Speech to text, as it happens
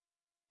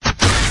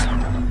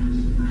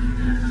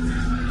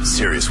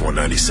Sirius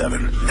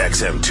 197,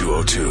 XM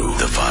 202,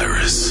 The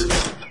Virus.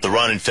 The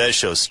Ron and Fez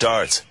show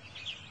starts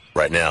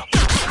right now.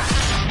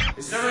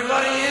 Is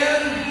everybody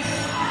in?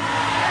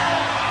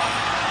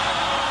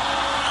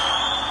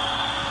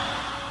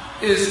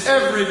 Is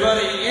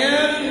everybody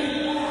in?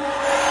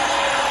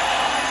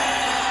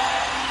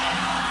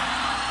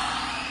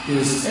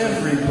 Is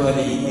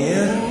everybody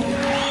in?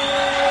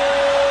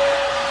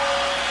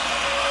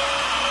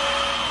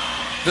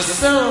 The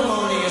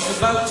ceremony is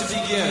about to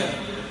begin.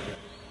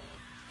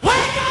 Wake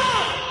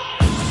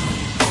up!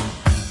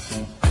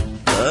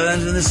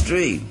 Lions in the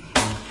street,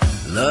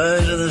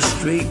 lions in the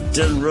street,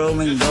 and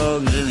roaming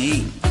dogs in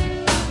heat.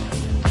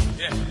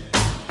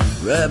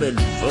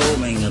 Rabid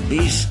foaming, a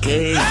beast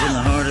caged in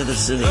the heart of the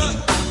city.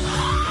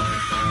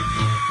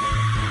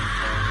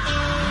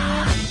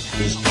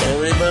 Is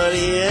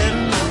everybody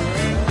in?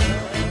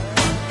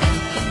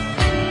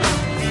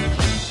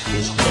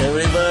 Is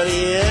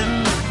everybody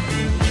in?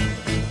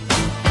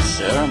 The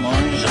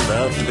ceremony's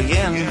about to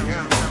begin.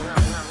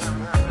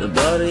 The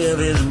body of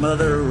his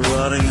mother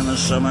rotting in the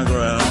summer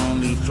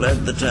ground, he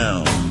fled the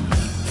town.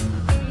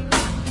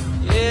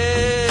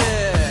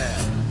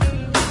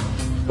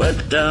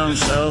 Went down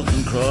south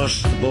and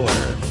crossed the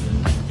border.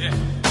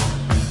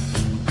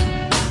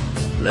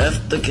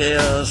 Left the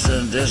chaos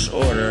and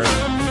disorder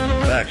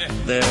back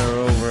there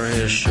over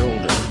his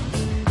shoulder.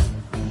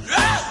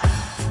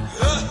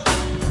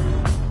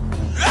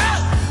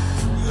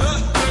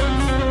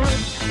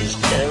 Is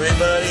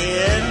everybody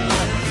in?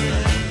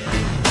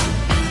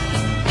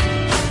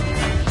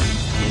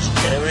 Is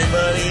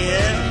everybody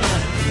in?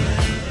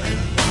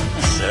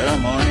 The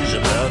ceremony's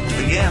about to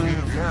begin.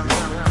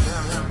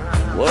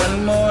 One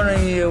morning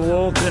he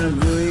awoke in a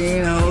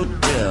green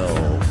hotel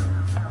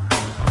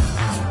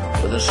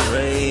with a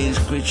strange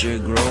creature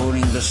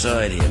groaning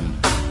beside him.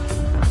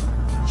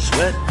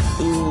 Sweat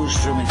oozed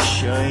from its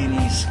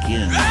shiny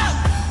skin.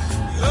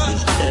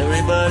 Is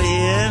everybody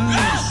in?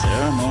 The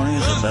ceremony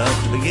is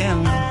about to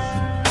begin.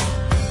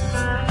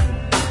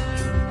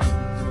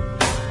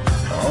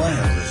 All I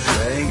have is a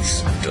vague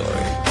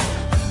story.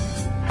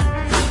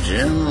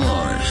 Jim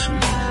Morrison.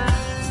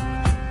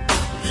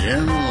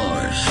 Jim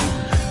Morrison.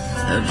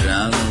 They're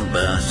drowned in the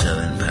bathtub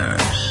in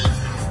Paris.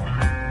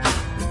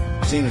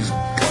 Seems a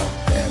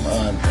goddamn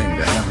odd thing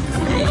to happen to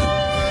me.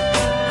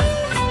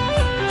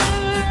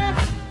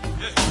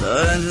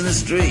 Lions in the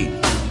street.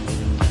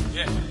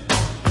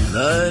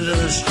 Lions in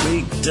the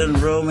street and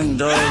roaming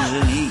dogs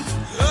in heat.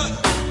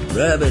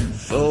 Rabid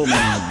foaming,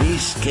 a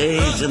beast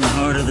caged in the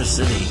heart of the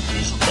city.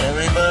 Is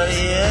everybody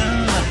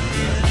in?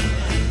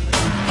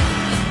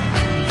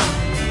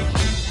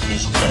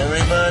 Is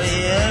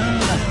everybody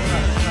in?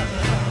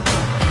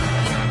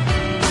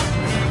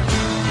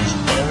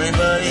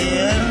 Everybody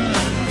in?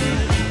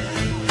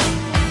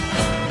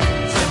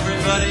 Is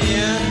everybody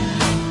in?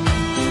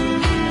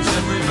 Is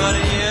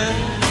everybody in?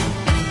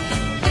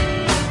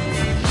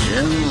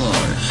 Jim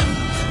Morrison,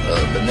 the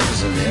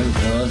beneficent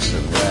influence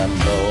of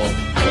Rambo.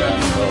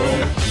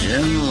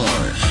 Jim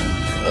Morrison,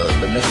 the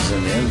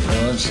beneficent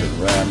influence of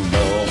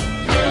Rambo.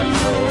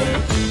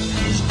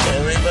 Is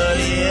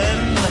everybody in?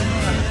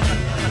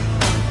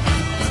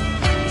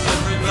 Is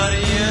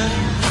everybody in?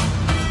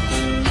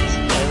 Is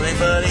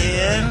everybody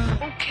in?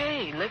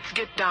 Okay, let's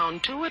get down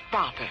to it,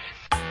 boppers.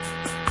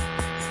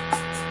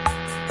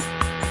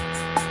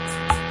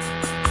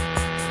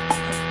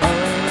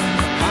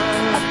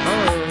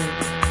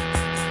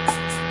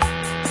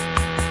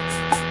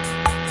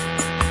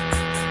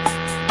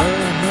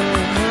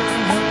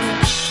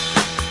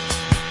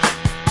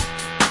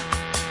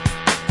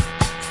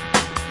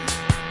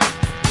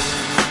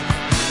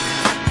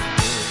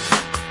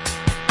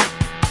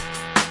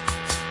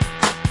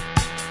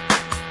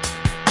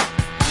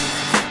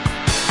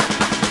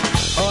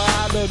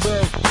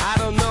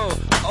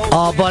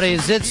 Oh,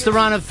 buddies, it's the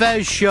Ron and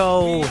Fez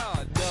show.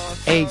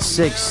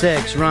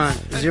 866 Ron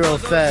Zero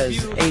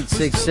Fez.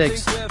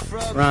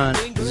 866 Ron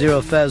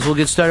Zero Fez. We'll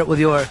get started with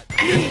your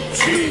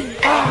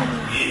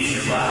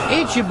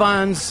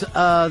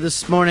Ichibans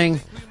this morning.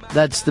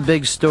 That's the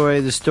big story,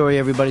 the story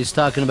everybody's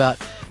talking about.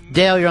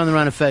 Dale, you're on the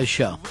Ron and Fez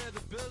show.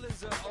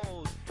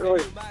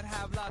 Really?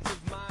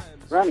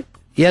 Ronnie?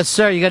 Yes,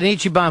 sir. You got an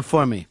Ichiban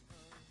for me?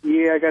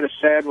 Yeah, I got a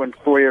sad one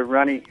for you,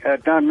 Ronnie.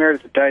 Don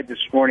Meredith died this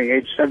morning,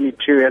 age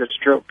 72, had a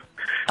stroke.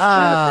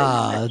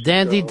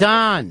 Dandy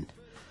Don.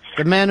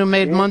 The man who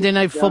made Monday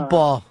Night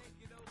Football.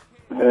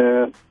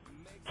 It's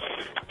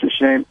a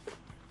shame.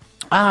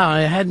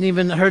 I hadn't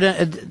even heard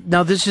it.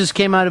 Now, this just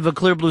came out of a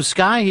clear blue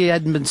sky. He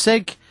hadn't been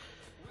sick.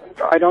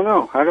 I don't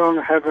know. I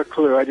don't have a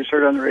clue. I just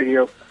heard it on the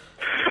radio.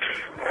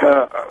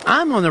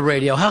 I'm on the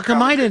radio. How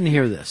come I didn't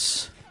hear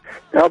this?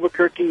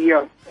 Albuquerque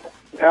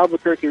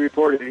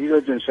reported it. He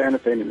lives in Santa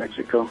Fe, New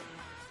Mexico.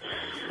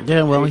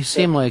 Yeah, well, he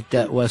seemed like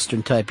that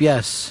Western type,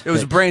 yes. It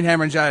was a brain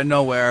hemorrhage out of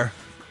nowhere.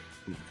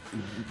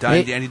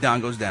 Dandy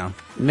Don goes down.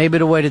 Maybe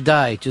the way to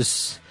die.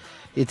 Just,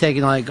 you're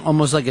taking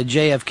almost like a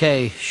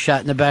JFK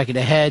shot in the back of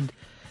the head.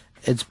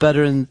 It's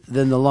better than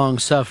the long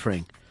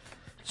suffering.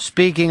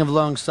 Speaking of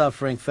long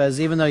suffering,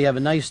 Fez, even though you have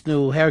a nice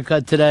new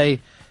haircut today,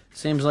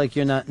 Seems like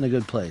you're not in a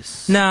good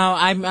place. No,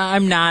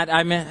 I'm not.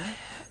 I'm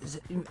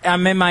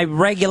in my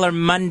regular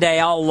Monday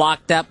all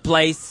locked up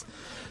place.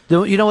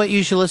 You know what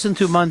you should listen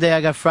to Monday?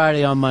 I got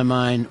Friday on my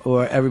mind,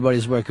 or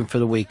everybody's working for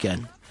the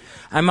weekend.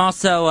 I'm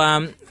also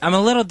I'm a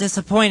little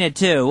disappointed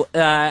too.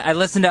 I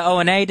listened to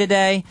O&A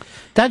today.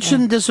 That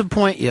shouldn't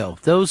disappoint you.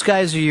 Those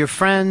guys are your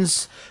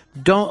friends.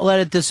 Don't let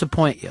it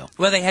disappoint you.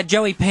 Well, they had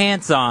Joey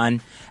Pants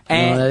on,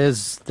 and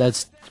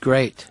that's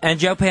great. And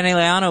Joe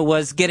Pantoliano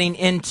was getting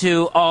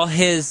into all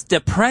his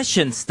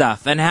depression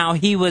stuff and how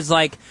he was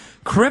like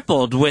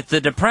crippled with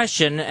the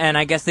depression and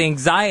I guess the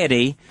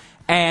anxiety.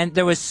 And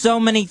there was so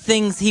many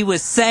things he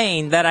was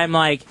saying that I'm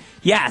like,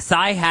 yes,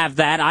 I have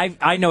that.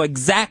 I know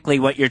exactly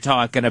what you're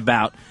talking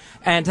about.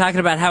 And talking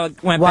about how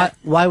it went back.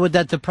 Why would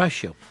that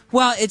depress you?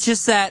 Well, it's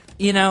just that,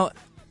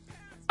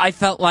 I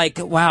felt like,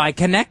 wow, I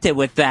connected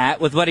with that,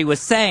 with what he was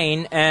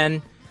saying,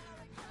 and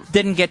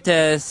didn't get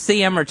to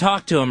see him or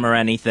talk to him or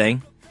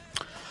anything.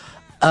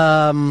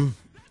 So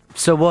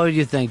what do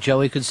you think?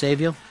 Joey could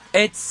save you?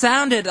 It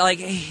sounded like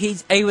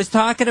he was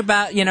talking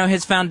about,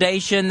 his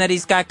foundation that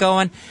he's got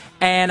going,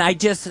 and I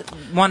just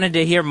wanted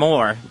to hear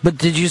more. But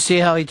did you see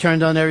how he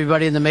turned on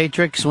everybody in the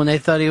Matrix when they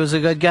thought he was a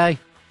good guy? You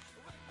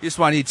just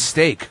want to eat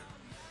steak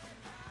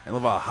and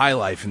live a high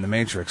life in the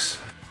Matrix.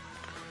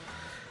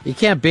 You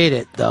can't beat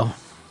it, though.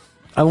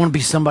 I want to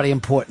be somebody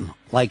important,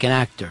 like an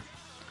actor.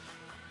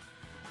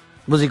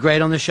 Was he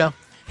great on the show?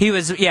 He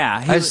was,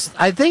 yeah.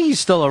 I think he's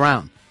still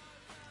around.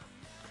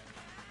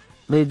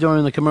 Maybe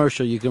during the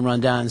commercial, you can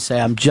run down and say,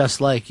 I'm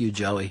just like you,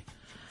 Joey.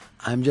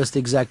 I'm just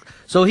exactly...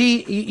 So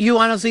you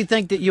honestly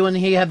think that you and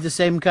he have the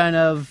same kind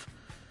of...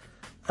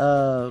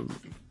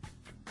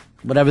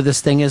 whatever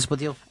this thing is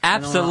with you?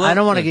 Absolutely. I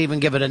don't want to even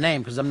give it a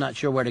name because I'm not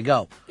sure where to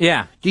go.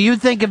 Yeah. Do you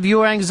think of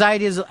your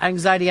anxiety as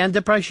anxiety and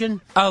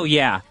depression? Oh,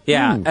 yeah.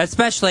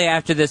 Especially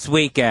after this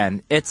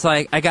weekend. It's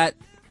like I got...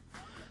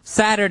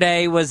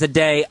 Saturday was a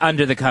day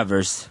under the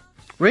covers.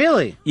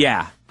 Really?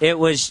 Yeah. It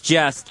was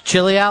just...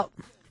 Chilly out?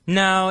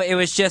 No, it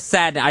was just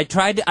sad.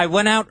 I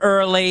went out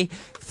early,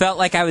 felt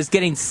like I was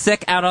getting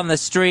sick out on the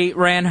street,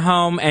 ran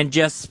home, and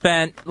just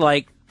spent,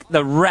 like,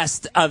 the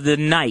rest of the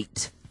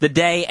night, the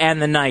day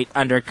and the night,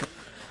 under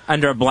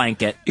a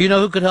blanket. You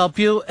know who could help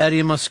you?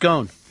 Eddie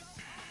Moscone.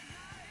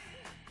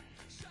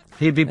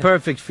 He'd be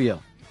perfect for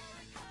you.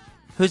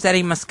 Who's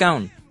Eddie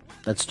Moscone?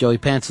 That's Joey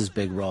Pants'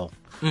 big role.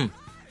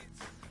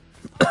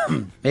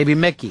 Maybe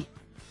Mickey.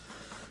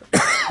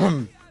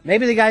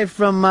 Maybe the guy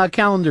from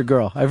Calendar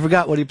Girl. I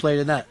forgot what he played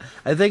in that.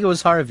 I think it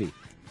was Harvey.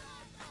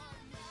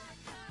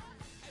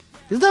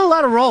 He's done a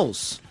lot of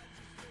roles.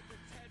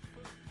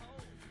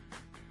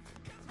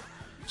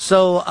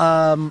 So,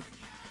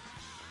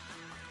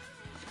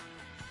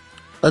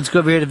 let's go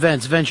over here to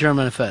Vince. Vince, you're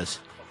on Fez.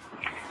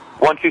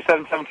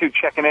 12772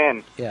 checking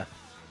in. Yeah.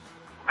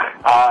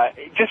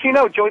 Just so you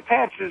know, Joey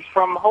Pants is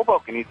from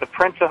Hoboken. He's the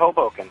Prince of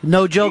Hoboken.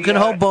 No joke in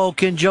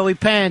Hoboken, Joey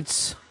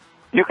Pants.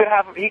 You could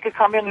have him. He could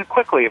come in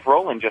quickly if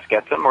Roland just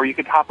gets him, or you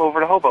could hop over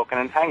to Hoboken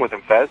and hang with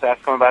him, Fez.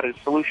 Ask him about his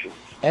solutions.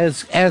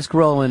 Ask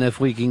Roland if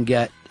we can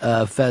get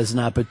Fez an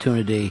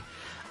opportunity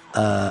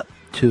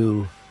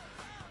to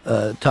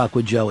talk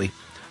with Joey.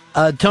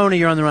 Tony,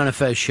 you're on the Ron and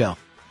Fez show.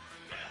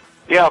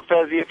 Yeah,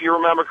 Fez, if you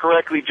remember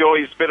correctly,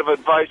 Joey's bit of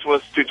advice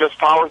was to just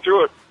power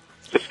through it.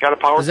 Just got to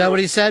power through. Is that what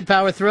he said?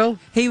 Power through?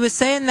 He was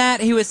saying that.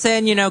 He was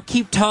saying,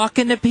 keep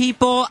talking to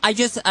people. I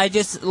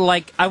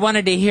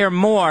wanted to hear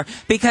more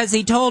because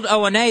he told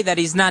O&A that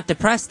he's not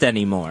depressed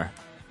anymore.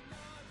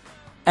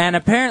 And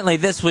apparently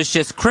this was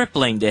just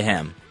crippling to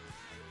him.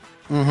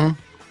 Mm-hmm.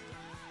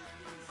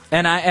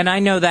 And I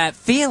know that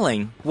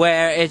feeling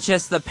where it's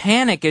just the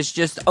panic is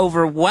just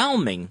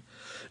overwhelming.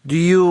 Do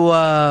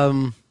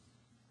you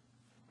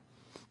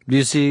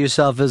see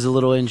yourself as a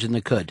little engine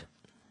that could?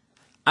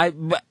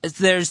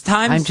 There's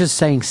times I'm just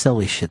saying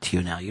silly shit to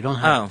you now. You don't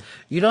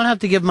have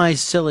to give my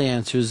silly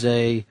answers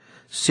a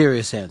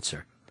serious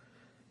answer.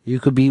 You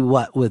could be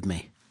what with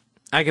me?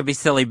 I could be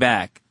silly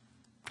back.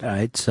 All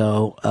right,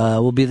 so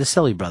we'll be the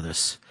Silly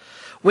Brothers.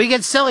 We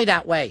get silly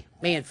that way,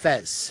 me and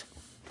Fez.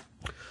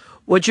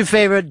 What's your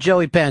favorite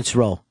Joey Pants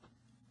role?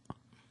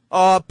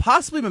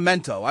 Possibly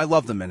Memento. I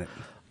love them in it.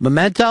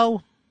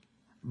 Memento,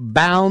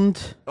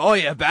 Bound. Oh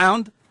yeah,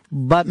 Bound.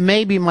 But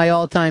maybe my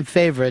all-time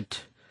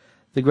favorite,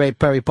 the great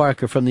Perry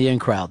Parker from The In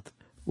Crowd,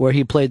 where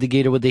he played the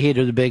Gator with the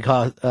Heater, the big.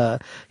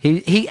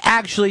 He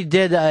actually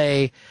did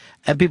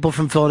and people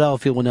from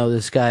Philadelphia will know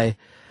this guy.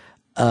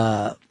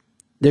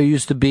 There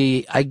used to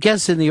be, I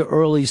guess, in the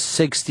early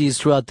 '60s,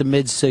 throughout the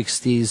mid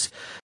 '60s,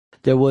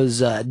 there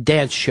was a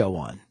dance show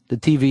on the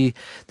TV.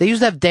 They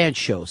used to have dance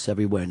shows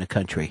everywhere in the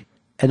country,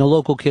 and the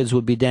local kids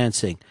would be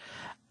dancing.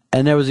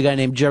 And there was a guy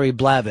named Jerry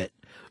Blavitt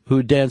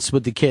who danced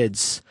with the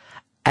kids.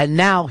 And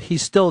now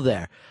he's still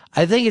there.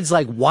 I think it's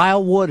like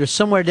Wildwood or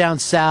somewhere down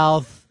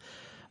south,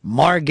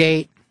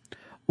 Margate,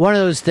 one of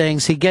those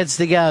things. He gets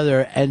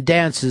together and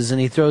dances, and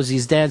he throws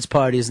these dance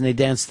parties, and they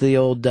dance to the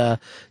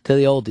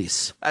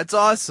oldies. That's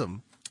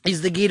awesome.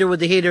 He's the Geeter with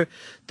the Heater,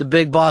 the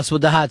big boss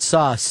with the hot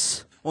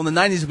sauce. Well, in the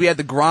 90s, we had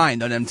The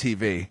Grind on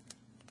MTV.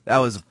 That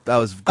was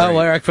great. Oh,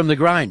 Eric from the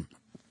Grind.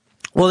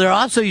 Well, there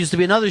also used to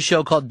be another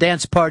show called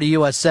Dance Party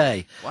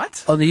USA.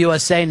 What? On the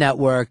USA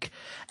Network.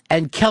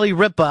 And Kelly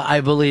Ripa,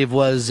 I believe,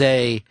 was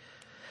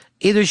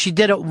either she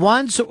did it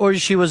once or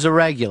she was a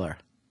regular.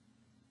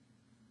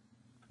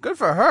 Good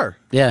for her.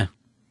 Yeah.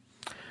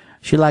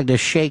 She liked to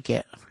shake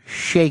it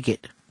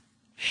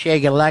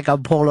like a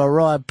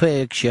Polaroid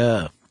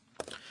picture.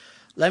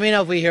 Let me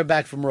know if we hear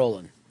back from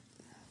Roland.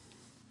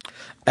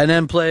 And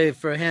then play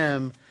for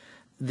him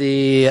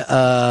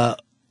the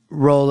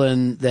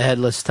Roland the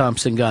Headless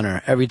Thompson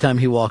Gunner every time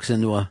he walks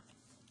into a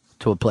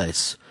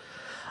place.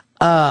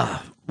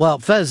 Well,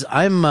 Fez,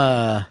 I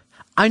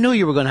knew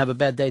you were going to have a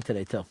bad day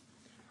today, too.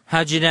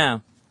 How'd you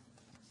know?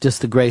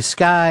 Just the gray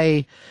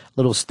sky,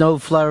 little snow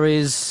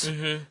flurries,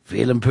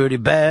 feeling pretty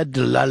bad,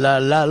 la la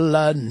la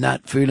la,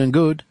 not feeling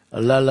good,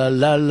 la la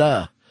la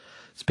la.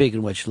 Speaking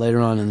of which, later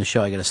on in the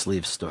show, I got a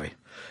Sleeves story.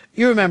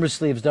 You remember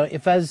Sleeves, don't you,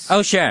 Fez?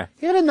 Oh, sure.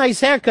 You had a nice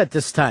haircut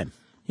this time.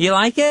 You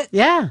like it?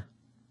 Yeah.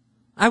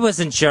 I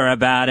wasn't sure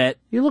about it.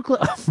 You look.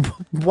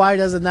 Why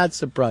doesn't that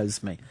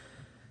surprise me?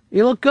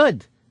 You look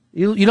good.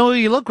 You know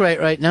you look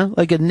right now,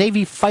 like a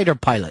Navy fighter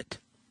pilot.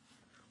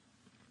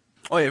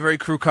 Oh, yeah, very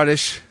crew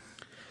cut-ish.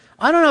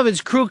 I don't know if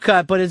it's crew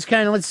cut, but it's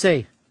kind of, let's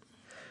see.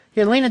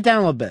 Here, lean it down a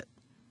little bit.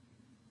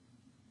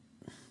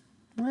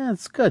 Yeah,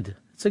 it's good.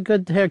 It's a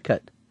good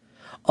haircut.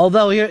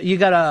 Although here you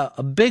got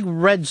a big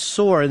red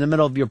sore in the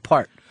middle of your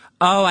part.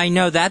 Oh, I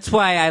know. That's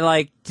why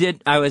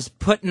I was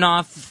putting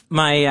off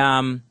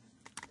my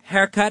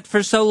haircut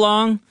for so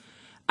long.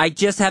 I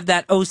just have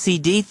that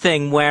OCD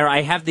thing where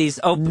I have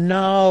these open...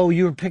 No,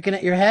 you were picking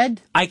at your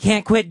head? I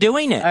can't quit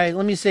doing it. All right,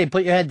 let me see.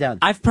 Put your head down.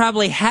 I've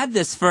probably had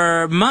this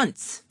for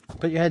months.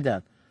 Put your head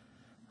down.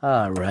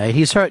 All right,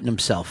 he's hurting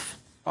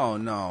himself. Oh,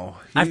 no.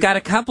 I've got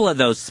a couple of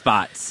those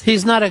spots.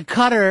 He's not a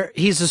cutter,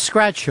 he's a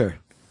scratcher.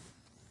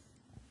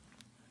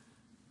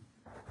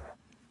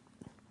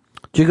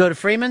 Did you go to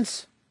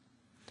Freeman's?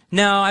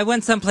 No, I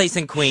went someplace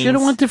in Queens. Should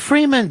have went to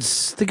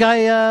Freeman's. The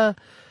guy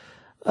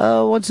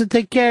wants to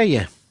take care of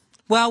you.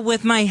 Well,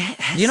 with my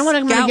You know what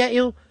I'm going to get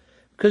you?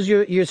 Because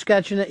you're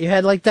scratching at your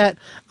head like that?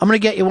 I'm going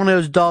to get you one of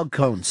those dog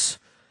cones.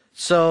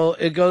 So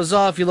it goes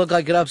off, you look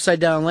like an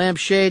upside-down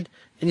lampshade,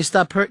 and you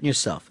stop hurting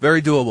yourself. Very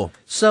doable.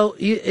 So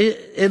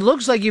it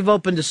looks like you've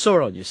opened a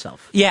sore on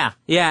yourself. Yeah.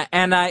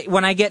 And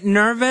when I get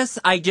nervous,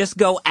 I just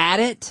go at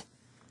it.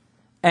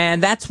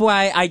 And that's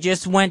why I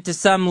just went to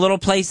some little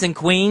place in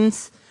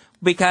Queens,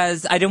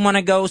 because I didn't want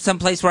to go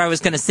someplace where I was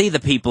going to see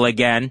the people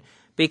again,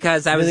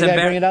 because I was Did the guy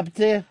embarrassed. bring it up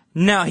to you?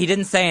 No, he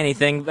didn't say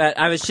anything, but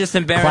I was just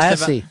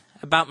embarrassed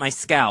about my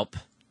scalp.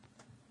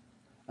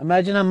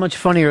 Imagine how much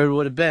funnier it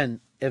would have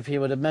been if he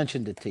would have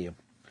mentioned it to you.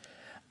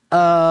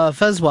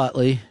 Fez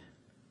Whatley,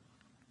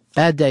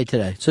 bad day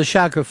today. So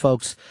shocker,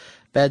 folks,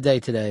 bad day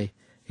today.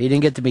 He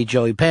didn't get to meet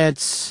Joey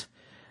Pants.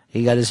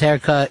 He got his hair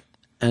cut,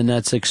 and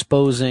that's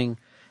exposing.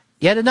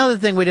 Yet another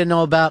thing we didn't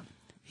know about,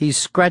 he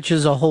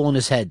scratches a hole in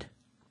his head.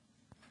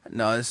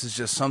 No, this is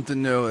just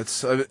something new.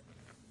 It's at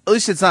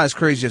least it's not as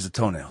crazy as the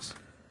toenails.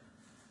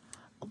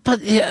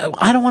 But yeah,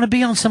 I don't want to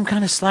be on some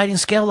kind of sliding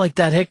scale like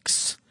that,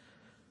 Hicks.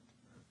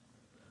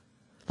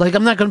 Like,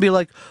 I'm not going to be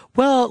like,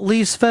 well, at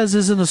least Fez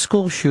isn't a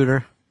school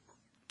shooter.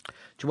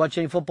 Did you watch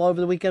any football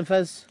over the weekend,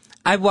 Fez?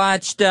 I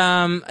watched,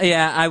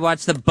 I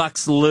watched the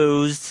Bucks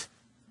lose.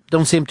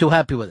 Don't seem too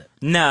happy with it.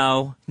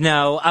 No,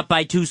 up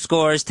by 2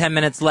 scores, 10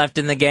 minutes left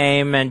in the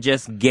game, and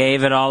just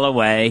gave it all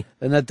away.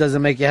 And that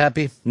doesn't make you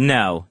happy?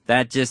 No,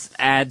 that just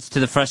adds to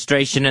the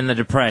frustration and the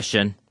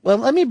depression. Well,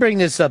 let me bring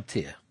this up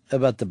to you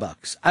about the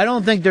Bucks. I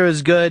don't think they're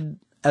as good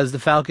as the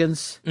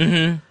Falcons,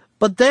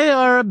 but they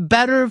are a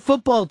better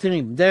football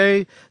team.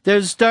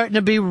 There's starting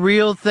to be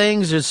real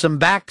things. There's some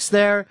backs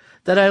there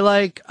that I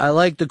like. I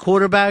like the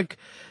quarterback.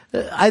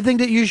 I think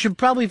that you should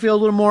probably feel a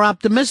little more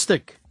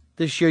optimistic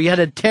this year. You had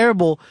a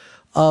terrible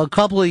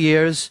couple of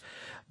years,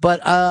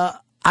 but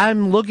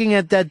I'm looking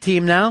at that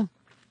team now.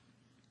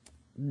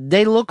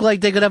 They look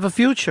like they could have a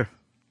future.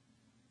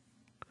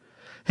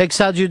 Hicks,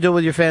 how'd you do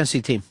with your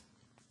fantasy team?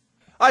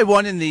 I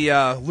won in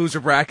the loser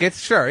bracket.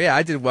 Sure, yeah,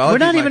 I did well. We're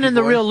not even in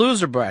the real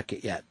loser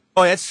bracket yet.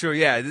 Oh, that's true,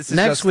 yeah. This is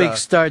Next just, week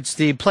starts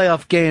the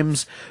playoff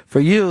games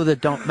for you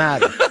that don't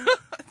matter.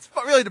 It's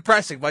really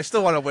depressing, but I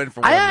still want to win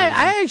for one reason.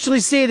 I actually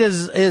see it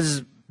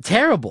as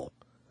terrible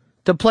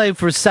to play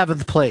for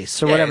 7th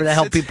place or whatever the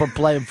hell people are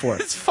playing for.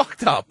 It's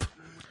fucked up.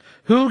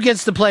 Who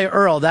gets to play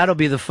Earl? That'll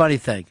be the funny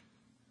thing.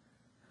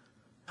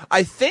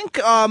 I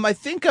think a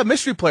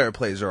mystery player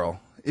plays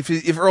Earl.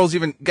 If Earl's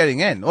even getting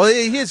in. Well,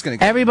 he is going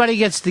to get Everybody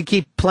gets to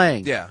keep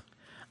playing. Yeah.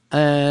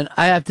 And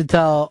I have to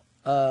tell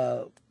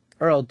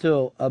Earl,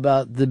 too,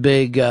 about the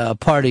big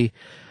party,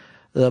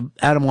 the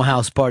Animal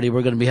House party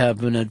we're going to be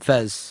having at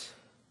Fez's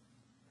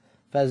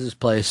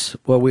place,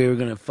 where we were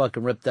going to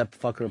fucking rip that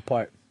fucker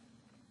apart.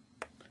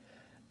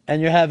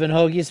 And you're having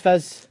hoagies,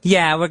 Fez?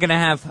 Yeah, we're going to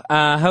have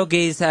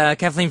hoagies,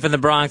 Kathleen from the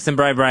Bronx and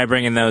Bri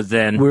bringing those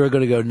in. We were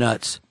going to go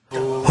nuts.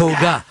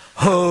 Hoga,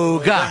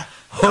 hoga,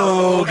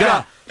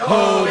 hoga,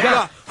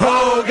 hoga,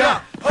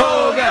 hoga,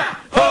 hoga,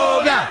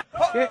 hoga.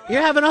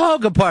 You're having a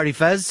hoagie party,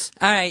 Fez.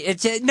 All right.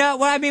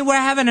 We're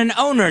having an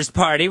owner's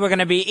party. We're going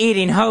to be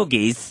eating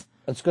hoagies.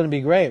 It's going to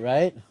be great,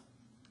 right?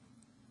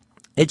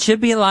 It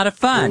should be a lot of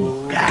fun.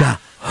 Hoga,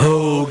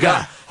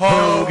 hoga,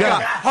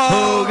 hoga,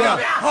 hoga,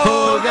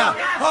 hoga,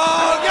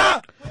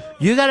 hoga.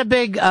 You got a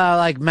big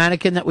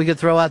mannequin that we could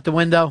throw out the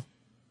window?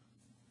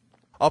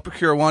 I'll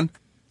procure one.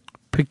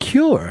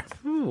 Procure?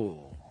 Ooh.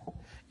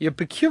 You're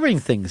procuring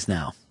things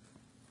now.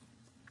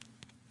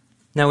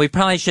 No, we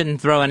probably shouldn't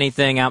throw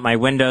anything out my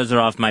windows or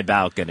off my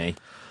balcony.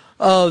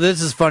 Oh,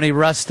 this is funny.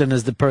 Rustin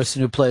is the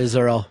person who plays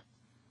Earl.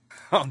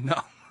 Oh,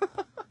 no.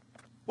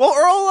 Well,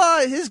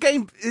 Earl, his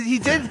game, he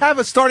did have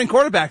a starting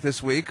quarterback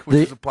this week, which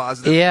is a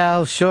positive.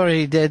 Yeah, sure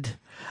he did.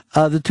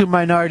 The two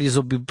minorities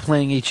will be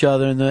playing each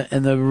other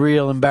in the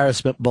real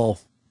embarrassment bowl.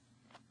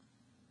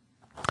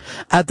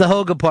 At the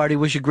Hoga party,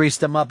 we should grease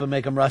them up and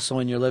make them wrestle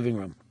in your living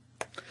room.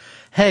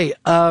 Hey,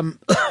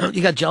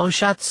 you got Jello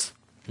shots?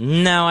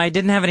 No, I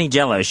didn't have any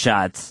Jello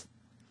shots.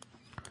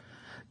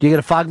 Do you get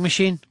a fog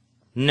machine?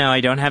 No,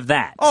 I don't have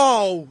that.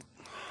 Oh!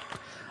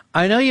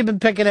 I know you've been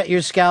picking at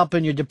your scalp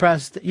and you're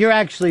depressed. You're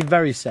actually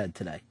very sad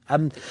today.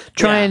 I'm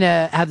trying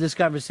to have this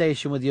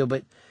conversation with you,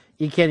 but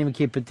you can't even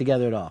keep it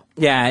together at all.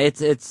 Yeah,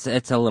 it's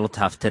a little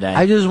tough today.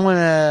 I just want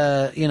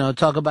to,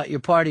 talk about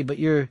your party, but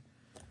you're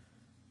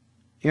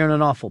in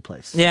an awful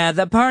place. Yeah,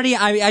 the party,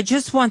 I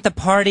just want the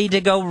party to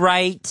go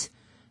right.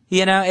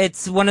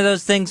 It's one of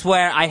those things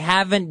where I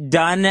haven't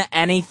done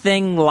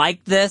anything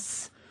like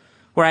this,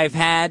 where I've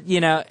had,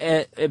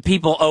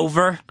 people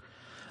over.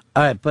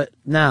 All right, but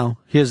now,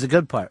 here's the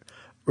good part.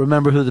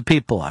 Remember who the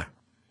people are.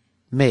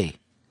 Me.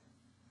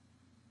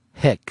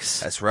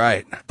 Hicks. That's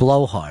right.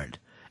 Blowhard.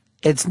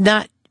 It's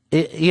not,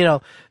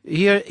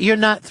 you're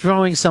not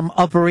throwing some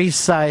Upper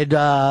East Side,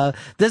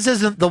 this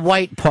isn't the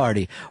white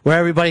party, where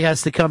everybody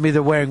has to come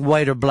either wearing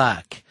white or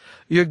black.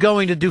 You're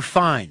going to do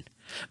fine.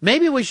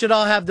 Maybe we should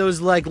all have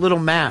those, little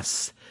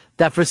masks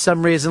that for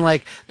some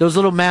reason, those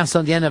little masks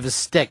on the end of a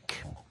stick.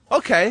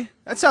 Okay,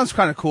 that sounds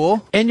kind of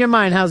cool. In your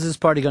mind, how's this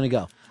party going to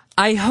go?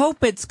 I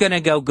hope it's going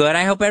to go good.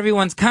 I hope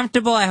everyone's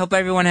comfortable. I hope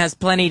everyone has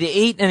plenty to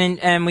eat,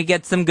 and we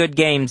get some good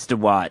games to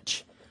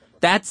watch.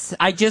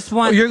 I just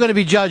want... You're going to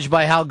be judged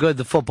by how good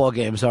the football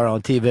games are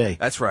on TV.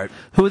 That's right.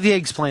 Who are the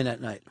Eggs playing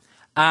that night?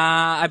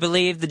 I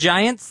believe the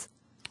Giants.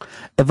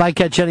 If I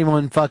catch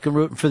anyone fucking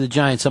rooting for the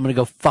Giants, I'm going to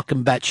go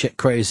fucking batshit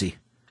crazy.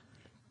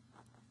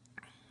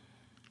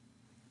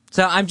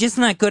 So I'm just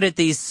not good at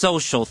these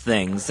social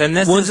things, and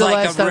this When's is the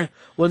like last time?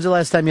 When's the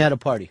last time you had a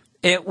party?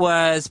 It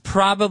was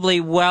probably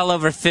well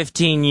over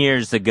 15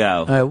 years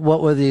ago. All right,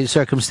 what were the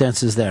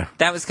circumstances there?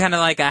 That was kind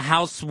of like a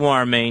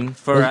housewarming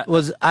for.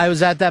 I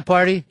was at that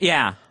party?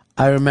 Yeah.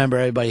 I remember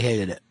everybody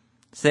hated it.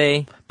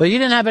 See? But you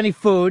didn't have any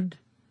food,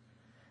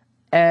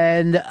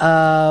 and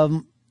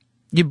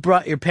you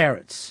brought your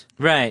parents.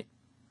 Right.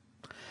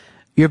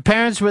 Your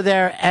parents were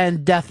there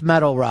and death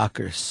metal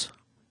rockers.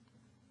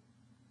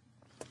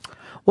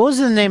 What was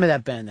the name of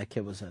that band that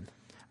kid was in?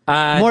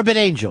 Morbid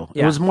Angel.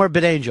 Yeah. It was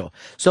Morbid Angel.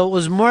 So it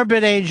was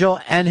Morbid Angel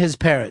and his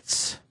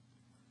parents.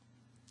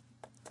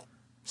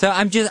 So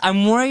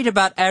I'm worried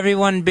about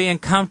everyone being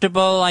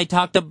comfortable. I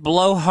talked to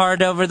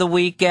Blowhard over the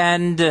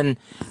weekend, and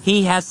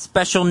he has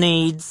special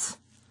needs.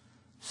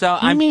 So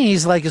You mean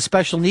he's like a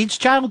special needs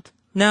child?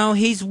 No,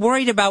 he's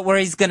worried about where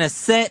he's going to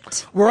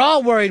sit. We're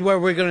all worried where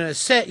we're going to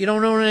sit. You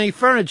don't own any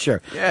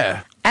furniture.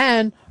 Yeah.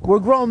 And we're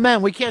grown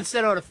men. We can't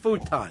sit on a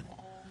futon.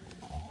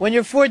 When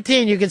you're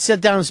 14, you can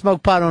sit down and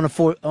smoke pot on a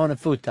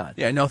futon.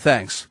 Yeah, no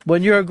thanks.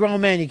 When you're a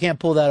grown man, you can't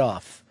pull that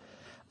off.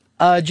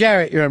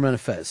 Jarrett, you're on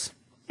Fez.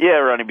 Yeah,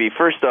 Ronnie B.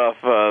 First off,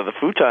 the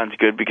futon's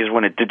good because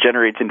when it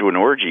degenerates into an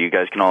orgy, you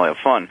guys can all have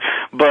fun.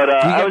 But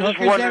I was just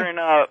wondering,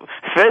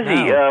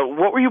 Fezzy,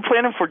 what were you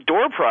planning for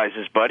door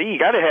prizes, buddy? You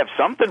got to have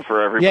something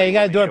for everybody. Yeah, you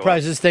got to door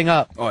prize this thing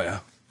up. Oh, yeah.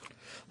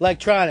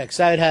 Electronics.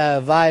 I'd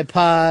have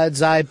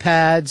iPods,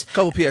 iPads.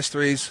 Couple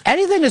PS3s.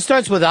 Anything that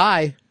starts with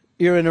I,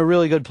 you're in a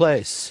really good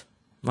place.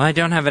 Well, I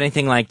don't have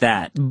anything like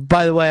that.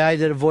 By the way, I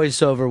did a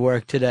voiceover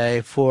work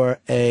today for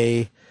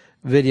a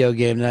video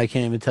game that I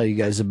can't even tell you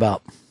guys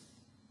about.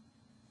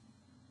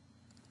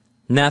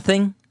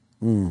 Nothing?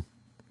 What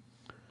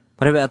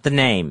about the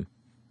name?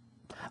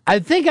 I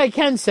think I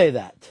can say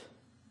that.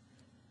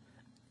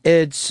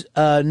 It's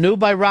new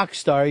by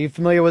Rockstar. Are you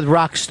familiar with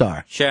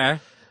Rockstar? Sure.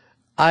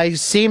 I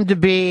seem to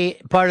be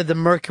part of the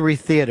Mercury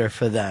Theater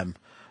for them.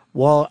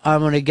 Well,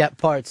 I'm going to get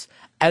parts.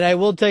 And I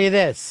will tell you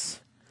this.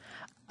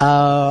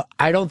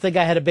 I don't think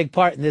I had a big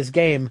part in this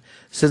game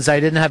since I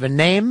didn't have a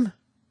name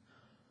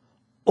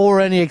or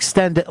any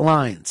extended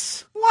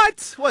lines.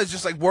 What? What, it's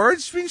just like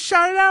words being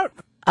shouted out?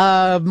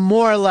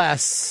 More or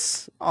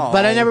less. Oh.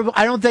 But I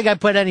don't think I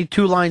put any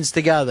two lines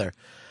together.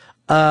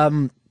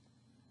 I'll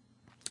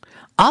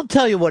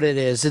tell you what it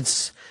is.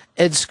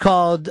 It's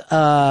called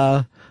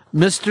Mr.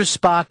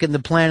 Spock and the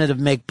Planet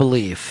of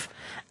Make-Believe.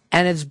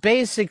 And it's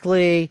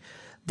basically,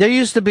 there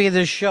used to be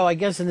this show, I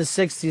guess in the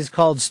 60s,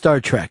 called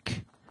Star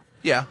Trek.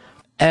 Yeah.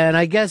 And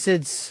I guess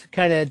it's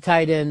kind of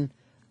tied in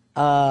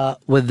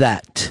with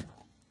that.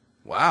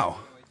 Wow.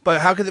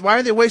 But why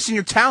are they wasting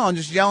your talent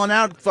just yelling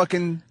out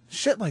fucking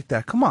shit like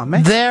that? Come on,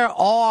 man. There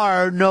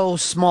are no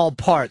small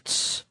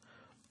parts.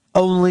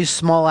 Only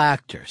small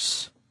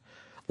actors.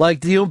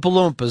 Like the Oompa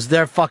Loompas,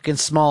 they're fucking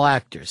small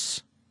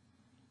actors.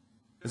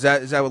 Is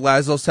that what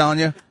Laszlo's telling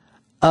you?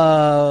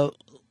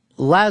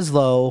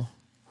 Laszlo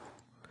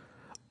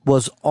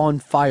was on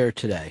fire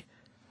today.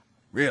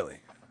 Really?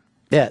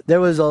 Yeah,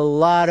 there was a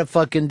lot of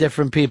fucking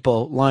different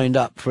people lined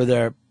up for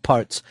their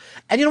parts.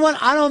 And you know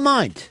what? I don't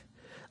mind.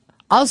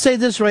 I'll say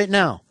this right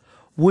now.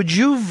 Would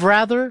you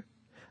rather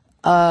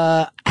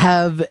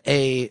have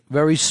a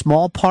very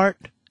small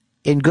part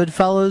in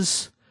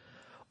Goodfellas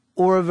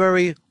or a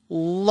very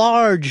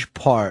large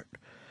part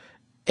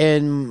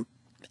in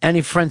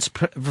any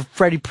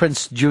Freddie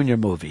Prinze Jr.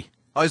 movie?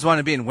 I always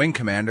wanted to be in Wing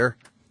Commander.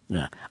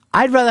 Yeah.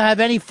 I'd rather have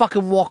any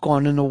fucking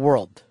walk-on in the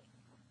world.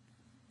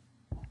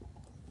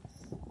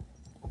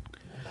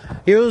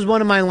 Here was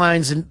one of my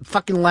lines, and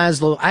fucking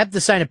Laszlo, I have to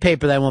sign a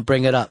paper that I won't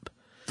bring it up.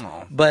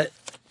 Oh. But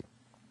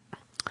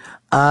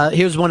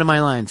here's one of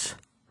my lines.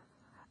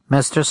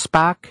 Mr.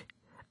 Spock,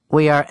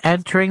 we are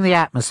entering the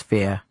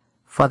atmosphere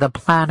for the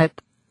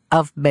planet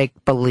of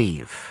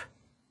make-believe.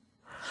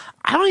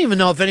 I don't even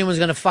know if anyone's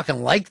going to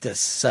fucking like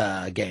this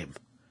game.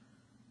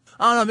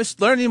 I don't know,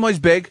 Mr. Leonard Nimoy's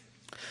big.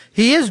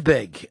 He is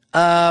big.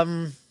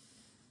 They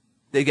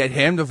get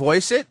him to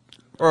voice it?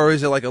 Or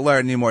is it like a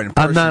Leonard Nimoy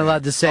impersonator? I'm not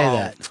allowed to say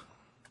that.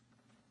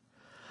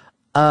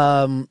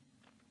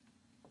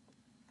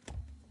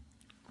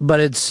 But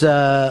it's,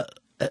 I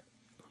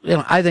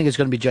think it's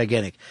going to be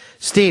gigantic.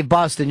 Steve,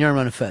 Boston, you're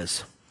on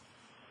Fez.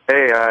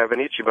 Hey, I have an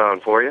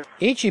Ichiban for you.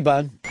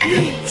 Ichiban.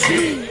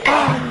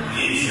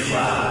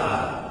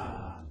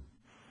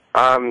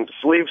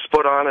 Sleeves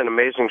put on an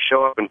amazing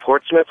show up in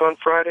Portsmouth on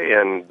Friday,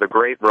 and the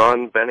great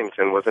Ron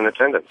Bennington was in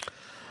attendance.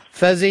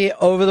 Fezzy,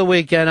 over the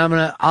weekend,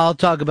 I'll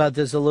talk about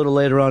this a little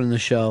later on in the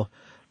show,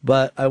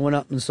 but I went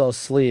up and saw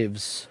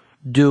Sleeves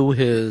do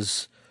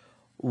his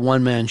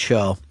one-man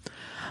show,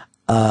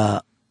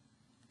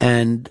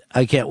 and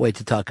I can't wait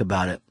to talk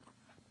about it.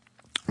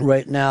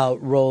 Right now,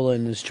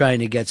 Roland is trying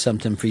to get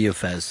something for you,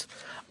 Fez.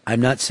 I'm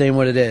not saying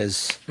what it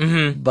is,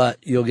 but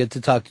you'll get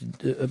to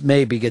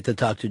maybe get to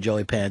talk to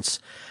Joey Pants.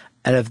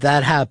 And if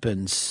that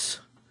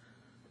happens,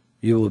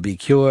 you will be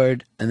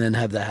cured and then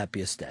have the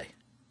happiest day.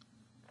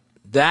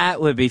 That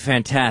would be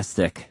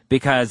fantastic,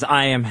 because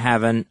I am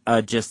having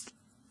just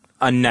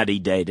a nutty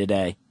day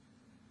today.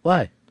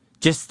 Why?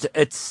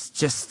 It's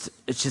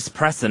just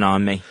pressing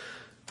on me.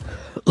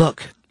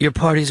 Look, your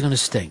party's going to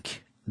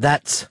stink.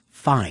 That's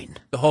fine.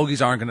 The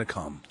hoagies aren't going to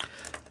come.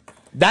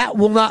 That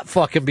will not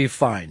fucking be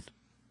fine.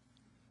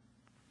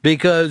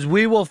 Because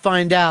we will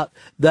find out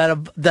that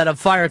a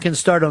fire can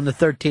start on the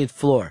 13th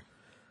floor.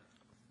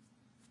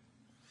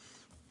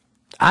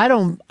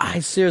 I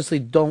seriously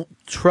don't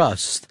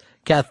trust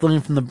Kathleen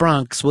from the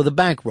Bronx with a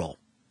bankroll.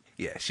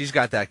 Yeah, she's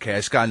got that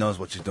cash. God knows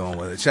what she's doing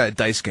with it. She's got a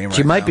dice game right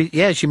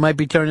now. She might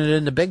be turning it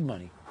into big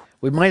money.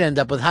 We might end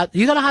up with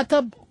You got a hot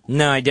tub?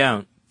 No, I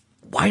don't.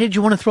 Why did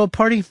you want to throw a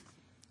party?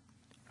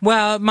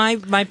 Well, my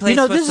place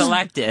was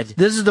selected.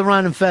 This is the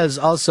Ron and Fez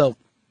also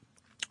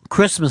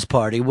Christmas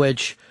party,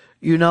 which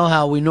you know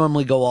how we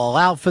normally go all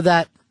out for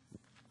that.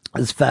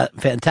 It's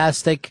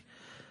fantastic.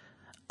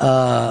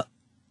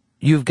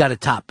 You've got to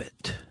top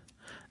it.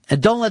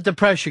 And don't let the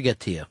pressure get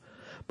to you.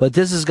 But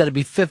this is going to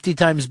be 50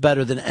 times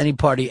better than any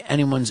party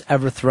anyone's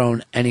ever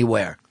thrown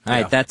anywhere. All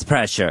right, that's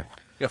pressure.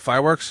 You got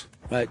fireworks?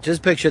 Right,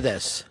 just picture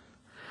this.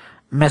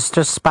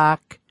 Mr.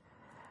 Spock,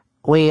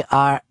 we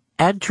are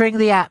entering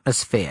the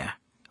atmosphere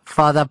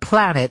for the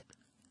planet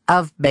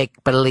of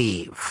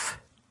make-believe.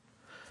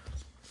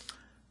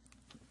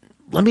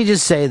 Let me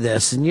just say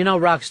this, and you know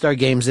Rockstar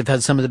Games have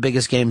had some of the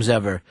biggest games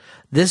ever.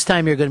 This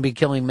time you're going to be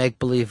killing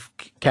make-believe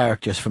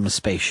characters from a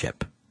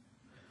spaceship.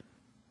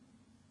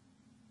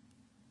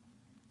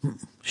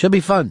 Should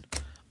be fun.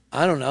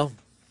 I don't know.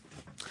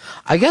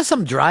 I guess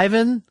I'm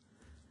driving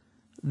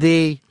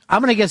I'm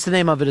going to guess the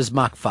name of it is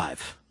Mach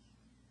 5.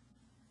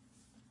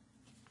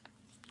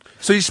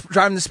 So you're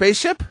driving the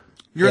spaceship?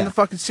 You're in the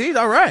fucking seat?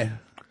 All right.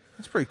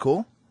 That's pretty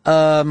cool.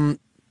 I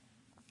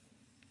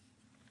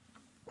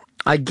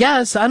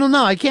guess. I don't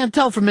know. I can't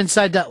tell from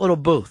inside that little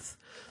booth.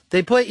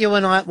 They put you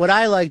in what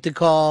I like to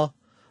call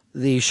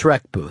the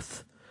Shrek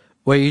booth,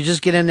 where you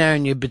just get in there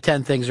and you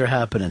pretend things are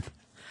happening.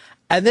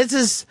 And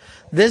this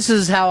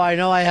is how I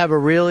know I have a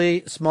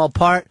really small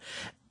part.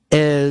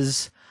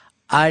 Is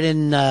I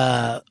didn't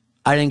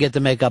get to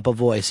make up a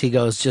voice. He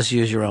goes, just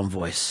use your own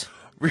voice.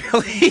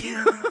 Really?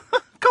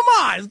 Come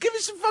on, give me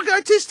some fucking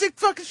artistic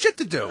fucking shit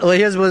to do. Well,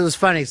 here's what was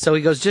funny. So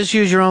he goes, just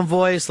use your own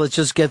voice. Let's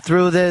just get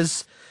through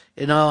this.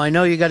 You know, I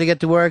know you got to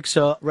get to work,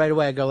 so right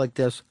away I go like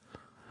this.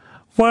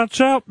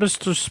 Watch out,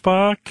 Mr.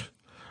 Spock.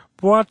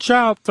 Watch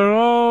out, they're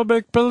all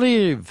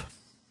make-believe.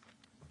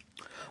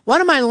 One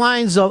of my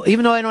lines, though,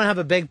 even though I don't have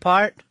a big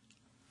part,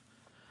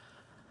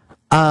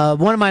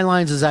 one of my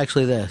lines is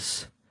actually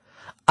this.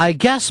 I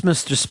guess,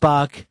 Mr.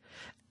 Spock,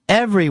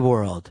 every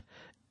world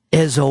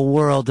is a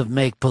world of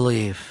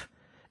make-believe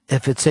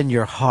if it's in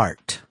your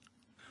heart.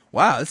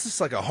 Wow, this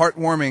is like a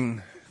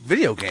heartwarming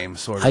video game,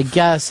 sort of. I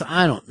guess.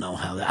 I don't know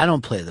how that. I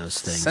don't play those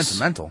things.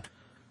 Sentimental.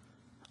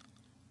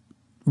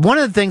 One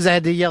of the things I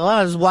had to yell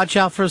out is watch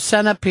out for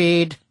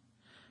Centipede.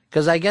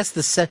 Because I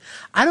guess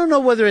I don't know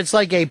whether it's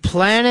like a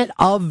planet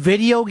of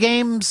video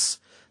games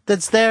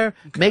that's there.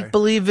 Okay.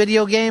 Make-believe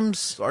video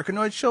games. Does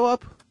Arkanoid show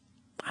up?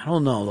 I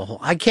don't know.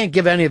 I can't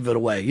give any of it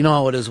away. You know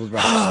how it is with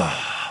Rockstar.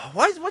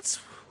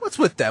 What's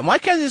with them? Why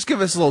can't they just give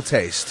us a little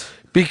taste?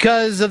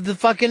 Because of the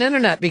fucking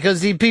internet.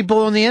 Because the people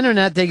on the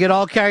internet, they get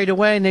all carried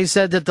away, and they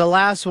said that the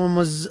last one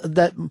was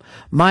that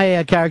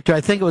my character,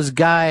 I think it was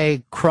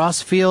Guy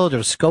Crossfield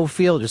or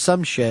Schofield or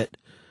some shit,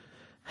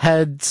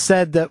 had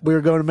said that we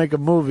were going to make a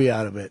movie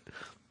out of it.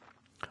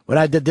 When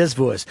I did this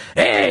voice,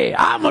 hey,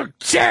 I'm a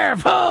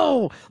sheriff,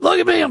 ho! Look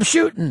at me, I'm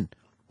shooting.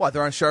 What,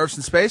 there aren't sheriffs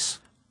in space?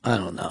 I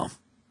don't know.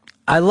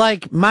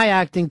 My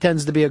acting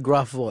tends to be a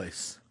gruff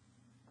voice.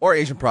 Or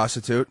Asian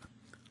prostitute.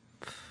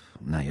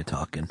 Now you're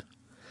talking.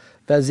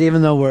 Fez,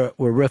 even though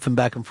we're riffing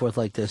back and forth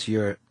like this,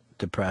 you're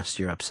depressed,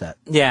 you're upset.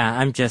 Yeah,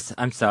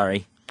 I'm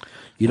sorry.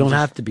 You don't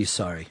have to be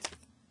sorry.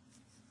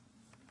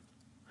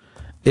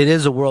 It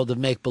is a world of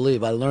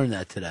make-believe. I learned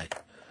that today.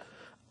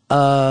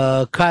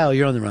 Kyle,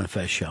 you're on the Ron and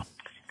Fez show.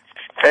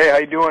 Hey, how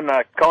you doing?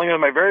 Calling in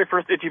my very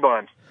first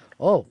Ichiban.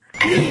 Oh.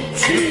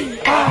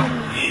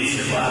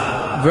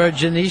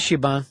 Virgin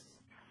Ichiban.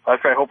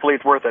 That's right. Hopefully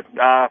it's worth it.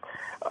 Not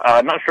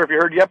sure if you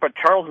heard yet, but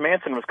Charles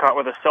Manson was caught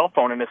with a cell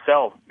phone in his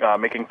cell,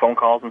 making phone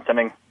calls and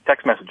sending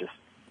text messages.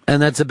 And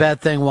that's a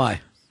bad thing.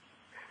 Why?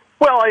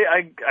 Well,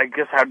 I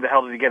guess how the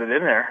hell did he get it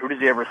in there? Who does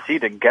he ever see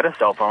to get a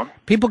cell phone?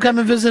 People come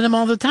and visit him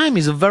all the time.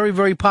 He's a very,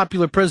 very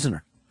popular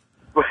prisoner.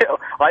 Well,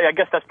 I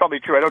guess that's probably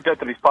true. I don't doubt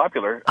that he's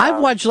popular.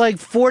 I've watched like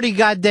 40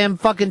 goddamn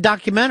fucking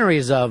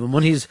documentaries of him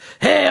when he's,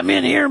 hey, I'm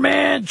in here,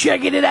 man,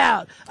 checking it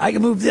out. I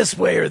can move this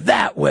way or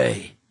that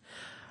way.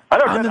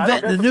 I'm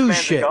inventing the new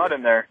shit. God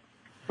in there.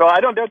 Well,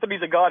 I don't doubt that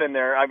he's a god in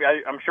there.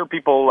 I'm sure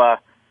people are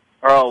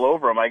all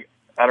over him. I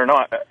don't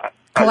know.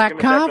 Collect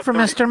call for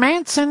Mr.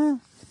 Manson.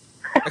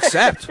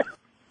 Accept.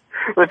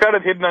 They found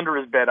it hidden under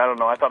his bed. I don't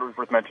know. I thought it was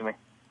worth mentioning.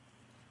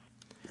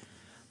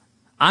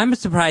 I'm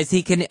surprised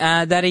he can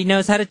that he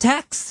knows how to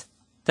text.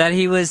 That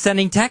he was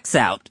sending texts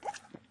out.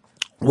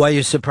 Why are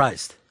you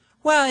surprised?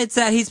 Well, it's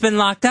that he's been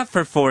locked up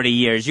for 40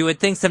 years. You would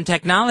think some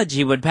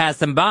technology would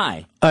pass him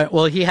by. All right,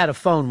 well, he had a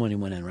phone when he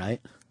went in,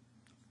 right?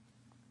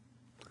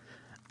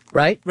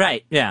 Right?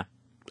 Right, yeah.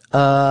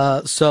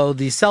 So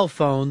the cell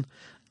phone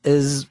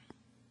is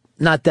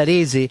not that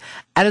easy.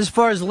 And as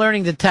far as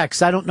learning to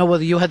text, I don't know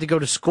whether you had to go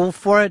to school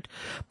for it,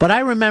 but I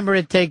remember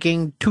it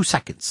taking 2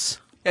 seconds.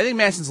 I think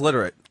Manson's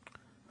literate.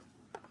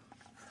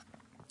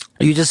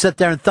 You just sit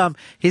there and thumb.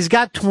 He's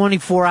got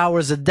 24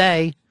 hours a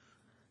day.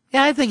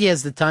 Yeah, I think he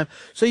has the time.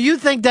 So you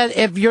think that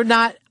if you're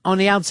not on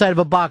the outside of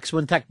a box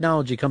when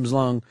technology comes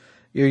along,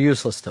 you're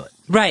useless to it.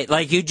 Right,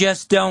 like you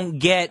just don't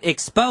get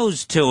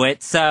exposed to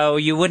it, so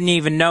you wouldn't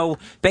even know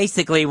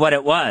basically what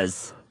it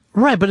was.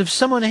 Right, but if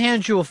someone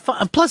hands you a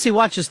phone, plus he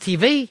watches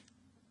TV.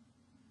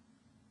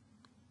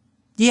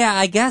 Yeah,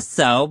 I guess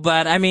so,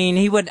 but I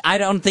mean, I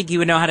don't think he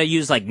would know how to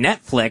use like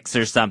Netflix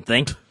or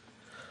something.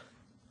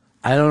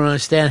 I don't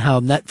understand how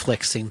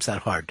Netflix seems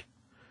that hard.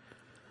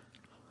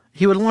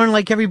 He would learn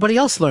like everybody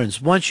else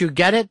learns. Once you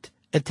get it,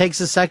 it takes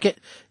a second,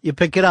 you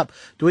pick it up.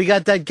 Do we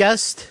got that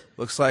guest?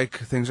 Looks like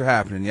things are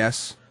happening,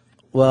 yes?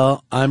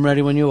 Well, I'm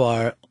ready when you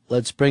are.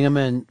 Let's bring him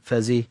in,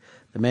 Fezzi.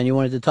 The man you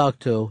wanted to talk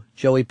to,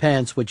 Joey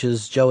Pants, which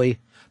is Joey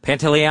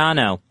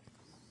Pantoliano.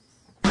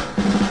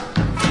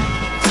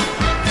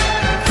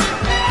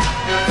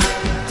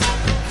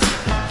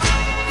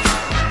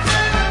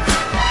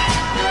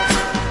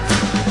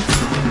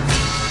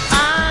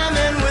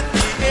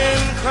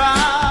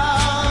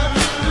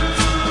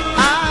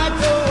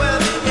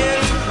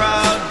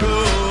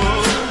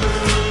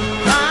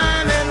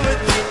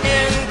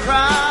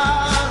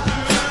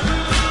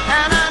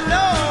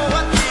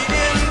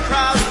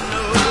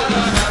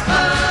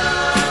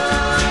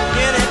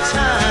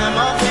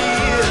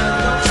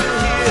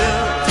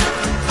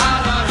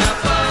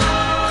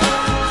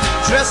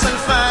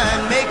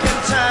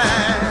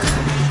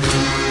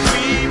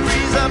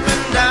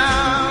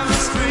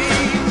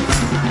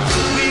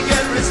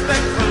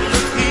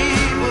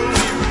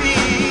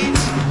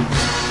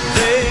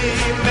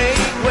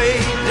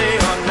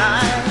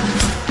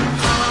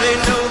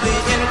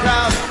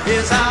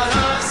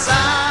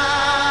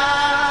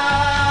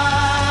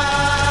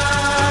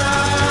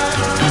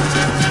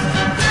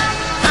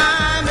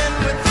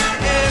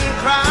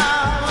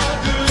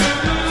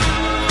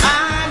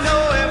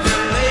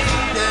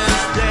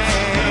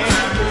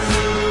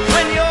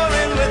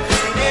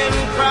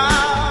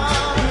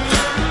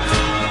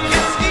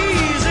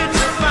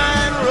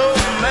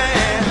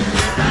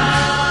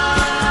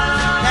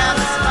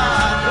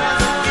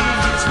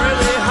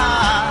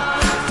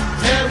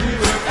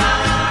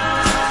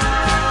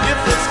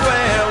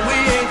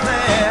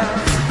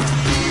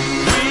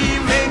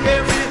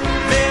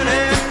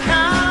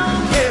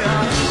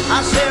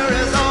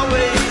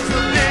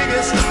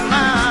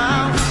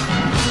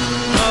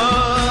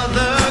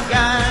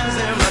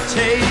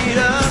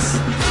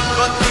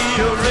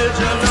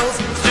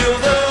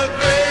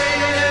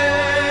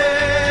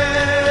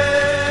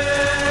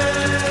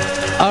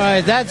 All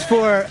right, that's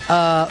for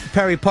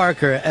Perry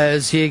Parker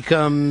as he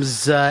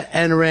comes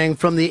entering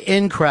from the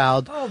in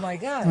crowd. Oh, my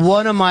God.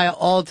 One of my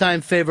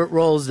all-time favorite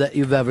roles that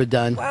you've ever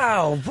done.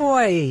 Wow,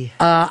 boy.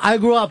 I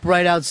grew up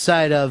right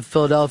outside of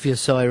Philadelphia,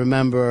 so I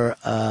remember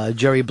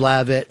Jerry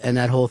Blavat and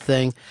that whole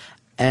thing.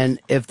 And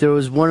if there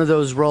was one of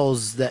those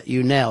roles that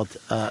you nailed,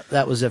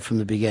 that was it from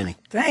the beginning.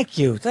 Thank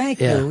you.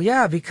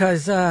 Yeah,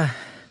 because...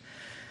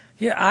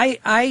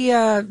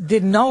 I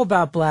didn't know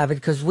about Blavat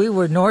because we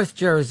were North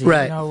Jersey,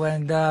 right. You know,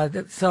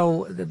 and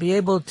so to be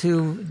able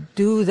to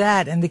do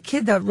that, and the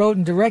kid that wrote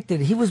and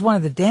directed, he was one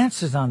of the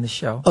dancers on the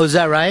show. Oh, is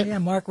that right? Yeah,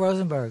 Mark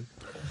Rosenberg.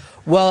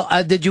 Well,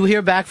 did you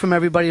hear back from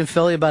everybody in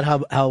Philly about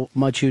how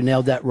much you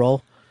nailed that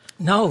role?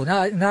 No,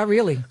 not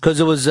really. Because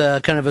it was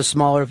kind of a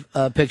smaller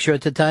picture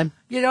at the time.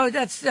 You know,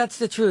 that's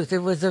the truth.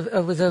 It was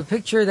a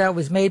picture that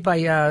was made by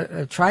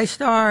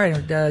TriStar,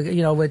 and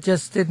it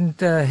just didn't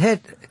hit.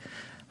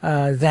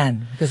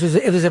 Then, because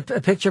it was a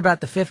picture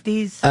about the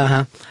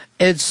 50s.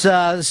 It's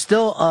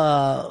still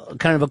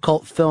kind of a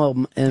cult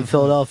film in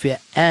Philadelphia,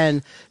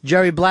 and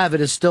Jerry Blavat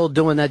is still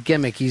doing that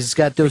gimmick. He's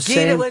got those the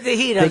same... with the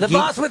heater, the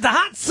boss with the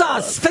hot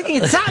sauce,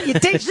 speaking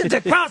salutations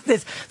across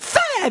this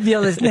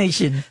fabulous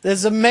nation.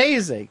 That's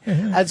amazing.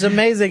 That's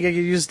amazing.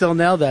 You still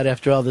nail that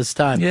after all this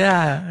time.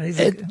 Yeah, he's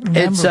a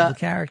memorable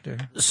character.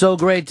 So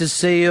great to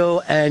see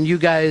you, and you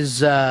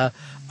guys are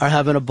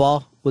having a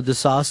ball with the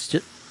sauce.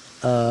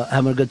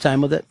 Having a good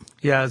time with it?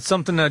 Yeah, it's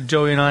something that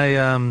Joey and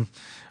I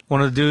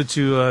wanted to do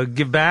to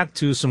give back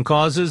to some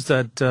causes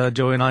that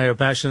Joey and I are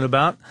passionate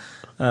about,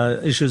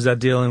 issues that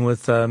dealing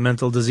with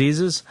mental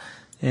diseases.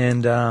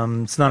 And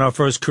it's not our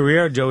first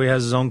career. Joey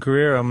has his own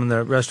career. I'm in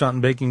the restaurant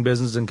and baking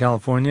business in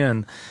California,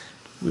 and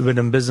we've been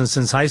in business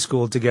since high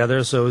school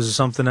together. So it was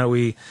something that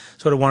we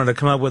sort of wanted to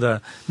come up with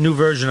a new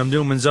version of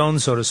Newman's Own,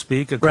 so to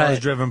speak, a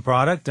cause-driven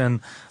product,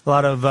 and a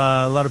lot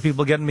of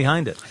people getting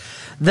behind it.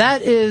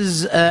 That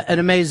is an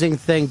amazing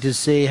thing to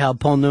see how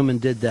Paul Newman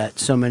did that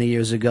so many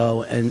years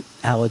ago and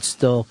how it's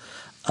still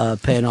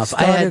paying off.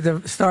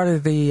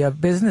 Started the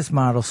business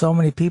model. So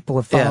many people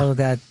have followed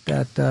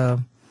that.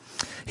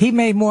 He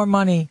made more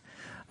money.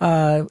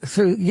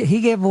 He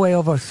gave away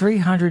over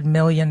 $300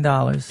 million.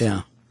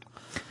 Yeah.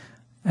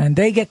 And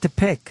they get to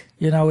pick.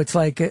 You know, it's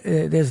like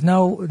there's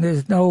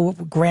no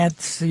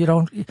grants.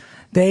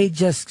 They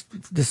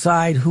just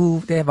decide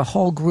they have a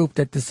whole group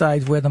that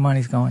decides where the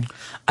money's going.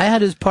 I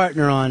had his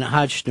partner on,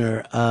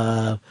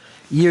 Hotchner,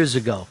 years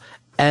ago,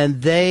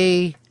 and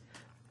they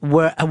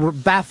were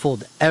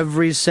baffled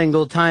every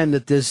single time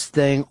that this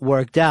thing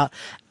worked out.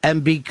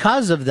 And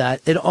because of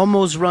that, it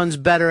almost runs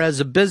better as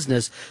a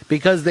business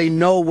because they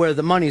know where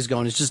the money's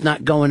going. It's just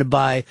not going to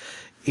buy,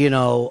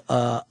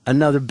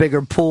 another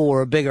bigger pool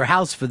or a bigger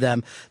house for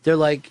them. They're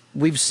like,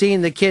 we've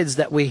seen the kids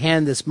that we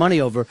hand this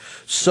money over,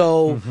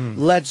 so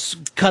let's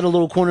cut a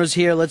little corners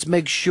here. Let's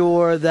make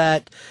sure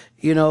that,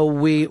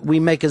 we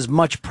make as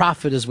much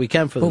profit as we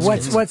can for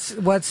this. But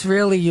what's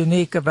really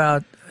unique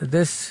about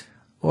this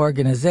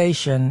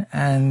organization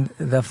and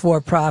the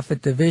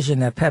for-profit division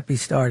that Pepe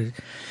started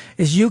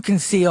is you can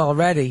see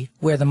already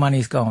where the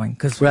money's going.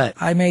 Because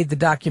I made the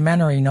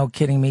documentary, No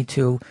Kidding Me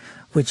Too,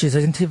 which is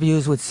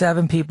interviews with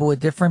 7 people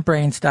with different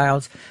brain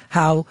styles,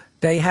 how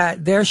they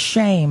had their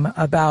shame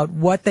about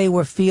what they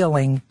were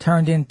feeling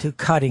turned into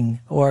cutting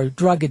or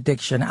drug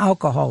addiction,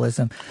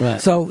 alcoholism. Right.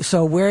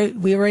 So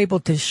we were able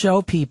to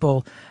show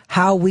people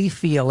how we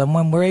feel. And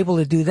when we're able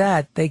to do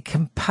that, they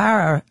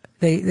compare,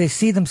 they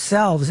see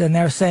themselves and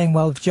they're saying,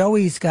 well, if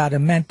Joey's got a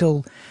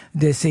mental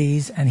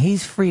disease and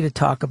he's free to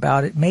talk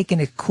about it,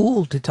 making it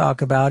cool to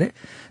talk about it.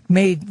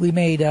 We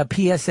made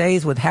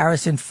PSAs with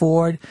Harrison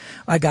Ford.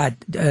 I got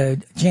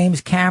James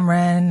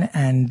Cameron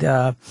and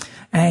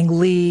Ang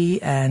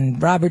Lee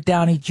and Robert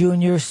Downey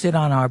Jr. sit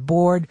on our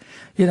board.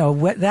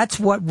 That's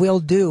what we'll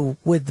do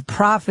with the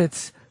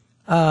profits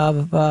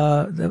of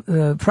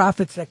the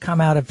profits that come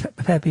out of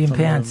Pepe and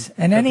Pants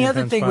and any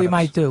other thing we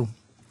might do.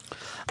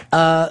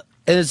 And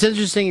it's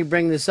interesting you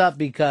bring this up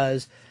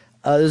because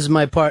this is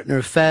my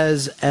partner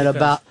Fez, and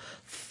about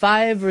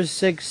 5 or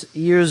 6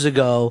 years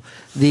ago,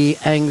 the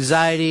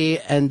anxiety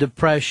and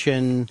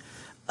depression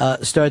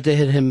started to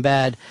hit him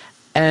bad.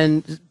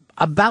 And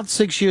about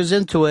 6 years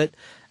into it,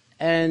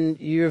 and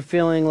you're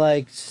feeling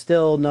like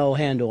still no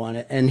handle on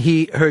it. And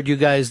he heard you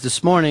guys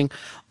this morning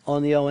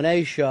on the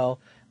O&A show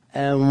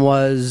and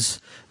was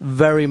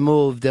very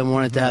moved and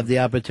wanted to have the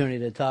opportunity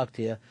to talk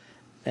to you.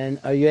 And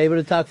are you able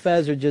to talk,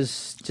 Fez, or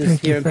just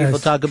hearing people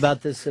talk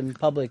about this in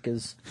public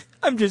is...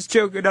 I'm just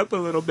choking up a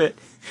little bit.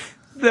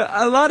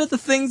 A lot of the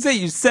things that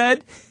you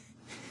said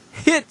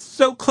hit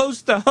so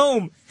close to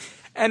home,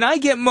 and I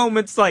get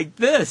moments like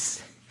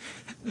this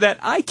that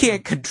I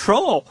can't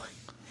control,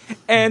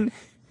 and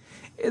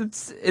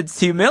it's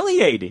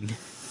humiliating.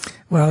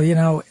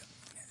 Well,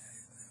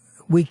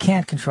 we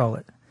can't control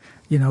it.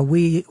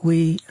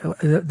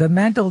 The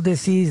mental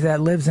disease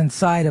that lives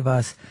inside of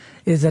us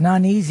is an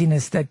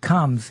uneasiness that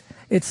comes.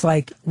 It's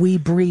like we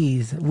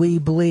breathe, we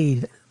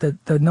bleed.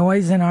 The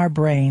noise in our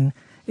brain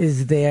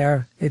is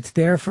there. It's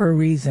there for a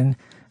reason.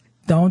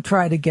 Don't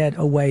try to get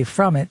away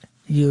from it.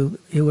 you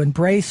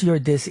embrace your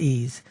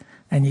dis-ease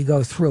and you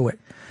go through it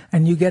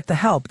and you get the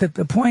help.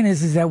 The point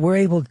is that we're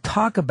able to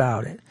talk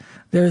about it.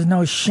 There's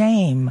no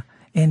shame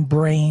in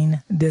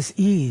brain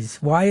dis-ease.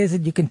 Why is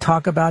it you can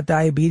talk about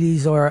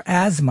diabetes or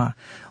asthma?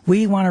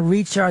 We want to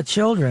reach our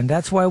children.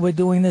 That's why we're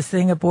doing this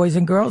thing at Boys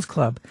and Girls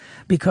Club,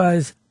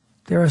 because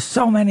there are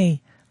so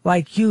many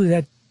like you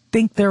that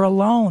think they're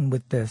alone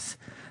with this.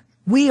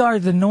 We are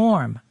the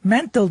norm.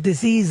 Mental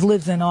disease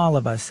lives in all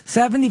of us.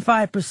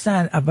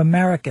 75% of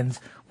Americans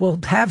will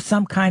have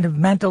some kind of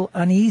mental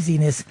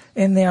uneasiness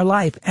in their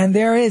life, and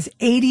there is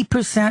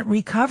 80%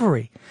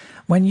 recovery.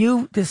 When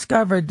you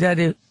discovered that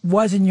it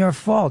wasn't your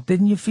fault,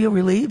 didn't you feel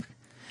relieved?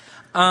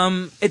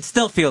 It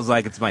still feels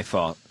like it's my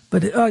fault.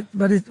 But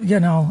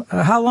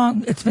how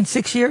long? It's been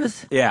 6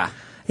 years? Yeah.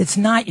 It's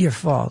not your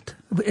fault.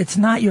 It's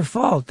not your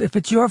fault. If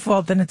it's your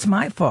fault, then it's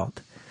my fault.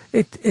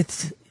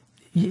 It's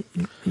your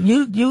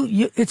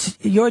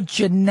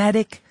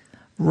genetic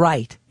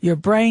right. Your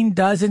brain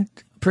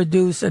doesn't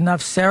produce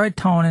enough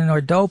serotonin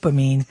or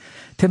dopamine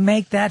to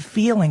make that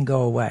feeling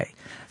go away.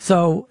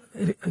 So,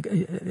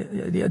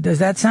 does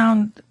that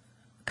sound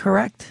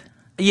correct?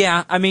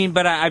 Yeah, I mean,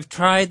 but I've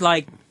tried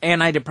like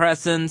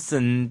antidepressants,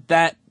 and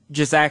that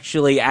just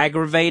actually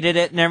aggravated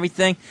it and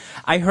everything.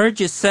 I heard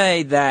you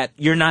say that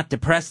you're not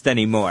depressed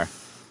anymore,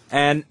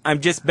 and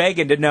I'm just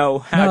begging to know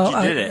how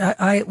you did it.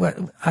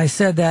 I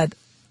said that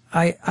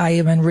I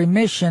am in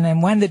remission,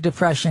 and when the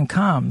depression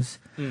comes,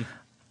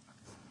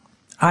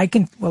 I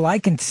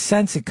can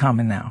sense it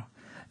coming now,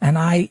 and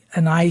I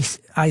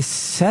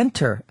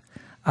center.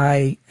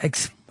 I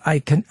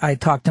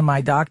talk to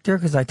my doctor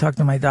because I talk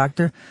to my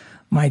doctor.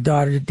 My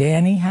daughter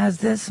Danny has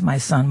this. My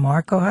son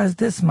Marco has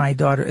this. My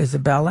daughter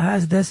Isabella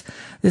has this.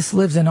 This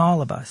lives in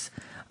all of us.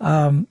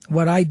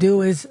 What I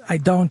do is I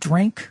don't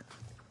drink.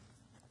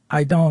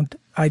 I don't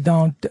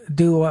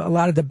do a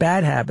lot of the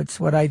bad habits.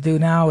 What I do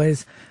now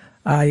is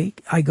I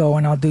go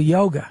and I'll do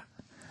yoga.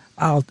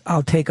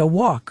 I'll take a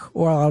walk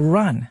or I'll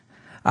run.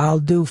 I'll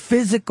do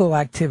physical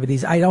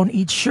activities. I don't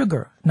eat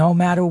sugar, no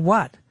matter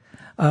what,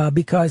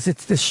 because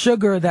it's the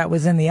sugar that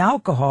was in the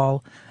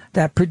alcohol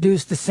that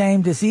produced the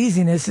same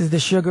diseasiness as the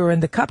sugar in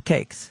the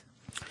cupcakes.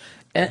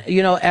 And,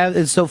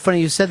 it's so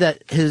funny you said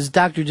that. His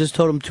doctor just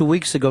told him 2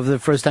 weeks ago, for the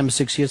first time in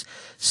 6 years,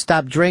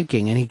 stop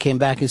drinking. And he came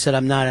back and said,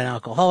 I'm not an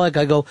alcoholic.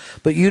 I go,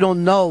 but you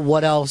don't know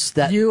what else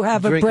that you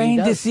have a brain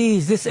does.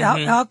 disease. This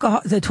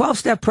alcohol, the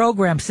 12-step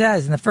program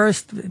says in the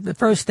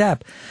first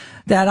step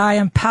that I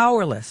am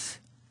powerless.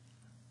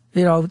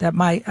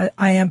 That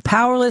I am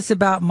powerless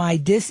about my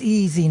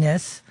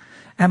diseasiness,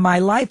 and my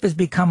life has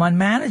become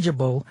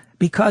unmanageable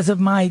because of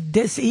my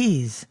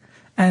dis-ease.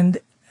 And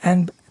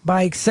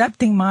by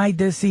accepting my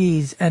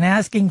dis-ease and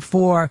asking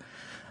for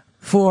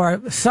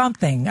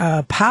something,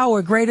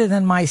 power greater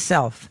than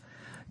myself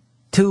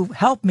to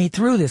help me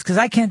through this, because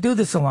I can't do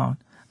this alone.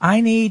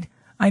 I need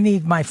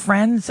my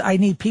friends. I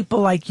need people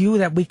like you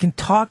that we can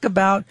talk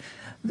about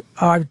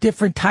our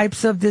different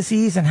types of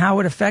disease and how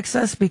it affects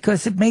us,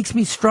 because it makes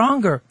me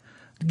stronger.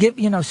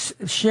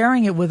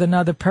 Sharing it with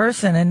another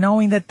person and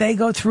knowing that they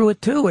go through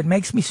it too, it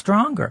makes me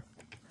stronger.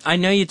 I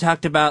know you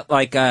talked about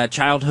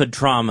childhood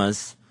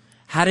traumas.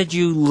 How did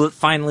you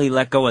finally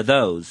let go of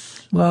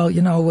those? Well,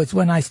 it was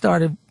when I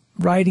started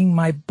writing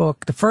my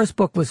book. The first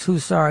book was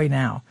Who's Sorry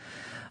Now?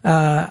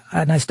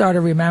 And I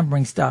started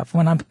remembering stuff.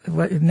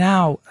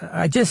 Now,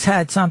 I just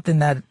had something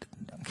that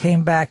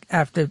came back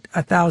after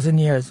 1,000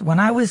 years.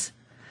 When I was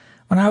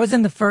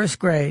in the first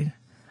grade,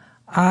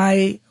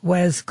 I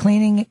was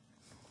cleaning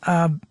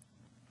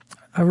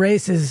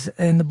erasers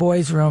in the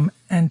boys' room,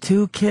 and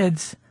two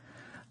kids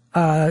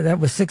that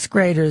were sixth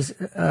graders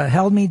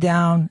held me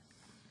down,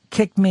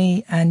 kicked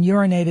me, and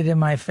urinated in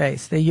my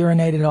face. They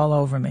urinated all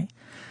over me.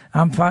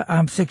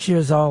 I'm 6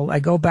 years old. I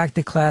go back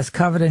to class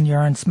covered in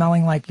urine,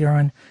 smelling like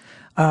urine,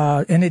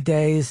 in a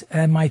daze,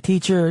 and my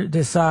teacher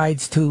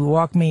decides to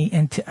walk me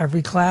into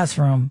every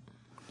classroom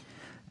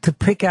to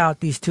pick out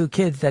these two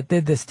kids that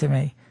did this to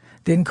me.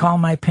 Didn't call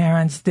my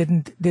parents,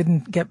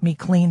 didn't get me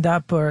cleaned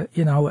up, or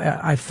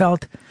I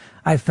felt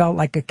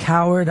like a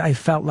coward. I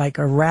felt like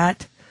a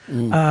rat,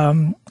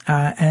 and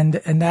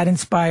that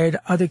inspired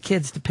other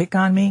kids to pick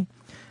on me.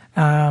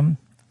 That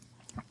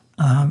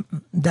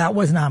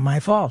was not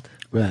my fault.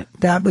 Right.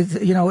 That was,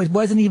 it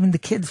wasn't even the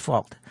kids'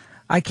 fault.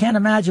 I can't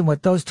imagine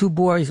what those two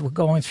boys were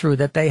going through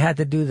that they had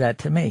to do that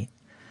to me.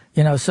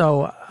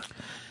 So.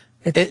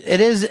 It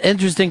is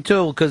interesting,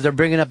 too, because they're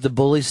bringing up the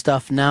bully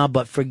stuff now,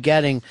 but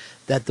forgetting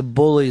that the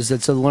bullies,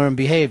 it's a learned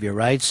behavior,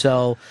 right?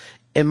 So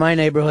in my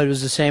neighborhood, it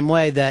was the same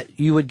way, that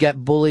you would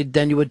get bullied,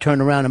 then you would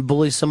turn around and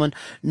bully someone.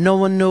 No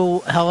one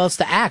knew how else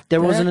to act.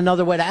 There wasn't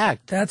another way to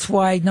act. That's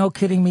why No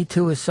Kidding Me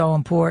Too is so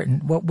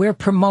important. What we're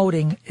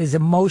promoting is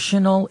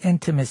emotional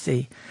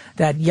intimacy,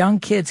 that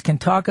young kids can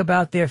talk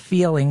about their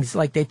feelings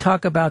like they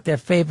talk about their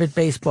favorite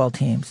baseball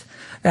teams.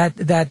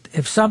 That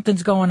if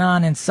something's going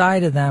on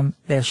inside of them,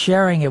 they're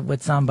sharing it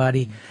with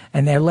somebody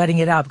and they're letting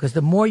it out. Because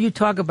the more you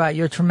talk about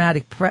your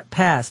traumatic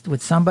past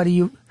with somebody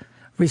you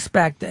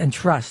respect and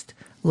trust,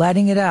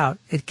 letting it out,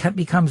 it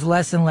becomes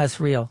less and less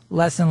real,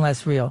 less and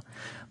less real.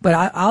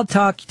 But I'll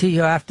talk to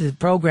you after the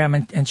program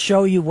and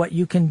show you what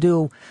you can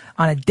do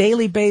on a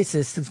daily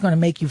basis that's going to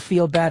make you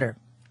feel better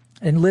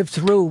and live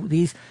through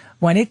these.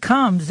 When it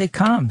comes, it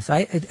comes.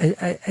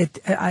 It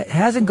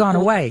hasn't gone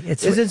away.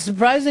 Is it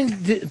surprising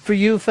for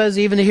you, Fez,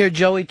 even to hear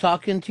Joey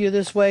talking to you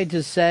this way,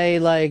 to say,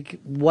 like,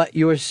 what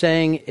you were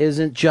saying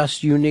isn't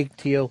just unique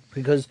to you?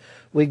 Because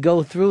we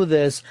go through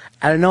this,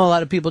 and I know a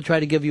lot of people try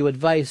to give you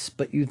advice,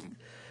 but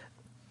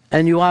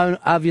you are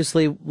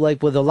obviously,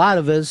 like with a lot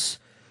of us,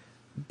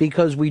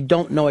 because we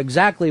don't know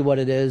exactly what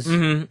it is,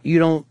 you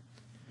don't,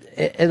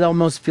 it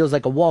almost feels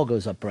like a wall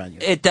goes up around you.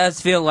 It does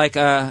feel like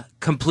a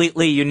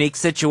completely unique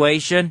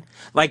situation.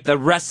 Like the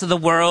rest of the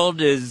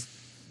world is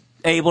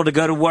able to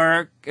go to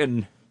work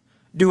and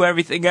do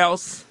everything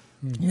else.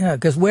 Yeah,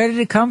 because where did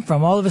it come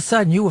from? All of a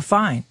sudden, you were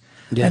fine.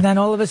 Yeah. And then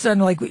all of a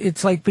sudden, like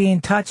it's like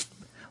being touched.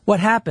 What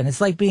happened?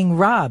 It's like being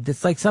robbed.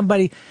 It's like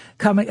somebody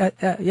coming.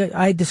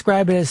 I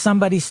describe it as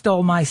somebody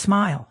stole my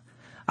smile.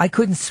 I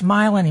couldn't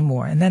smile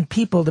anymore. And then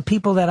the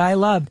people that I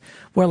loved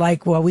were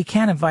like, well, we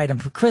can't invite him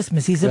for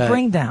Christmas. He's a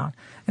bring down.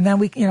 And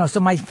then so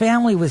my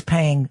family was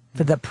paying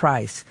for the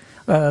price.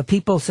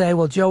 People say,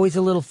 well, Joey's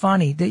a little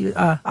funny.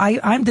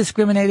 I'm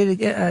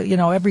discriminated,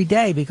 every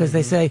day because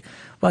they say,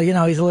 well,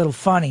 he's a little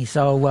funny.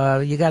 So,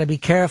 you got to be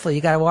careful.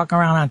 You got to walk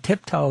around on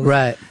tiptoes.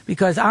 Right.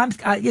 Because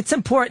it's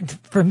important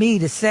for me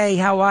to say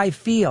how I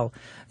feel.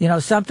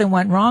 Something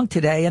went wrong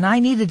today, and I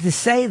needed to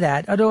say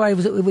that.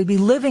 Otherwise, it would be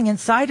living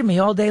inside of me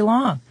all day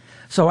long.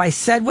 So I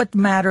said what the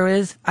matter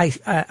is.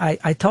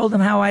 I told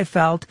them how I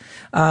felt.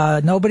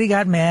 Nobody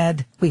got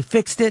mad. We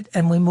fixed it,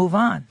 and we move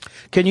on.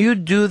 Can you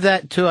do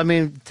that too? I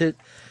mean,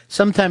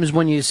 sometimes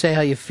when you say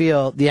how you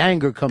feel, the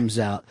anger comes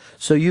out.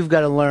 So you've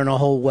got to learn a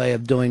whole way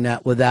of doing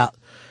that without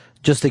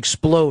just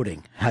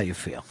exploding how you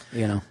feel,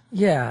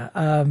 Yeah.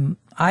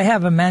 I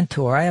have a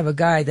mentor. I have a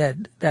guy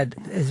that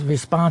is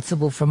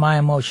responsible for my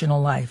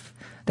emotional life.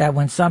 That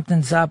when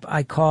something's up,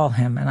 I call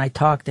him and I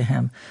talk to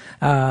him.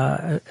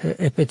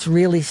 If it's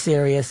really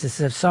serious,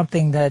 if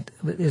something that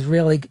is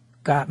really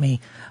got me,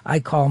 I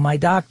call my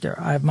doctor.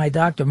 I have my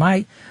doctor.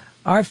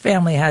 Our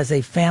family has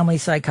a family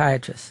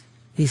psychiatrist.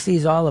 He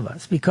sees all of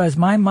us because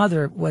my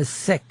mother was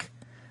sick.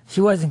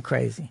 She wasn't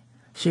crazy.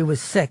 She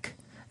was sick,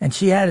 and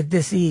she had a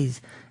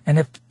disease. And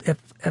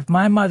if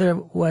my mother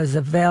was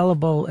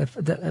available,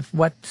 if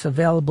what's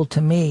available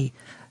to me,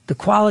 the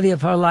quality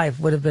of her life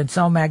would have been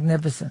so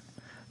magnificent.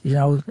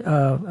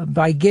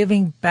 By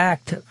giving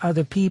back to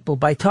other people,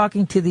 by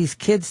talking to these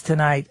kids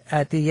tonight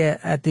at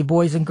the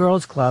Boys and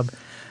Girls Club,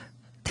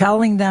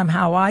 telling them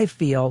how I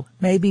feel,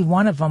 maybe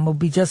one of them will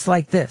be just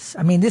like this.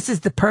 I mean, this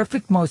is the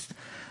perfect, most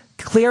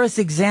clearest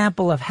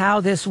example of how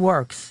this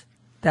works.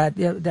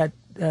 That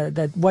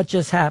what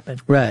just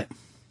happened. Right.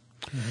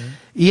 Mm-hmm.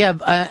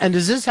 Yeah, and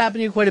does this happen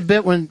to you quite a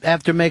bit when,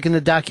 after making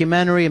the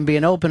documentary and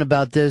being open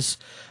about this,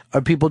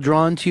 are people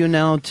drawn to you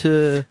now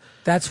to...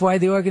 That's why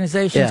the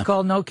organization is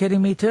called No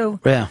Kidding Me Too.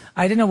 Yeah.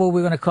 I didn't know what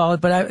we were going to call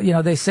it, but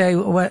they say,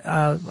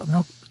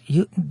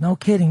 no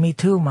kidding me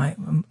too.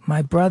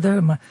 My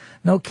brother,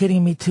 no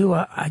kidding me too.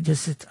 I'm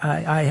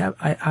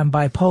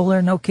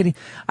bipolar. No kidding.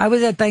 I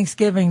was at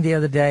Thanksgiving the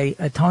other day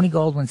at Tony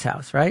Goldwyn's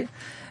house, right?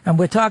 And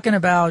we're talking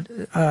about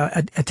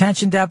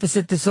attention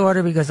deficit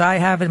disorder because I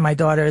have it. My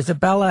daughter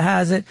Isabella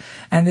has it.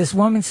 And this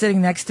woman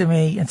sitting next to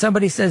me, and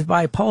somebody says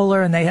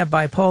bipolar, and they have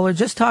bipolar.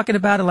 Just talking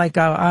about it like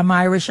I'm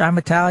Irish, I'm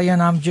Italian,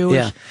 I'm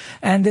Jewish. Yeah.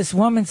 And this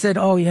woman said,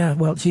 "Oh yeah,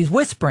 well she's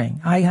whispering.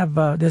 I have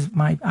I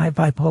have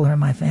bipolar in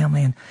my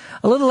family." And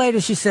a little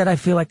later, she said, "I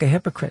feel like a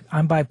hypocrite.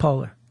 I'm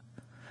bipolar."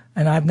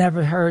 And I've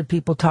never heard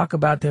people talk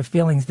about their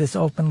feelings this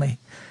openly.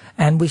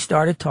 And we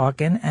started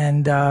talking,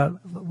 and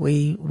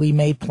we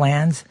made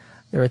plans.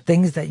 There are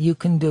things that you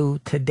can do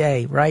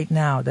today, right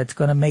now, that's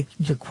going to make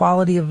the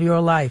quality of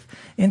your life.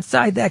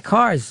 Inside that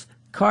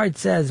card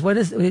says, what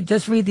is?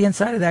 Just read the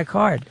inside of that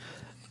card.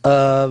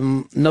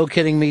 No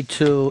Kidding Me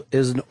Too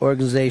is an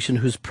organization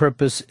whose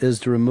purpose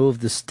is to remove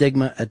the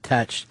stigma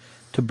attached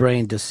to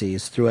brain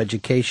disease through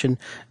education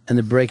and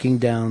the breaking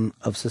down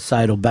of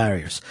societal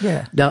barriers.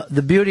 Yeah. Now,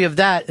 the beauty of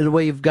that, and the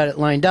way you've got it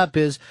lined up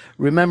is,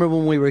 remember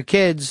when we were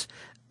kids,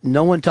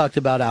 no one talked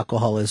about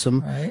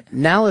alcoholism. Right.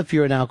 Now, if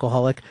you're an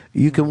alcoholic,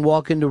 you can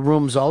walk into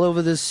rooms all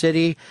over this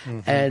city,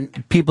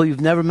 and people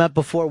you've never met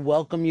before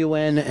welcome you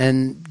in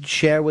and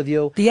share with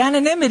you. The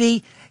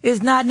anonymity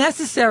is not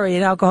necessary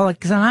in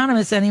Alcoholics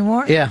Anonymous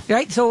anymore. Yeah.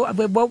 Right? So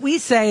what we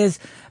say is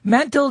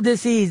mental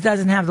disease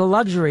doesn't have the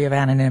luxury of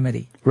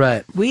anonymity.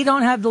 Right. We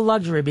don't have the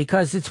luxury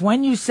because it's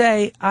when you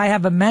say, I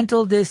have a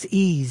mental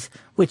dis-ease,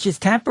 which is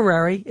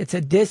temporary. It's a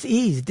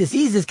dis-ease.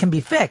 Diseases can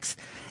be fixed.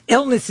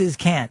 Illnesses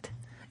can't.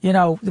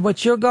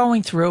 What you're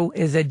going through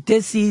is a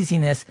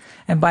diseasiness,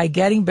 and by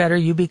getting better,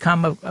 you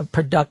become a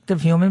productive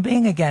human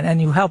being again,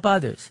 and you help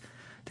others.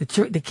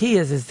 The key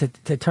is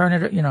to turn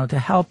it, to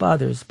help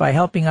others. By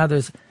helping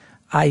others,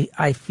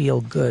 I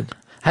feel good.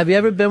 Have you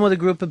ever been with a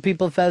group of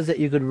people, Fez, that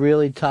you could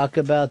really talk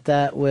about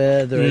that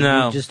with, or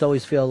No. you just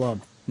always feel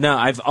alone? No,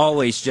 I've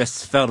always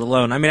just felt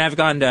alone. I mean, I've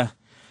gone to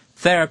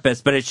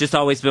therapists, but it's just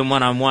always been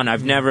one-on-one.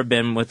 I've never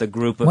been with a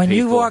group of people. When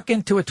you walk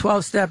into a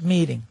 12-step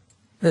meeting,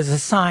 There's a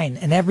sign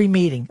in every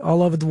meeting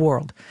all over the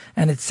world,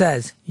 and it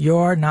says,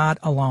 "You're not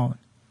alone."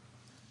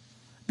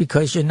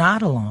 Because you're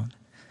not alone.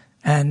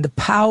 And the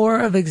power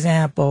of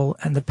example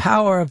and the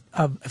power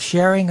of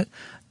sharing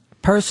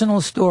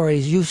personal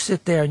stories, you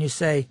sit there and you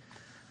say,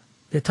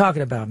 they're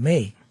talking about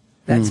me.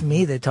 That's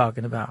me they're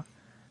talking about.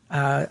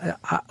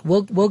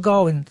 We'll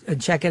go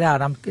and check it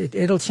out.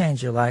 It'll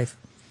change your life.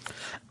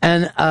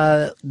 And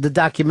the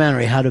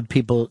documentary, how do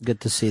people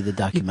get to see the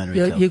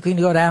documentary? You can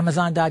go to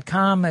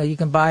Amazon.com. You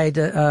can buy it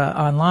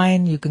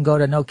online. You can go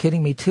to No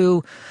Kidding Me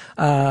Too.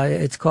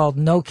 It's called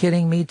No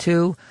Kidding Me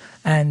Too.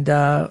 And,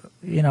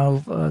 you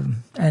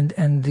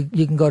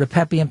can go to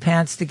Peppy and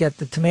Pants to get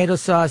the tomato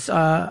sauce.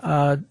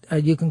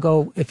 You can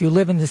go, if you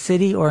live in the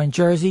city or in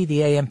Jersey,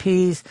 the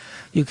AMPs,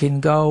 you can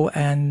go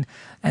and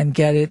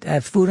get it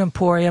at Food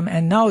Emporium,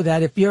 and know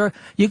that if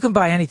you can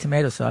buy any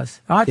tomato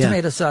sauce. Our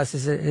tomato sauce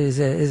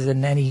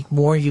isn't any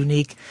more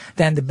unique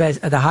than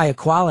the higher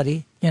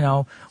quality. You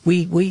know,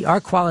 our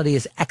quality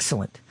is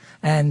excellent,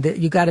 and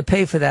you got to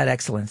pay for that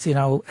excellence. You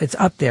know, it's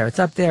up there. It's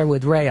up there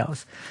with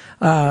Rayo's.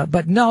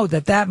 But know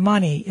that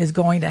money is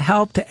going to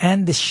help to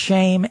end the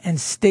shame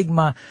and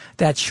stigma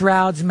that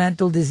shrouds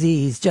mental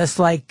disease, just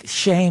like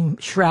shame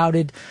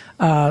shrouded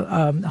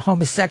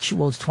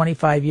homosexuals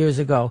 25 years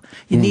ago.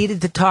 You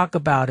needed to talk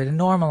about it and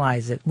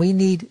normalize it. We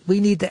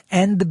need to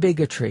end the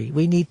bigotry.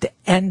 We need to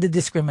end the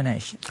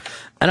discrimination.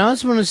 And I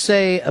also want to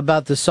say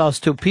about the sauce,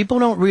 too, people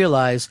don't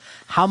realize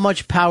how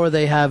much power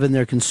they have in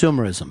their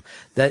consumerism.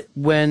 That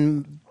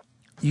when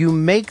you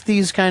make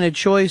these kind of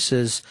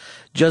choices,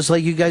 just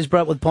like you guys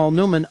brought with Paul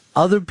Newman,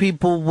 other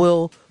people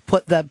will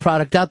put that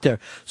product out there.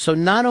 So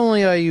not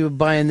only are you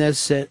buying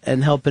this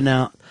and helping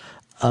out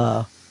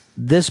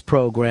this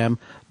program,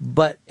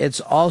 but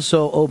it's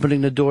also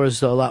opening the doors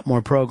to a lot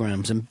more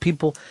programs. And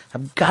people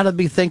have got to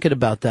be thinking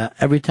about that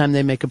every time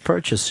they make a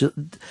purchase.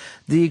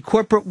 The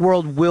corporate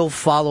world will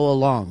follow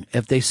along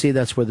if they see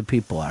that's where the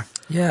people are.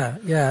 Yeah.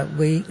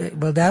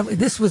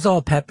 This was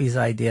all Pepe's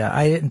idea.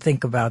 I didn't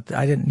think about.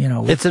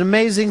 It's an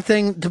amazing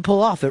thing to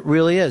pull off. It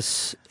really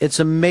is. It's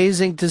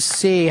amazing to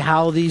see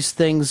how these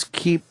things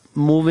keep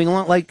moving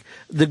along. Like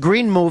the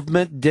green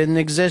movement didn't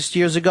exist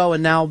years ago,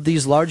 and now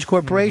these large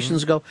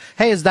corporations go,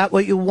 "Hey, is that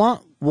what you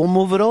want? We'll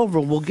move it over.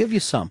 We'll give you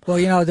some." Well,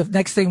 the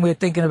next thing we're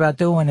thinking about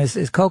doing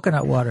is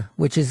coconut water,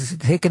 which is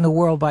taking the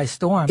world by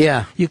storm.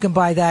 Yeah. You can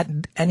buy that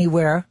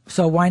anywhere,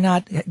 so why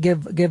not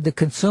give the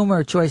consumer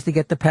a choice to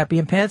get the Peppy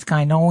and Pants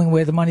kind, knowing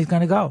where the money's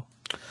going to go?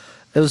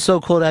 It was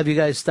so cool to have you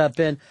guys stop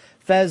in.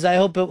 Fez, I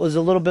hope it was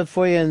a little bit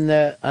for you, and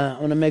I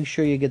want to make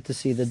sure you get to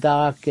see the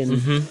doc.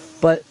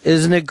 But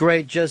isn't it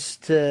great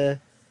just to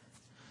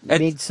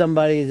meet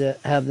somebody to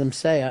have them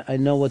say, I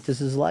know what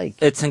this is like?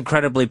 It's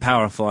incredibly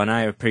powerful, and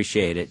I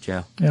appreciate it,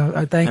 Joe.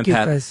 Yeah, thank you,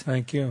 Pat. Fez.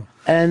 Thank you.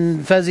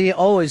 And Fezzy,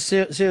 always,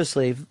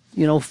 seriously,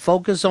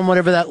 focus on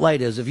whatever that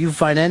light is. If you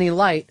find any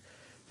light,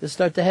 just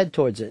start to head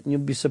towards it, and you'll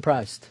be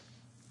surprised.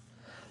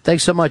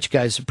 Thanks so much,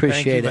 guys.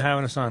 Appreciate it. Thank you for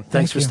having us on.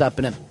 Thanks for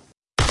stopping in.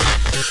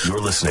 You're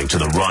listening to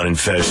the Ron and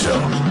Fez Show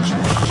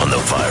on the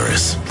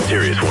Virus,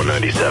 Sirius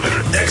 197,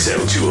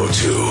 XM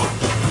 202.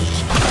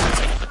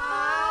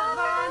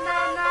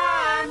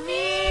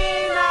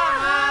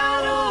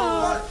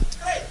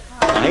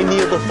 I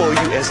kneel before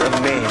you as a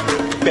man,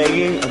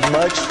 begging a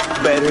much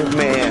better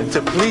man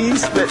to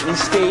please let me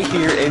stay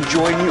here and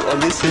join you on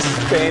this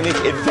Hispanic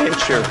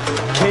adventure.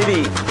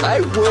 Kitty,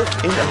 I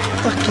work in a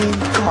fucking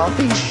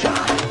coffee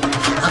shop.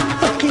 A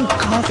fucking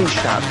coffee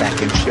shop back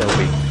in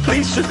Shelby.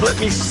 Please just let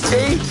me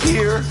stay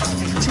here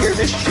and tear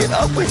this shit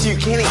up with you,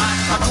 Kitty.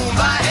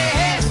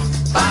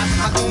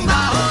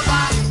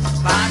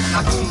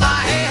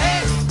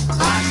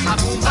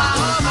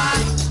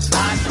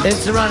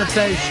 It's the Ron and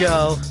Fez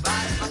Show.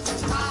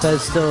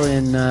 Fez still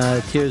in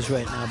tears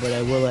right now, but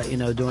I will let you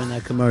know during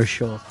that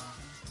commercial.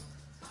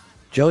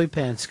 Joey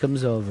Pants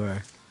comes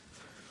over,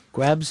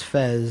 grabs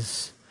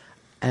Fez,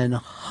 and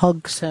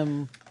hugs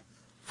him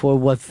for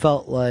what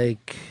felt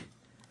like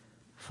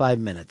 5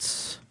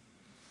 minutes.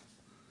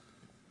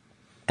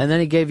 And then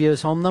he gave you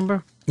his home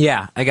number?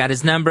 Yeah, I got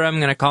his number. I'm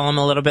going to call him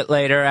a little bit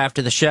later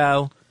after the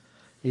show.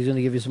 He's going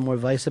to give you some more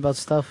advice about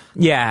stuff?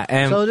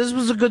 Yeah. So this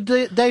was a good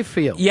day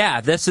for you?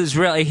 Yeah, this is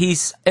really,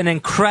 he's an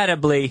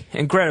incredibly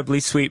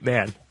sweet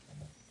man.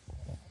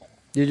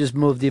 You just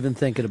moved even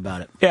thinking about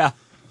it. Yeah.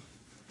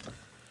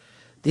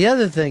 The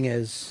other thing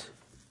is,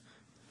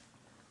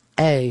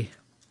 from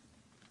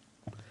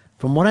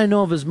what I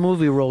know of his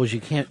movie roles,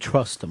 you can't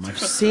trust him. I've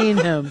seen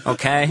him.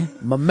 Okay.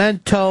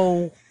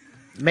 Memento,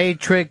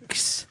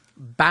 Matrix,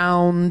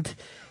 Bound.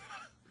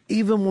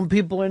 Even when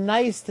people are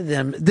nice to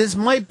them, this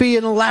might be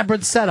an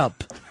elaborate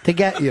setup to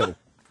get you.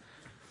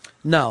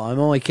 No, I'm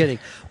only kidding.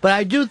 But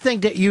I do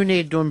think that you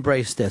need to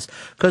embrace this.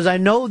 Because I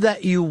know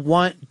that you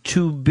want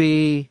to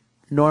be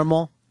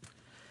normal.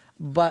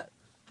 But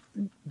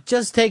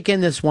just take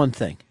in this one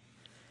thing.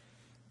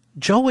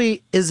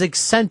 Joey is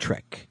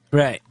eccentric.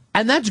 Right.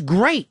 And that's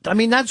great. I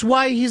mean, that's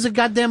why he's a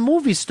goddamn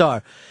movie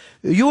star.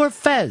 You're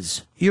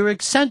Fez. You're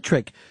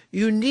eccentric.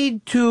 You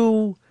need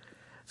to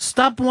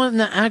stop wanting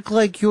to act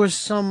like you're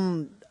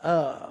some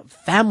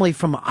family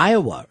from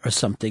Iowa or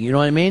something. You know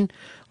what I mean?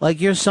 Like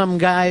you're some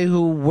guy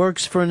who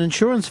works for an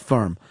insurance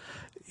firm.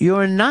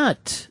 You're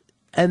not.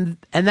 And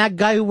that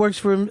guy who works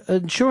for an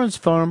insurance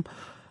firm,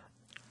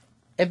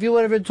 if you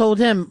would have told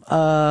him,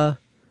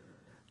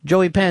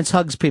 Joey Pants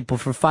hugs people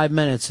for 5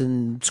 minutes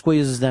and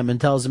squeezes them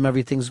and tells them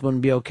everything's going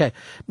to be okay.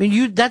 I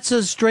mean, that's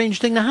a strange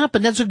thing to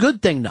happen. That's a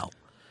good thing, though.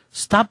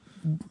 Stop,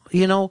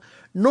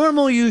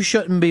 normal you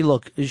shouldn't be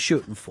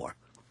shooting for.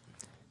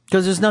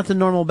 Because there's nothing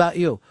normal about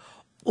you.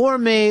 Or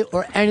me,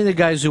 or any of the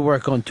guys who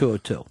work on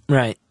 202.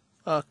 Right.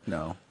 Fuck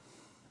no.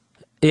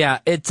 Yeah,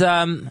 it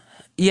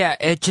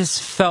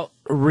just felt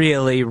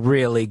really,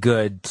 really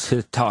good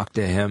to talk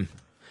to him.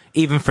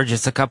 Even for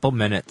just a couple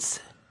minutes.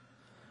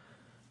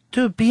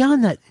 Dude,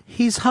 beyond that,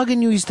 he's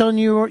hugging you. He's telling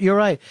you you're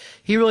right.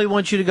 He really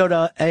wants you to go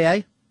to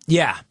AA?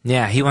 Yeah,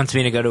 he wants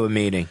me to go to a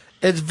meeting.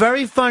 It's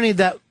very funny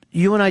that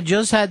you and I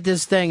just had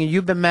this thing, and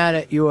you've been mad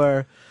at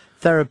your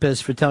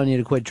therapist for telling you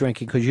to quit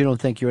drinking because you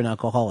don't think you're an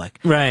alcoholic.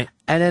 Right.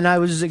 And then I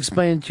was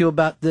explaining to you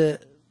about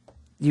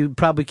you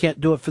probably can't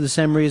do it for the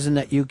same reason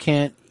that you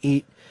can't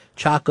eat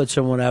chocolates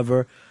or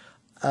whatever.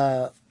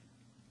 And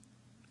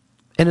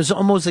it's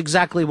almost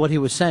exactly what he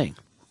was saying.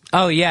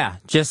 Oh, yeah.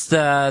 Just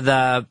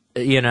the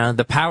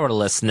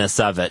powerlessness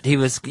of it. He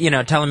was,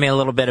 telling me a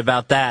little bit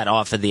about that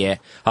off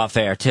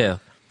air, too.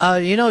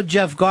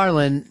 Jeff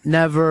Garland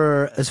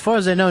never, as far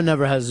as I know,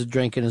 never has a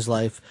drink in his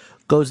life,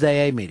 goes to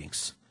AA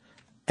meetings.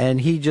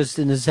 And he just,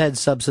 in his head,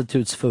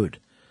 substitutes food.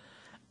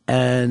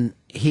 And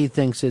he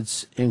thinks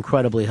it's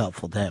incredibly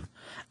helpful to him.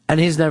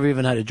 And he's never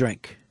even had a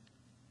drink.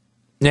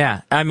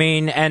 Yeah, I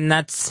mean, and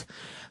that's,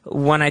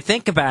 when I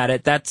think about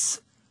it,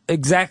 that's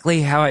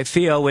exactly how I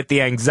feel with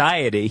the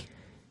anxiety.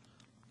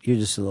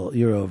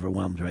 You're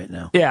overwhelmed right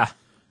now. Yeah.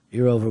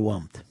 You're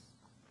overwhelmed.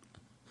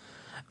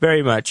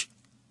 Very much.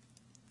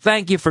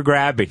 Thank you for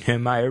grabbing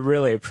him. I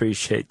really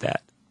appreciate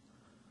that.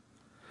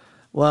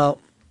 Well,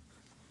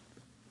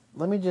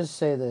 let me just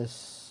say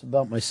this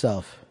about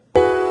myself. I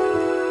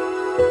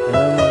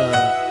don't want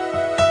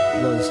to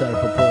blow this out of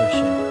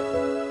proportion,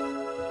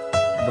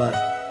 but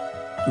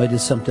I did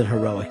something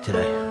heroic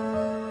today.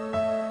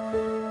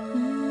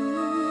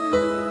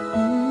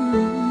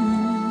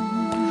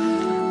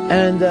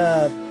 And,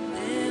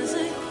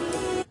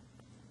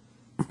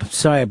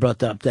 sorry I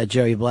brought up that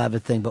Jerry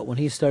Blavat thing, but when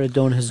he started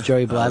doing his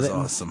Jerry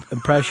Blavat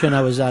impression,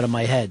 I was out of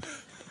my head.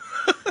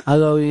 I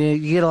go, you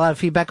get a lot of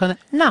feedback on it?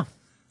 No,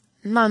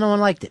 no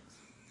one liked it.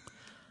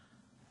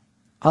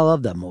 I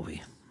love that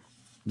movie.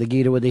 The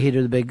Geeter with the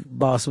heater, the big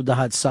boss with the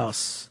hot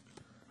sauce.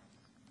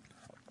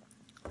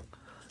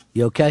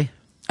 You okay?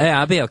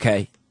 Yeah, I'll be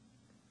okay.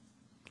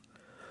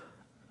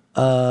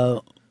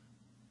 Well,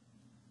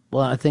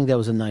 I think that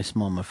was a nice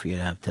moment for you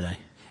to have today.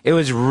 It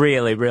was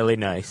really, really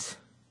nice.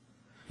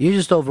 You're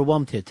just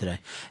overwhelmed here today.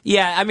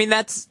 Yeah, I mean,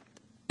 that's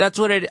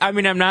what it... I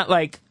mean, I'm not,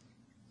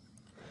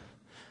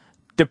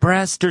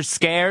 depressed or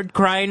scared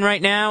crying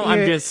right now.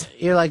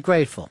 You're,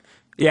 grateful.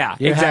 Yeah,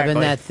 You're exactly. having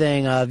that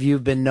thing of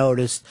you've been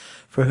noticed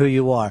for who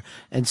you are.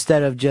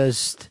 Instead of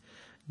just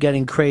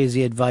getting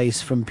crazy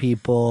advice from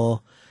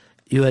people,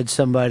 you had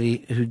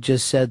somebody who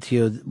just said to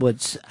you,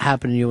 what's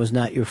happened to you was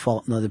not your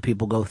fault and other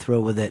people go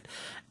through with it.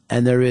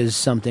 And there is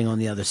something on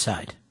the other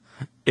side.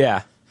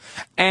 Yeah.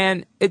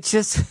 And it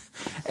just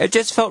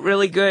felt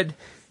really good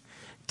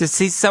to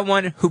see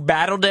someone who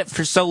battled it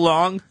for so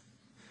long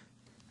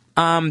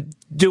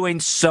doing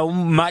so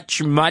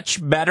much,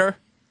 much better.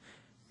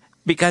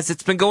 Because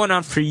it's been going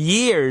on for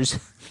years.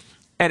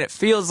 And it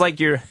feels like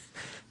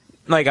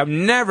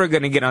I'm never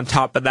going to get on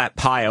top of that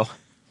pile.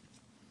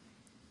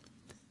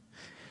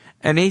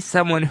 And he's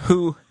someone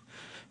who,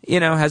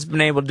 has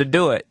been able to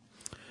do it.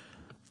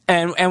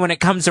 And when it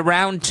comes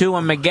around to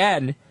him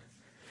again,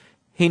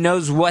 he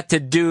knows what to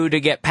do to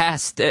get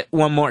past it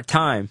one more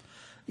time.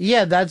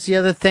 Yeah, that's the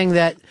other thing,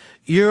 that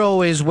you're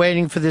always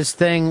waiting for this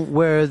thing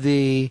where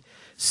the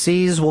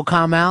seas will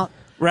come out.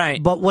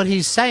 Right. But what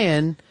he's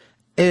saying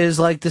is,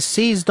 the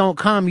seas don't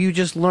come, you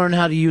just learn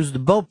how to use the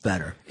boat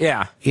better.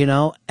 Yeah.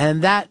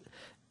 And that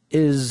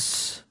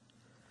is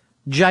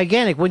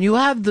gigantic. When you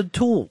have the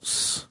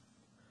tools,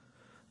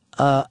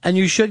 and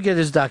you should get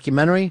his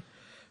documentary.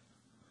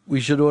 We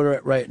should order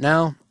it right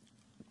now.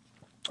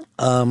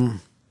 I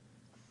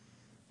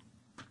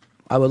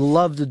would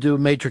love to do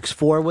Matrix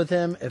 4 with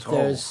him if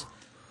there's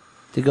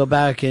to go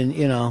back and,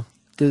 do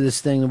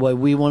this thing the way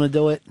we want to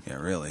do it. Yeah,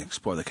 really.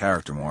 Explore the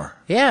character more.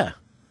 Yeah.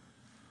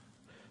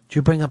 Did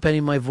you bring up any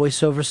of my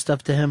voiceover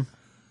stuff to him?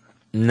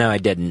 No, I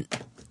didn't.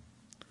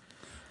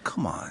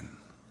 Come on.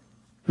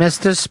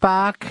 Mr.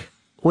 Spock,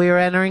 we are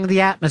entering the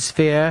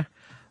atmosphere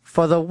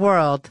for the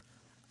world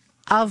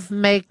of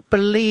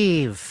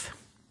make-believe.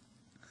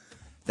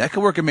 That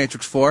could work in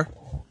Matrix 4.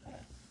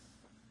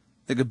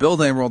 They could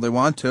build any world they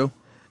want to.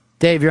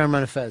 Dave, you're on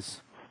Manifest.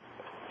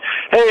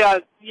 Hey,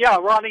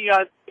 Ronnie,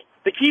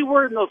 the key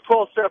word in those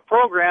 12-step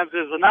programs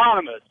is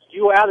anonymous.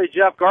 You added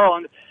Jeff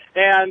Garland.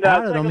 And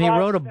added him. He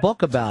wrote a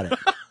book about it.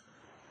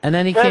 And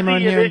then he came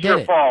on here and did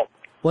it. Fault.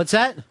 What's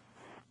that?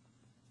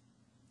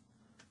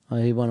 Oh,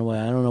 he went away.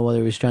 I don't know whether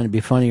he was trying to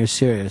be funny or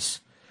serious.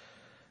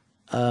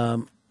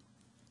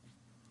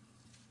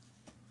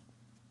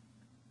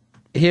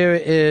 Here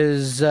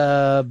is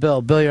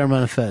Bill. Bill, you're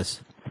on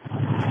Fez.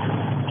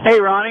 Hey,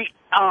 Ronnie.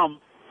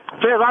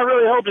 Fez, I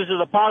really hope this is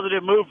a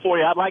positive move for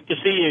you. I'd like to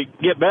see you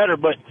get better,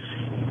 but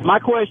my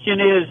question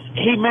is,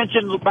 he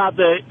mentioned about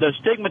the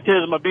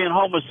stigmatism of being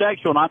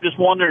homosexual, and I'm just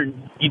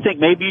wondering, you think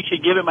maybe you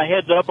should give him a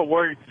heads up of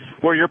where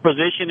your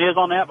position is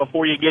on that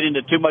before you get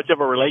into too much of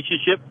a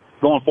relationship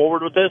going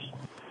forward with this?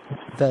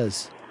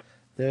 Fez,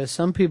 there are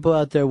some people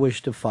out there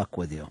wish to fuck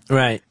with you.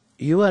 Right.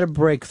 You had a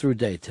breakthrough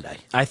day today.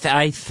 I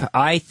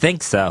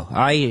think so.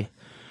 I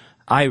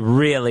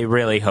really,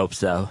 really hope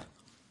so.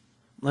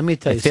 Let me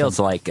tell you It feels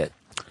something. like it.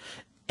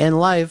 In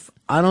life,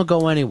 I don't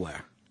go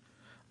anywhere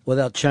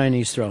without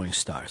Chinese throwing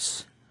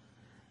stars.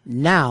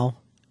 Now,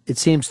 it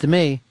seems to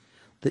me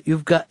that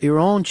you've got your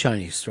own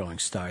Chinese throwing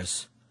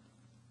stars,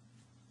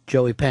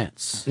 Joey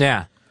Pants.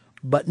 Yeah.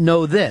 But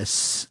know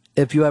this,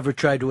 if you ever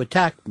try to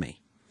attack me,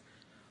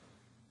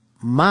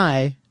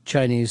 my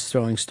Chinese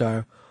throwing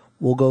star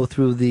will go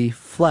through the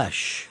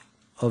flesh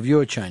of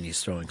your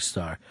Chinese throwing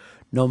star,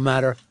 no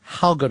matter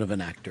how good of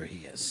an actor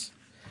he is.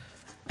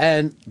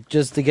 And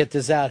just to get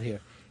this out here,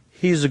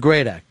 he's a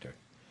great actor.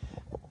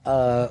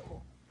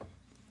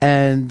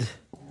 And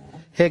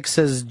Hicks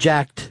has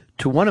jacked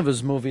to one of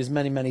his movies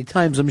many, many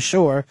times, I'm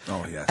sure.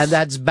 Oh, yes. And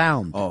that's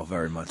Bound. Oh,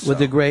 very much With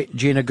so. the great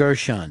Gina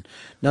Gershon.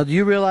 Now, do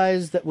you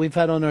realize that we've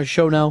had on our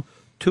show now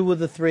 2 of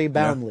the 3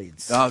 Bound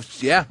leads? Oh,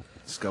 yeah.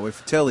 Just gotta wait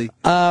for Tilly.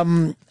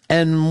 And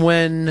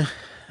when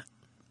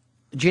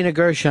Gina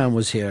Gershon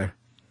was here,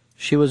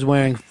 she was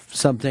wearing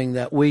something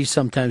that we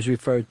sometimes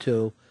refer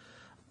to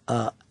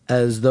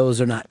as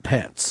those are not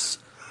pants.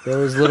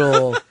 Those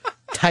little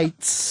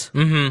tights.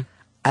 Mm-hmm.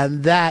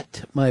 And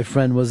that, my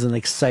friend, was an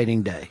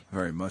exciting day.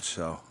 Very much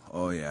so.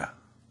 Oh, yeah.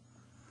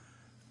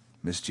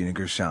 Miss Gina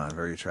Gershon,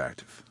 very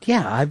attractive.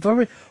 Yeah, I've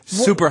already...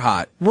 Super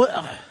hot. What?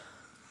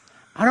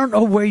 I don't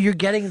know where you're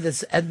getting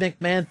this Ed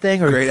McMahon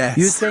thing, or Great ass.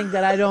 you think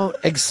that I don't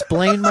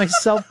explain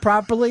myself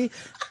properly,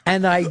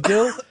 and I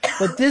do.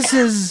 But this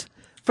is,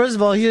 first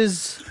of all,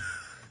 here's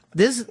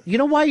this. You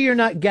know why you're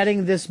not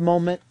getting this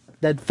moment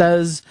that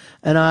Fez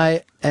and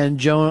I and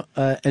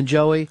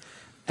Joey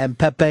and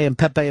Pepe and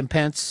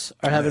Pants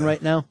are having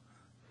right now?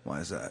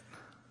 Why is that?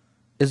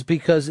 Is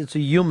because it's a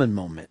human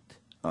moment.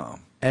 Oh.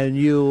 And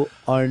you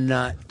are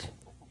not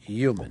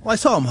human. Well, I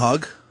saw him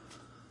hug.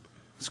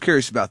 I was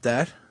curious about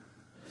that.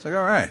 It's like,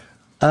 all right.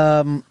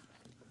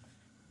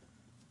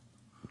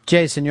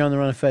 Jason, you're on the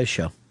Ron and Fez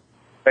show.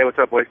 Hey, what's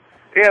up, boys?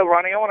 Yeah,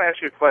 Ronnie, I want to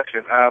ask you a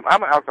question.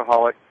 I'm an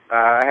alcoholic.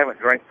 I haven't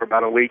drank for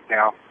about a week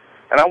now.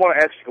 And I want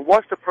to ask you,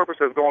 what's the purpose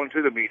of going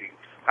to the meetings?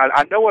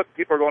 I know what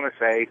people are going to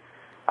say.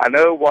 I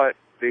know what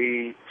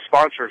the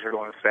sponsors are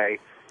going to say.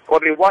 Well,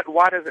 I mean,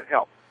 why does it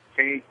help?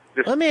 Can you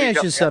just Let me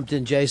ask you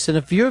something, Jason.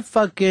 If you're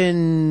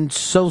fucking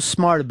so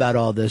smart about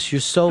all this,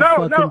 you're so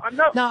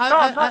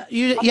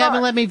you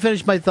haven't let me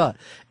finish my thought.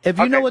 If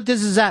you know what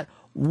this is at,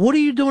 what are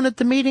you doing at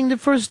the meeting the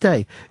first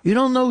day? You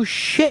don't know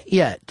shit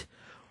yet.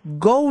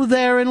 Go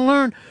there and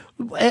learn.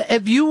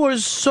 If you were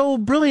so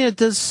brilliant at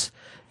this,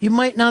 you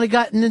might not have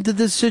gotten into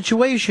this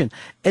situation.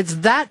 It's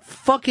that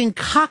fucking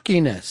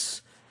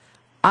cockiness.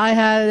 I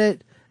had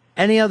it.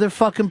 Any other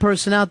fucking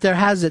person out there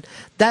has it.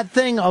 That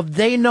thing of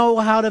they know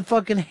how to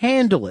fucking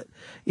handle it.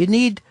 You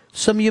need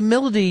some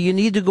humility. You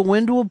need to go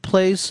into a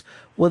place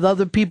with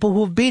other people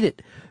who've beat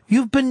it.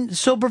 You've been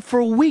sober for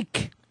a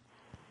week.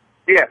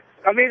 Yes.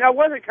 I mean, I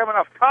wasn't coming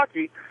off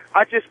cocky.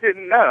 I just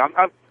didn't know.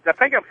 I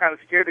think I'm kind of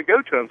scared to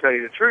go to him, tell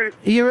you the truth.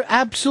 You're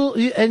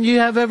absolutely, and you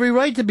have every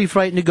right to be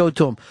frightened to go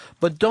to them.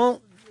 But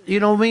don't, you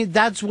know what I mean?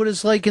 That's what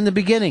it's like in the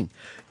beginning.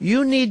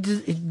 You need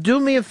to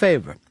do me a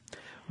favor.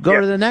 Go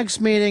to the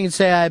next meeting and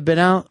say, I've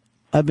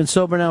been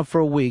sober now for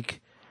a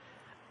week,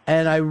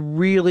 and I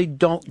really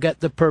don't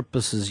get the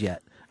purposes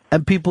yet.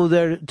 And people are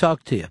there to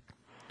talk to you.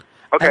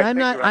 Okay.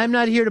 And I'm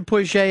not here to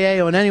push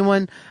AA on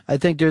anyone. I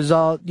think there's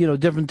all,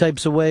 different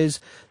types of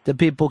ways that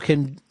people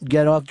can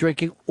get off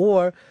drinking,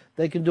 or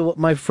they can do what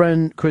my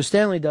friend Chris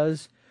Stanley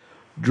does,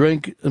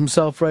 drink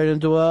himself right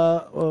into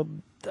a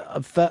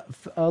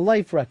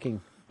life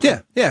wrecking.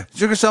 Yeah. Drink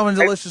yourself in a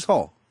delicious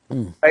hole.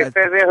 Mm. Hey,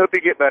 Fez, I hope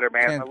you get better,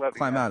 man. I love you.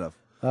 Climb out of.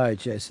 All right,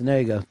 Jason.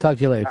 There you go. Talk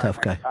to you later, tough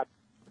guy.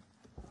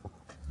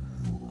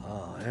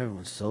 Oh,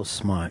 everyone's so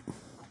smart.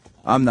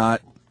 I'm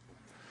not.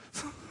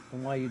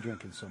 Then why are you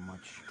drinking so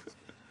much?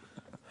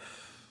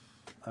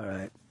 All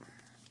right.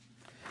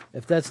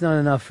 If that's not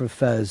enough for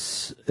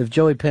Fez, if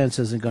Joey Pants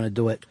isn't going to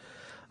do it,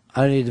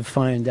 I need to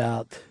find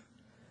out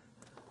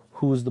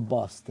who was the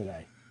boss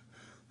today.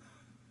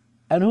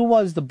 And who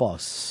was the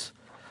boss?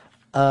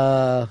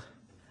 And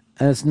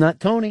it's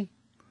not Tony.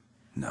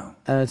 No.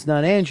 And it's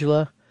not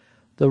Angela.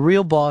 The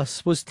real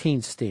boss was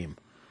Teen Steam,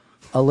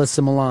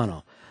 Alyssa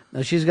Milano.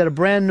 Now, she's got a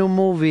brand new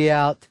movie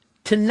out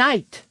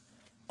tonight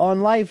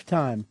on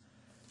Lifetime.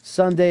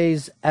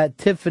 Sundays at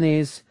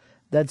Tiffany's.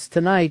 That's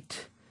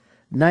tonight,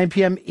 9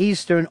 p.m.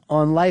 Eastern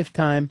on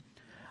Lifetime.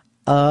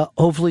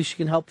 Hopefully she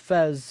can help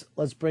Fez.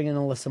 Let's bring in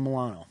Alyssa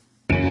Milano.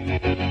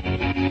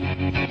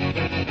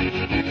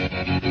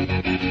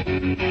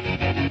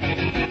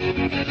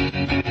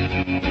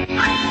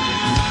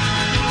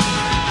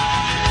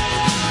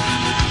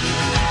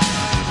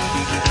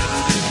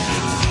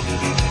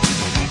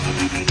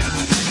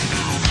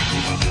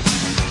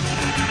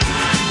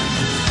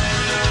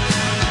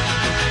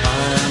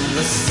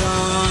 the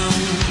sun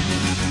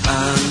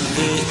and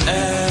the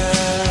air.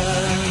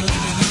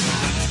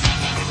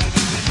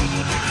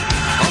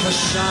 All the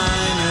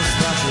shyness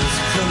that is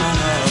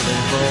criminally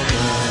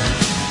vulgar.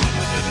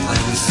 I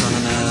am sun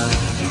and air,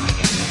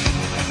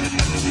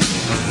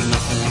 but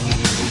nothing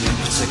in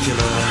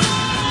particular.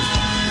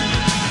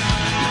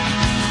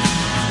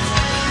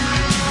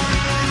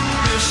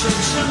 You shut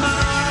your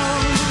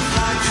mouth,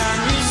 how can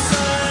you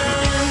say?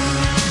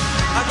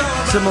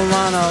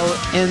 Milano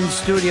in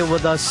studio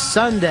with us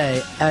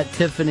Sunday at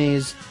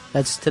Tiffany's.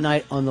 That's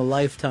tonight on the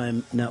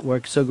Lifetime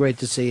Network. So great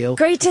to see you.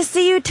 Great to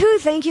see you, too.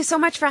 Thank you so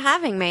much for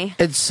having me.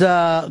 It's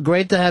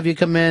great to have you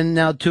come in.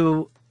 Now,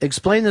 to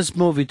explain this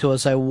movie to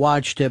us, I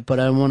watched it, but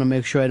I want to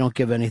make sure I don't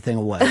give anything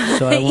away.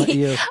 So I want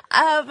you...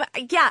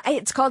 Yeah,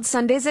 it's called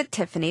Sundays at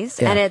Tiffany's,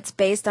 Yeah. and it's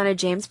based on a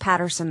James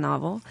Patterson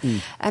novel.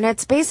 And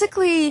it's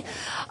basically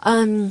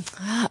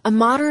a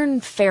modern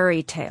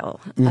fairy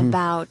tale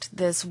about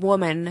this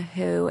woman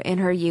who, in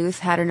her youth,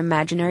 had an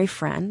imaginary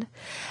friend,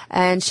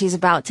 and she's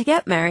about to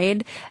get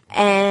married,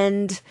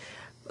 and...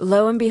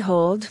 lo and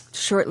behold,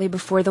 shortly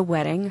before the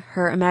wedding,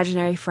 her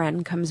imaginary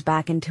friend comes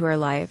back into her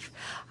life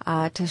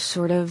to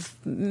sort of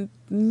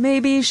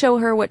maybe show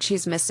her what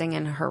she's missing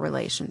in her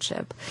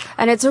relationship.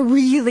 And it's a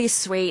really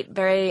sweet,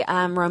 very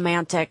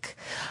romantic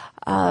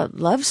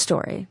love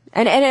story.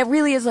 And it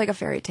really is like a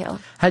fairy tale.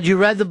 Had you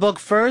read the book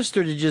first,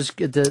 or did you just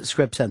get the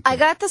script sent? I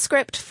got the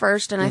script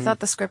first, and I thought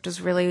the script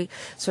was really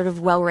sort of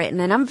well written.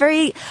 And I'm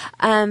very,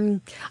 I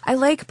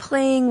like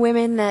playing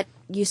women that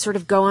you sort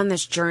of go on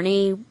this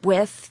journey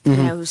with, you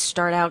know, who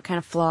start out kind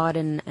of flawed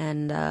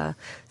and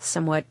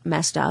somewhat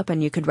messed up,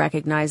 and you could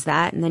recognize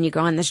that. And then you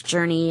go on this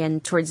journey,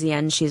 and towards the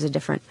end, she's a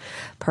different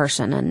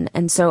person.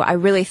 And so I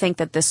really think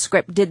that the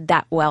script did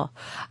that well.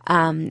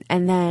 And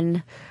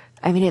then,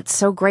 I mean, it's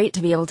so great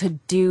to be able to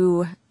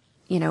do,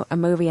 you know, a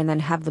movie and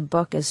then have the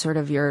book as sort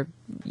of your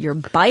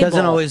Bible.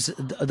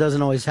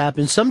 Doesn't always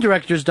happen. Some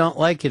directors don't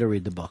like you to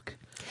read the book.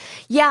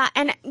 Yeah,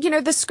 and you know,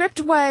 the script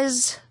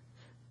is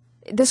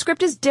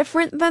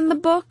different than the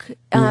book,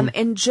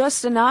 in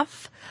just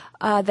enough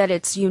that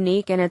it's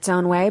unique in its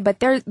own way. But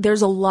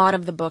there's a lot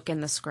of the book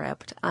in the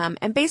script,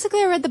 and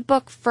basically, I read the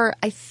book for,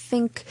 I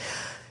think,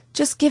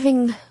 just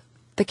giving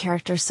the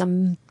characters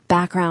some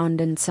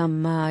background and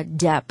some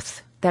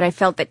depth. That I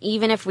felt that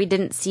even if we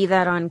didn't see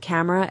that on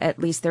camera, at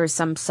least there was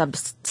some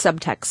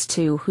subtext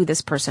to who this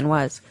person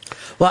was.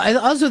 Well, I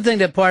also think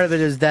that part of it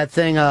is that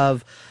thing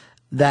of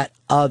that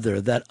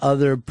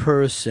other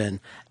person.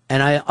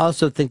 And I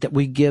also think that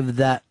we give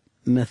that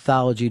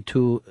mythology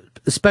to,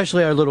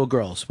 especially our little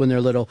girls when they're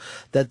little,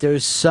 that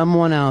there's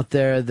someone out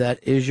there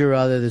that is your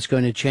other that's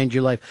going to change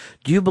your life.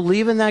 Do you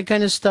believe in that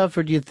kind of stuff,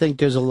 or do you think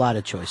there's a lot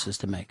of choices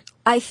to make?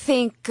 I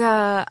think,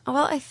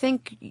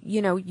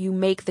 you know, you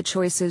make the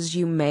choices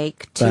you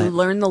make to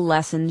learn the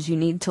lessons you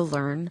need to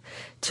learn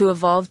to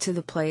evolve to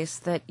the place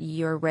that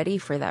you're ready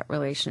for that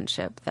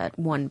relationship, that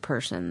one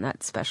person,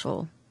 that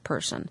special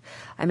person.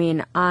 I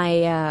mean,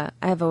 I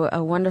have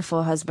a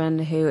wonderful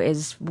husband who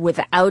is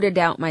without a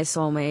doubt my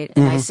soulmate,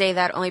 and I say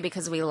that only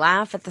because we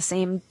laugh at the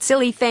same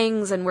silly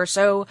things and we're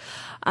so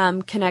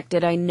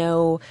connected. I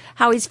know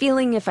how he's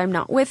feeling if I'm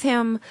not with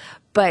him,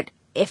 but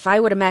if I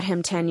would have met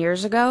him 10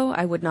 years ago,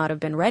 I would not have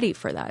been ready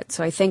for that.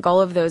 So I think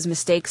all of those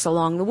mistakes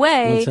along the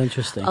way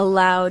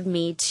allowed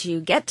me to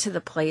get to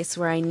the place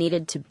where I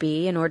needed to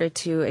be in order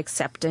to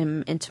accept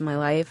him into my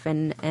life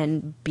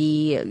and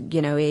be,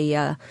 you know,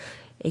 a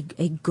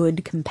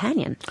good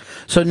companion.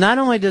 So not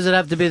only does it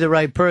have to be the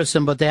right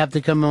person, but they have to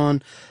come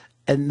on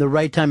at the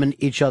right time in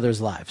each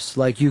other's lives.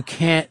 Like, you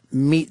can't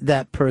meet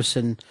that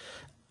person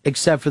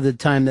except for the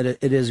time that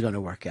it is going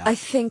to work out. I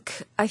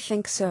think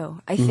so.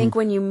 I think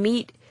when you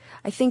meet,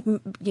 I think,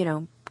 you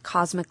know,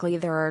 cosmically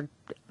there are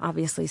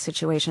obviously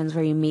situations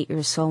where you meet your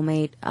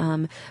soulmate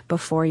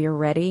before you're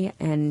ready,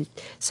 and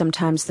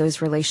sometimes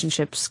those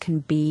relationships can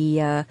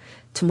be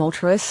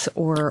tumultuous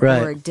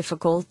or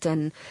difficult,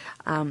 and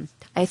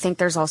I think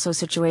there's also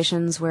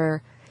situations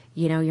where,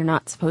 you know, you're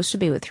not supposed to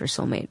be with your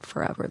soulmate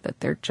forever, that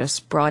they're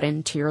just brought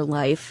into your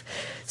life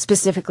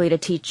specifically to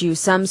teach you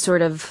some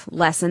sort of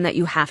lesson that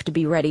you have to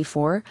be ready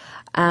for.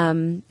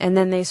 And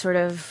then they sort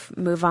of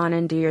move on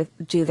and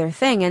do their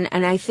thing.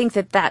 And I think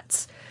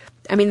that's,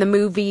 I mean, the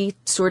movie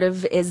sort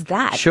of is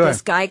that. Sure.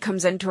 This guy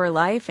comes into her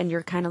life and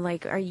you're kind of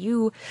like, are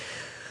you...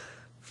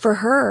 For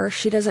her,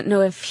 she doesn't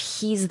know if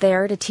he's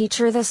there to teach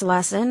her this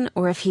lesson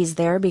or if he's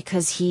there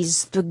because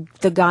he's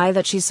the guy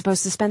that she's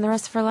supposed to spend the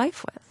rest of her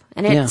life with.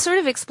 And it sort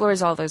of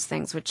explores all those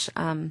things, which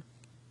I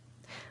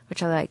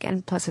like.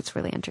 And plus, it's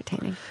really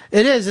entertaining.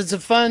 It is. It's a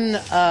fun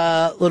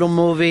little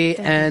movie.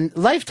 And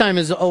Lifetime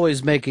is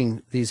always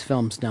making these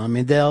films now. I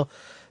mean, they've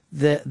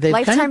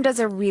Lifetime does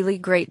a really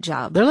great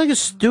job. They're like a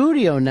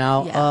studio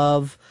now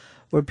of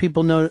where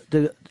people know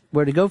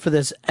where to go for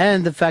this,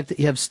 and the fact that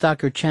you have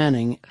Stockard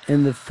Channing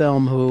in the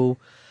film, who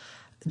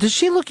does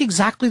she look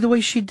exactly the way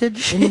she did?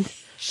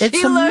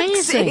 It's amazing.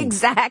 Looks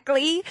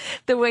exactly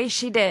the way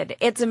she did.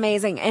 It's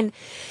amazing. And,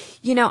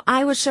 you know,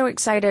 I was so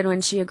excited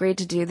when she agreed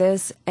to do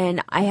this,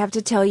 and I have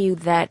to tell you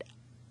that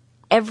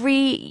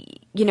every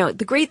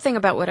the great thing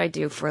about what I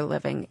do for a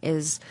living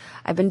is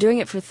I've been doing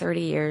it for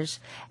 30 years,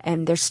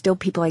 and there's still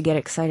people I get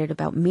excited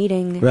about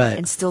meeting, Right.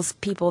 and still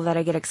people that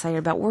I get excited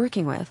about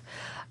working with.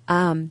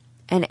 And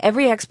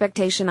every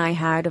expectation I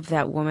had of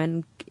that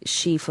woman,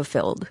 she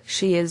fulfilled.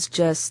 She is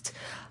just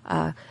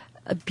a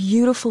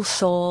beautiful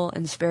soul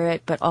and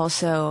spirit, but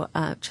also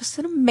just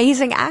an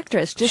amazing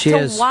actress. Just She to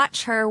is.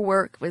 watch her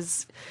work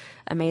was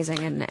amazing,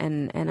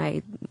 and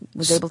I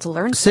was able to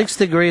learn 6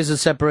 Degrees of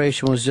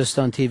Separation was just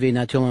on TV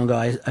not too long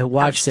ago. I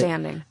watched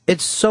Outstanding. it.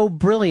 It's so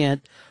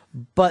brilliant,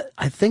 but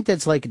I think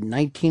that's like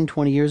 19,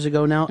 20 years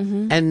ago now,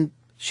 and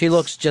she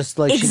looks just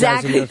like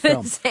exactly she does in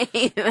the the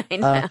film. same. I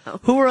know.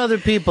 Who are other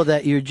people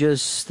that you're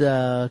just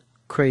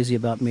crazy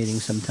about meeting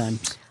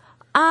sometimes?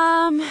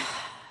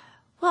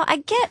 Well,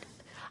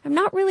 I'm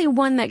not really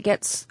one that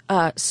gets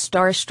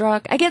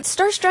starstruck. I get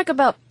starstruck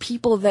about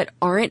people that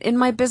aren't in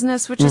my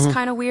business, which is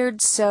kind of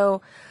weird.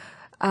 So,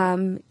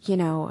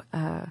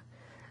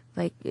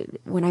 like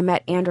when I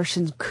met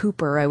Anderson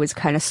Cooper, I was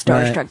kind of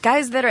starstruck. Right.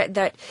 Guys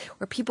that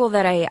were people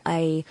that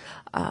I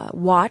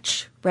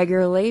watch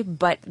regularly,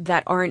 but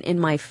that aren't in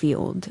my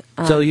field.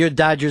 So you're a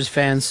Dodgers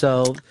fan,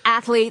 so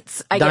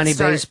Athletes, I Donnie get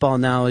started. Baseball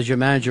now is your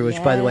manager,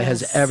 which, by the way,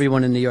 has Yes.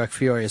 everyone in New York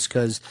furious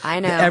because I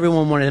know.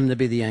 everyone wanted him to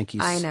be the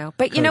Yankees. I know.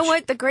 But you know coach.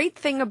 what? The great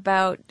thing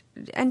about,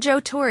 and Joe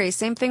Torre,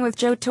 same thing with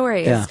Joe Torre,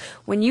 is Yeah.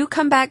 when you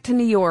come back to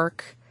New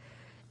York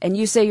and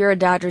you say you're a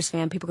Dodgers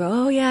fan, people go,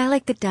 oh yeah, I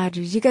like the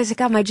Dodgers. You guys have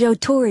got my Joe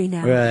Torre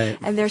now. Right.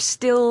 And they're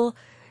still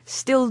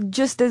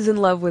just as in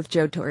love with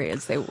Joe Torre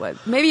as they would.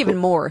 Maybe even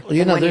more. Well, you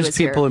than know, when he there's was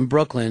people here. in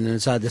Brooklyn, and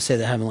it's odd to say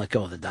they haven't let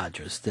go of the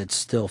Dodgers, that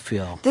still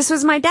feel... This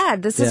was my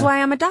dad. This is Yeah.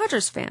 why I'm a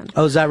Dodgers fan.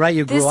 Oh, is that right?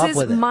 You grew up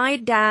with it. My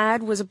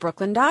dad was a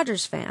Brooklyn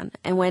Dodgers fan,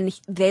 and when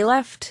they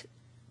left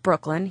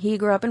Brooklyn, he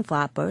grew up in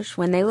Flatbush.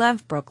 When they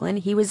left Brooklyn,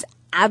 he was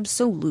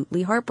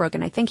absolutely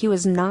heartbroken. I think he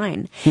was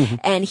 9,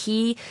 and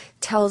he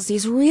tells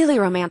these really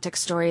romantic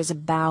stories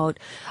about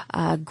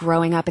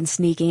growing up and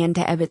sneaking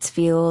into Ebbets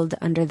Field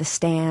under the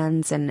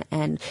stands, and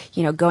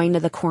going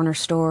to the corner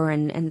store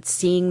and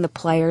seeing the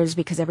players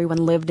because everyone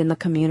lived in the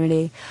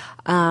community.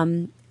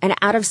 And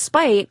out of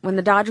spite, when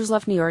the Dodgers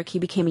left New York, he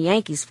became a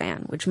Yankees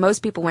fan, which most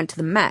people went to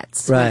the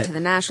Mets, Right. went to the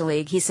National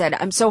League. He said,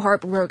 I'm so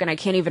heartbroken I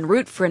can't even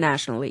root for a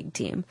National League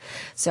team.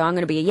 So I'm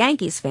going to be a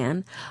Yankees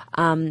fan.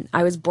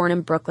 I was born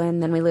in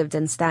Brooklyn, then we lived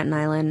in Staten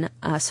Island,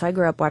 so I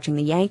grew up watching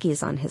the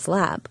Yankees on his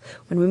lap.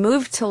 When we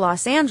moved to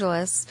Los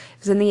Angeles, it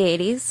was in the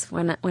 80s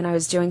when I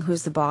was doing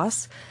Who's the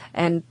Boss,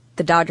 and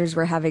the Dodgers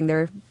were having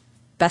their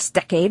best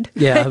decade.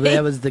 Yeah,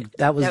 that was the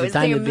time the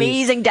to be...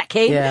 amazing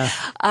decade. Yeah.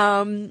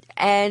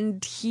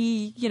 And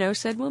he,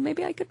 said, well,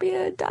 maybe I could be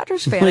a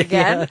Dodgers fan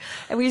again. Yeah.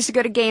 And we used to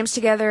go to games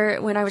together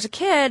when I was a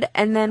kid,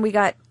 and then we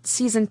got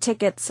season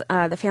tickets.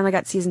 The family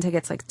got season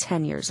tickets like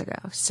 10 years ago.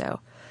 So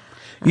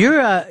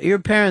Your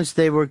parents,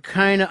 they were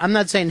kind of, I'm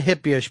not saying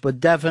hippie-ish, but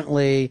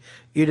definitely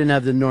you didn't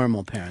have the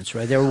normal parents,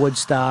 right? They were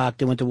Woodstock.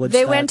 They went to Woodstock.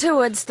 they went to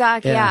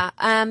Woodstock. Yeah.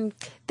 Yeah.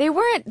 They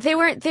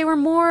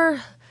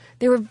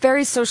were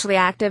very socially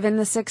active in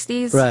the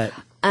 60s. Right.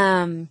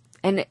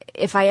 And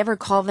if I ever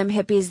call them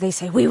hippies, they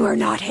say, we were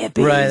not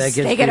hippies. Right, that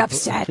gets they get people-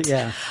 upset.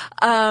 Yeah.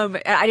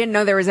 I didn't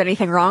know there was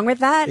anything wrong with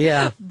that.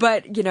 Yeah.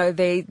 But,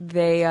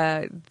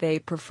 they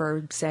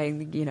preferred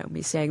saying,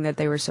 me saying that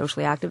they were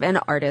socially active and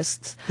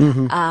artists.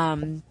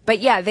 But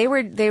yeah, they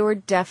were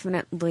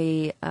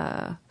definitely,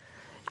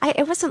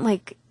 it wasn't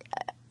like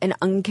an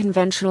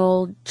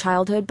unconventional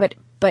childhood, but,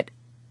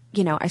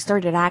 I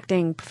started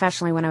acting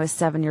professionally when I was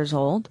 7 years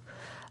old.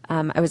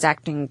 I was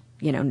acting,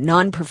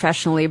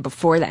 non-professionally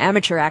before the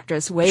amateur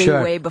actress,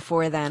 way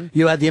before then.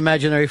 You had the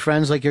imaginary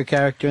friends like your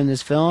character in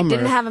this film?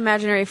 Didn't or? have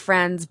imaginary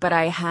friends, but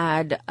I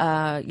had,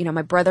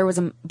 my brother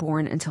wasn't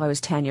born until I was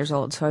 10 years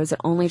old, so I was the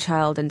only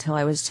child until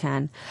I was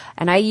 10.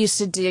 And I used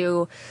to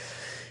do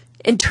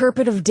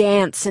interpretive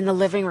dance in the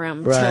living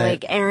room to Right.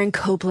 like Aaron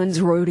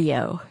Copland's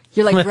rodeo.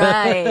 You're like,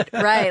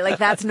 right, like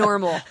that's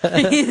normal.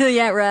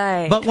 Yeah,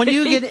 right. But when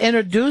you get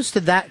introduced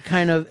to that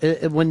kind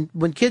of,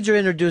 when kids are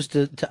introduced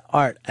to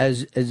art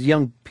as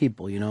young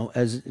people,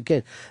 as a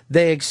kid,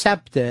 they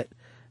accept it,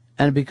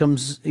 and it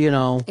becomes,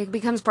 it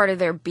becomes part of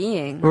their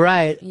being.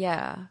 right.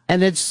 Yeah.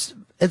 And it's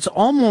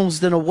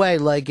almost in a way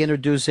like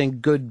introducing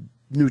good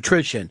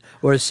nutrition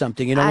or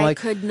something, I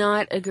could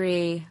not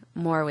agree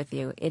more with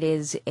you. It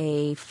is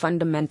a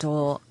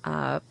fundamental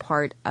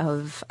part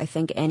of, I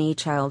think, any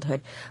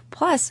childhood.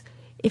 Plus,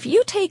 if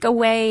you take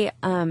away,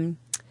 as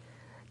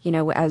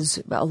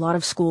a lot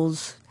of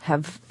schools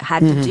have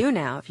had to do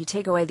now, if you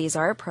take away these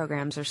art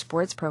programs or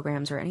sports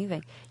programs or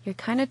anything, you're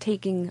kind of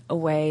taking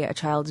away a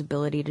child's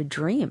ability to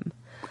dream.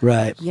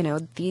 Right.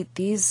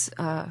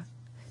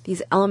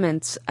 These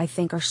elements, I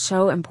think, are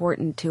so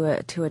important to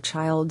a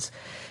child's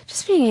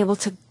just being able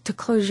to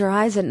close your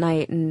eyes at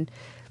night and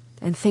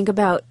think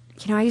about.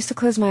 I used to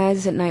close my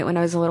eyes at night when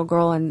I was a little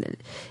girl and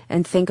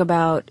think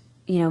about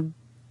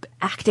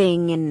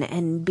acting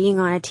and being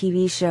on a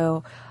TV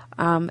show,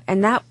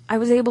 and that I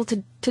was able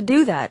to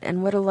do that.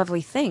 And what a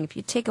lovely thing! If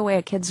you take away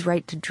a kid's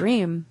right to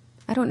dream,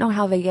 I don't know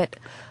how they get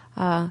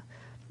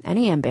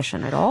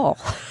ambition at all.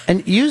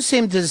 And you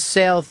seem to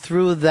sail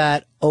through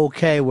that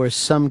okay, where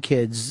some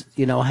kids,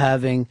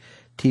 having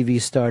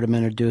TV stardom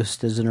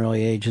introduced as an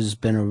early age has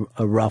been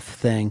a rough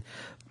thing.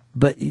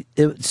 But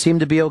it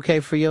seemed to be okay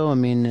for you? I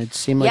mean, it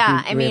seemed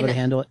like you were able to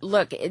handle it?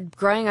 Look,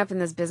 growing up in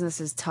this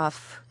business is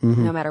tough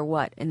no matter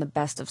what, in the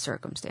best of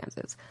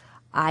circumstances.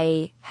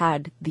 I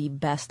had the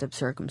best of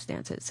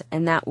circumstances,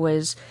 and that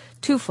was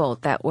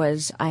twofold. That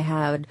was, I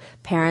had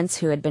parents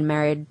who had been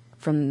married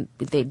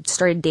they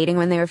started dating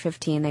when they were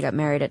 15, they got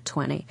married at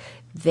 20.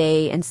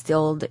 They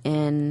instilled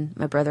in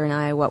my brother and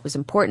I what was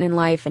important in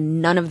life,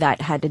 and none of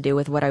that had to do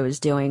with what I was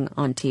doing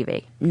on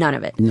TV. None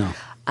of it. No.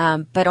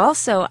 But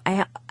also,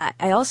 I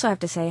also have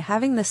to say,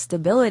 having the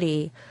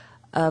stability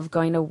of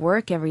going to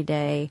work every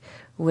day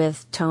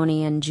with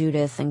Tony and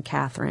Judith and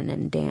Catherine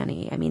and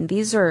Danny. I mean,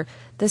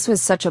 this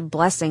was such a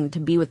blessing to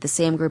be with the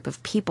same group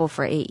of people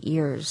for 8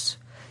 years.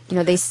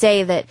 They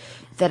say that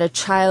a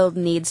child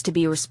needs to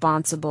be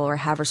responsible or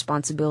have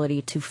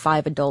responsibility to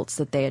 5 adults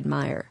that they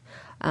admire.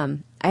 I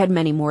had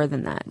many more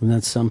than that. And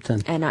that's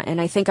something. And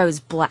I think I was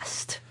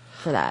blessed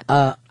for that.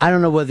 I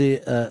don't know whether you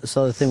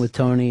saw the thing with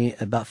Tony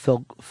about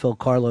Phil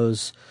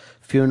Carlo's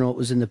funeral. It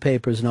was in the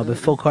papers and all, but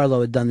Phil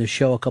Carlo had done the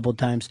show a couple of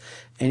times,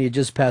 and he had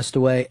just passed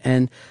away.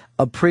 And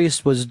a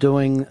priest was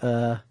doing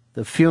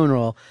the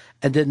funeral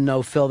and didn't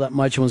know Phil that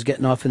much and was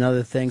getting off in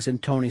other things.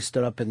 And Tony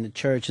stood up in the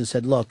church and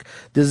said, "Look,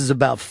 this is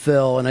about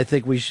Phil, and I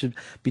think we should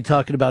be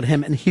talking about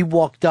him." And he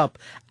walked up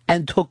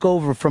and took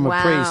over from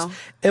a priest.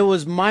 It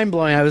was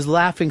mind-blowing. I was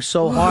laughing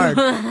so hard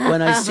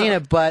when I seen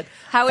it. But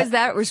how was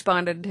that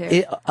responded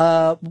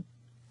to?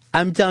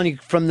 I'm telling you,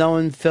 from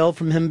knowing Phil,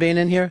 from him being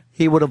in here,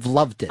 he would have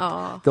loved it.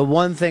 Aww. The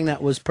one thing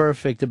that was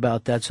perfect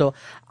about that. So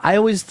I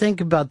always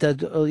think about that,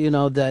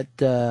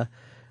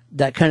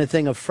 that kind of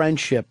thing of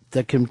friendship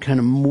that can kind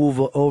of move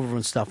over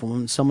and stuff.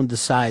 When someone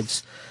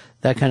decides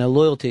that kind of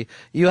loyalty,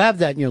 you have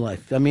that in your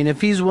life. I mean, if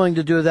he's willing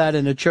to do that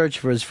in a church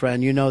for his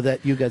friend, you know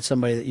that you got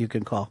somebody that you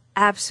can call.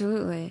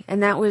 Absolutely.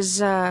 And that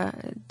was,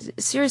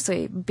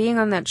 seriously, being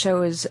on that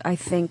show is, I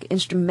think,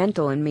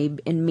 instrumental in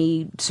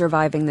me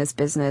surviving this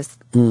business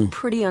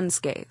pretty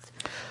unscathed.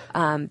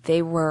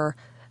 They were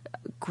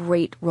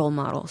great role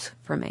models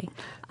for me.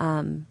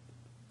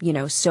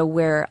 So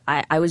where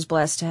I was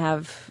blessed to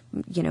have,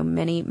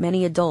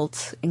 many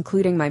adults,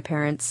 including my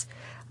parents,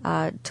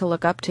 to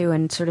look up to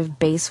and sort of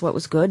base what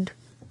was good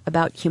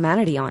about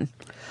humanity on.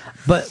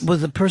 But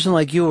with a person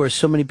like you, where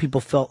so many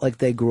people felt like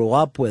they grew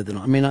up with,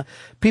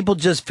 people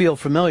just feel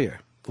familiar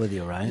with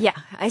you, right? Yeah,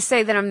 I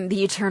say that I'm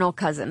the eternal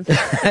cousin.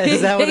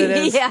 Is that what it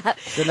is? Yeah.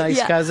 The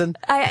nice cousin?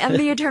 I'm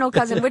the eternal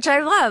cousin, which I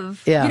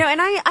love. Yeah.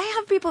 And I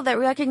have people that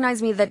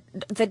recognize me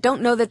that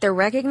don't know that they're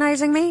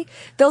recognizing me.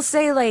 They'll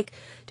say, like,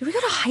 did we go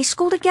to high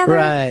school together?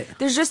 Right.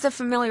 There's just a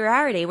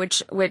familiarity,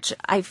 which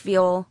I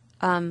feel,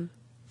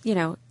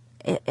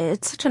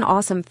 it's such an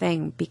awesome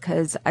thing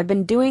because I've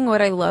been doing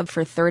what I love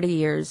for 30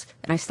 years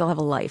and I still have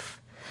a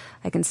life.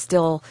 I can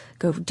still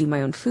go do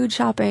my own food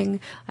shopping.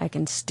 I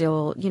can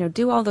still,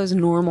 do all those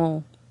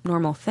normal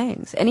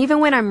things. And even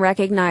when I'm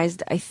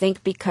recognized, I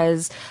think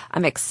because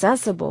I'm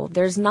accessible,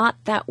 there's not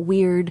that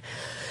weird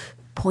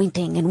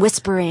pointing and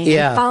whispering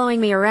and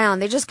following me around.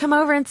 They just come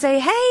over and say,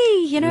 "Hey,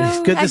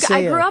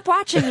 I grew up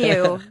watching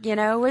you.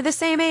 We're the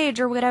same age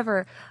or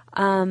whatever.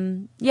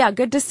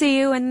 Good to see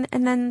you." And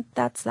then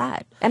that's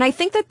that. And I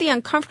think that the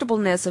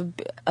uncomfortableness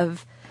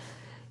of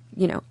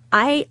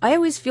I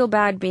always feel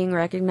bad being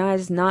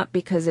recognized, not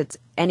because it's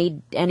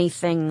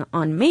anything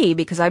on me,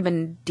 because I've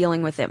been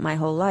dealing with it my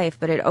whole life,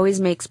 but it always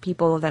makes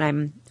people that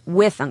I'm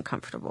with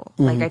uncomfortable.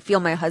 Mm-hmm. Like I feel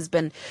my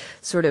husband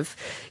sort of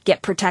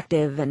get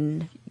protective,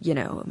 and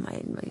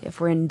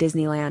if we're in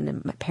Disneyland,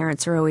 and my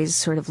parents are always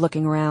sort of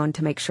looking around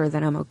to make sure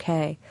that I'm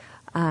okay.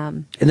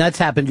 And that's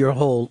happened your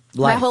whole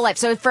life. My whole life.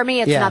 So for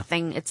me, it's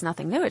nothing. It's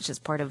nothing new. It's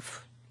just part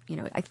of.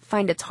 I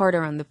find it's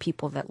harder on the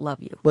people that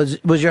love you.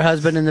 Was your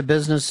husband in the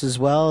business as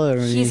well? Or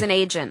he's an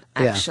agent,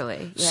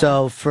 actually. Yeah.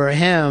 So for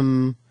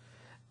him,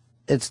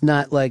 it's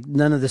not like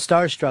none of the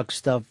starstruck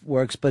stuff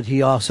works, but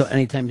he also,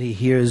 anytime he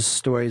hears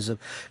stories of,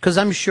 because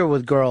I'm sure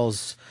with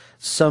girls,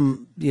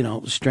 some,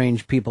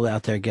 strange people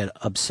out there get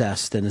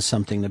obsessed, and it's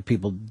something that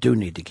people do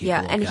need to keep.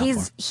 Yeah, and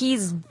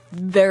he's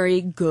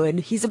very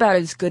good. He's about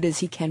as good as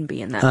he can be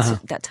in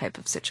that type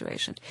of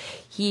situation.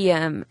 He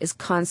is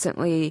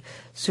constantly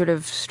sort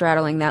of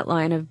straddling that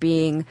line of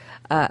being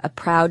a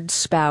proud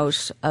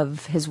spouse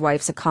of his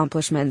wife's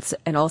accomplishments,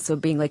 and also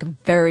being like a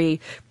very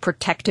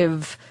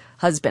protective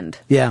husband.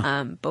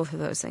 Yeah. Both of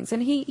those things.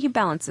 And he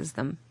balances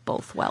them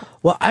both well.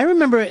 Well, I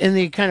remember in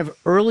the kind of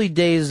early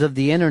days of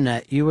the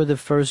internet, you were the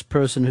first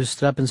person who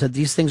stood up and said,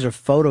 these things are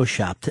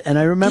photoshopped. And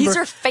I remember... These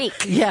are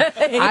fake. Yeah.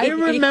 I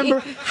remember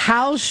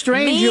how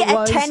strange it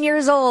was. Me at 10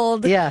 years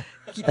old. Yeah.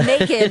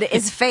 Naked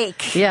is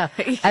fake. Yeah.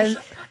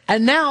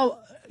 And now...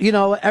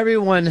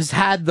 everyone has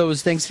had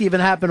those things even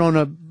happen on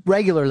a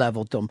regular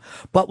level to them.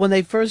 But when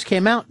they first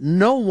came out,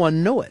 no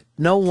one knew it.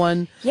 No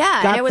one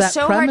Yeah, got and it was that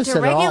so hard premise to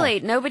at all.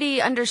 regulate.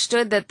 Nobody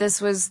understood that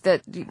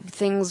that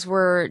things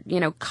were,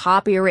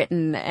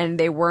 copywritten and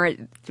they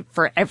weren't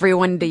for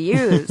everyone to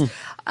use.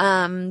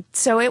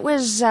 So it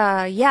was,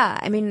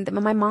 I mean,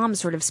 my mom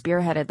sort of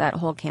spearheaded that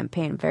whole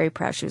campaign. I'm very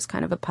proud. She was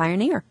kind of a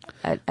pioneer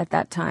at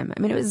that time. I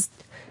mean,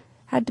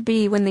 had to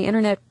be when the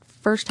internet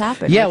first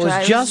happened. Yeah, it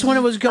was just when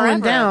it was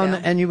going forever down,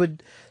 ago. and you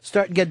would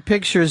start to get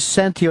pictures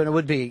sent to you, and it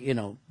would be,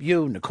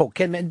 you, Nicole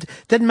Kidman. It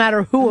didn't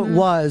matter who Mm-hmm. it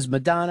was,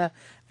 Madonna,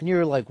 and you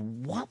were like,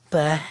 what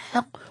the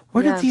hell?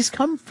 Where Yeah. did these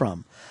come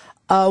from?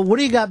 What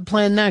do you got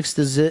planned next?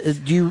 Do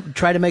you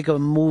try to make a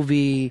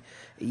movie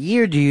a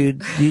year? Do you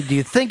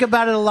think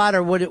about it a lot,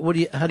 or how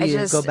do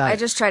you go about I it?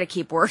 just try to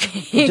keep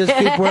working. You just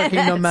keep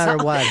working no matter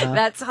That's all. what, huh?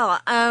 That's all.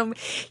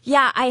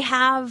 I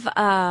have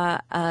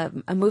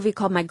a movie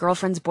called My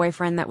Girlfriend's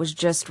Boyfriend that was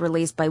just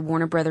released by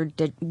Warner Brothers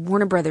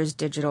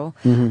Digital.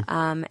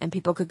 Mhm. And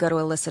people could go to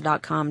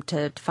Alyssa.com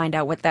to find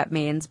out what that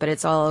means, but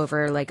it's all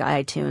over like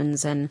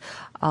iTunes and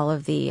all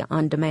of the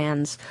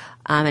on-demands.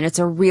 And it's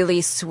a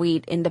really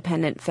sweet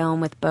independent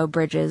film with Beau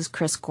Bridges,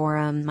 Chris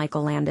Gorham,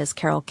 Michael Landis,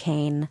 Carol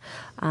Kane,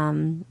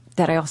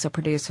 that I also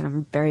produced and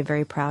I'm very,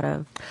 very proud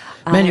of.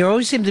 Man, you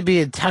always seem to be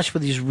in touch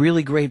with these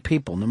really great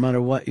people, no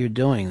matter what you're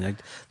doing. Like,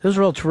 those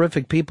are all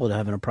terrific people to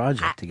have in a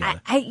project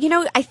together.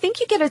 I think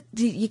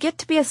you get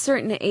to be a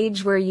certain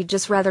age where you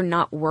just rather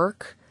not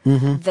work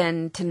Mhm.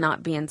 than to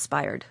not be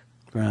inspired.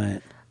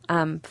 Right.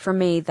 For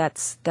me,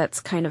 that's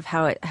kind of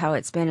how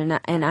it's been,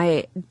 and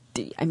I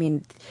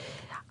mean,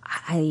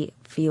 I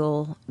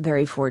feel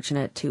very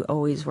fortunate to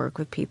always work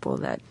with people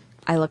that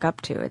I look up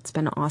to. It's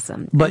been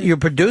awesome. But you're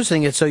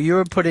producing it, so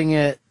you're putting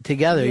it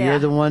together. Yeah. You're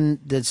the one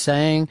that's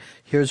saying,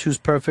 "Here's who's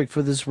perfect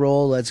for this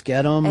role. Let's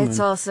get them." It was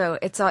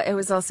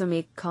also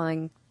me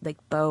calling like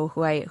Beau,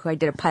 who I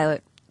did a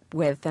pilot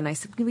with, and I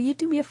said, "Will you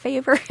do me a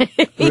favor?"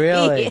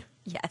 Really?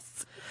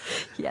 Yes.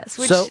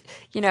 Which So-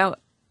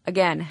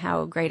 again,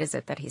 how great is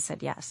it that he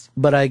said yes?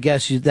 But I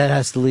guess that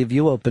has to leave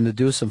you open to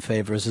do some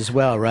favors as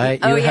well, right?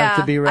 You have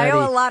to be ready. I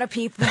owe a lot of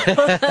people.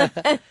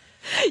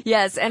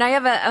 Yes, and I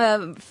have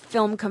a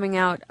film coming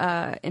out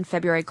in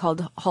February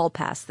called Hall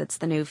Pass. That's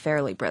the new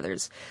Farrelly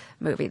Brothers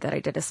movie that I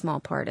did a small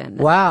part in.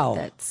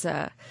 Wow.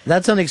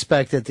 That's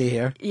unexpected to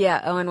hear.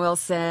 Yeah, Owen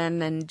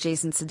Wilson and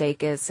Jason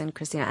Sudeikis and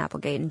Christina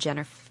Applegate and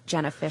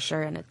Jenna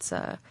Fisher, and it's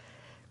a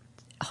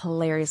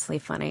hilariously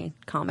funny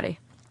comedy.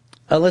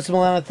 Alyssa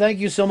Milano, thank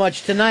you so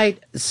much.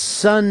 Tonight,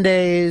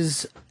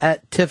 Sundays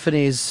at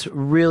Tiffany's,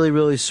 really,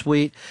 really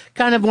sweet.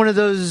 Kind of one of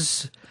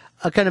those,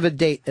 kind of a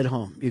date at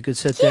home. You could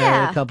sit there,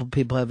 Yeah. a couple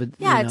people have it.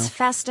 Yeah, it's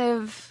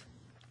festive.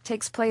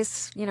 Takes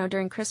place,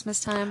 during Christmas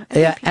time.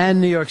 Yeah, and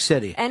New York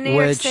City. And New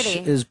York which City.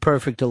 is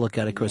perfect to look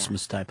at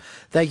Christmas time.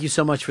 Thank you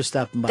so much for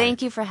stopping by.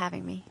 Thank you for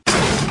having me.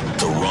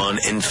 The Ron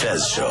and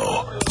Fez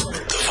Show.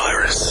 The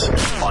Virus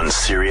on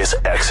Sirius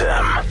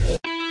XM.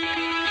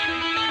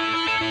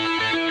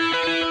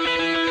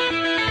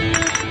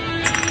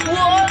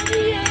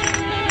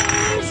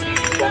 Warriors,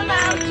 come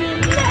out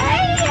to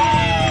play.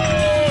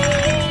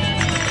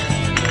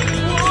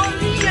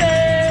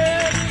 Warriors,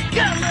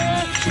 come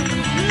out to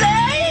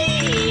play.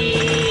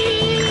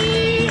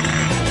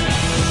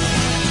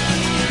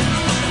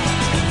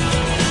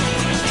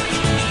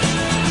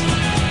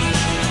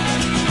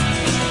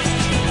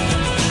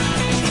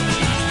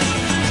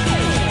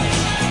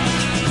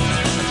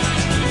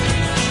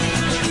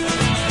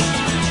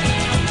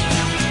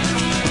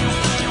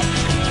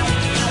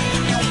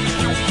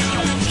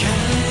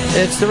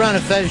 It's the Ron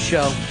and Fez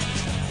Show.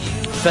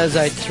 Fez,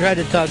 I tried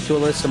to talk to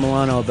Alyssa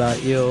Milano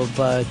about you,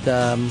 but,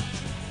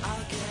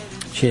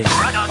 she...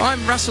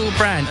 I'm Russell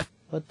Brand.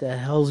 What the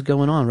hell's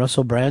going on?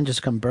 Russell Brand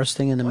just come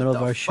bursting in the middle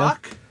of our show?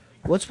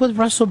 What's with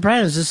Russell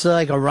Brand? Is this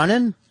like a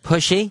run-in?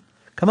 Pushy?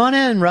 Come on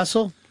in,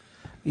 Russell.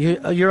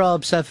 You're all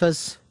upset,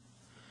 Fez?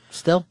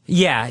 Still?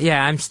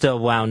 Yeah, I'm still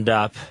wound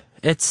up.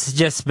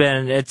 It's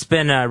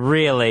been a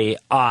really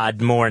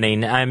odd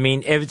morning. I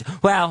mean,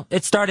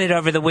 it started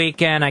over the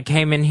weekend. I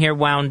came in here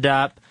wound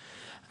up,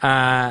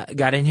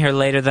 got in here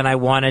later than I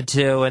wanted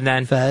to, and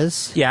then...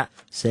 Fez? Yeah.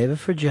 Save it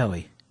for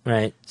Joey.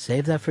 Right.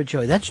 Save that for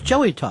Joey. That's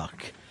Joey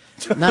talk,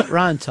 not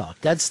Ron talk.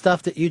 That's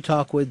stuff that you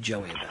talk with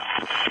Joey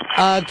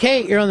about.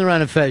 Kate, you're on the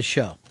Ron and Fez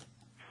Show.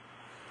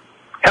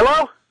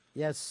 Hello?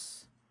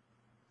 Yes.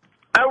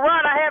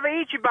 Ron, I have an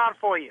Ichiban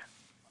for you.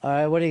 All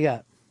right, what do you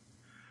got?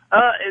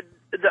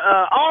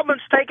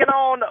 Auburn's taking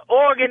on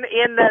Oregon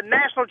in the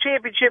national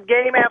championship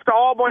game after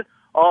Auburn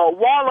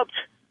walloped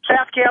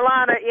South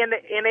Carolina in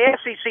the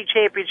SEC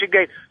championship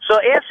game. So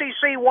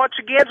SEC once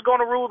again is going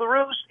to rule the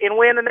roost and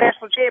win the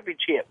national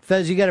championship.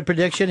 Fez, you got a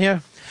prediction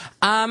here?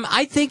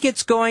 I think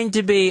it's going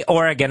to be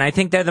Oregon. I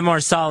think they're the more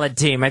solid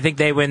team. I think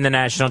they win the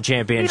national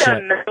championship. He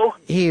doesn't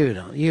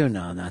know. You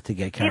know not to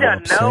get Carol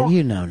doesn't upset. know.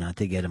 You know not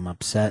to get him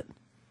upset.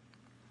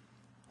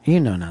 You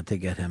know not to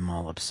get him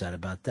all upset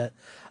about that.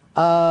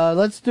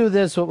 Let's do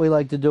this, what we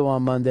like to do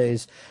on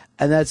Mondays,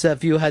 and that's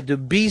if you had to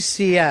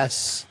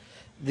BCS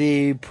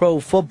the pro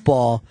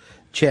football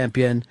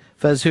champion.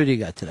 Fez, who do you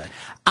got today?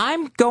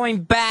 I'm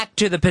going back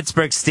to the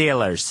Pittsburgh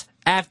Steelers.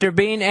 After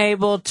being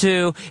able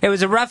to, it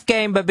was a rough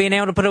game, but being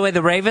able to put away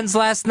the Ravens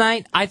last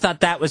night, I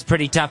thought that was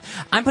pretty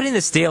tough. I'm putting the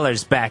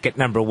Steelers back at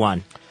number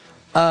 1.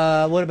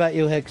 What about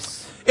you,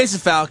 Hicks? It's the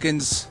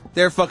Falcons.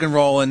 They're fucking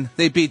rolling.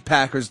 They beat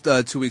Packers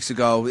 2 weeks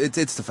ago.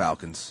 It's the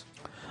Falcons.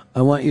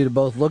 I want you to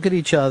both look at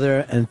each other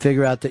and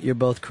figure out that you're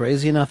both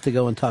crazy enough to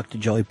go and talk to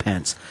Joey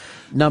Pants.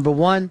 Number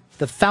 1,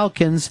 the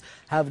Falcons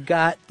have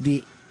got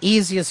the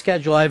easiest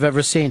schedule I've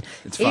ever seen.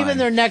 Even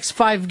their next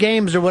 5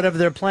 games or whatever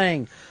they're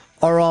playing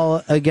are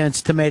all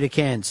against tomato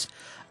cans.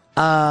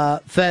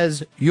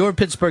 Fez, your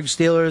Pittsburgh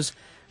Steelers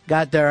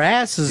got their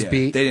asses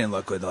beat. They didn't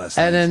look good last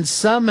night. And then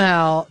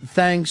somehow,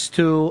 thanks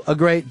to a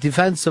great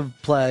defensive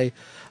play,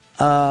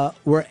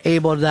 were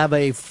able to have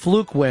a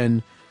fluke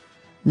win.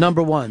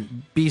 Number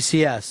 1,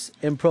 BCS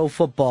in pro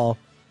football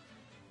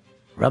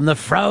from the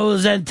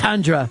frozen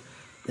tundra,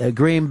 the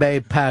Green Bay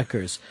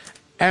Packers.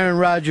 Aaron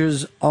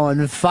Rodgers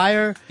on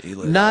fire,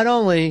 not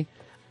only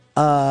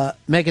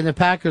making the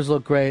Packers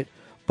look great,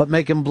 but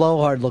making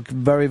Blowhard look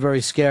very,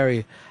 very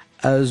scary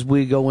as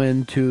we go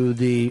into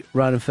the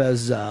Ron and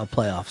Fez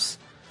playoffs.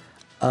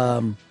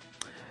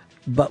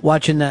 But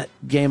watching that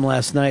game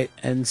last night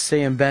and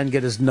seeing Ben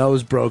get his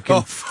nose broken.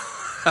 Oh,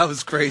 that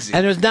was crazy.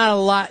 And there's not a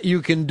lot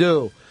you can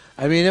do.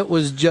 I mean, it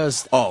was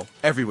just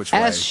every which way.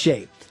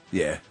 S-shaped.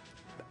 Yeah.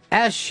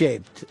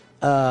 S-shaped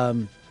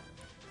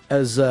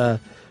as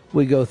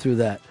we go through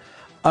that.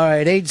 All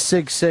right,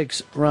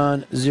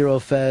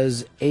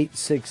 866-RON-0-FEZ,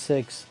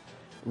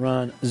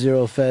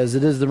 866-RON-0-FEZ.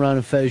 It is the Ron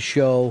and Fez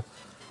show.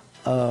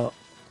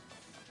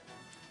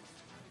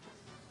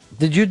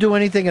 Did you do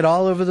anything at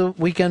all over the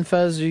weekend,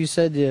 Fez? You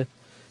said you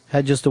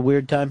had just a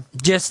weird time?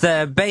 Just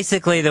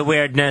basically the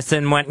weirdness,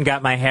 and went and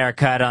got my hair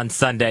cut on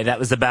Sunday. That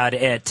was about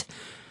it.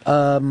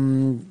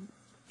 Want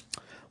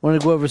to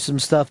go over some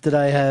stuff that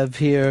I have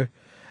here.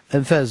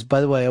 And Fez,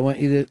 by the way, I want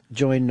you to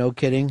join No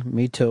Kidding.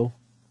 Me too.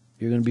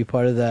 You're going to be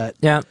part of that.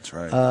 Yeah. That's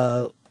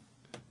right.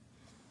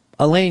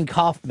 Elaine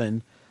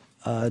Kaufman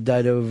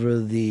died over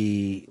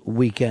the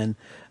weekend.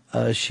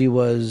 She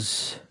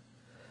was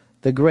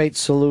the great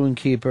saloon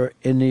keeper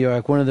in New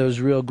York, one of those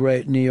real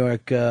great New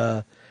York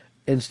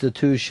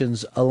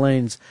institutions,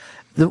 Elaine's.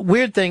 The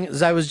weird thing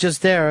is I was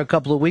just there a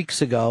couple of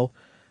weeks ago,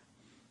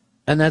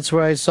 and that's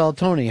where I saw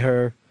Tony,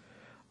 her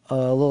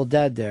little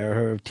dad there,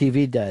 her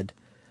TV dad.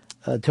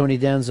 Tony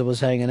Danza was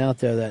hanging out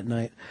there that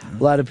night.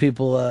 A lot of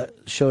people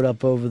showed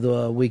up over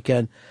the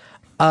weekend.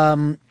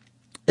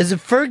 Is it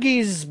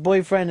Fergie's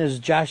boyfriend is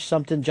Josh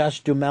something,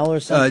 Josh Duhamel or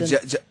something?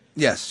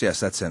 Yes,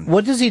 that's him.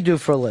 What does he do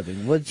for a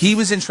living? He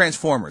was in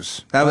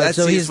Transformers. That's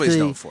what he's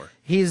known for.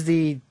 He's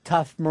the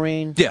tough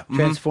Marine. Yeah.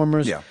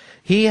 Transformers. Yeah.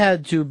 He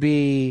had to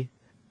be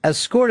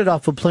escorted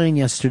off a plane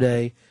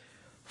yesterday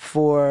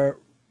for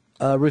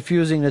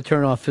refusing to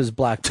turn off his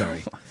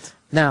BlackBerry.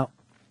 Now,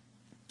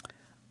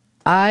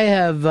 I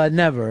have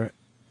never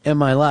in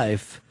my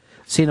life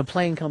seen a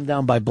plane come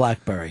down by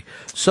BlackBerry.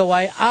 So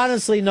I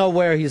honestly know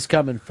where he's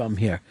coming from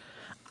here.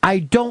 I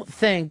don't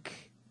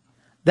think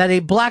that a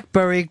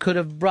BlackBerry could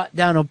have brought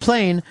down a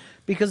plane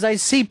because I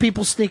see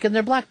people sneaking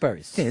their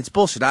BlackBerries. Yeah, it's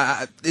bullshit.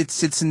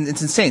 It's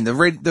insane.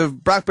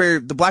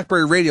 The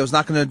BlackBerry radio is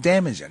not going to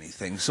damage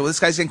anything. So this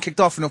guy's getting kicked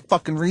off for no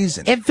fucking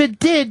reason. If it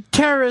did,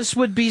 terrorists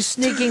would be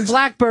sneaking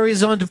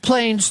BlackBerries onto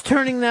planes,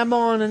 turning them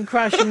on and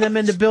crashing them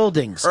into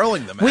buildings.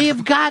 Hurling them at We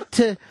have got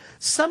to...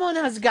 Someone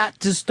has got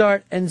to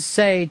start and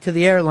say to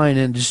the airline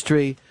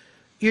industry,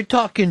 you're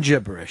talking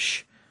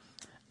gibberish.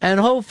 And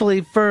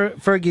hopefully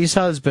Fergie's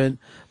husband,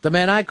 the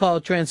man I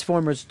call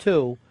Transformers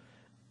 2,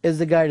 is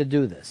the guy to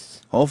do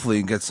this. Hopefully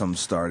you can get something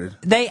started.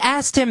 They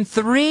asked him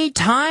 3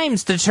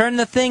 times to turn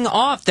the thing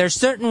off. There's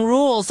certain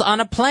rules on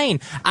a plane.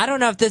 I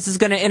don't know if this is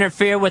going to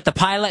interfere with the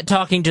pilot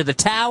talking to the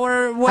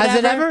tower or whatever. Has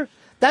it ever?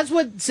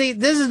 See,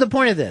 this is the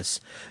point of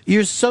this.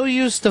 You're so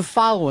used to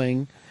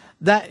following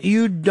that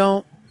you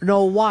don't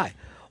know why.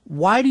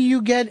 Why do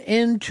you get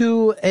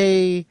into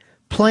a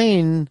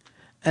plane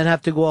and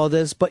have to go all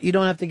this, but you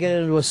don't have to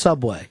get into a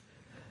subway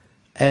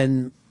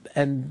and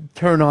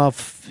turn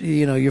off,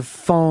 your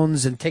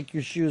phones and take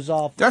your shoes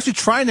off? They're actually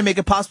trying to make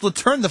it possible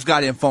to turn the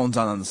goddamn phones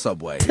on the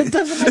subway. It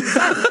doesn't make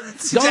sense.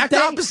 It's the exact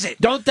opposite.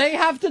 Don't they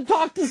have to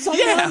talk to someone?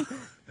 Yeah.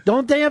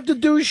 Don't they have to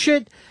do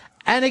shit?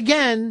 And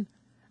again,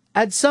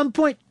 at some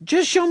point,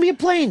 just show me a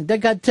plane that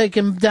got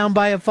taken down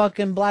by a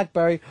fucking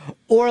BlackBerry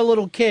or a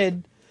little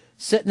kid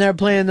sitting there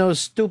playing those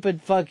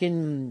stupid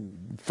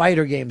fucking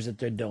fighter games that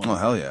they're doing. Oh,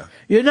 hell yeah.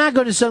 You're not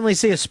going to suddenly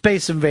see a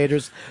Space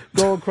Invaders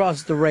go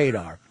across the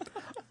radar.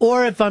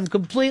 Or if I'm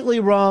completely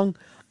wrong,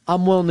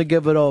 I'm willing to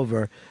give it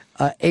over.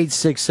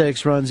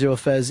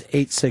 866-RON-0-FEZ,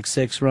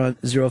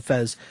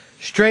 866-RON-0-FEZ.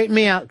 Straighten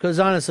me out, because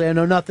honestly, I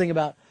know nothing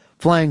about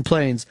flying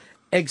planes,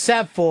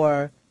 except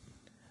for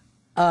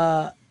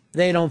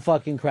they don't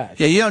fucking crash.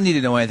 Yeah, you don't need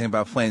to know anything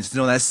about planes to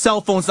know that a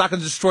cell phone's not going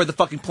to destroy the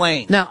fucking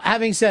plane. Now,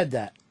 having said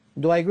that,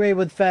 do I agree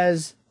with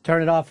Fez?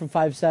 Turn it off for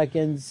 5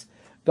 seconds,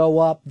 go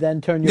up, then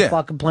turn your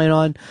fucking plane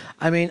on.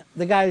 I mean,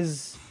 the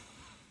guy's,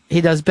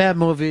 he does bad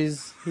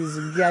movies. He's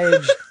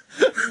engaged.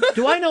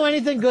 Do I know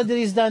anything good that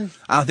he's done?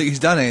 I don't think he's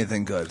done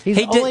anything good. He's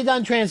only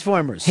done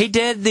Transformers. He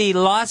did the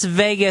Las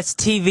Vegas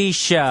TV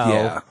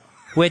show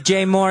with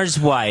Jay Moore's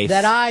wife.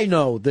 That I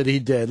know that he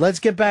did. Let's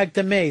get back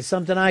to me.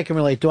 Something I can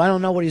relate to. I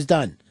don't know what he's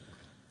done.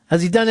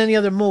 Has he done any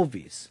other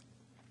movies?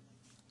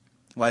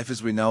 Life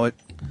as We Know It.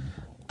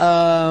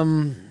 I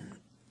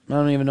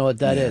don't even know what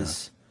that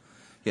is.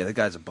 Yeah, the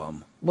guy's a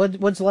bum.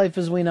 What's Life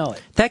as We Know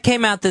It? That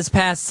came out this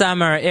past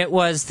summer. It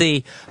was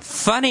the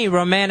funny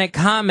romantic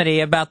comedy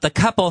about the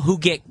couple who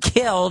get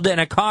killed in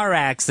a car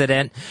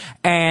accident,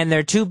 and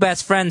their two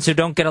best friends who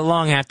don't get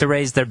along have to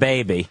raise their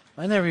baby.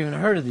 I never even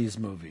heard of these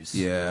movies.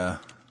 Yeah.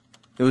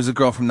 It was a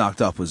girl from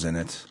Knocked Up was in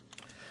it.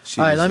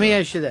 All right, let me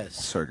ask you this.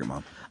 Surrogate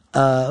mom.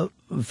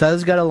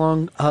 Fez got a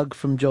long hug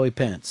from Joey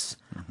Pants.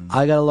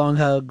 I got a long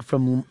hug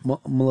from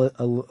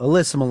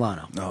Alyssa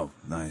Milano. Oh,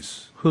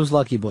 nice. Who's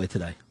lucky boy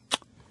today?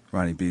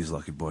 Ronnie B's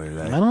lucky boy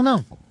today. I don't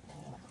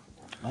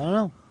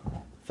know.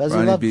 Fez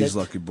Ronnie loved B's it.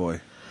 lucky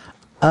boy.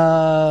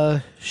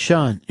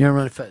 Sean, you're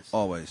running Fez.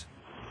 Always.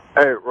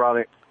 Hey,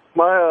 Ronnie.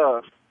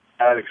 My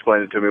dad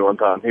explained it to me one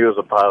time. He was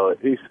a pilot.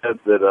 He said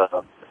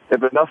that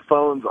if enough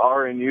phones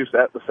are in use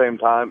at the same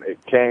time,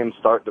 it can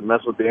start to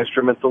mess with the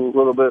instruments a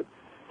little bit.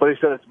 But he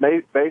said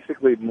it's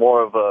basically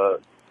more of a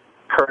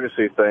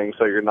courtesy thing,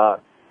 so you're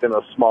not in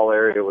a small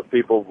area with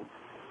people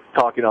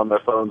talking on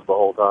their phones the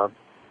whole time.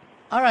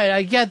 All right,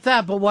 I get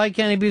that, but why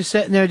can't he be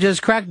sitting there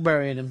just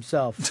crackberrying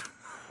himself?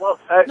 Well,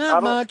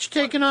 not much.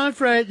 Taking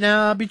off right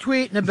now. I'll be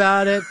tweeting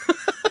about it.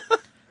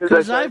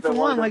 Because I, for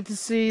one, like to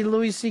see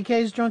Louis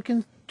C.K.'s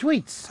drunken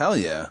tweets. Hell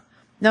yeah.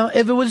 Now,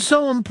 if it was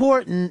so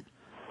important,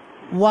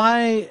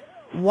 why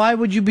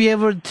would you be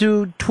able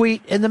to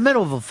tweet in the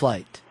middle of a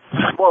flight?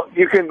 Well,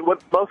 you can, with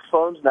most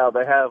phones now,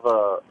 they have,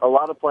 a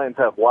lot of planes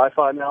have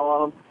Wi-Fi now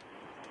on them.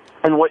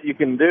 And what you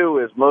can do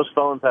is most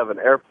phones have an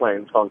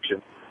airplane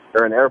function,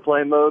 or an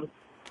airplane mode,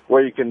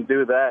 where you can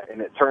do that,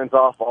 and it turns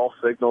off all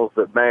signals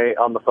that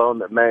on the phone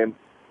that may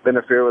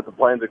interfere with the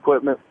plane's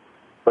equipment,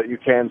 but you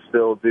can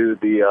still do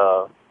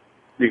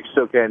you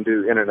still can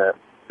do internet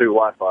through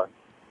Wi-Fi.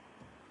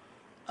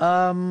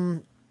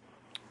 All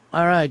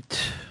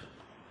right.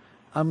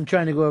 I'm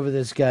trying to go over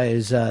this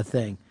guy's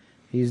thing.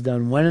 He's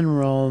done When in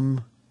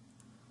Rome,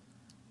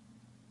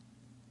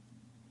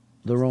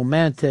 The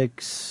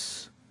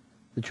Romantics,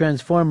 the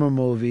Transformer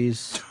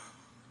movies,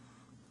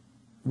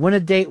 Win a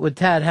Date with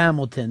Tad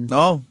Hamilton.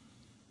 Oh.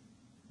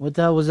 What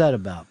the hell was that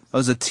about? That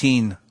was a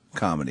teen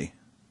comedy.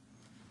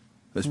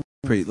 It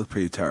looked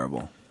pretty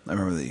terrible. I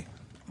remember the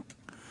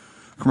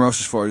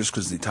commercials for it just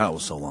because the title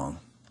was so long.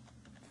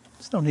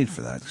 There's no need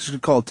for that. You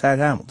should call it Tad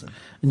Hamilton.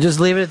 And just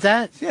leave it at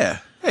that? Yeah.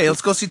 Hey,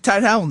 let's go see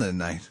Tad Hamilton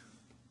tonight.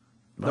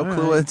 No All clue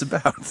right. what it's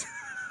about.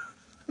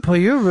 Boy,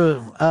 you're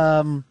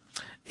rude.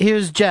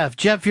 Here's Jeff.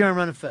 Jeff, you're on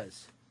Run of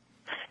Fez.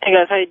 Hey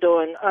guys, how you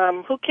doing?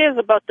 Who cares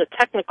about the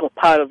technical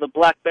part of the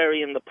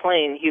BlackBerry and the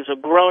plane? He's a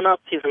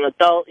grown-up, he's an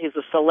adult, he's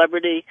a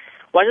celebrity.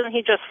 Why doesn't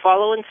he just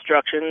follow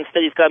instructions?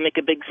 Instead, he's got to make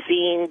a big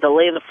scene,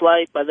 delay the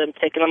flight by them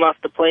taking him off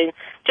the plane.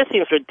 Just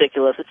seems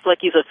ridiculous. It's like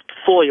he's a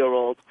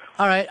 4-year-old.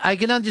 All right, I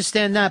can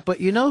understand that,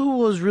 but you know who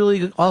was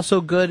really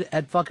also good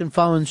at fucking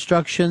following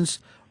instructions?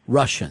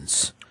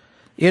 Russians.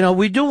 You know,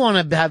 we do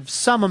want to have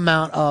some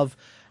amount of,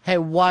 hey,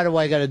 why do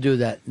I got to do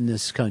that in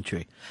this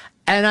country?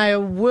 And I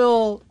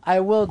will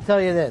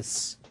tell you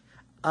this.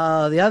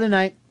 The other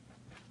night,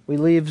 we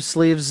leave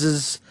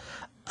Sleeves'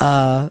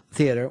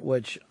 theater,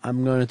 which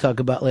I'm going to talk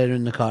about later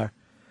in the car,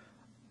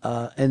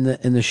 in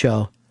the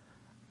show.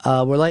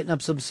 We're lighting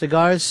up some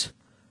cigars.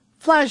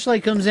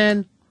 Flashlight comes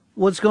in.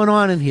 What's going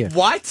on in here?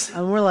 What?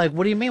 And we're like,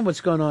 what do you mean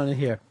what's going on in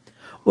here?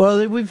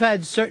 Well, we've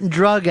had certain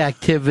drug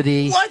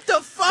activity. What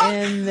the fuck?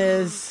 In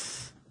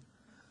this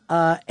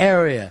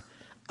area.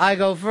 I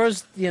go,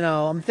 first,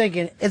 I'm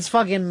thinking, it's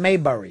fucking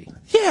Mayberry.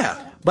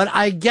 Yeah. But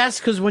I guess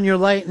because when you're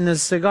lighting a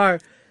cigar,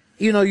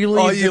 you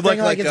leave the thing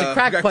like it's a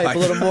crack pipe a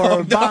little more or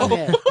a bomb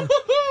head.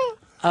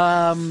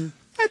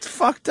 That's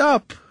fucked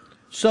up.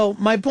 So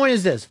my point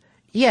is this.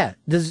 Yeah,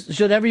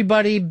 should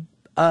everybody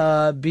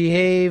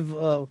behave?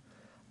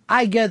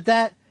 I get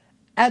that.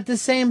 At the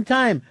same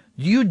time,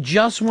 do you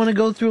just want to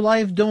go through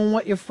life doing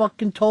what you're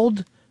fucking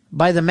told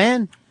by the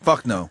man?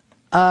 Fuck no.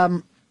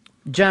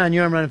 John,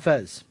 you're on Run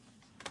Fez.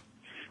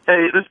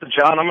 Hey, this is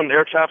John. I'm an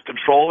air traffic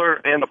controller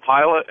and a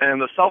pilot,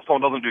 and the cell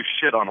phone doesn't do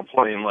shit on a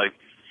plane. Like,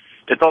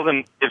 it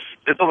doesn't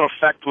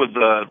affect with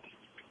the,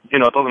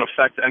 it doesn't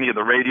affect any of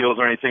the radios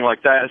or anything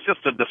like that. It's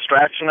just a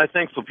distraction, I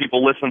think, so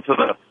people listen to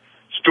the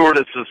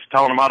stewardesses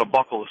telling them how to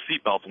buckle the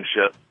seatbelt and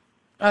shit.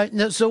 All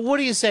right, so what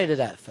do you say to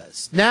that,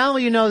 Fez? Now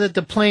you know that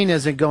the plane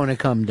isn't going to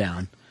come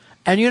down.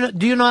 And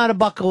do you know how to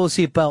buckle a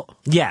seatbelt?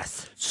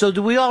 Yes. So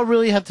do we all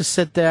really have to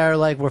sit there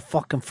like we're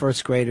fucking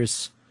first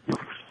graders?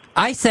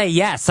 I say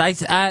yes. Here's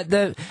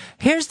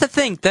the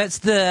thing. That's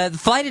the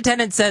flight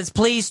attendant says,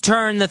 please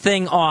turn the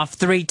thing off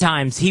 3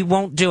 times. He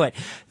won't do it.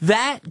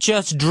 That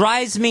just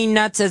drives me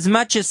nuts as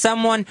much as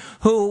someone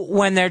who,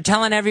 when they're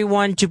telling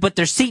everyone to put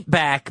their seat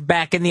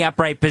back in the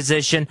upright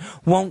position,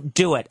 won't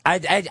do it.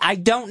 I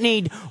don't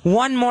need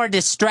one more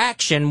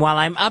distraction while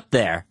I'm up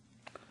there.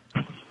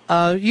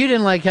 You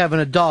didn't like having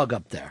a dog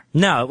up there.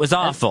 No, it was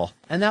awful.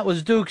 And that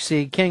was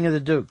Dukesy, King of the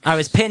Dukes. I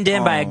was pinned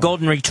in by a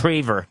golden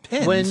retriever.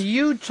 When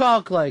you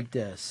talk like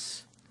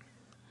this,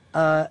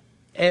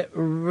 it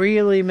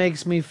really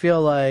makes me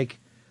feel like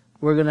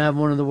we're going to have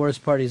one of the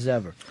worst parties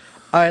ever.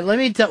 All right, let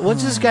me tell...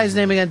 What's this guy's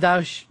name again,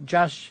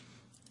 Josh?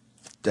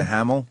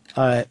 DeHamel?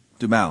 All right.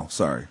 Dumal,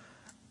 sorry.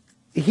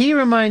 He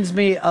reminds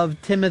me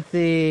of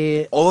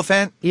Timothy...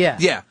 Oliphant? Yeah.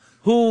 Yeah.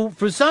 Who,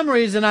 for some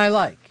reason, I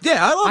like.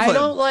 Yeah, I love him. I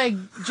don't like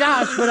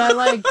Josh, but I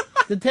like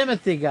the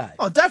Timothy guy.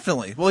 Oh,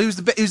 definitely. Well, he was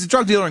the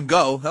drug dealer in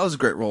Go. That was a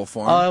great role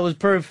for him. Oh, it was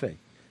perfect.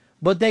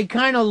 But they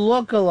kind of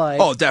look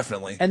alike. Oh,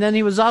 definitely. And then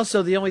he was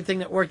also the only thing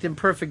that worked in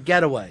Perfect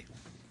Getaway.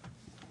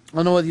 I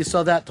don't know whether you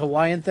saw that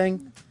Hawaiian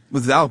thing.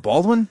 With Alec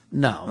Baldwin?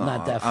 No,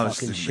 not that I was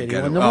fucking thinking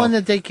shitty one. The Oh. one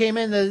that they came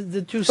in,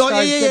 the 2 Oh,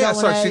 stars. yeah.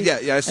 Sorry,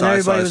 A, yeah, I saw and it.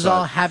 everybody I was saw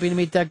all it. happy to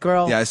meet that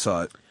girl. Yeah, I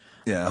saw it.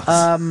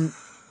 Yeah.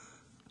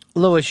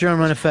 Lewis, you're on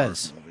Run of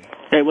Fez.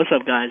 Hey, what's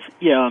up, guys?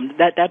 Yeah,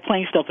 that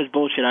plane stuff is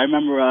bullshit. I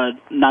remember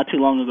not too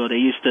long ago they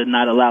used to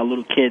not allow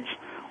little kids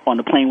on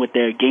the plane with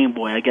their Game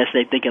Boy. I guess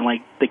they're thinking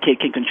like the kid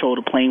can control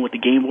the plane with the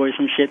Game Boy or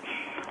some shit.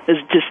 It's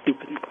just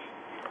stupid.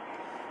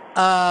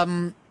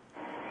 All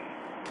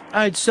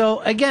right,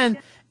 so again,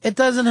 it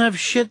doesn't have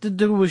shit to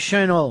do with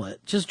Shinola.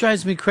 It just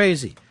drives me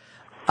crazy.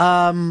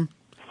 Let's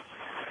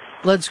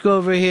go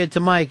over here to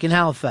Mike in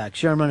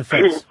Halifax. You're on Run of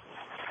Fez.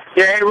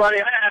 Yeah, hey, Ronnie,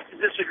 I have to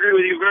disagree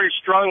with you very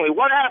strongly.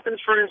 What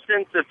happens, for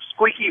instance, if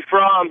Squeaky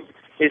Fromm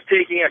is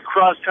taking a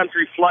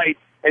cross-country flight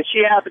and she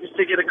happens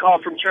to get a call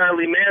from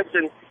Charlie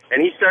Manson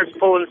and he starts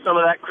pulling some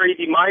of that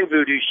crazy mind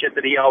voodoo shit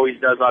that he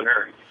always does on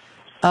her?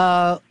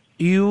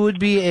 You would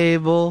be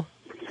able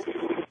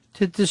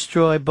to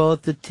destroy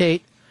both the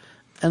Tate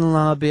and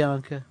La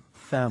Bianca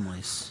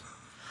families.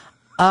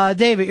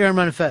 David, you're on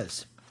Run of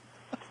Fez.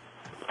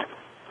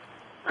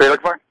 Who are you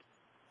looking for?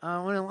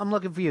 I'm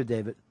looking for you,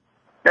 David.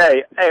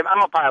 Hey,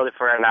 I'm a pilot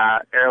for an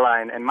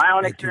airline, and my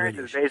own experience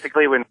is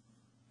basically when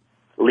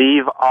we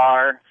leave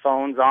our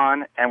phones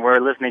on and we're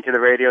listening to the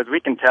radios,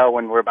 we can tell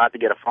when we're about to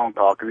get a phone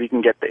call because we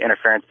can get the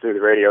interference through the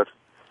radios.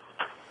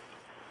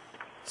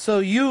 So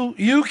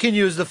you can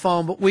use the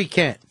phone, but we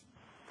can't.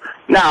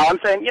 No, I'm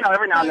saying,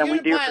 every now and then we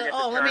do pilot. forget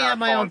Oh, to let turn me our have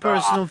my own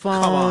phones personal off.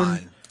 phone. Come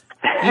on.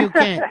 You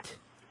can't.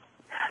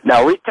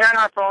 No, we turn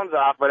our phones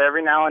off, but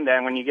every now and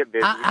then when you get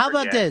busy, you How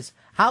about forget. this?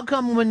 How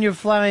come when you're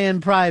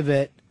flying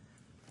private,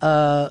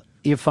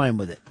 you're fine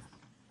with it?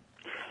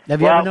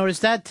 Have you ever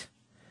noticed that?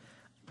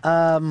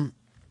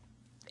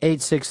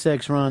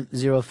 866 Ron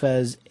Zero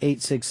Fez.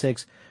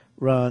 866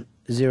 Ron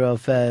Zero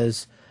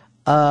Fez.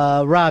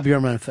 Rob, you're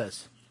on Ron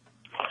Fez.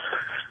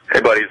 Hey,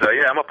 buddies.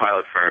 Yeah, I'm a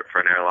pilot for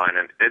an airline,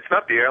 and it's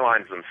not the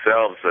airlines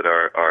themselves that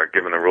are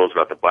giving the rules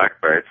about the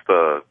BlackBerry. It's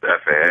the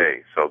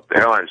FAA. So the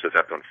airlines just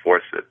have to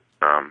enforce it.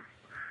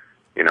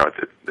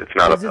 It's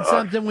not Is it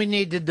something we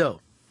need to do?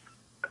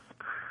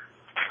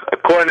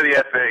 According to the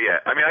FAA, yeah.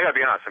 I mean, I gotta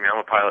be honest. I'm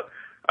a pilot.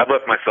 I've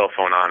left my cell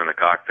phone on in the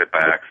cockpit by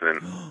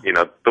accident.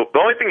 The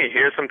only thing you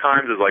hear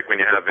sometimes is like when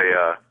you have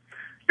your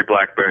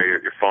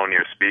BlackBerry, your phone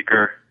near a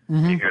speaker.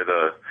 You hear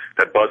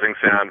that buzzing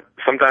sound.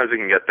 Sometimes you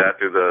can get that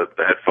through the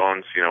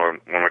headphones. When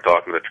we're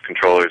talking to the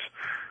controllers,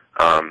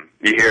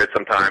 you hear it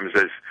sometimes.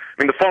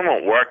 The phone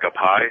won't work up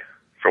high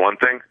for one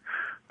thing,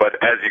 but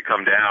as you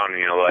come down,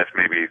 the last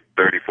maybe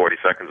 30, 40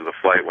 seconds of the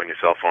flight, when your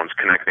cell phone's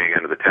connecting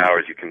again to the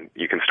towers, you can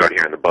start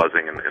hearing the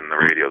buzzing in the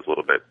radios a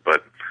little bit.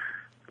 But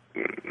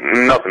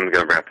nothing's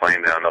going to bring a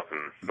plane down.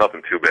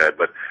 Nothing too bad.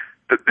 But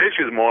the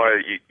issue is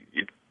more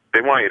they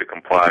want you to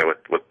comply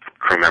with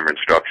crew member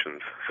instructions.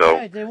 So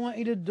Right, they want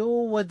you to do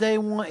what they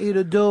want you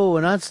to do,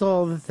 and that's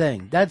all the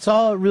thing. That's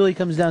all it really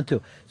comes down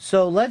to.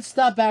 So let's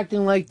stop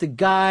acting like the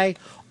guy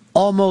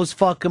almost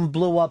fucking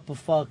blew up a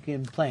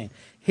fucking plane.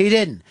 He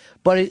didn't.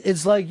 But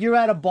it's like you're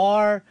at a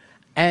bar,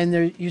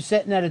 and you're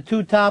sitting at a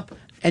two-top,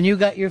 and you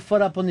got your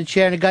foot up on the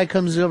chair, and a guy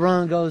comes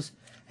around and goes,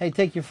 hey,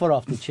 take your foot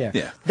off the chair.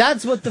 Yeah.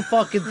 That's what the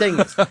fucking thing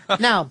is.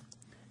 Now,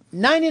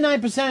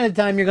 99% of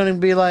the time, you're going to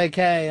be like,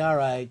 hey, all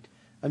right,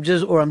 I'm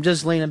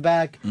just leaning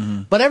back.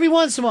 Mm-hmm. But every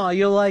once in a while,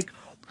 you're like,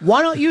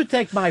 why don't you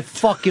take my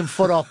fucking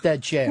foot off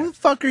that chair? Who the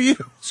fuck are you?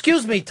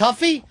 Excuse me,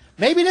 Tuffy.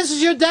 Maybe this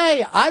is your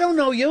day. I don't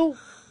know you.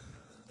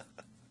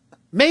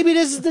 Maybe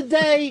this is the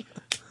day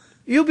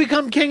you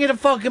become king of the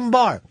fucking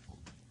bar.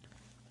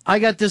 I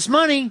got this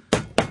money.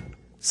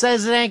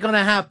 Says it ain't going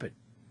to happen.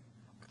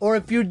 Or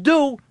if you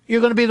do,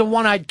 you're going to be the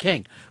one-eyed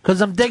king. Because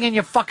I'm digging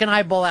your fucking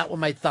eyeball out with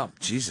my thumb.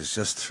 Jesus,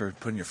 just for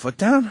putting your foot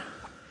down?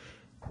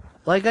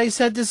 Like I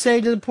said to say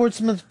to the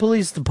Portsmouth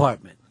Police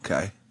Department.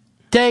 Okay.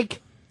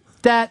 Take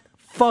that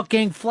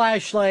fucking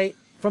flashlight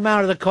from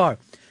out of the car.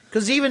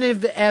 Because even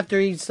if after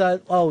he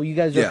said, oh, you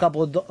guys are Yeah. a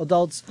couple of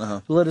adults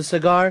Uh-huh. who lit a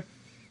cigar,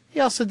 He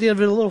also did a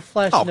little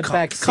flash in the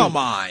back seat. Come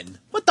on.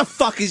 What the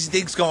fuck is he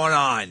thinks going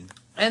on?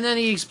 And then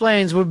he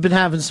explains, we've been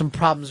having some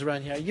problems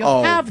around here. You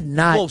Oh, have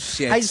not.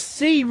 bullshit. I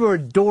see your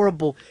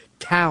adorable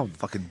town.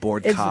 Fucking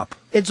bored It's- cop.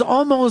 It's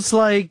almost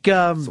like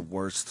It's the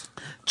worst.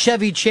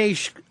 Chevy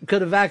Chase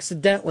could have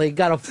accidentally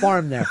got a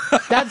farm there.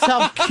 That's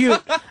how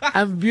cute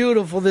and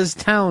beautiful this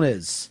town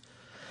is.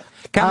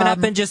 Coming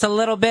up in just a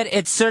little bit,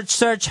 it's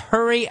Search,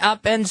 hurry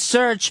up and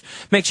search.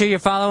 Make sure you're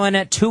following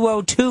at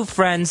 202,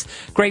 friends.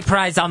 Great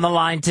prize on the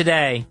line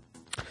today.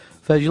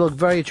 Fez, you look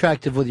very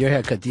attractive with your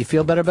haircut. Do you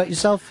feel better about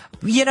yourself?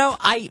 You know,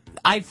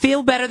 I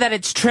feel better that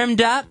it's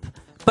trimmed up,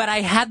 but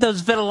I had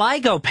those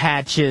vitiligo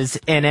patches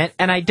in it,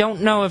 and I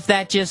don't know if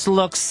that just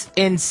looks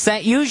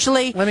insane.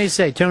 Usually... Let me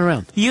say, turn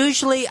around.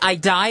 Usually I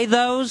dye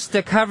those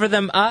to cover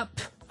them up.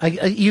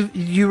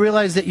 You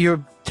realize that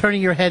you're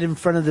turning your head in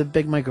front of the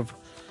big microphone.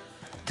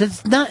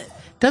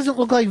 Doesn't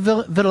look like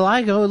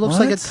vitiligo. It looks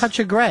like a touch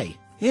of gray.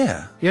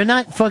 Yeah. You're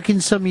not fucking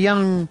some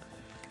young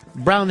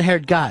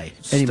brown-haired guy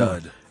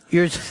anymore. Stud.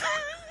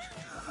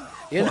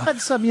 You're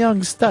not some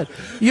young stud.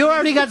 You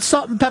already got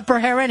salt and pepper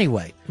hair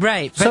anyway.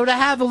 Right. So to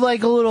have a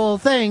little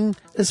thing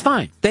is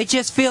fine. They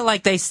just feel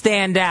like they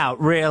stand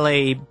out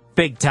really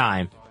big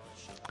time.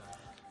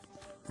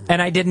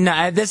 And I didn't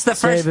know. This is the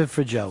first... Save it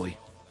for Joey.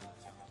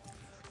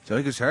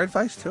 Joey gives hair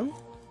advice, too?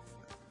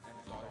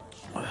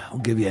 I'll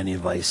give you any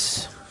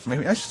advice.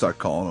 Maybe I should start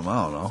calling him.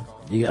 I don't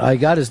know. I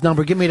got his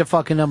number. Give me the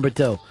fucking number,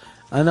 too.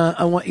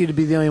 I want you to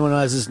be the only one who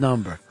has his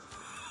number.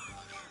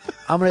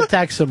 I'm going to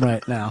text him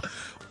right now.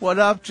 What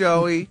up,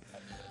 Joey?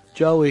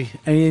 Joey,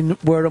 any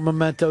word of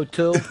Memento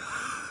 2?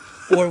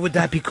 Or would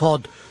that be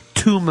called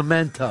 2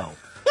 Memento?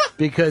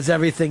 Because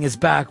everything is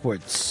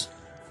backwards.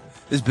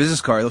 His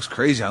business card looks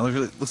crazy. It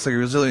looks like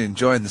he's really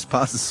enjoying this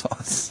pasta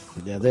sauce.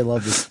 Yeah, they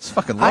love this. It's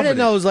fucking I didn't loving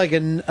know it was like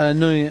a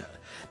new...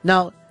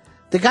 Now,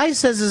 the guy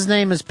says his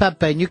name is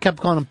Pepe, and you kept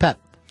calling him Pep.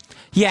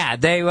 Yeah,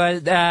 they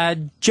was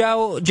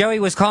Joey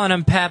was calling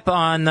him Pep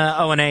on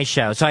the O&A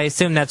show, so I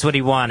assume that's what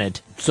he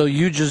wanted. So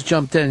you just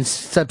jumped in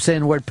and kept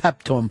saying the word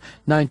Pep to him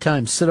 9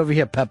 times. Sit over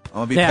here, Pep.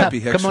 I'll be Peppy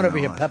Pep, Hicks come on from over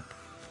now here, on. Pep.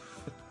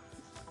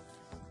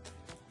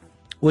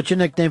 What's your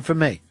nickname for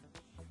me?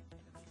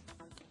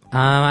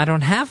 I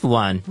don't have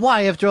one.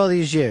 Why, after all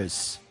these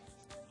years?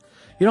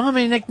 You know how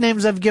many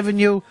nicknames I've given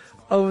you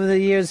over the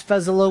years,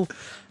 Fezaloo?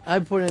 I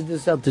pointed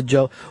this out to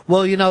Joe.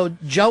 Well, you know,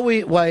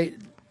 Joey's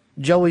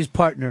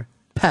partner,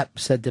 Pep,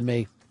 said to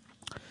me,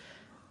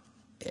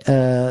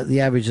 the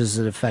average is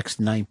it affects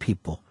 9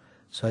 people.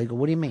 So I go,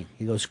 what do you mean?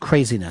 He goes,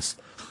 craziness.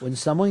 When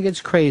someone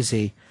gets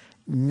crazy,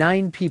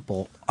 9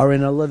 people are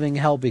in a living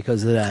hell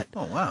because of that.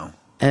 Oh, wow.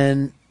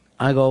 And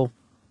I go,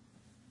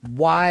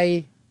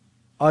 why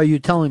are you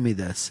telling me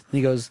this? And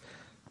he goes,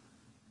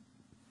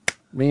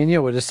 me and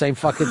you were the same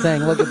fucking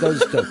thing. Look at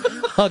those two.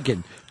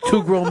 Hugging.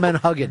 2 grown men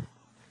hugging.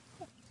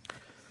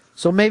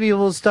 So maybe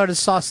we'll start a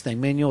sauce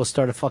thing. Me and you will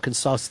start a fucking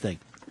sauce thing.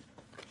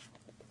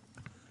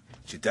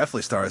 Should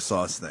definitely start a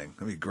sauce thing.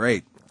 That'd be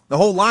great. The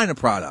whole line of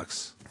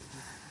products.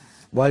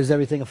 Why is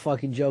everything a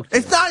fucking joke?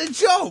 It's not a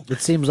joke.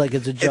 It seems like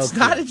it's a joke. It's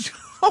not a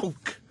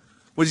joke.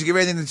 Would you give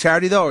anything to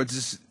charity, though, or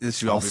just...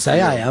 I'll say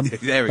I am.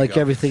 There we like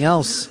go. everything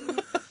else.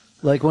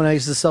 Like when I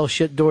used to sell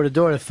shit door to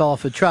door that fell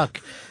off a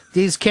truck.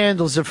 These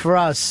candles are for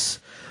us.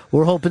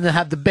 We're hoping to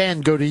have the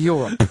band go to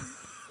Europe.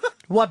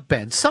 What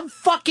band? Some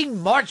fucking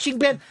marching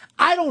band?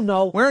 I don't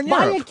know. Where in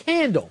Buy Europe? a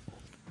candle.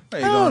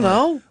 Where I you don't going,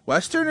 know.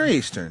 Western or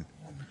Eastern?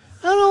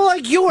 I don't know,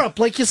 like Europe,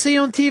 like you see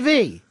on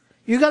TV.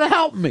 You gotta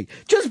help me.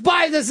 Just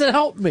buy this and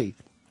help me.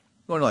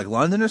 Going to like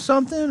London or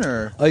something,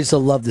 or I used to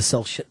love to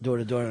sell shit door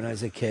to door when I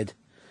was a kid.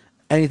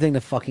 Anything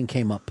that fucking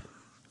came up.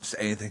 just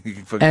anything you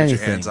can put your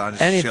hands on?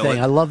 Just Anything. chill it.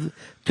 I love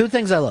 2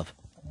 things I love.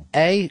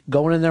 A,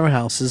 going in their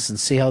houses and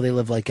see how they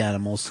live like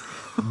animals.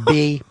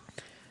 B,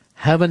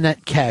 having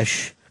that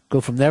cash go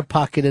from their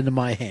pocket into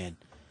my hand.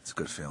 It's a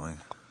good feeling.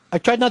 I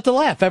tried not to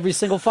laugh every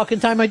single fucking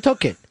time I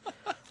took it.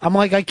 I'm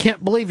like, I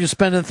can't believe you're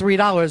spending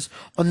 $3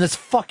 on this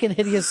fucking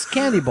hideous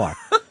candy bar.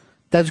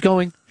 That's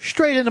going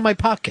straight into my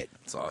pocket.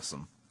 It's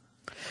awesome.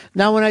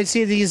 Now, when I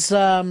see these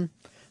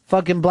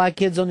fucking black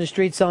kids on the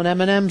street selling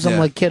M&Ms, I'm Yeah.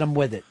 like, kid, I'm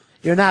with it.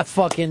 You're not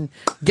fucking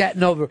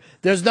getting over.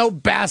 There's no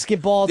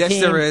basketball Yes,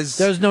 team. there is.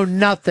 There's no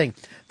nothing.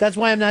 That's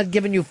why I'm not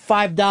giving you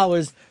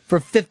 $5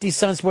 for 50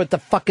 cents worth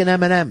of fucking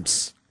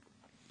M&Ms.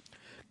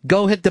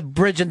 Go hit the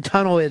bridge and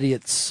tunnel,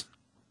 idiots.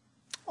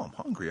 Oh, I'm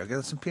hungry. I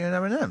got some peanut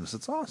M&Ms.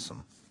 That's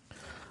awesome.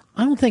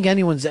 I don't think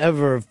anyone's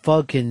ever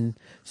fucking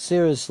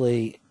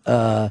seriously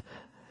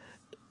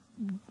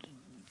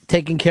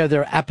taking care of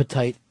their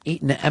appetite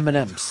eating the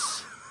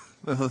M&Ms.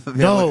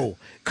 No,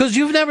 because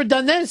you've never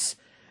done this.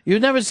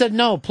 You've never said,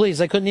 no,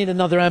 please, I couldn't eat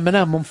another M&M.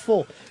 I'm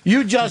full.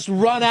 You just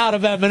run out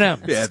of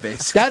M&Ms. Yeah,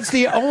 basically. That's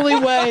the only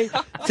way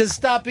to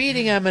stop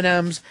eating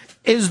M&Ms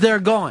is they're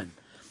gone.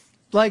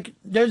 Like,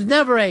 there's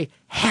never a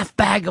half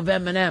bag of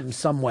M&Ms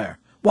somewhere.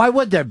 Why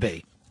would there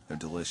be? They're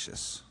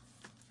delicious.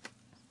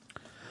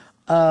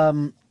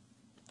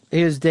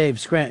 Here's Dave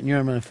Scranton. You're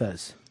on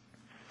Fez.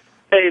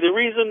 Hey, the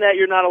reason that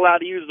you're not allowed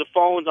to use the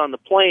phones on the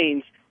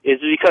planes is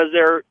because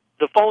they're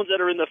the phones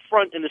that are in the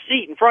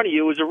seat in front of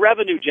you is a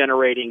revenue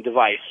generating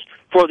device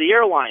for the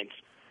airlines.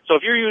 So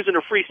if you're using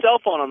a free cell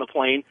phone on the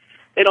plane,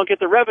 they don't get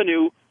the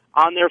revenue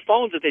on their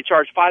phones that they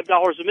charge $5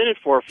 a minute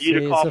for you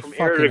to call from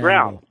air to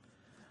ground.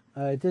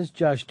 All right, this is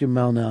Josh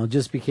Duhamel now.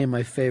 Just became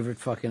my favorite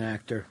fucking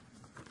actor.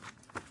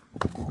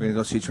 We're going to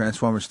go see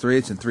Transformers 3.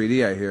 It's in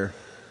 3D, I hear.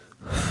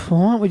 Well,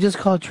 why don't we just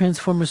call it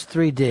Transformers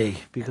 3D?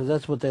 Because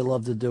that's what they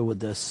love to do with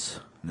this.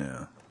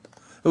 Yeah.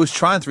 It was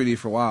Tron 3D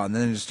for a while, and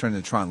then it just turned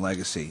into Tron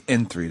Legacy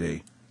in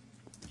 3D.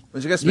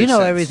 Which I guess You makes know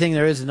sense. everything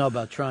there is to know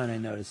about Tron, I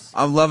noticed.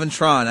 I'm loving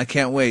Tron. I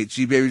can't wait.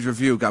 G-Baby's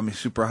review got me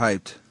super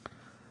hyped.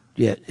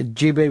 Yeah,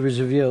 G-Baby's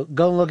review.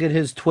 Go and look at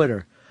his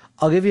Twitter.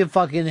 I'll give you a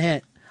fucking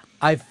hint.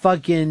 I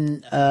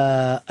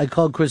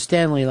called Chris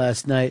Stanley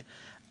last night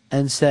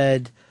and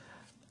said,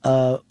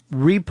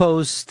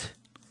 repost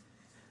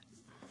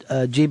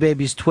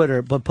G-Baby's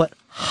Twitter, but put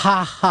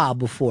ha-ha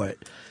before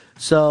it.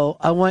 So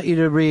I want you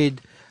to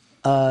read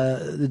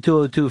the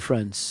 202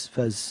 friends,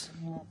 Fez.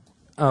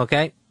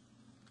 Okay.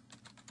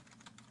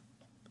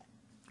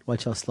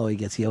 Watch how slow he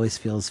gets. He always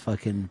feels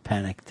fucking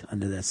panicked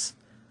under this.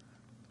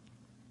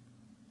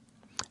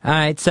 All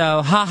right,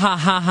 so ha ha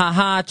ha ha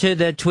ha to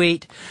the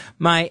tweet.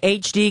 My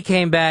HD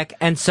came back,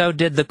 and so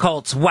did the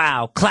Colts.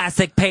 Wow,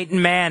 classic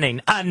Peyton Manning,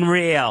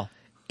 unreal.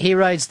 He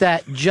writes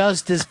that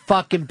just as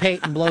fucking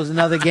Peyton blows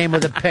another game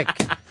with a pick.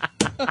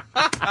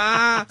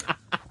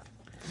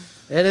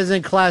 It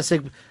isn't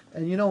classic.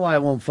 And you know why I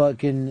won't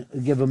fucking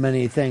give him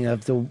anything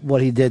after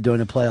what he did during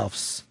the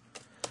playoffs.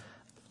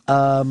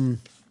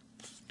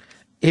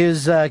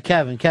 Here's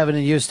Kevin. Kevin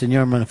in Houston.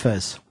 You're on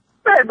Fez.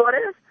 Hey,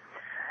 buddies.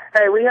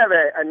 Hey, we have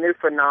a new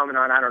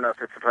phenomenon. I don't know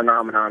if it's a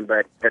phenomenon,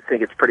 but I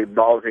think it's pretty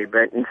ballsy.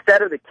 But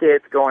instead of the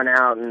kids going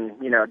out and,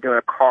 doing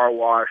a car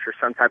wash or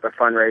some type of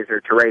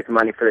fundraiser to raise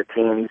money for the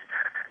teams,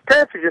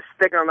 parents are just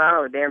sticking them out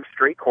on the damn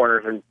street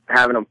corners and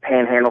having them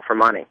panhandle for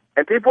money.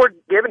 And people are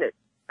giving it.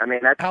 I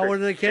mean, that's how old are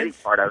the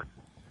kids? Part of it.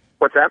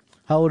 What's that?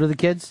 How old are the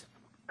kids?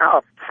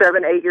 Oh,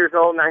 7, 8 years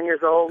old, 9 years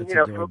old.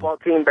 Football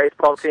team,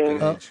 baseball team.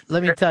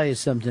 Let me tell you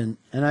something.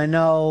 And I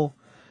know,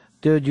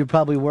 dude, you're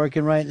probably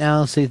working right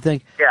now, so you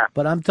think. Yeah.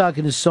 But I'm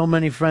talking to so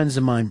many friends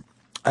of mine.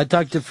 I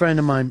talked to a friend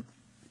of mine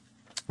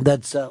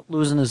that's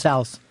losing his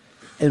house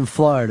in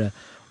Florida,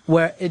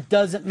 where it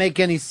doesn't make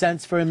any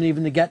sense for him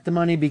even to get the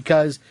money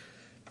because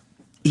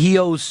he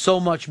owes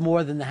so much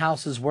more than the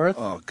house is worth.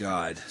 Oh,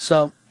 God.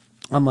 So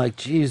I'm like,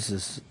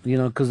 Jesus,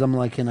 because I'm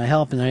like, can I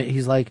help? And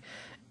he's like,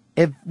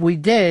 if we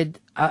did,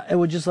 it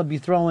would just be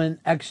throwing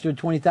extra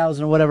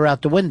 $20,000 or whatever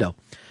out the window.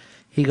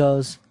 He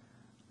goes,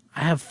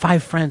 I have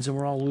 5 friends and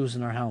we're all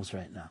losing our house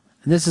right now.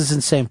 And this is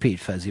in St. Pete,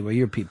 Fezzi, where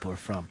your people are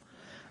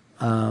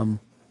from.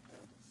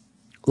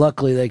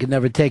 Luckily, they could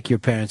never take your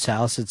parents'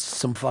 house. It's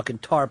some fucking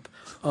tarp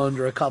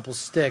under a couple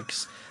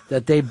sticks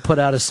that they put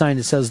out a sign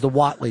that says the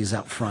Watleys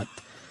out front.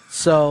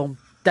 So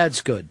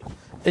that's good.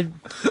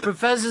 For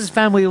Fez's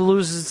family to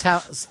lose his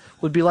house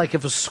would be like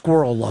if a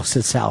squirrel lost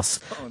its house.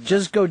 Oh, no.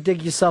 Just go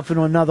dig yourself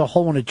into another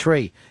hole in a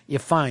tree. You're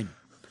fine.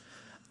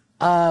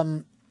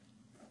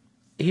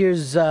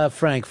 Here's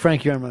Frank.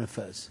 Frank, you're on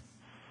Fez.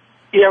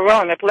 Yeah,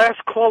 Ron, that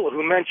last caller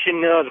who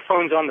mentioned the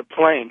phones on the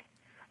plane,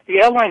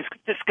 the airlines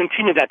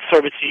discontinued that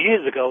service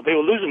years ago. They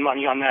were losing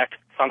money on that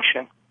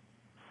function.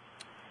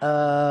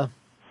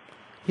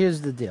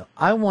 Here's the deal.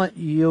 I want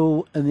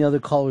you and the other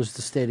callers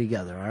to stay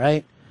together, all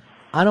right?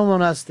 I don't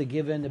want us to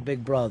give in to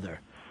Big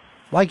Brother.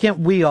 Why can't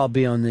we all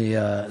be on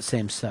the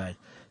same side?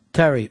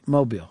 Terry,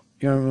 Mobile.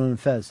 You're on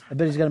Fez. I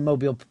bet he's got a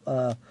Mobile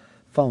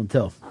phone,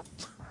 too.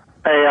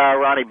 Hey,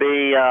 Ronnie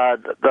B.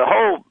 The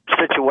whole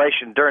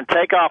situation during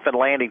takeoff and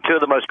landing, two of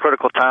the most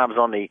critical times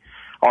on the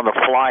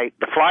flight,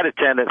 the flight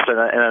attendants and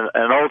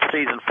an old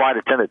seasoned flight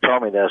attendant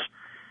told me this.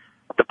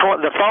 The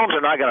phones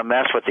are not going to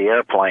mess with the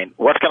airplane.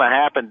 What's going to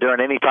happen during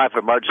any type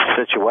of emergency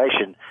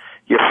situation?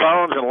 Your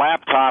phones and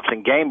laptops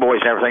and Game Boys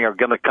and everything are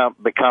going to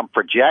become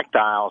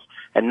projectiles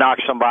and knock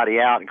somebody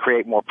out and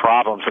create more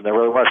problems than there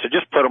really was. So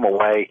just put them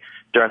away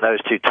during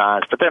those 2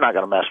 times, but they're not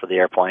going to mess with the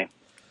airplane.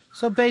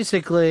 So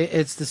basically,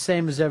 it's the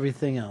same as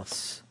everything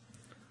else.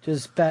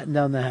 Just batten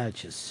down the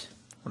hatches.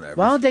 Whatever.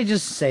 Why don't they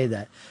just say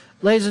that?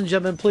 Ladies and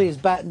gentlemen, please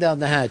batten down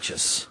the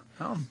hatches.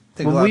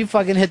 think When a lot- we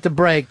fucking hit the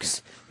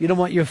brakes, you don't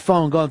want your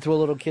phone going through a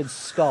little kid's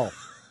skull.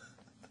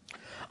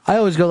 I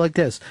always go like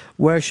this.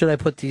 Where should I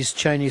put these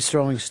Chinese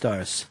throwing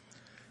stars?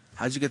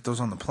 How'd you get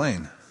those on the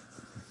plane?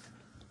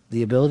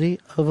 The ability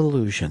of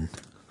illusion.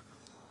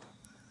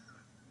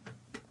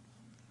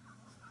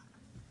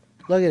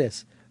 Look at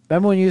this.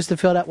 Remember when you used to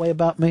feel that way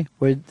about me?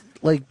 Where,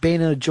 like, pain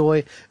and a joy.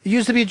 It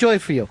used to be a joy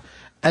for you.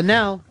 And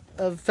now,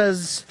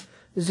 Fez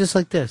is just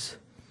like this.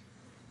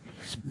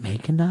 He's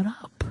making that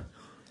up.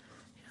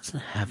 He doesn't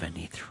have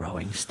any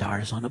throwing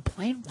stars on a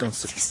plane. Why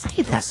does he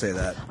say that? Don't say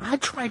that. I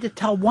try to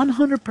tell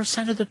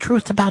 100% of the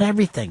truth about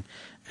everything.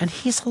 And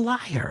he's a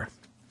liar.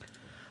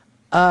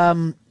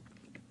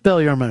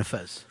 Bill, you're on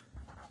Fez.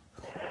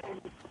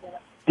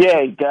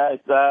 Yeah, guys.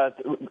 I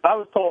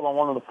was told on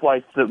one of the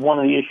flights that one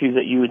of the issues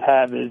that you would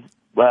have is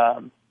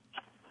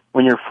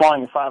when you're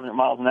flying at 500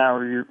 miles an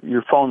hour,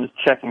 your phone is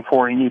checking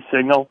for a new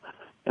signal.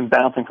 and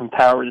bouncing from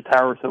tower to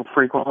tower so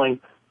frequently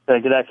that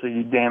it could actually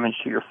do damage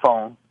to your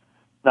phone,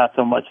 not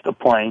so much the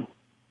plane.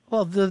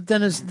 Well,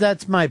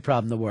 that's my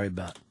problem to worry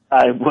about.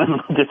 I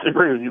wouldn't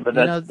disagree with you, but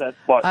that's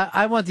what.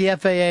 I want the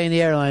FAA and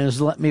the airlines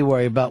to let me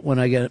worry about when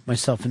I get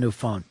myself a new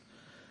phone.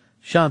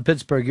 Sean,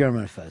 Pittsburgh, you're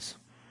on Fez.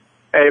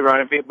 Hey,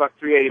 Ronnie, Big Buck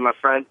 380, my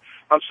friend.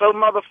 I'm so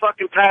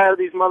motherfucking tired of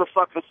these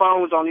motherfucking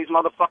phones on these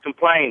motherfucking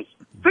planes.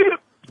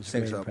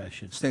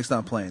 Snake's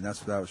not playing. That's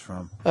what that was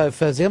from. All right,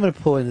 Fezzy, I'm going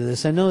to pull into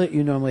this. I know that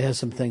you normally have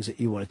some things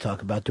that you want to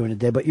talk about during the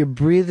day, but you're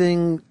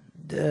breathing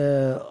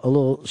a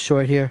little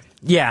short here.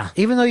 Yeah.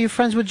 Even though you're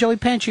friends with Joey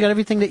Pants, you got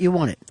everything that you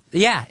wanted.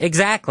 Yeah,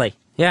 exactly.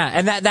 Yeah,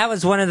 and that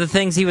was one of the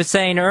things he was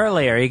saying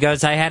earlier. He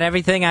goes, I had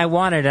everything I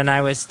wanted, and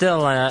I was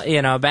still,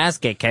 a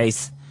basket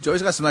case.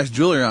 Joey's got some nice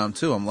jewelry on him,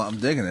 too. I'm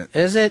digging it.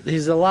 Is it?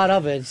 He's a lot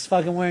of it. He's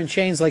fucking wearing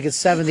chains like it's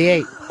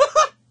 78.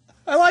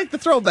 I like the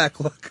throwback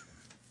look.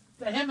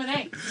 The him and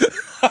ain't.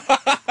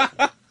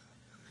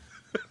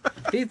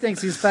 He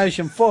thinks he's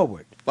fashion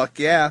forward. Fuck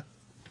yeah.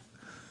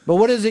 But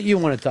what is it you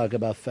want to talk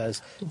about,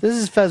 Fez? This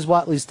is Fez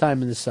Watley's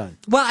Time in the Sun.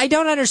 Well, I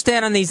don't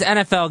understand on these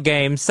NFL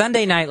games.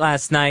 Sunday night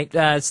last night,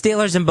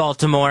 Steelers in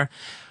Baltimore.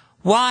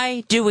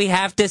 Why do we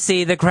have to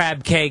see the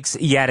crab cakes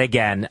yet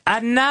again?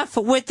 Enough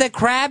with the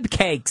crab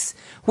cakes.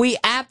 We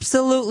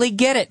absolutely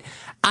get it.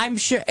 I'm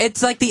sure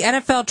it's like the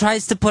NFL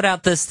tries to put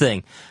out this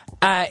thing.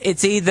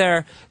 It's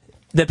either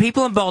the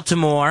people in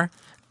Baltimore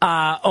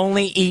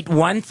only eat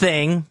one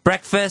thing,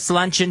 breakfast,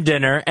 lunch, and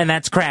dinner, and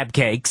that's crab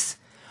cakes.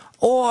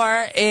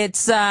 Or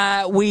it's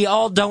we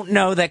all don't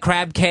know that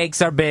crab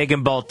cakes are big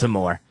in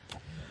Baltimore.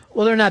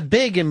 Well, they're not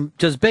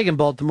just big in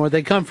Baltimore.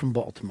 They come from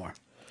Baltimore.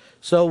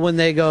 So when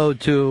they go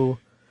to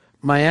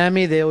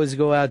Miami, they always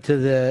go out to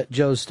the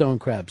Joe's Stone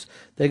Crabs.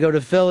 They go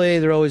to Philly,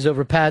 they're always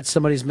over Pat's.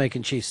 Somebody's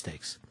making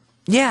cheesesteaks.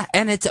 Yeah,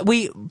 and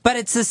but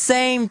it's the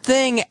same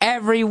thing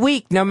every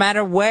week, no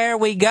matter where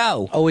we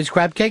go. Always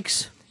crab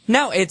cakes?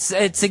 No, it's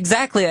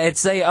exactly.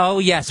 Oh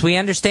yes, we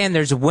understand.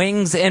 There's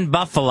wings in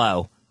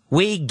Buffalo.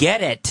 We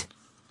get it.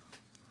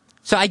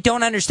 So I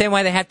don't understand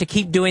why they have to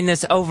keep doing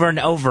this over and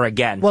over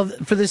again. Well,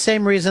 for the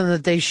same reason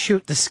that they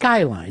shoot the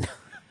skyline.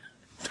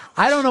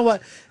 I don't know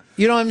what.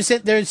 You know what I'm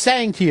saying? They're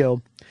saying to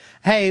you,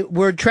 hey,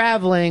 we're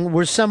traveling,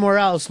 we're somewhere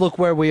else, look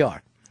where we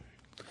are.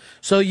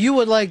 So you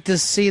would like to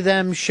see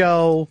them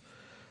show,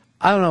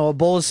 I don't know, a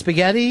bowl of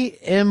spaghetti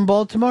in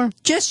Baltimore?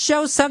 Just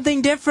show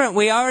something different.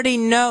 We already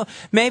know,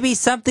 maybe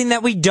something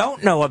that we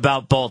don't know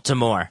about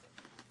Baltimore.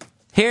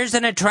 Here's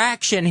an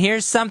attraction,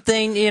 here's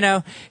something,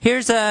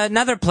 here's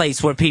another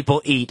place where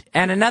people eat,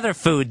 and another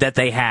food that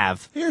they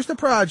have. Here's the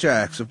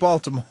projects of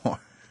Baltimore.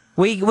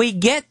 We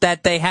get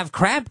that they have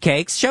crab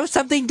cakes. Show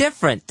something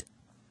different.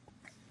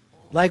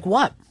 Like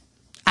what?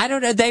 I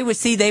don't know. They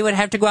would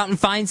have to go out and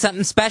find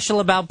something special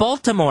about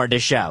Baltimore to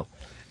show.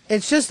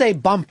 It's just a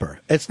bumper.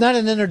 It's not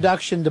an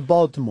introduction to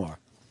Baltimore.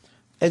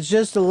 It's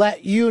just to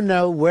let you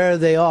know where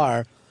they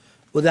are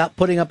without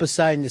putting up a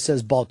sign that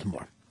says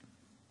Baltimore.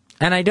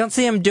 And I don't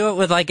see them do it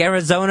with like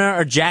Arizona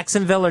or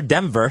Jacksonville or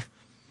Denver.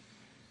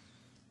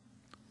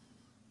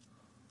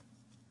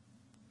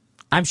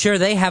 I'm sure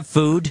they have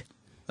food.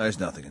 There's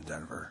nothing in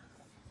Denver.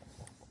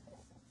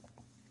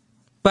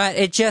 But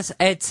it's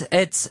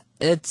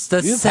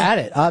the You've had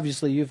it.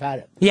 Obviously, you've had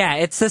it. Yeah,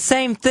 it's the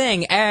same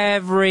thing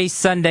every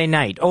Sunday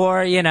night,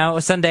 or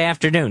a Sunday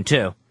afternoon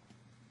too,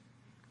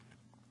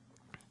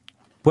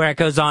 where it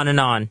goes on and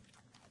on.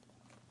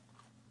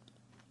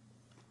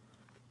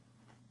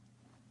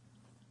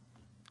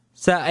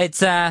 So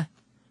it's yeah,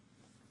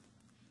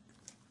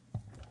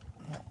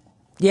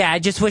 I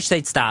just wish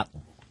they'd stop.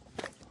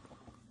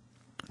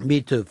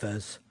 Me too,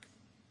 Fez.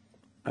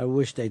 I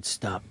wish they'd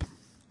stop.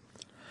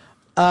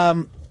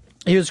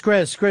 Here's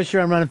Chris. Chris,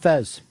 you're on Running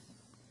Fez.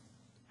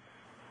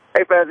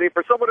 Hey, Fezzy,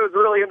 for someone who's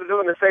really into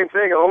doing the same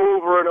thing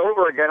over and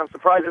over again, I'm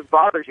surprised it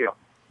bothers you.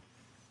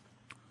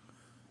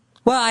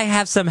 Well, I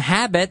have some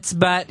habits,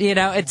 but,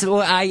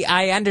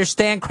 I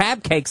understand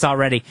crab cakes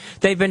already.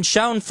 They've been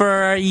shown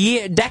for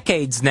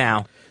decades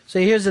now. So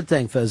here's the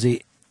thing,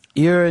 Fezzy.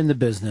 You're in the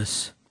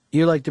business.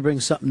 You like to bring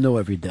something new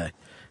every day.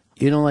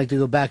 You don't like to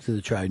go back to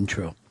the tried and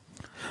true.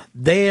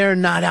 They're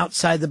not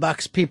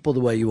outside-the-box people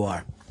the way you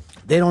are.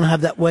 They don't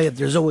have that way if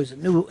there's always a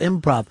new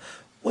improv.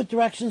 What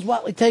direction's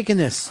Watley taking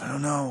this? I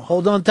don't know.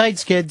 Hold on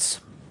tight, kids.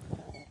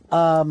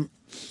 Bob,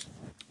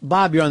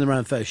 you're on the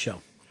Ron Fez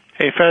show.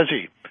 Hey,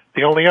 Fezzy,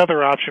 the only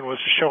other option was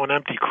to show an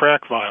empty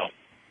crack vial.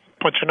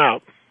 Punching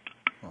out.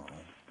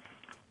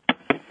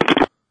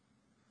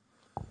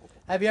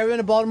 Have you ever been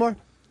to Baltimore?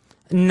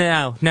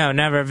 No,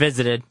 never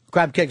visited.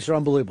 Crab cakes are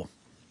unbelievable.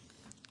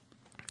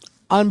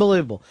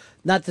 Unbelievable.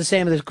 Not the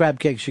same as the crab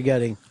cakes you're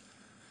getting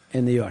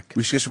in New York.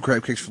 We should get some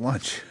crab cakes for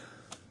lunch.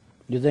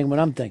 You think what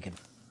I'm thinking?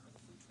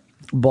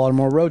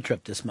 Baltimore road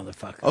trip, this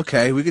motherfucker.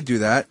 Okay, we could do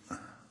that.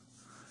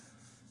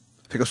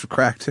 Pick up some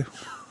crack, too.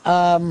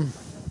 Bob,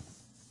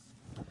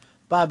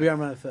 you're on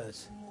my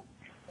Fez.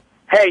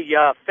 Hey,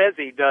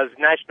 Fezzy, does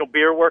National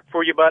Beer work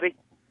for you, buddy?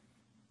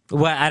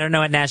 What? I don't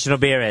know what National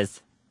Beer is.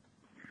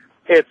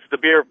 It's the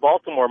beer of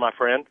Baltimore, my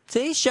friend.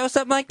 See, show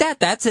something like that.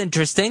 That's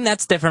interesting.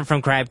 That's different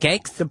from crab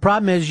cakes. The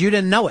problem is you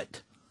didn't know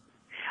it.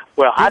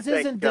 Well, I This think,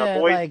 isn't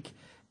boys, like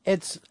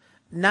it's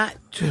not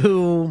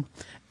to.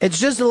 It's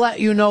just to let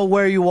you know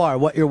where you are,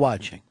 what you're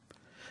watching.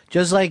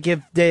 Just like if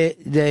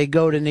they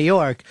go to New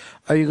York,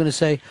 are you going to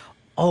say,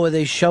 "Oh, are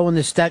they showing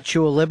the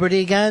Statue of Liberty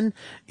again?"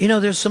 You know,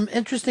 there's some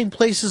interesting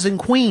places in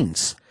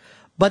Queens,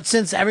 but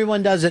since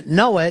everyone doesn't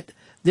know it,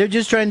 they're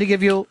just trying to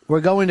give you. We're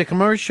going to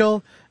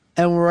commercial,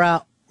 and we're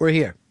out. We're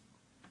here.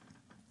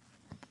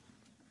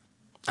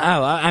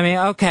 Oh, I mean,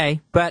 okay,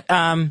 but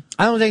I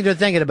don't think they're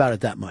thinking about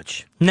it that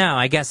much. No,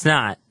 I guess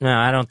not. No,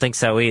 I don't think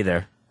so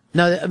either.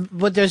 No,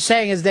 what they're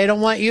saying is they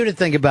don't want you to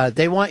think about it.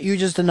 They want you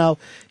just to know,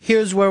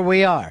 here's where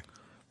we are.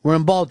 We're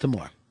in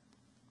Baltimore.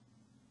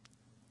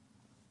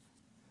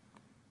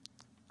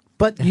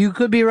 But you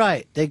could be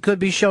right. They could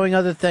be showing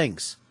other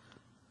things.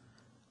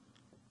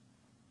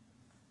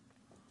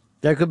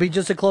 There could be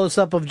just a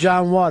close-up of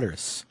John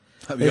Waters.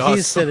 That'd be He's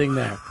awesome. sitting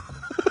there.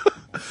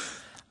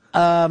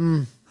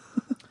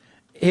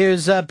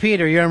 Here's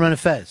Peter. You're on Run of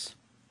Fez.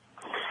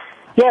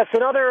 Yes,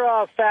 another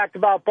fact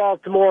about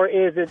Baltimore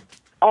is it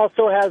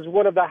also has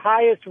one of the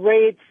highest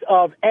rates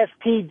of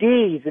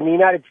STDs in the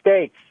United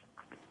States.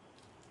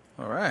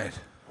 All right.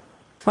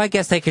 Well, I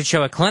guess they could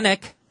show a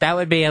clinic. That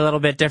would be a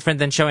little bit different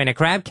than showing a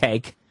crab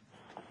cake.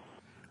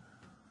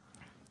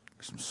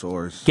 Some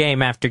sores.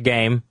 Game after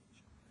game.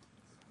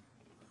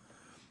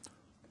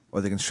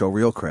 Or they can show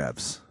real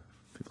crabs.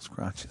 People's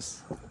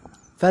crotches.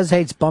 Fez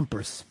hates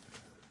bumpers.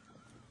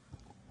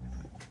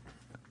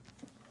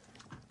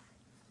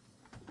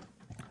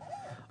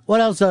 What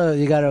else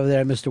you got over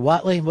there, Mr.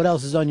 Watley? What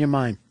else is on your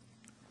mind?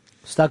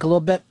 Stuck a little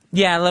bit?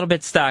 Yeah, a little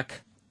bit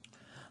stuck.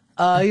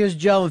 Here's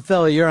Joe in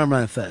Philly. You're on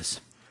Run of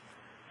Fez.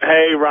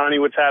 Hey, Ronnie,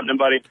 what's happening,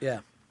 buddy? Yeah.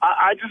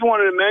 I just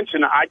wanted to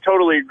mention, I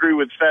totally agree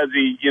with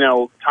Fezzy. You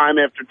know, time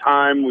after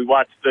time, we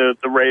watch the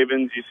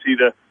Ravens. You see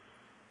the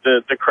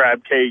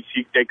crab cakes.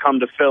 They come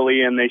to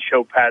Philly and they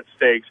show Pat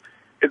steaks.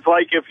 It's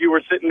like if you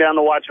were sitting down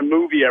to watch a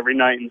movie every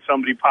night and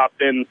somebody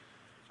popped in,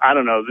 I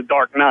don't know, The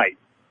Dark Knight.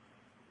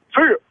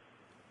 See ya.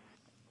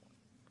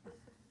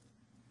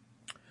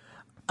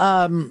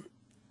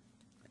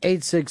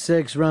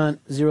 866 Run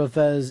Zero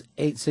Fez.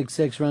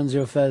 866 Run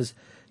Zero Fez.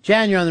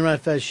 Jan, you're on the Run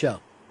of Fez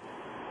show.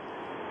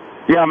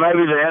 Yeah, maybe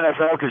the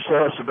NFL could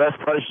show us the best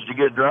places to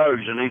get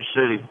drugs in each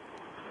city.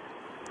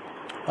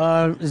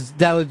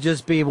 That would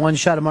just be one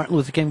shot of Martin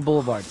Luther King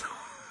Boulevard.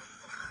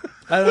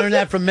 I learned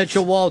that from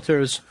Mitchell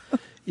Walters.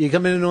 You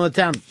come into the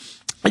town.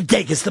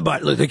 Take us to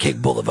Martin Luther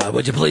King Boulevard,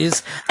 would you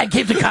please? And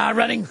keep the car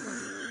running.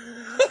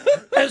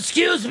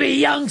 Excuse me,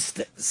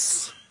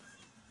 youngsters.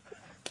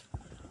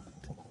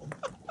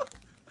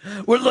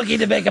 We're looking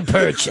to make a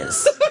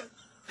purchase.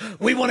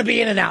 We want to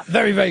be in and out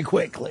very, very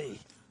quickly.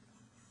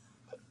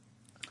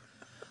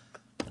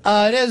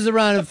 It is the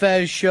Ron and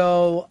Fez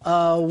show.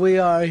 We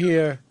are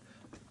here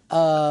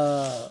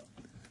on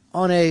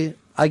a...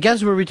 I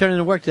guess we're returning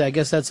to work today. I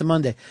guess that's a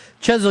Monday.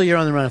 Chesil, you're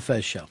on the Ron and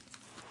Fez show.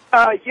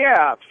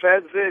 Yeah,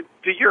 Fez,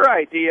 to your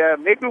idea,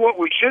 maybe what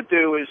we should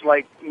do is,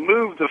 like,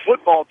 move the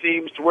football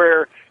teams to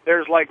where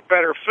there's, like,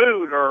 better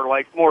food or,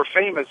 like, more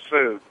famous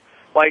food.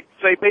 Like,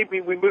 say, maybe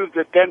we move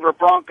the Denver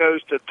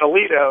Broncos to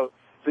Toledo,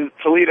 since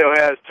Toledo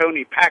has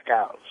Tony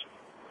Packows,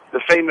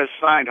 the famous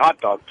signed hot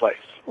dog place.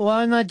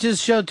 Why not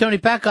just show Tony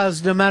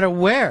Packows no matter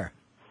where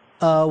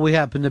we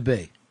happen to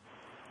be?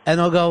 And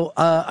they'll go,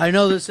 I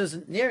know this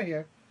isn't near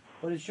here,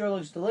 but it sure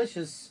looks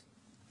delicious.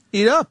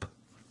 Eat up.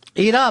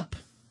 Eat up.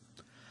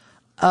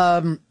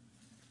 All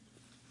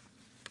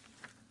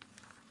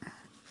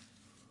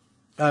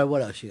right,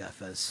 what else you got,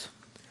 Fez?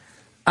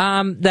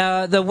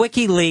 The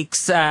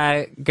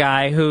WikiLeaks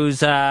guy,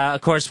 who's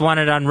of course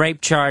wanted on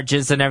rape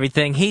charges and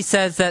everything, he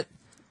says that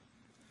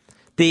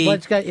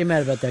What's got you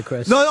mad about that,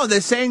 Chris? No, they're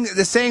saying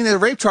they're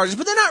rape charges,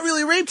 but they're not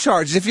really rape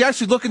charges. If you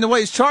actually look into what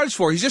he's charged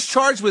for, he's just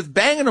charged with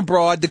banging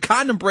abroad, the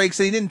condom breaks,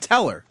 and he didn't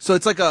tell her. So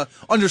it's like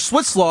under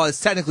Swiss law,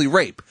 it's technically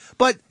rape.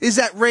 But is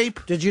that rape?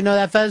 Did you know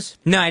that, Fez?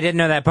 No, I didn't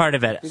know that part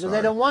of it. Because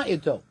they don't want you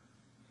to.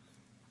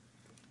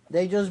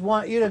 They just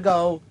want you to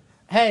go,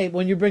 hey,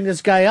 when you bring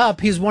this guy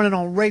up, he's wanted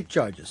on rape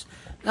charges.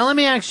 Now, let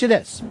me ask you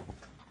this.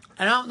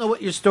 And I don't know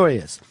what your story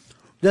is.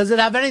 Does it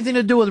have anything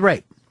to do with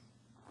rape?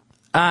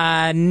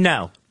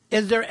 No.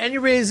 Is there any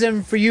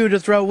reason for you to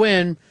throw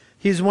in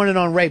he's wanted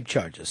on rape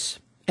charges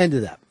into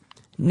that?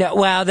 No,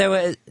 well, there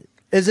was...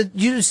 Is it,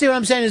 you see what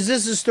I'm saying? Is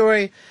this a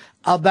story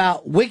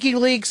about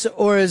WikiLeaks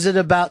or is it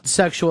about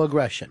sexual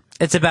aggression?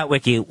 It's about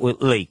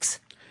WikiLeaks.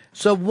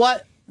 So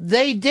what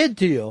they did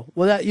to you,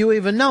 without you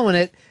even knowing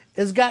it,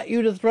 has got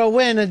you to throw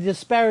in a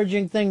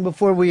disparaging thing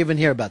before we even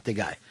hear about the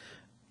guy.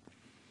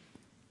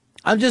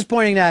 I'm just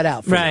pointing that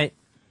out for Right.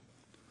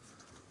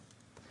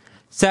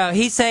 So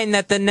he's saying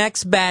that the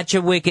next batch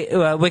of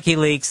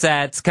WikiLeaks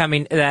that's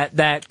coming,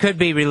 that could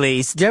be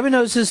released. Do you ever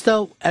notice this,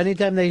 though?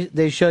 Anytime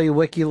they show you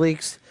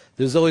WikiLeaks,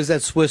 there's always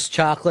that Swiss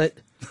chocolate.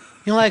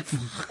 You're like,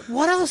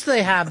 what else do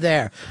they have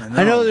there?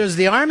 I know there's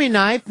the army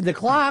knife, the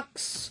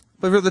clocks.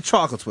 But the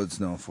chocolate's what it's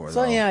known for,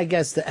 So, though. yeah, I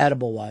guess the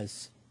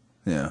edible-wise.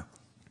 Yeah.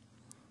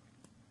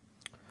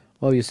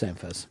 What were you saying,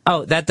 Fez?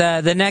 Oh, that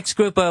the next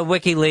group of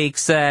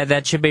WikiLeaks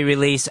that should be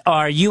released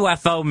are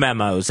UFO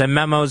memos and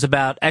memos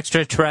about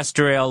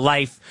extraterrestrial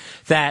life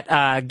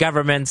that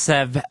governments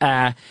have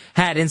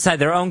had inside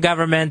their own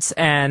governments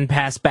and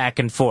passed back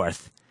and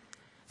forth.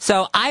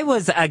 So I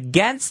was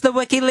against the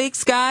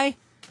WikiLeaks guy.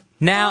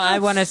 Now I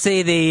want to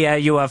see the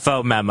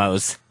UFO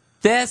memos.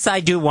 This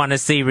I do want to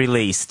see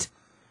released.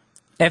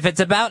 If it's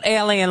about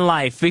alien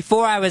life,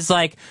 before I was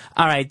like,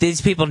 all right,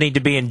 these people need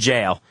to be in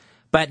jail.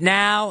 But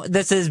now,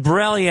 this is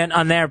brilliant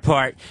on their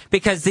part,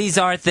 because these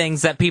are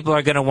things that people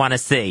are going to want to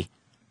see.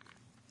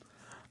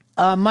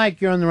 Mike,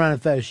 you're on the Ron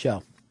and Fez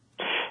show.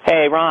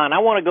 Hey, Ron, I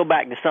want to go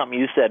back to something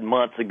you said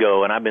months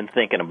ago, and I've been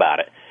thinking about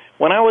it.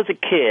 When I was a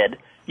kid,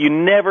 you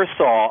never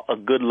saw a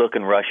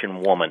good-looking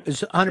Russian woman.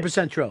 It's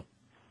 100% true.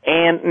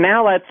 And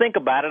now that I think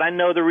about it, I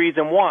know the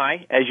reason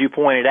why, as you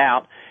pointed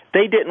out.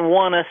 They didn't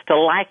want us to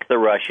like the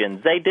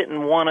Russians. They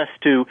didn't want us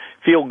to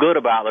feel good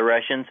about the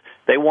Russians.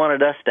 They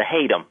wanted us to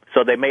hate them,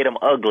 so they made them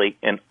ugly,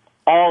 and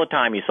all the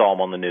time you saw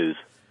them on the news.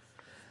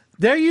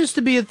 There used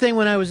to be a thing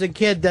when I was a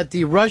kid that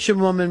the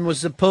Russian woman was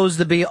supposed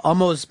to be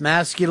almost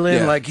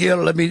masculine, like, here,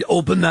 let me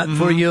open that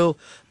for you,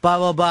 blah,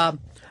 blah, blah.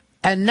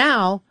 And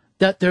now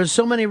that there's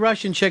so many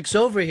Russian chicks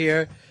over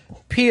here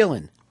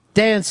peeling,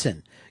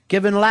 dancing,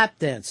 giving lap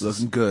dances.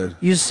 Looking good.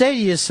 You say to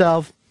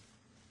yourself,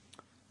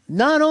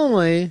 not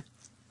only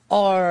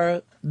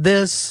are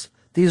these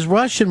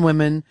Russian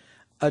women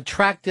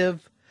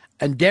attractive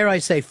and, dare I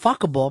say,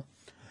 fuckable,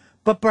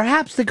 but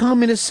perhaps the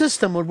communist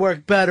system would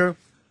work better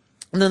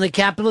than the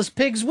capitalist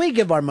pigs we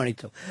give our money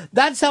to.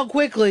 That's how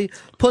quickly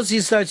pussy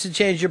starts to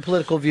change your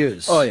political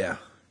views. Oh, yeah.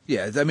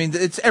 Yeah, I mean,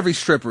 it's every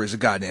stripper is a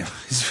goddamn...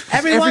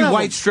 Every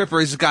white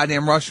stripper is a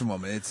goddamn Russian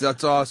woman.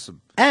 That's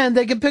awesome. And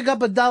they can pick up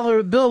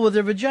 $1 bill with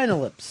their vagina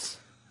lips.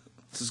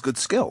 This is good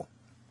skill.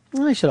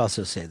 Well, I should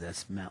also say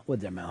this with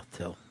their mouth,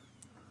 too.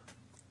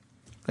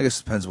 I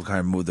guess it depends what kind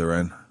of mood they're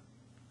in.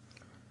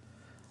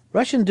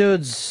 Russian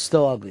dudes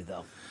still ugly,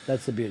 though.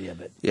 That's the beauty of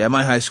it. Yeah,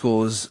 my high school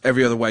was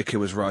every other white kid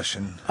was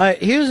Russian. All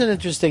right, here's an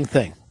interesting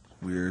thing.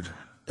 Weird.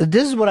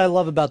 This is what I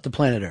love about the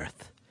planet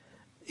Earth.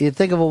 You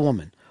think of a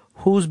woman.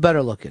 Who's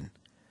better looking?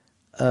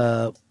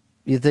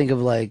 You think of,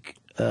 like,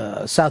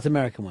 South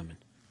American women.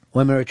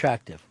 Women are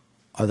attractive.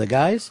 Are the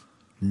guys?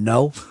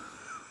 No.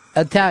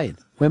 Italian.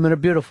 Women are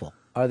beautiful.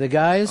 Are the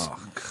guys?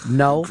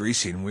 No.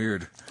 Greasy and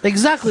weird.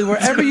 Exactly.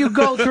 Wherever you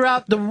go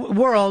throughout the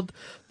world,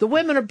 the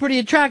women are pretty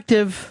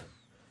attractive.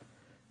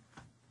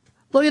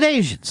 Look at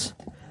Asians.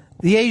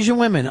 The Asian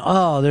women.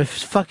 Oh, they're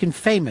fucking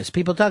famous.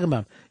 People talking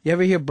about them. You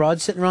ever hear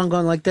broads sitting around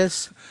going like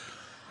this?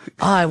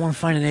 Oh, I want to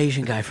find an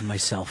Asian guy for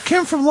myself.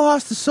 Kim from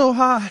Lost is so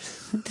hot.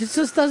 This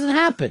just doesn't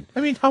happen.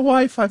 I mean,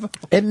 Hawaii 5.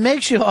 It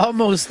makes you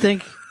almost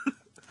think,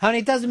 honey,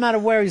 it doesn't matter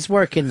where he's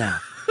working now.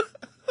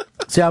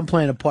 See, I'm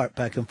playing a part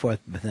back and forth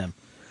with him.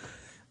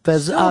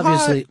 Because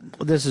obviously,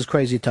 this is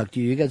crazy talk to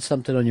you. You got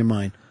something on your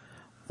mind.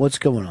 What's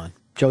going on?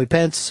 Joey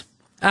Pants?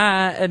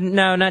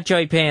 No, not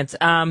Joey Pants.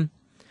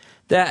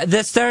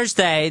 This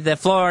Thursday, the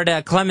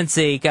Florida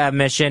Clemency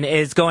Commission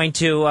is going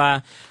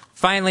to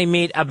finally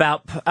meet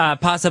about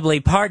possibly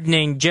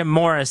pardoning Jim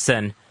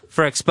Morrison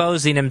for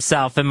exposing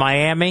himself in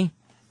Miami.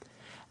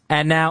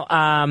 And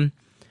now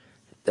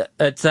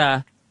it's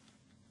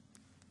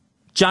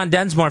John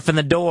Densmore from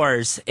The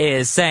Doors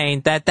is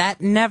saying that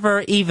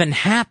never even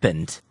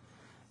happened.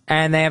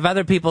 And they have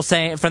other people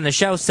saying from the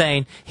show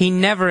saying he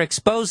never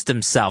exposed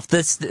himself.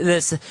 This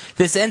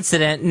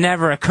incident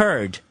never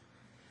occurred.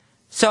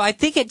 So I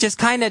think it just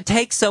kind of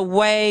takes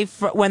away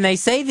when they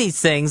say these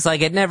things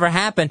like it never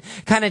happened.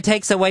 Kind of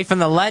takes away from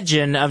the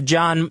legend of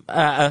Jim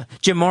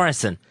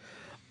Morrison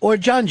or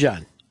John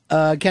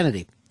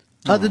Kennedy.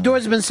 The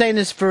Doors have been saying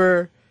this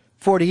for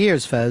 40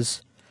 years,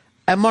 Fez,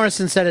 and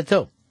Morrison said it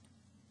too.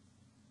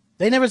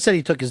 They never said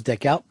he took his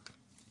dick out.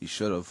 He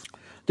should have.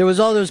 There was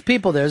all those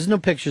people there. There's no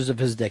pictures of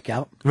his dick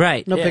out.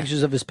 Right. No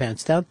pictures of his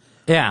pants down.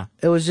 Yeah.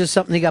 It was just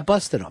something he got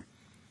busted on.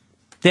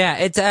 Yeah,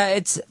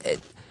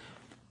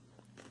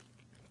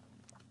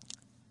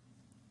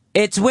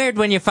 it's weird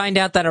when you find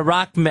out that a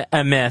rock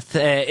myth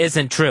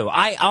isn't true.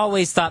 I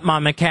always thought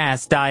Mama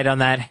Cass died on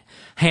that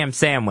ham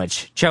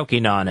sandwich,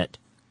 choking on it.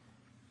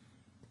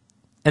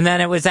 And then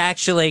it was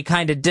actually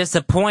kind of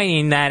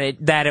disappointing that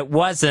it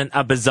wasn't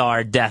a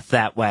bizarre death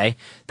that way.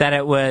 That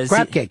it was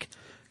crab cake.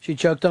 She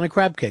choked on a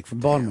crab cake from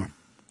Baltimore.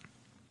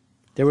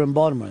 They were in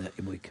Baltimore that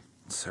week.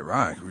 It's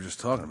ironic. We were just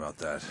talking about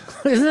that.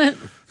 Isn't it?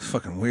 It's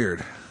fucking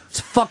weird. It's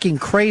fucking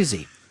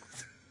crazy.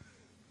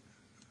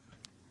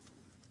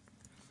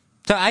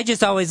 So I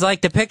just always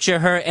like to picture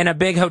her in a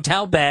big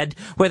hotel bed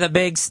with a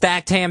big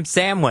stacked ham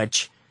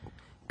sandwich.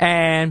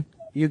 And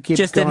you keep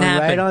just going didn't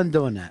happen. right on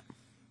doing that.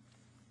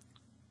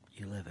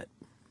 You live it.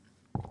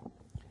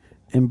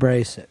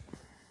 Embrace it.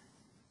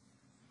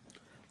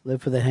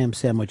 Live for the ham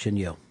sandwich in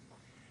you.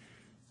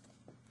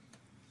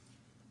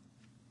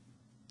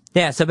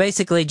 Yeah, so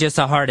basically just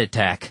a heart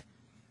attack.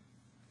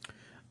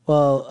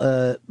 Well,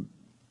 are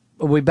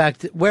we back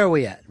to... Where are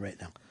we at right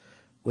now?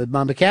 With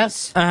Mama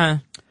Cass? Uh-huh.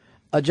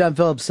 John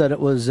Phillips said it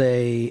was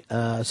a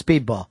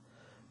speedball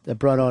that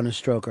brought on a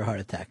stroke or heart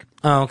attack.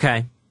 Oh,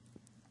 okay.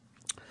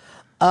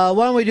 Why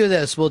don't we do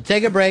this? We'll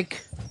take a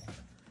break.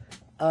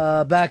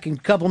 Back in a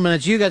couple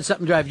minutes. You got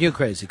something driving you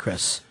crazy,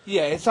 Chris.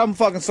 Yeah, I'm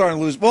fucking starting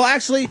to lose. Well,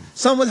 actually,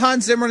 some with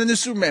Hans Zimmer in the new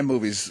Superman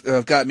movies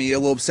got me a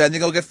little upset. And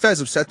they're going to get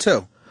Fez upset,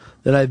 too.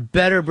 That I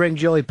better bring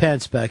Joey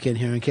Pants back in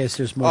here in case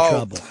there's more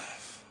trouble.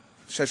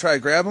 Should I try to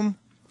grab him?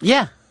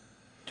 Yeah.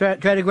 Try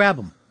to grab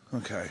him.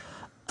 Okay.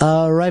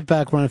 Right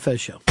back, Ron and Fez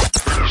show.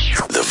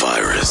 The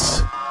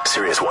Virus.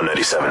 Sirius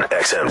 197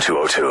 XM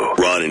 202.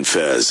 Ron and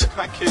Fez. Can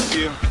I kiss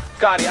you?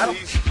 Scotty,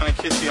 Please, can I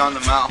kiss you on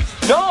the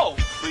mouth? No!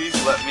 Please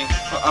let me.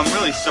 I'm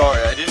really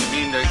sorry. I didn't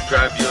mean to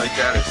grab you like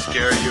that or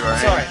scare you or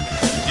anything.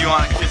 Sorry. Do you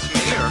want to kiss me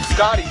or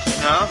Scotty?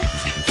 No?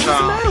 What's the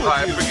matter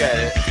with you? Forget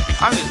it.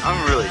 I'm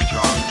really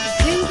drunk.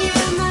 Think you're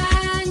a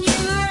man, you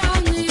are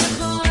only a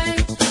boy.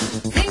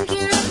 Think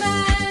you're a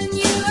man,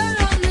 you are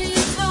only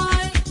a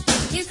toy.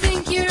 You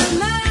think you're a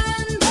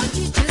man, but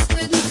you just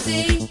couldn't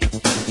see.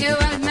 You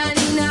aren't man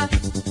enough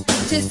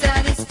to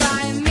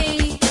satisfy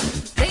me.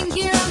 Think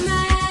you're a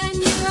man,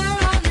 you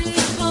are only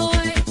a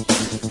boy.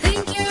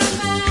 Think you're a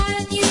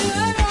man, you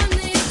are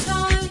only a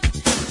toy.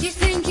 You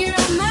think you're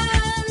a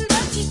man,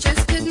 but you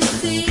just couldn't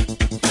see.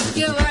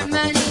 You aren't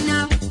man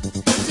enough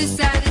to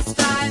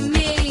satisfy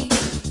me.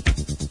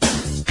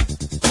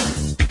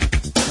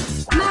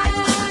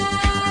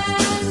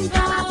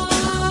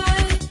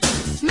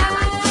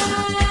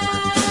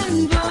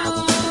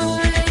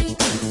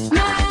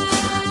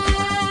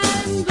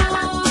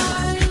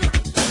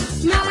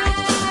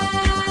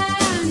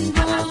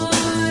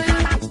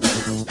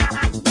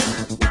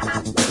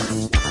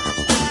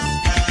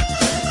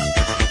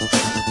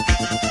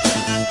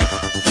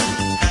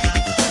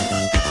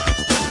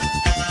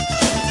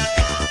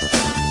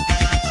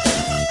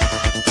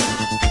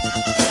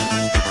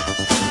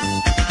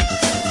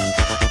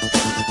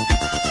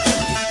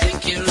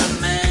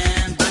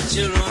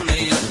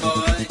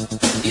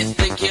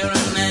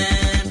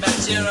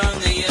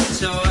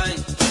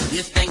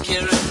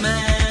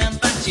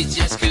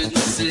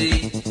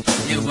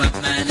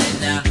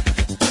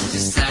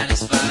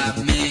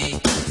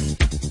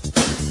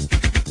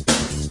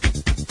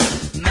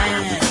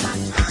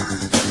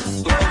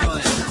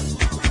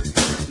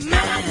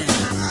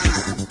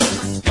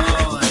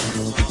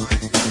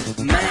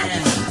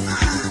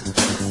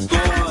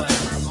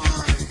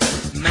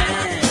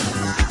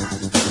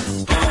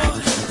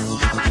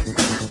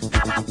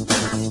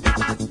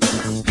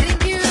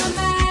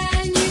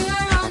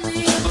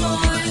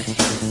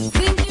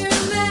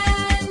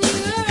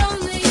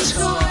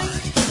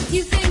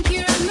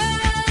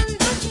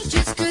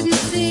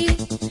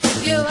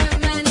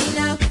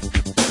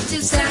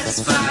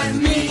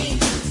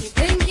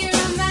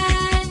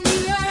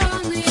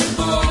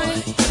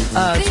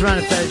 It's Ron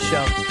and Fez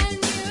show.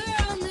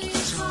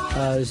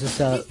 I was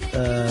just out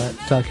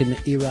talking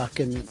to E-Rock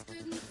and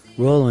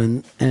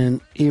Roland,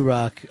 and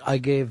E-Rock, I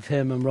gave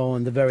him and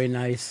Roland the very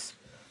nice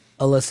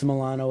Alyssa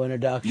Milano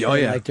introduction. Oh,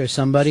 yeah. Like there's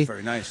somebody. That's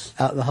very nice.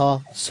 Out in the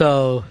hall.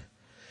 So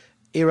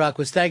E-Rock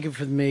was thanking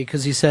for me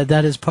because he said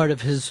that is part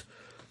of his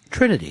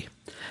Trinity.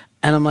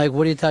 And I'm like,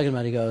 what are you talking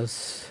about? He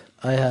goes,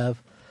 I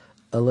have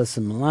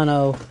Alyssa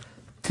Milano,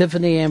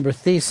 Tiffany Amber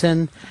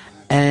Thiessen,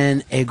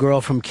 and a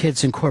girl from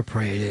Kids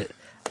Incorporated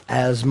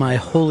as my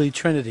holy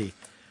trinity.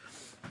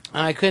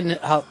 And I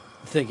couldn't help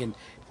thinking,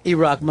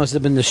 E-Rock must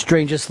have been the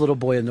strangest little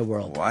boy in the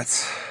world.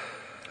 What?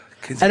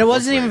 And it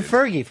wasn't even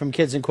Fergie from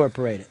Kids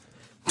Incorporated.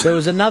 There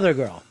was another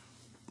girl.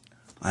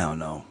 I don't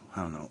know.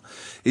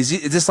 Is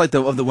this like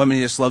of the women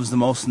he just loves the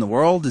most in the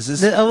world? Is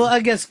this? Well, I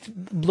guess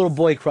little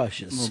boy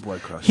crushes. Little boy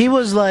crushes. He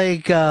was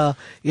like,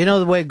 you know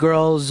the way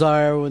girls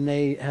are when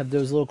they have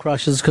those little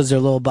crushes because their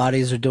little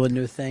bodies are doing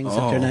new things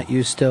that they're not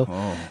used to.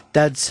 Oh.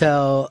 That's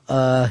how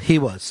he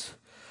was.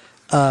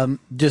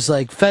 Just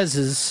like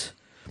Fez's,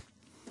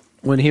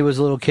 when he was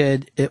a little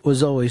kid, it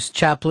was always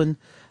Chaplin,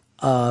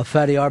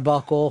 Fatty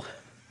Arbuckle,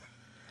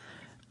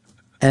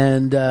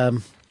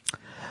 and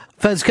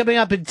Fez, coming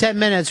up in 10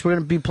 minutes, we're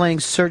going to be playing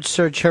Search,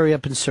 Search, Hurry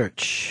Up and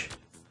Search.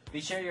 Be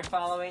sure you're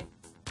following.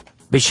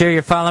 Be sure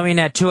you're following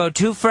at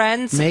 202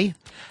 Friends. Me?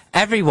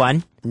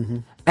 Everyone. Mm-hmm.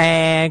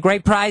 And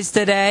great prize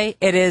today.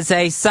 It is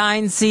a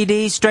signed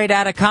CD straight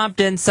out of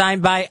Compton,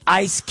 signed by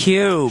Ice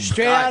Cube.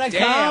 Straight out of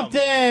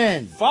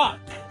Compton! Fuck.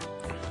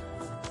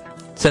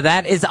 So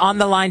that is on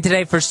the line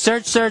today for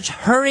Search, Search,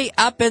 Hurry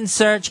Up and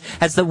Search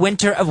as the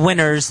Winter of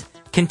Winners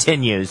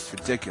continues.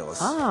 Ridiculous.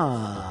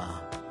 Ah.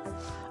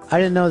 I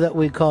didn't know that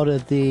we called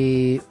it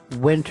the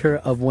Winter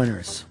of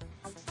Winners.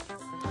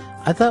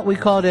 I thought we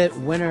called it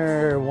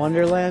Winter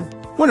Wonderland.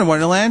 Winter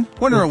Wonderland?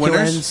 Winter of With two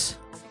Winners? N's.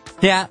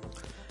 Yeah.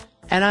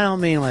 And I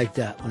don't mean like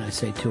that when I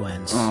say two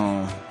N's.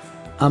 Oh.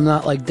 I'm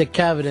not like Dick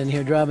Cavett in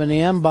here dropping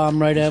the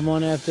M-bomb right at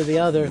one after the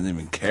other. I didn't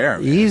even care,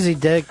 man. Easy,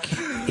 Dick.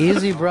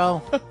 Easy,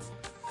 bro.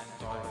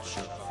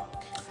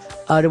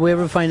 Did we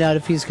ever find out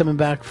if he's coming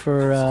back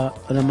for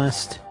an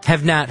Unmasked?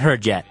 Have not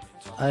heard yet.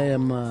 I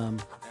am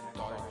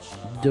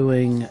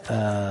doing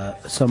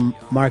some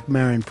Mark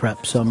Maron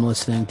prep, so I'm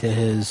listening to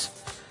his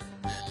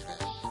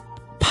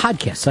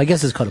podcast. I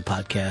guess it's called a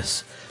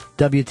podcast.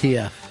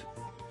 WTF.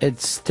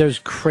 There's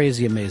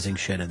crazy amazing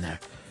shit in there.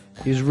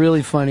 He's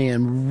really funny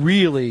and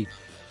really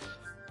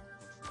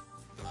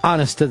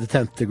honest to the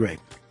 10th degree.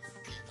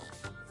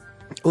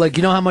 Like,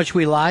 you know how much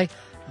we lie?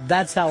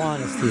 That's how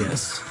honest he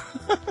is.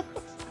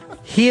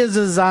 He is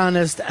as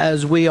honest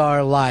as we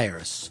are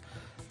liars.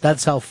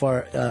 That's how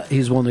far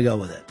he's willing to go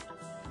with it.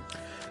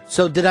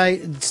 So did I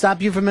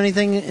stop you from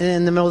anything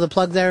in the middle of the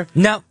plug there?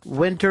 No.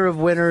 Winter of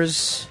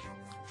Winners.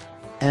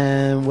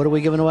 And what are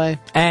we giving away?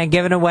 And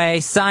giving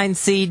away signed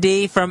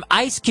CD from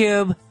Ice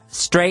Cube,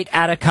 straight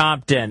out of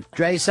Compton.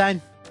 Dre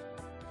sign?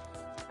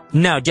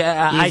 No,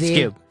 Ice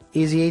Cube.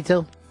 Easy E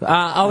too?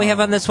 All we have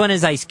on this one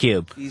is Ice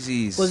Cube.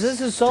 Easy's. Was this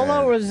a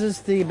solo or is this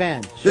the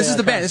band? This is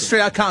the band. It's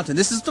Straight Out Compton.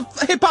 This is the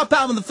hip-hop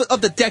album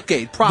of the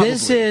decade, probably.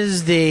 This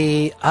is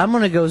I'm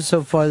going to go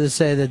so far to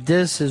say that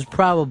this is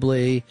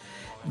probably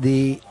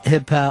the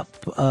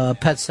hip-hop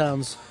Pet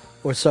Sounds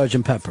or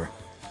Sgt. Pepper.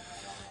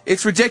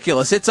 It's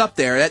ridiculous. It's up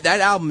there. That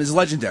album is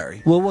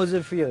legendary. What was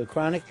it for you?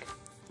 Chronic?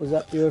 Was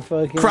that your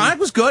fucking... Chronic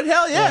was good.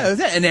 Hell yeah.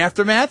 And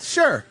Aftermath,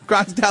 sure.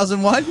 Chronic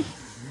 2001.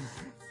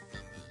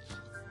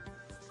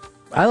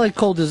 I like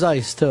Cold as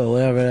Ice, too,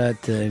 whatever that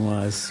thing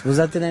was. Was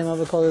that the name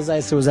of it, Cold as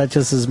Ice, or was that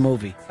just his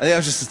movie? I think that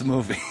was just the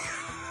movie.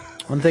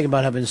 I'm thinking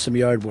about having some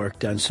yard work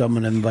done, so I'm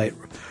going to invite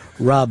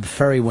Rob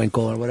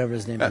Ferrywinkle, or whatever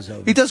his name is,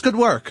 over. He does good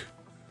work.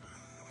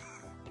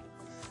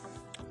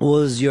 What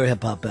was your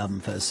hip-hop album,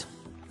 Fez?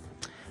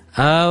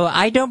 Oh,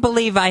 I don't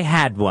believe I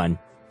had one.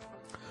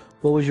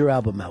 What was your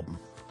album?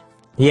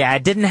 Yeah, I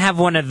didn't have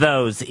one of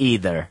those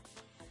either.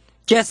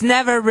 Just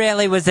never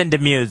really was into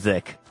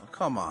music. Oh,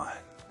 come on.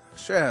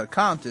 Straight Out of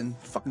Compton,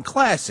 fucking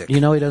classic.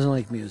 You know he doesn't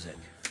like music.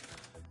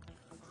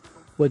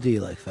 What do you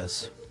like,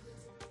 Fez?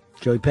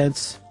 Joey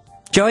Pants?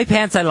 Joey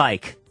Pants I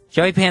like.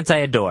 Joey Pants I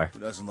adore. Who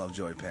doesn't love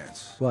Joey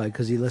Pants? Why,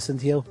 because he listened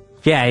to you?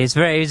 Yeah, he's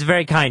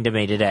very kind to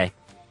me today.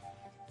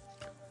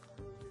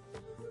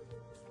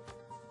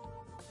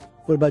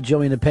 What about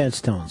Joey and the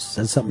Pants Tones? Is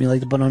that something you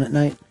like to put on at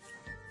night?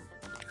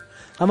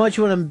 How much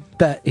you want to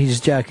bet he's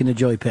jacking the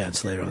Joey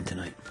Pants later on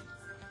tonight?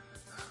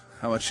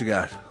 How much you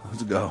got?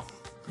 Let's go.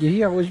 You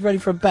hear? Was ready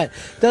for a bet.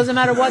 Doesn't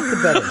matter what the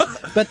bet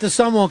is. Bet the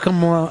sun won't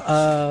come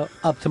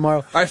up tomorrow.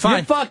 All right, fine.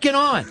 You're fucking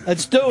on.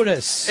 Let's do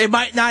this. It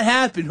might not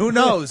happen. Who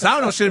knows? I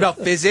don't know shit about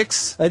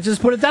physics. I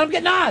just put it down. I'm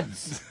getting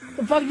odds.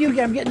 The fuck you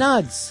get? I'm getting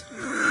odds.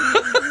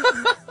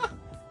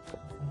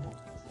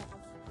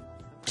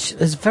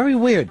 It's very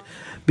weird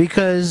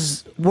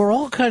because we're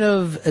all kind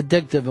of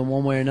addictive in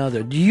one way or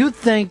another. Do you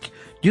think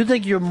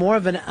you're more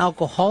of an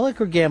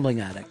alcoholic or gambling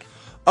addict?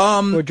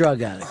 Or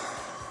drug addict?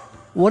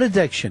 What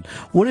addiction?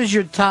 What is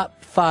your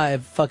top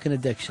 5 fucking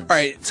addictions? All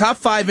right, top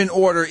 5 in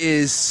order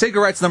is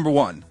cigarettes number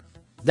 1.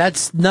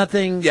 That's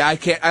nothing. Yeah, I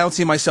don't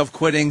see myself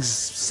quitting.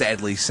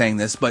 Sadly, saying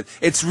this, but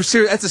it's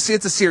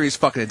a serious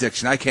fucking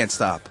addiction. I can't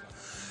stop.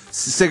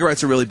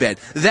 Cigarettes are really bad.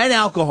 Then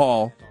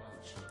alcohol,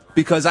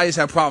 because I just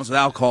have problems with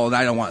alcohol and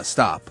I don't want to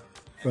stop.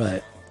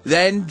 Right.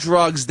 Then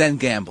drugs. Then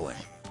gambling.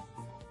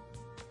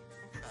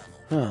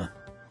 Huh.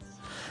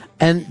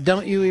 And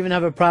don't you even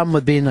have a problem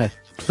with being a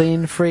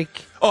clean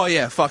freak? Oh,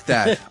 yeah, fuck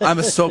that. I'm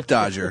a soap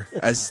dodger,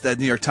 as that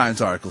New York Times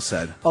article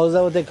said. Oh, is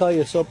that what they call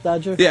you, a soap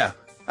dodger? Yeah.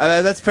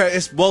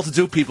 It's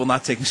well-to-do people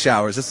not taking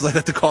showers. That's what they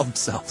have to call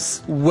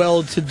themselves.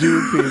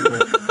 Well-to-do people.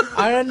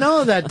 I don't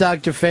know that,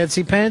 Dr.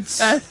 Fancy Pants.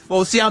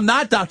 Well, see, I'm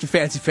not Dr.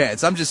 Fancy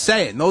Pants. I'm just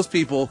saying, those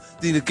people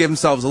need to give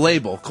themselves a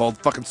label called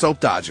fucking soap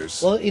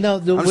dodgers. Well, you know,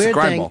 the I'm weird just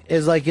a thing grindball.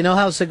 is, like, you know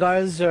how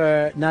cigars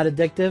are not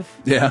addictive?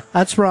 Yeah.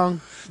 That's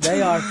wrong.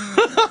 They are.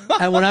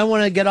 And when I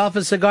want to get off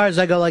of cigars,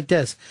 I go like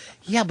this.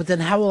 Yeah, but then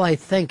how will I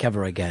think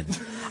ever again?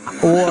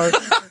 Or...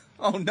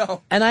 Oh,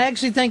 no. And I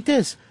actually think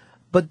this.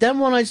 But then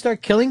when I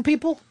start killing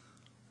people,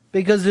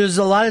 because there's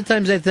a lot of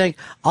times I think,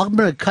 I'm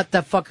going to cut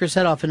that fucker's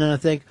head off, and then I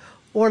think,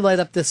 or light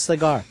up this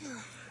cigar.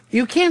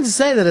 You can't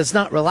say that it's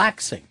not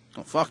relaxing.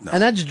 Oh, fuck no.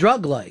 And that's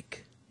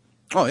drug-like.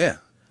 Oh, yeah.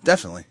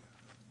 Definitely.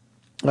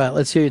 All right,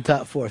 let's hear your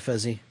top 4,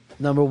 Fezzy.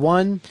 Number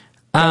 1,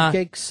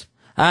 cupcakes.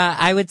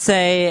 I would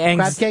say...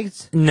 Crab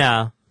cakes?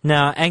 No.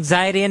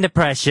 Anxiety and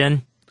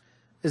depression.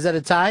 Is that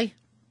a tie?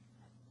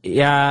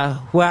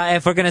 Yeah. Well,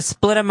 if we're going to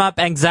split them up,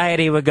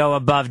 anxiety would go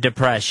above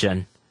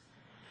depression.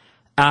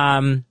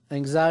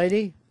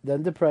 Anxiety,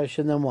 then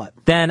depression, then what?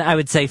 Then I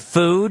would say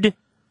food.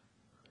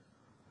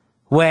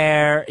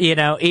 Where, you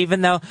know,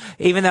 even though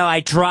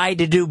I tried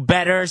to do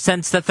better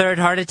since the 3rd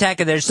heart attack,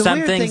 and there's the some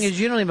weird things... thing is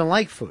you don't even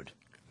like food.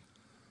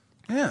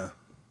 Yeah.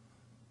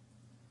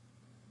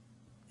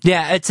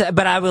 Yeah,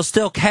 but I will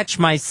still catch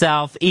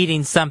myself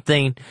eating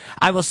something.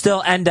 I will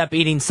still end up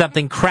eating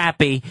something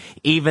crappy,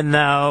 even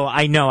though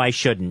I know I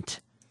shouldn't.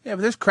 Yeah,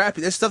 but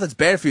there's stuff that's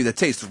bad for you that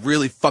tastes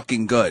really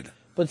fucking good.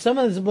 But some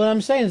of this, what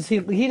I'm saying is he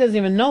doesn't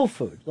even know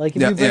food. Like,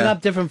 if you bring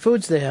up different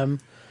foods to him,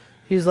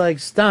 he's, like,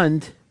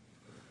 stunned.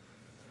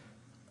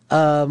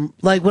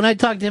 Like, when I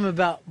talk to him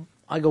about,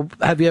 I go,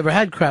 have you ever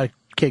had crab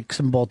cakes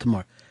in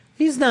Baltimore?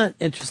 He's not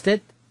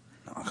interested.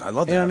 I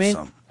love that. You know what I mean?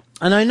 Some.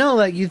 And I know,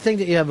 like, you think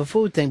that you have a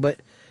food thing, but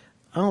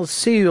I don't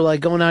see you, like,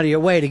 going out of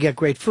your way to get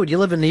great food. You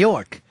live in New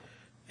York.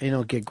 You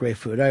don't get great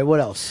food. All right, what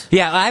else?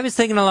 Yeah, I was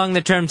thinking along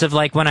the terms of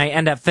like when I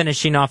end up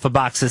finishing off a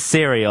box of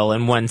cereal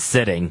in one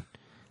sitting,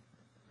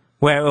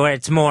 where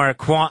it's more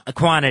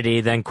quantity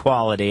than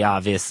quality,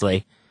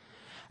 obviously.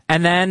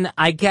 And then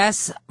I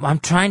guess I'm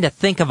trying to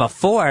think of a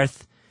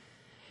fourth.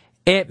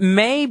 It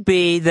may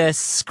be the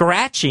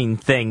scratching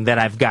thing that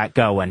I've got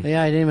going.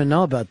 Yeah, I didn't even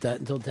know about that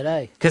until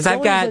today. 'Cause It's I've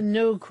always got- a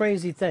new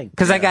crazy thing.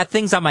 Because I got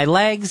things on my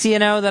legs, you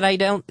know, that I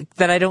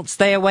don't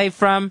stay away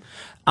from.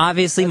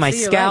 Obviously, my Let's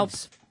see your scalp.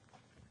 legs.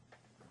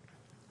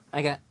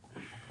 I got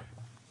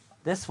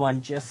this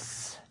one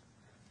just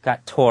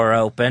got tore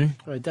open.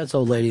 All right, that's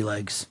old lady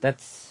legs.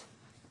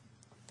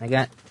 I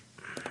got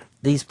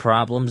these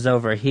problems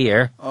over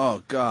here.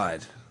 Oh,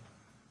 God.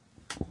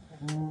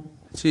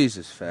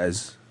 Jesus,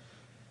 Fez.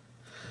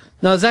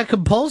 Now, is that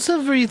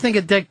compulsive or you think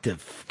addictive?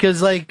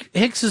 Because, like,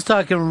 Hicks is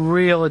talking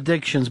real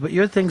addictions, but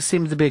your thing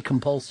seems to be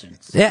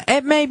compulsions. Yeah,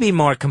 it may be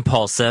more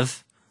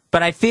compulsive,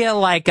 but I feel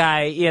like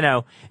I,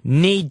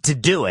 need to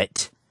do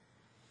it.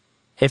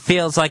 It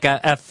feels like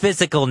a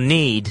physical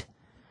need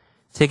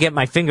to get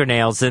my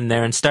fingernails in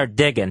there and start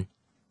digging.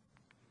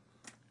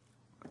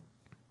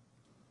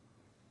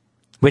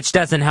 Which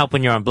doesn't help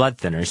when you're on blood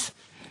thinners.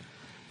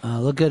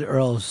 Look at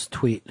Earl's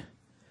tweet.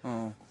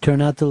 Oh.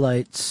 Turn out the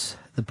lights.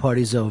 The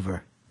party's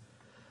over.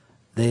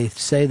 They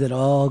say that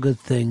all good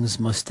things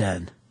must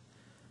end.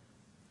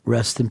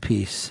 Rest in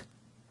peace,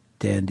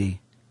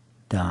 Dandy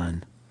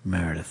Don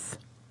Meredith.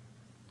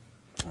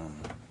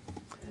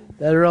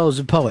 That Earl is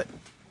a poet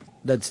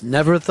that's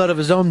never thought of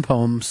his own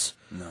poems.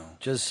 No.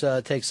 Just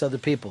takes other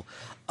people.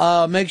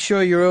 Make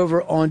sure you're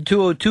over on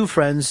 202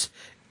 Friends.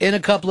 In a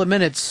couple of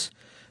minutes,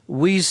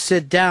 we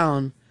sit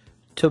down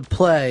to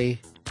play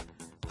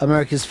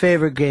America's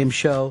favorite game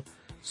show,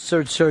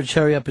 Search,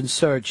 Hurry Up and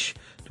Search.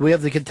 Do we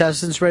have the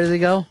contestants ready to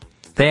go?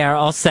 They are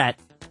all set.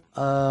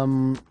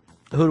 Who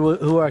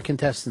are our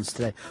contestants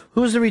today?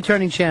 Who's the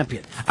returning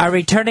champion? Our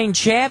returning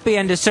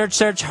champion to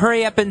Search,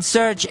 Hurry Up and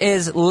Search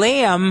is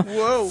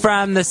Liam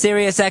from the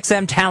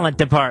SiriusXM Talent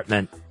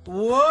Department.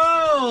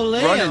 Whoa,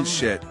 Liam. Running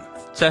shit.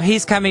 So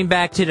he's coming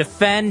back to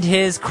defend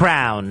his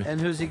crown. And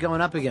who's he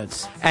going up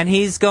against? And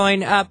he's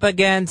going up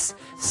against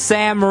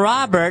Sam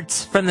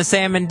Roberts from the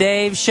Sam and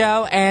Dave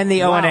Show and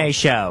the O&A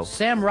Show.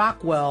 Sam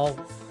Rockwell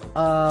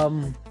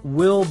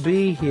will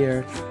be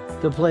here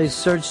to play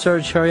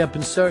Search, Hurry Up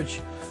and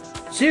Search.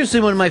 Seriously,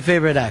 one of my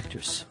favorite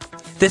actors.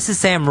 This is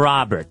Sam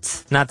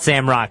Roberts, not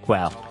Sam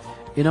Rockwell.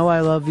 You know why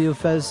I love you,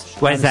 Fez?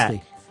 What is that?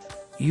 Honesty.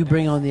 You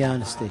bring on the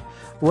honesty.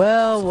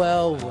 Well.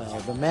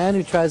 The man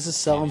who tries to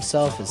sell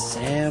himself is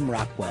Sam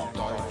Rockwell.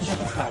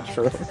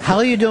 How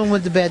are you doing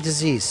with the bad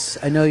disease?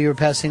 I know you were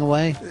passing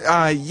away.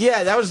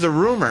 Yeah, that was the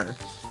rumor.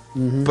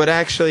 But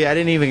actually,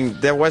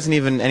 there wasn't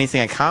even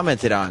anything I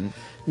commented on.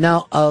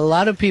 Now, a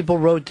lot of people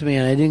wrote to me,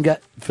 and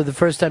for the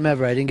first time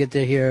ever, I didn't get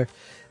to hear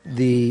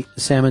the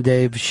Sam and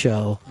Dave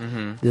show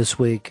this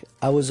week.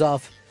 I was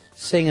off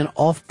seeing an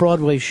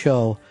off-Broadway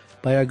show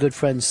by our good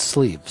friend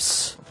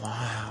Sleeves.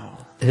 Wow.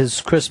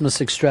 His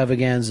Christmas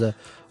extravaganza,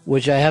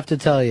 which I have to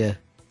tell you,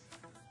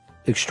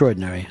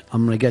 extraordinary.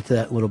 I'm going to get to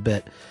that in a little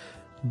bit.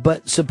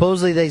 But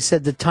supposedly they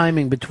said the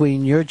timing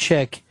between your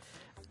chick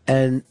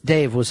and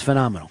Dave was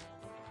phenomenal.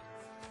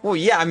 Well,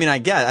 yeah,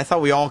 I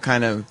thought we all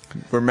kind of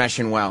were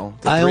meshing well.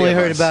 I only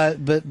heard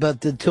about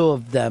the two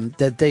of them,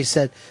 that they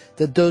said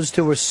that those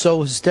two were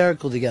so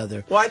hysterical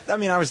together. Well,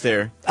 I was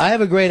there. I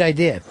have a great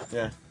idea.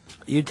 Yeah.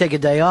 You take a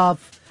day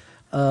off,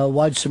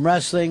 watch some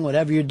wrestling,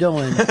 whatever you're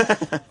doing,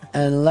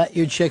 and let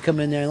your chick come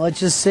in there, and let's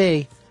just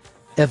see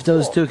if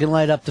those two can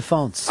light up the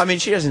phones.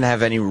 She doesn't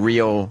have any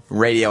real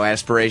radio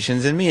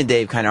aspirations, and me and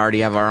Dave kind of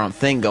already have our own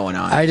thing going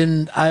on.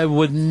 I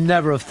would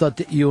never have thought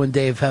that you and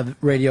Dave have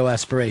radio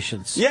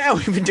aspirations. Yeah,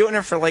 we've been doing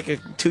it for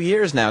like 2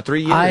 years now,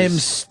 3 years. I am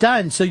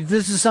stunned. So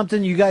this is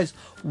something you guys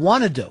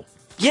want to do.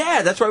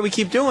 Yeah, that's why we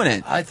keep doing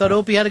it. I thought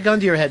Opie had a gun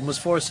to your head and was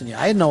forcing you.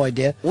 I had no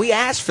idea. We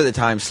asked for the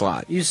time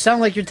slot. You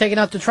sound like you're taking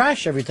out the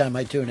trash every time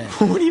I tune in.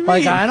 What do you mean?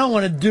 Like, I don't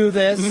want to do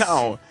this.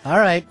 No. All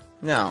right.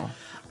 No.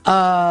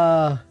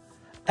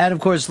 And, of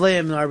course,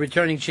 Liam, our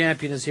returning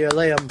champion, is here.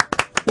 Liam.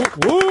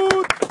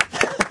 Woo!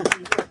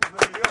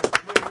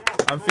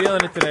 I'm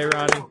feeling it today,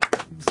 Ronnie.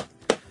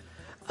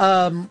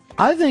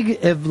 I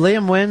think if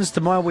Liam wins,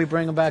 tomorrow we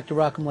bring him back to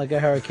rock him like a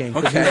hurricane.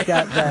 Because he's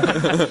got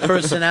that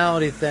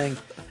personality thing.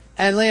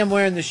 And Liam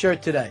wearing the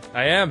shirt today.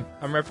 I am.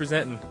 I'm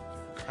representing.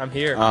 I'm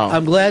here.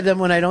 I'm glad that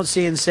when I don't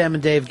see you in Sam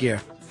and Dave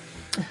gear.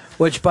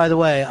 Which, by the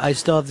way, I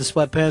still have the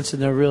sweatpants,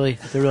 and they're really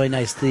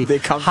nice. The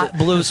hot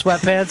blue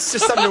sweatpants.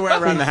 Just something to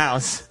wear around the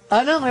house.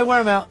 I know. I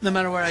wear them out no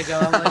matter where I go.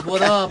 I'm like,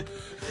 what up?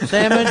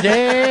 Sam and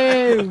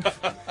Dave.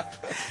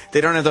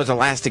 They don't have those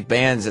elastic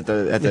bands at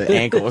the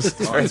ankles.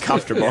 It's very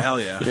comfortable. Hell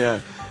yeah. Yeah.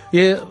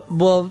 Yeah,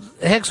 well,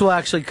 Hicks will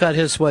actually cut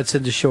his sweats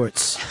into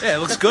shorts. Yeah, it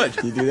looks good.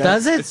 You do that?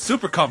 Does it? It's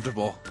super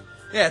comfortable.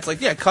 Yeah, it's like,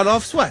 cut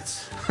off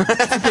sweats.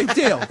 It's a big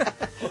deal.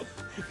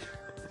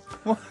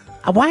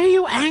 Why are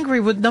you angry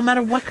with no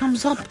matter what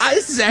comes up?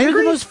 This is You're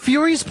angry? the most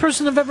furious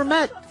person I've ever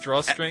met.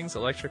 Drawstrings,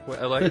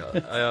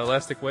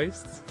 elastic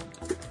waists.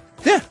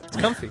 Yeah. It's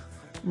comfy.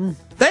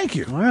 Thank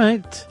you. All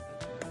right.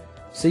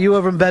 See you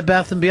over in Bed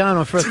Bath & Beyond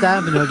on First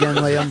Avenue again,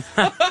 Liam.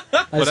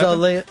 I saw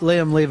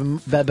Liam leaving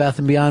Bed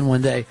Bath & Beyond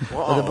one day.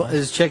 With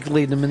his chick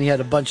leading him, and he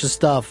had a bunch of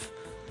stuff.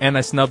 And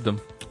I snubbed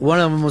him. One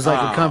of them was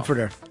like a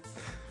comforter.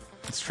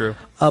 It's true.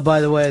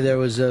 By the way, there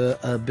was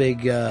a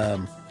big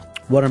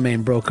water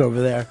main broke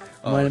over there.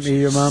 Reminded me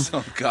of your mom.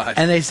 Oh, God.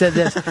 And they said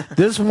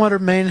this water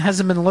main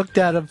hasn't been looked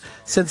at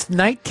since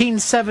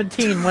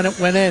 1917 when it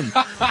went in.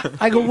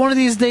 I go, one of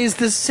these days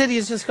this city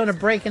is just going to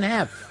break in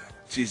half.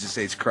 Jesus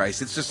H.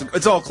 Christ.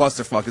 It's all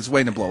clusterfuck. It's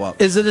waiting to blow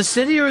up. Is it a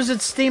city or is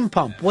it steam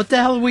pump? What the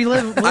hell do we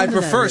live I in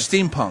prefer that?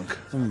 steampunk.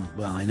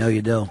 Well, I know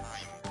you do.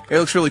 It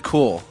looks really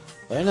cool.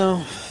 I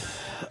know.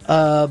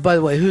 By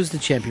the way, who's the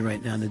champion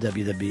right now in the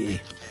WWE?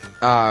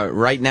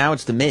 Right now,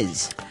 it's The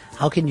Miz.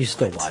 How can you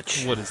still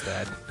watch? What is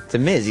that? The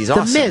Miz, he's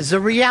awesome. The Miz,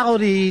 a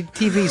reality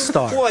TV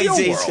star. Well,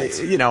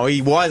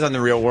 he was on The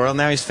Real World.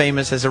 Now he's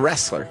famous as a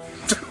wrestler.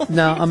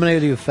 No, I'm going to go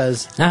to you,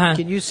 Fez.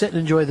 Can you sit and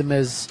enjoy The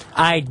Miz?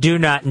 I do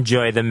not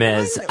enjoy The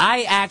Miz.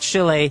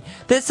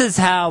 This is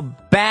how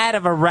bad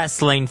of a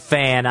wrestling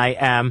fan I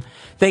am.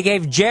 They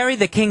gave Jerry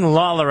the King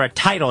Lawler a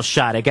title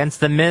shot against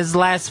The Miz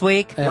last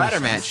week.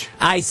 Ladder match.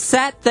 I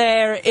sat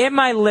there in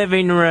my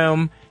living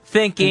room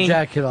thinking,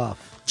 jack it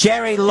off.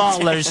 Jerry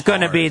Lawler's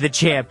going to be the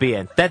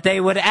champion. That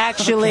they would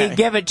actually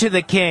give it to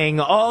the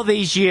King all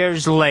these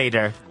years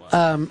later.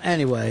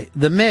 Anyway,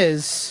 The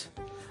Miz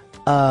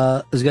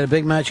has got a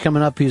big match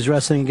coming up. He's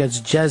wrestling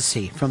against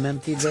Jesse from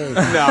MTV.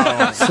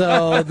 No.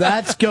 So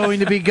that's going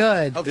to be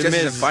good. Oh,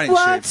 Jesse's in fighting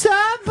What's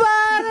up,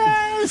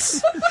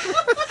 buddies?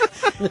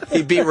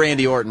 He beat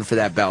Randy Orton for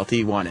that belt.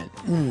 He won it.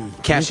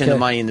 Cash in the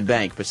Money in the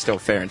Bank, but still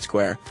fair and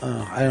square.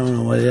 Oh, I don't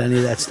know what any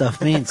of that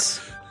stuff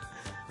means.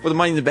 Well, the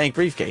Money in the Bank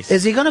briefcase.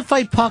 Is he going to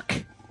fight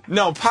Puck?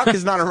 No, Puck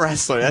is not a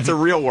wrestler. That's a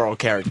real world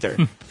character.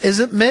 Is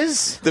it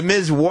Miz? The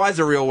Miz was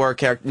a real world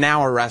character,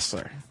 now a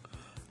wrestler.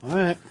 All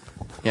right.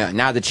 Yeah,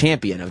 now the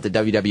champion of the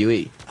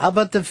WWE. How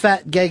about the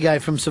fat gay guy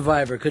from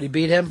Survivor? Could he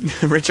beat him?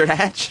 Richard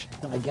Hatch?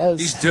 I guess.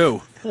 He's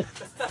due.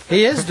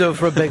 He is due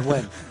for a big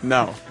win.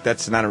 No,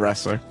 that's not a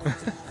wrestler.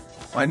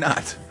 Why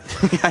not?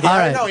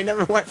 I don't know. He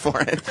never went for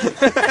it.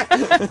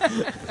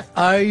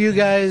 Are you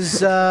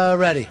guys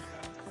ready?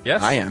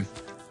 Yes. I am.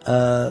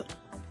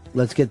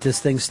 Let's get this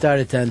thing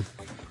started then.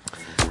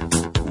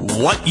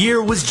 What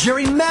year was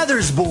Jerry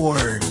Mathers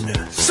born?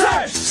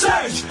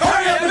 Search!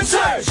 Hurry up and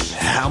search!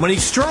 How many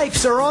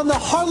stripes are on the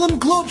Harlem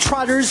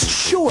Globetrotters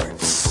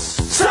shorts?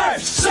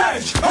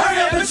 Search!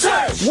 Hurry up and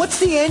search! What's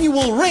the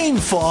annual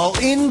rainfall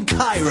in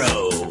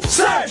Cairo?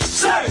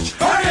 Search!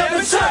 Hurry up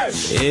and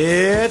search!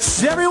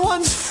 It's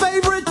everyone's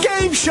favorite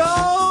game show!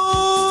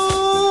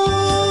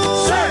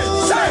 Search!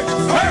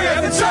 Hurry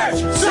up and search!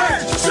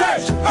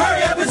 Search!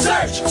 Hurry up and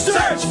search!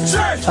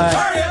 Search!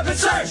 Hurry up and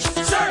search!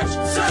 Search!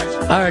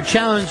 Our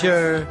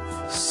challenger,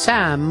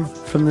 Sam,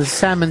 from the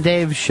Sam and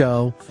Dave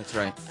show. That's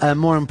right. And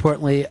more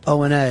importantly,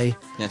 O&A.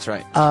 That's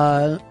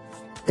right.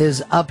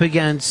 Is up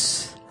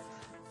against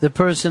the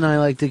person I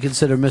like to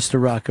consider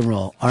Mr. Rock and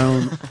Roll, our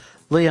own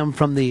Liam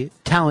from the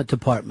talent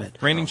department.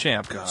 Reigning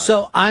champ.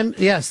 So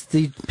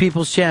the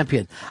people's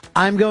champion.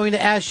 I'm going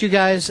to ask you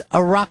guys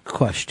a rock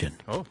question.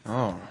 Oh.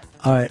 All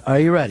right, are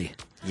you ready?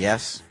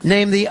 Yes.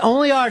 Name the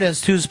only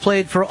artist who's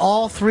played for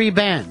all three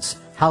bands: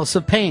 House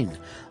of Pain,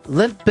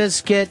 Limp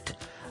Bizkit,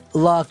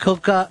 La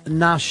Coca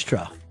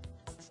Nostra.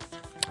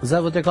 Is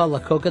that what they're called, La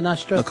Coca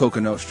Nostra? La Coca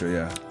Nostra,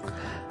 yeah.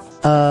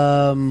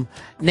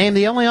 Name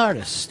the only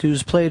artist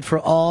who's played for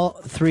all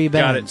three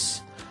Got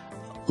bands.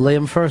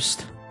 Liam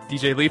first.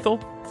 DJ Lethal?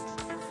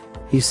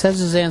 He says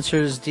his answer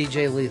is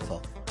DJ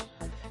Lethal.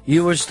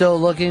 You were still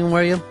looking,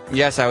 were you?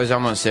 Yes, I was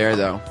almost there,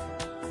 though.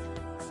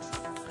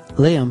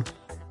 Liam,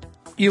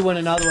 you win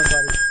another one,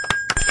 buddy.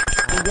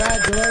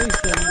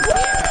 Congratulations.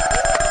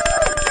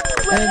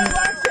 And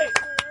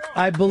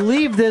I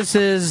believe this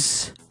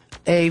is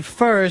the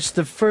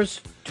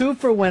first two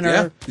for winner.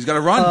 Yeah, he's got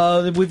a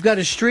run. We've got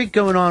a streak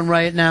going on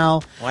right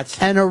now. What?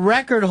 And a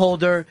record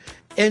holder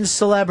in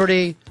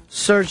celebrity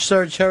search,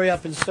 hurry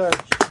up and search.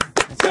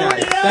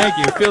 Thank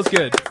you. Feels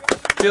good.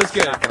 Feels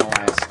good. Not gonna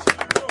last.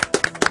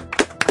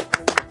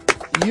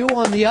 You,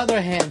 on the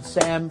other hand,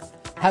 Sam,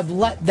 have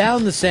let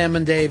down the Sam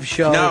and Dave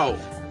show. No.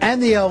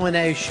 And the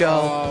O&A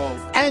show.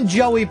 And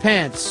Joey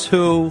Pants,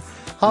 who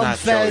hugged Not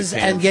Fez Joey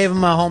and Pants. gave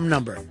him a home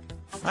number.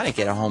 I didn't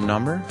get a home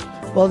number.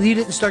 Well, you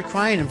didn't start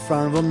crying in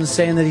front of him and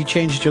saying that he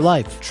changed your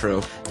life.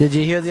 True. Did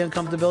you hear the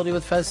uncomfortability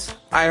with Fez?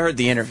 I heard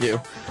the interview.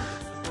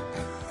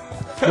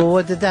 Well,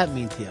 what did that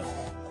mean to you?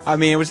 I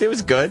mean, it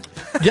was good.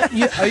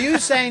 Are you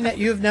saying that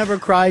you've never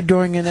cried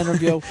during an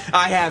interview?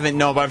 I haven't,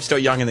 no, but I'm still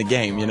young in the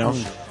game, you know?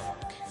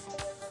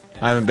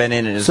 I haven't been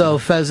in it as So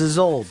Fez is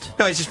old.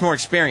 No, it's just more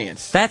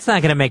experience. That's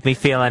not going to make me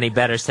feel any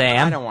better,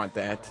 Sam. I don't want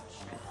that.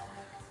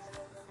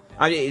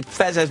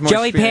 Fez has more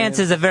Joey experience. Pants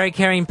is a very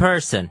caring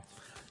person.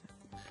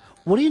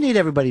 What do you need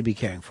everybody to be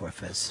caring for,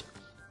 Fez?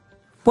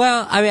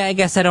 Well, I mean, I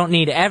guess I don't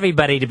need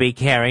everybody to be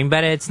caring,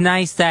 but it's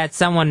nice that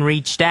someone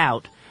reached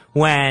out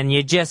when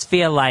you just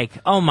feel like,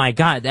 oh my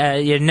God,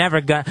 I'm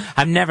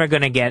never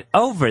gonna get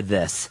over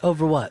this.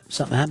 Over what?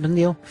 Something happened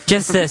to you?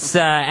 Just this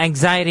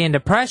anxiety and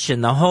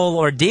depression, the whole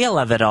ordeal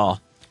of it all.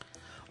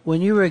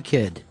 When you were a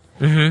kid,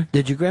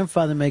 did your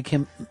grandfather make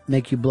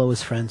you blow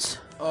his friends?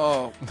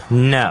 Oh.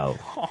 No.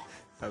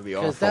 That'd be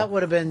Because awful. that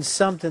would have been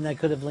something that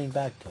could have leaned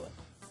back to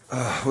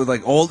it. With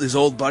like his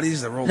old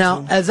buddies that rolled Now,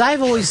 too? as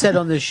I've always said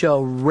on this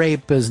show,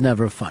 rape is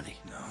never funny.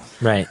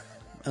 Right.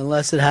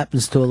 Unless it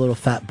happens to a little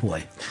fat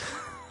boy.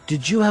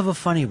 Did you have a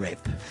funny rape?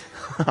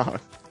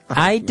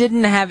 I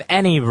didn't have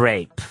any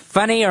rape,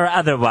 funny or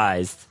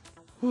otherwise.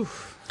 Then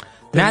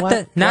Not why-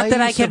 that why are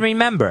you I can so-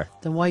 remember.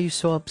 Then why are you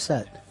so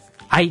upset?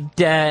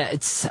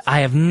 I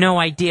have no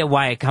idea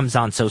why it comes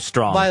on so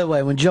strong. By the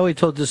way, when Joey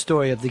told the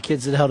story of the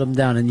kids that held him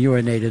down and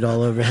urinated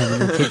all over him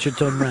and the teacher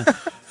told him around,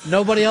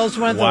 nobody else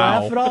wanted to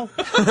laugh at all?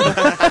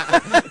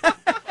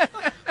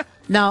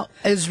 Now,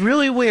 it's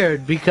really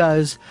weird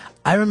because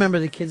I remember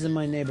the kids in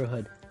my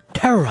neighborhood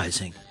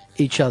terrorizing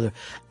each other.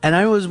 And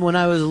when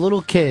I was a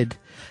little kid,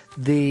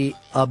 the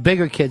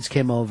bigger kids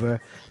came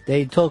over.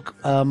 They took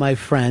my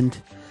friend.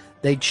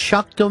 They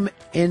chucked him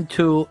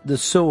into the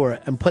sewer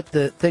and put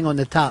the thing on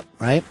the top,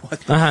 right? In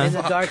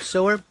the dark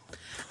sewer.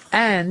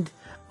 And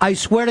I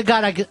swear to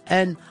God,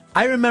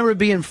 I remember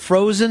being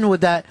frozen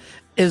with that.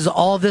 Is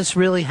all this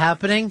really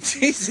happening?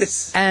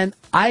 Jesus. And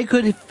I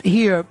could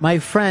hear my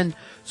friend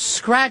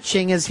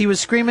scratching as he was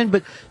screaming,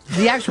 but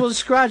the actual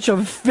scratch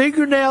of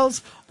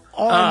fingernails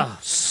on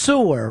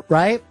sewer,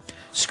 right?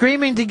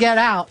 Screaming to get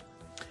out.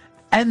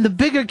 And the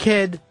bigger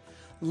kid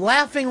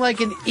laughing like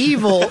an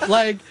evil,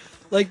 like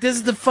this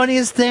is the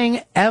funniest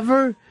thing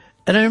ever.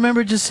 And I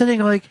remember just sitting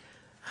like,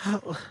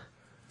 oh,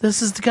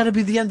 this has got to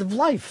be the end of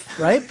life,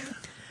 right?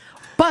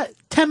 But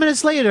 10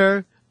 minutes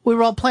later, we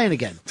were all playing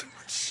again.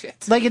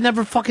 Shit. Like it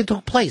never fucking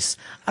took place.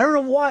 I don't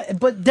know why,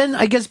 but then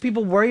I guess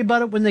people worry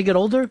about it when they get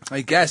older.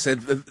 I guess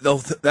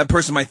that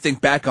person might think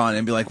back on it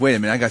and be like, wait a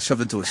minute, I got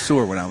shoved into a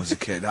sewer when I was a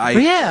kid. Yeah,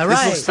 This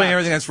right. will explain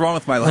everything that's wrong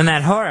with my life. When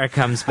that horror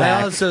comes I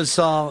back. also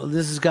saw,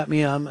 this has got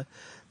me,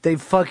 they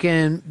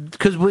fucking,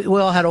 because we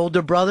all had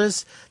older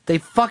brothers, they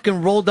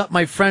fucking rolled up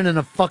my friend in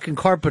a fucking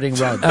carpeting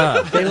rug.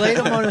 They laid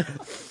him on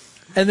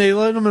and they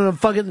laid him in a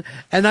fucking,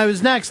 and I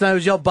was next, and I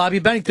was yelled, Bobby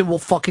Bennington will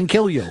fucking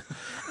kill you.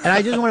 And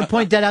I just want to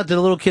point that out to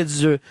the little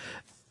kids.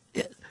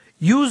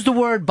 Use the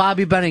word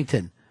Bobby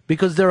Bennington,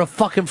 because they're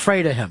fucking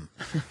afraid of him.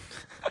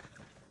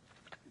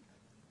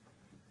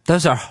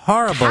 Those are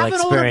horrible Have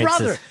an older experiences.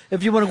 brother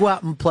if you want to go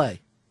out and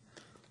play.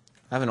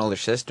 I have an older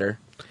sister.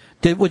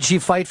 Would she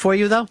fight for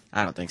you, though?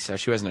 I don't think so.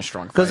 She wasn't a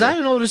strong fighter. Because I had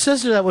an older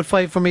sister that would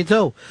fight for me,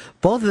 too.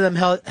 Both of them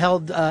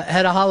held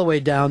Hedda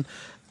Holloway down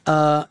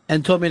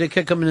and told me to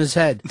kick him in his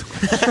head.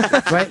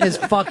 Right in his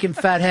fucking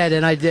fat head,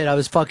 and I did. I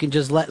was fucking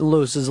just letting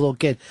loose as a little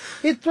kid.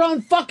 He'd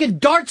thrown fucking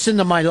darts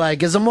into my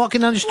leg as I'm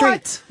walking down the street.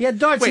 What? Yeah,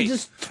 darts. Wait. He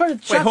just started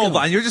Wait, chucking hold them.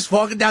 on. You're just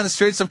walking down the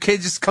street, some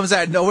kid just comes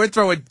out of nowhere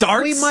throwing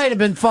darts? We might have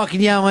been fucking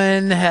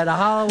yelling, Hedda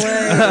Holloway,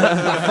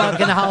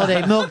 fucking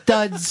Holiday Milk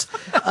Duds,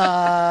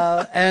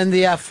 and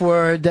the F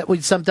word that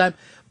we'd sometimes.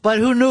 But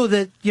who knew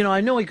that,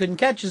 I knew he couldn't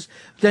catch us.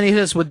 Then he hit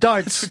us with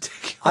darts.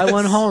 I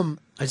went home.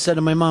 I said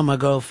to my mom, I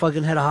go,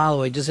 fucking Hedda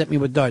Holloway just hit me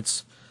with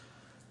darts.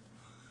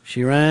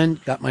 She ran,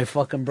 got my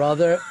fucking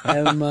brother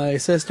and my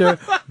sister.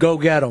 Go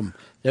get him.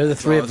 They're the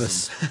three of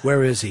us.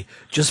 Where is he?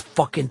 Just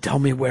fucking tell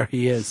me where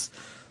he is.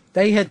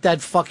 They hit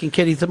that fucking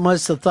kid. He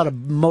must have thought a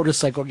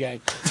motorcycle gang.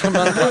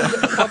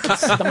 Fucking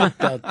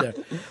stomped out there.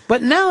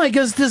 But now I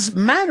guess this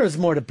matters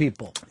more to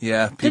people.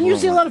 Yeah. People Didn't you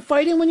see a lot of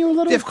fighting when you were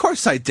little? Yeah, of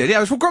course I did. Yeah, I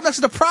was growing up next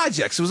to the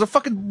projects. It was a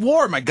fucking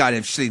war in my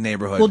goddamn shitty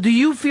neighborhood. Well, do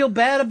you feel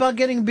bad about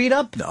getting beat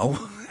up? No.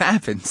 It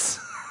happens.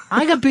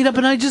 I got beat up,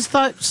 and I just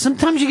thought,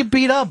 sometimes you get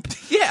beat up.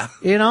 Yeah.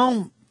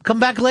 Come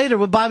back later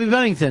with Bobby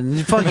Bennington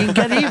and fucking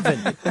get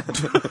even.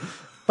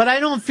 But I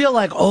don't feel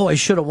like, I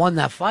should have won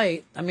that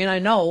fight. I mean, I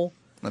know.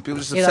 People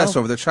just You obsess know?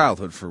 over their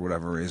childhood for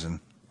whatever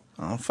reason.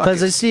 Oh, fuck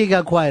Because it. I see you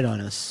got quiet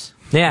on us.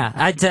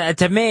 Yeah,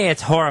 to me,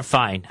 it's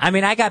horrifying. I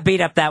mean, I got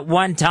beat up that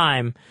one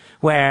time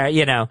where,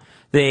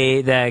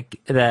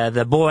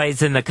 the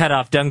boys in the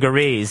cutoff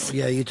dungarees.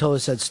 Yeah, you told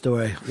us that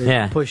story. They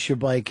Yeah. push your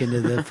bike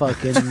into the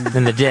fucking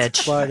in the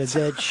ditch. Florida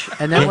ditch.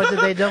 And then what did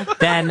they do?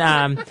 Then,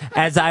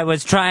 as I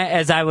was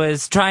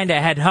trying to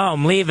head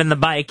home, leaving the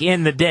bike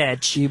in the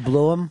ditch. You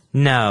blew them?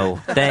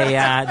 No,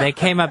 they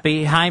came up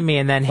behind me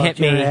and then Fucked hit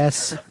me, your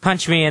ass.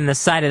 punched me in the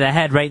side of the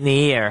head, right in the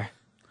ear.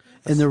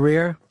 In the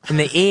rear? In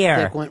the ear.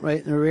 Dick went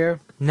right in the rear?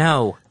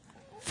 No,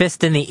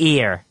 fist in the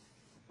ear.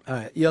 All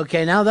right. You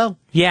okay now, though?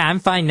 Yeah, I'm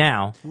fine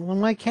now.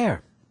 Well, I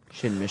care.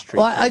 Shouldn't mistreat.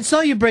 Well, I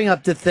saw you bring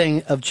up the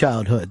thing of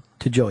childhood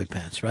to Joey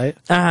Pants, right?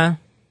 Uh-huh.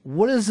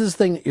 What is this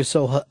thing that you're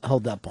so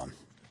held up on?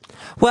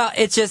 Well,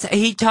 it's just,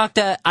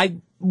 I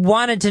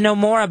wanted to know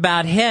more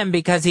about him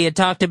because he had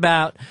talked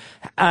about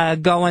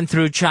going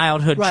through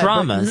childhood Right,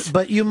 traumas.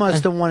 But you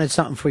must have wanted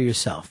something for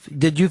yourself.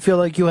 Did you feel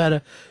like you had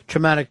a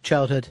traumatic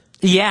childhood?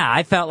 Yeah,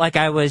 I felt like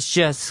I was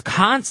just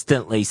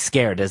constantly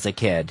scared as a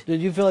kid.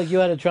 Did you feel like you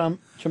had a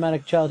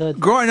traumatic childhood?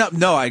 Growing up,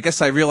 no. I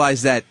guess I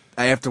realized that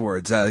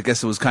Afterwards, I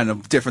guess it was kind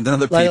of different than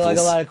other Like people's.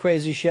 a lot of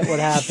crazy shit would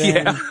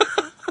happen.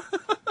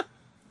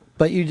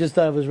 But you just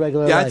thought it was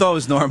regular Yeah, I life. thought it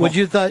was normal. Would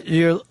you thought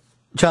your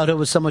childhood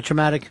was somewhat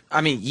traumatic? I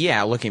mean,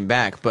 yeah, looking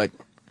back, but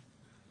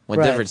what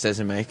Right. difference does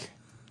it make?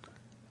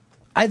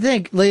 I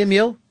think, Liam,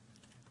 you?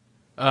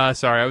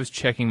 Sorry, I was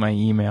checking my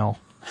email.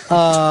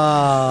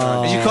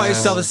 Oh. Did you call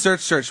yourself a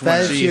search one?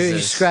 Fez, you're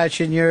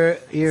scratching your...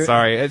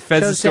 Sorry,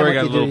 Fez's Show Sam story what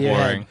got a you do little to your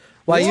head. boring.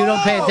 Why you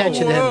don't pay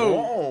attention to him?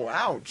 Oh,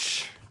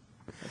 ouch.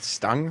 That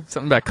stung.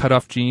 Something about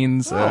cut-off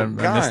jeans. I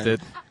missed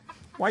it.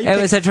 Why you It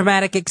was a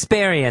traumatic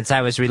experience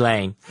I was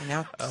relaying.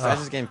 Now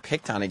Fez is getting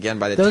picked on again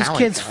by the Those talent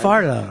kids guy.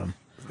 farted on him.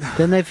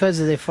 Didn't they, Fez?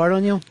 Did they fart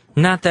on you?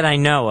 Not that I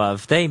know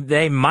of.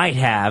 They might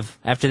have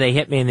after they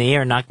hit me in the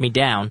ear and knocked me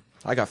down.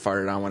 I got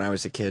farted on when I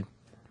was a kid.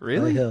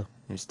 Really? Like who?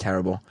 It was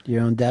terrible.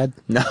 Your own dad?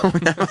 No,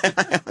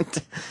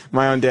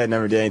 my own dad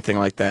never did anything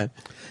like that.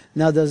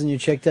 Now, doesn't your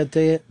chick that do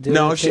it?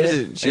 No, she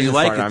doesn't. She doesn't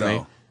fart on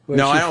me. Where'd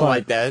No, she I don't fart?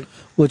 like that.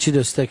 What'd she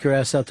do? Stick her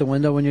ass out the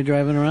window when you're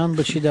driving around?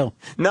 But she do.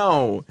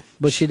 No.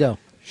 But she do.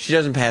 She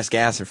doesn't pass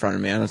gas in front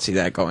of me. I don't see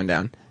that going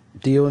down.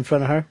 Do you in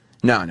front of her?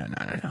 No. You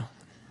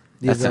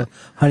That's go, not-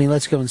 honey,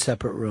 let's go in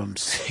separate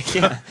rooms.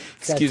 Yeah.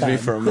 Excuse me time.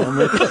 for a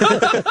moment.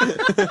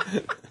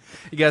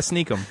 You gotta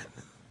sneak them.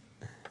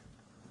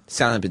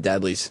 Silent but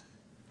Deadlies.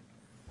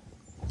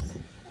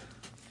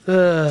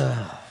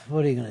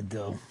 What are you gonna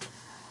do?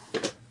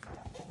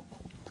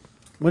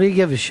 What do you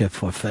give a shit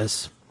for,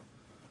 Fez?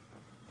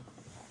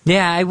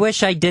 Yeah, I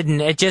wish I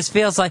didn't. It just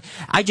feels like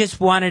I just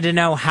wanted to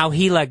know how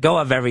he let go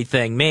of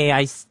everything. Me,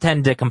 I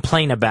tend to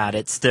complain about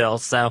it still,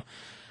 so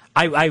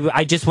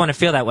I just want to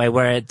feel that way,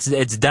 where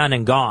it's done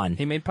and gone.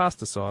 He made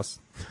pasta sauce.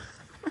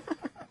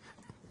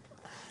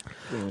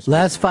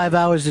 Last 5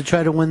 hours to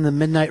try to win the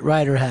Midnight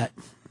Rider hat.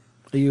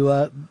 Are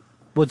you?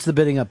 What's the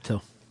bidding up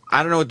to?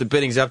 I don't know what the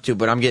bidding's up to,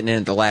 but I'm getting in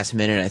at the last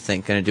minute, I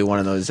think. Going to do one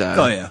of those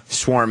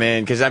swarm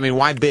in. Because, I mean,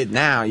 why bid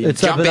now? You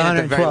It's up jump at in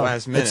at the very 112.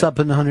 last minute. It's up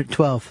in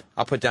 112.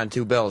 I'll put down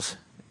 2 bills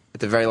at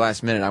the very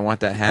last minute. I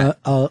want that hat.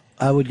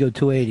 I would go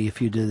 280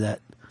 if you did that,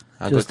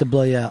 I'll just go- to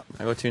blow you out.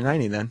 I go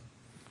 290 then.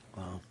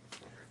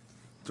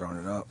 Throwing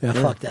it up. Yeah,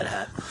 fuck that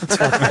hat.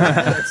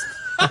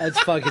 That's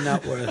fucking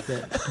not worth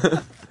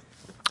it.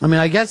 I mean,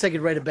 I guess I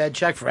could write a bad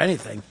check for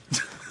anything.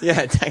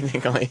 Yeah,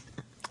 technically.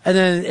 And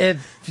then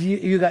if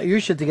you got your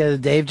shit together,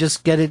 Dave,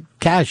 just get it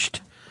cashed.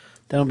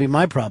 That'll be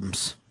my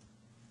problems.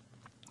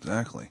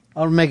 Exactly.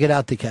 I'll make it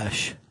out to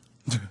cash.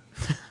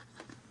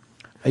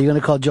 Are you going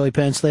to call Joey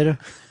Pants later?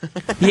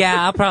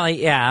 Yeah, I'll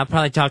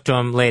probably talk to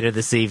him later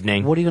this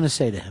evening. What are you going to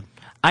say to him?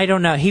 I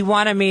don't know. He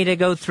wanted me to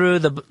go through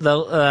the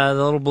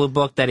little blue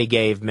book that he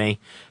gave me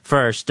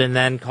first, and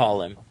then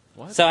call him.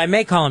 What? So I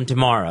may call him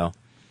tomorrow.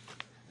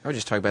 I would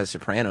just talk about The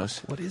Sopranos.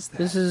 What is that?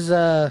 This is,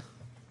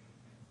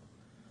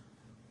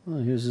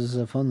 here's his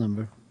phone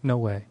number. No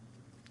way.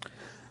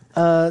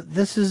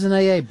 This is an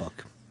AA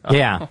book.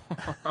 Yeah.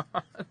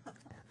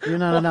 You're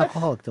not an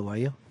alcoholic, though, are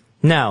you?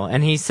 No,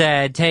 and he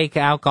said take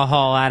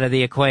alcohol out of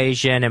the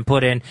equation and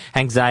put in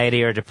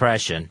anxiety or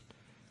depression.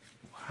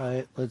 All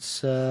right,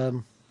 let's...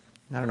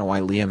 I don't know why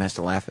Liam has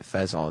to laugh at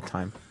Fez all the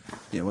time.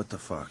 Yeah, what the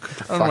fuck?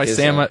 I don't know why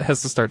Sam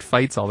has to start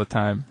fights all the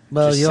time.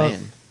 Well, Just you'll-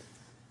 saying.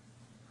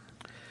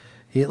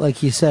 Like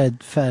he said,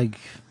 fags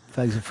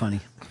are funny.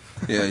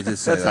 Yeah, he did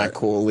say That's that. not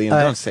cool, Liam. All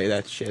right. Don't say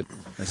that shit.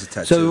 That's a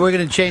tattoo. So we're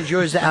going to change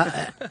yours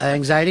to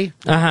anxiety?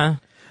 Uh-huh.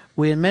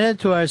 We admitted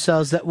to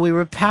ourselves that we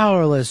were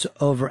powerless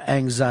over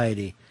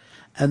anxiety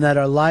and that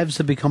our lives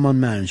have become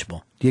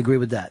unmanageable. Do you agree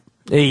with that?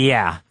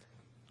 Yeah.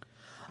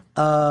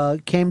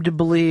 Came to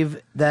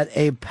believe that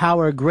a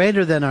power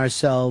greater than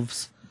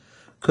ourselves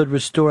could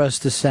restore us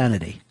to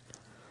sanity.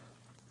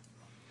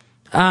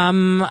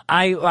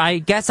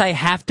 I guess I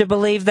have to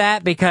believe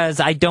that because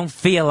I don't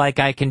feel like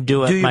I can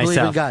do it Do you myself.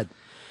 believe in God?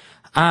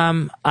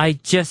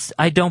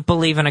 I don't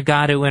believe in a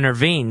God who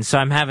intervenes, so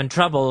I'm having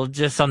trouble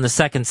just on the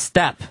second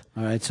step.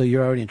 All right, so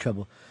you're already in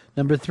trouble.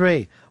 Number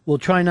 3, we'll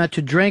try not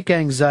to drink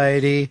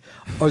anxiety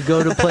or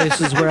go to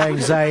places where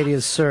anxiety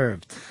is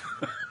served.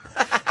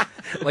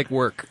 Like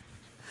work.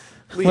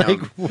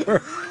 Like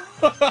work.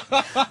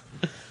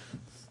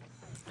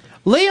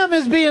 Liam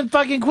is being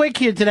fucking quick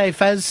here today,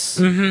 Fez.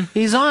 Mm-hmm.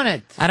 He's on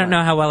it. I don't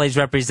know how well he's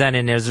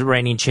representing as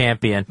reigning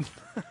champion.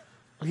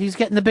 He's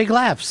getting the big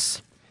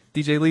laughs.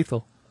 DJ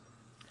Lethal.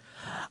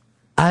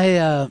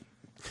 I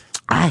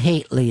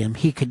hate Liam.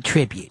 He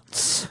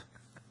contributes.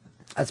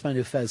 That's my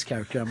new Fez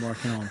character I'm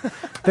working on.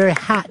 Very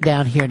hot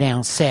down here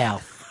down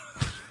south.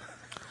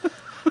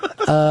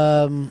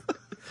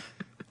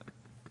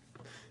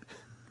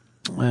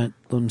 Let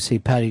me see.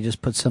 Patty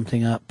just put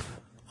something up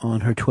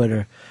on her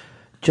Twitter.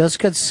 Just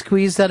got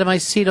squeezed out of my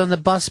seat on the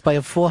bus by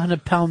a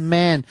 400-pound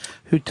man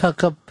who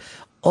took up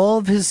all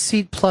of his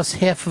seat plus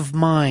half of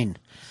mine.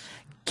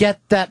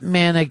 Get that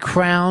man a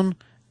crown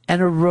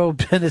and a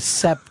robe and a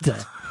scepter.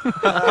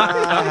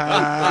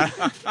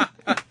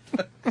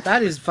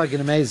 That is fucking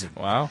amazing.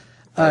 Wow.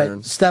 All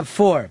right, step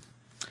 4.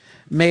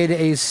 Made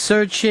a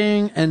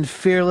searching and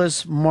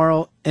fearless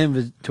moral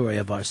inventory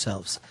of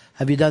ourselves.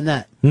 Have you done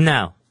that?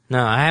 No,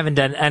 No, I haven't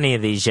done any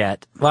of these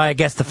yet. Well, I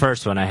guess the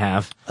first one I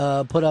have.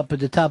 Put up at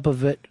the top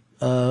of it,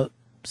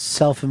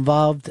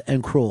 self-involved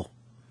and cruel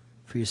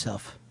for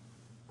yourself.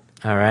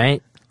 All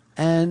right.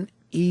 And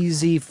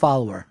easy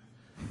follower.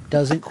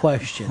 Doesn't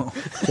question.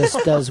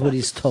 Just does what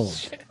he's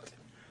told.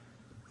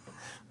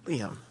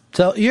 Liam.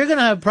 So you're going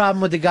to have a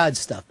problem with the God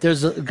stuff.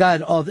 There's a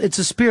God. It's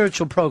a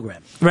spiritual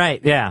program. Right,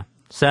 yeah.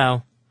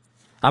 So,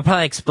 I'll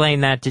probably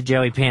explain that to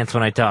Joey Pants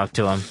when I talk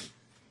to him.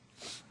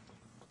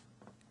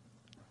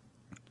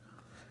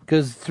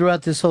 Because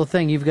throughout this whole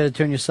thing, you've got to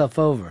turn yourself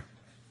over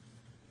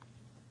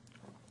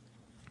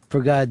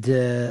for God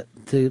to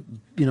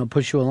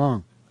push you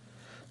along.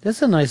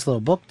 That's a nice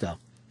little book, though.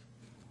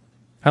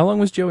 How long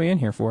was Joey in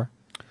here for?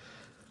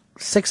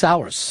 6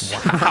 hours.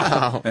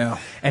 Wow. Yeah.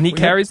 And he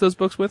carries those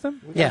books with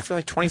him? Yeah. For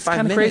like 25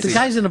 kinda minutes. crazy. The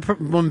guys in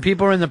when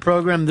people are in the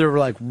program, they're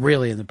like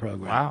really in the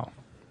program.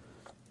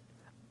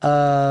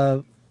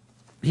 Wow.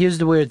 Here's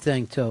the weird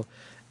thing too,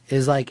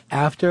 is like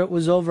after it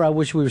was over, I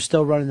wish we were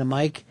still running the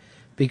mic,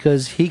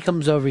 because he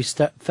comes over,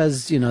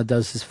 Fez,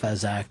 does his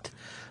Fez act,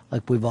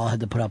 like we've all had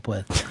to put up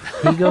with.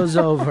 He goes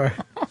over,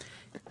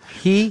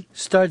 he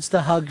starts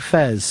to hug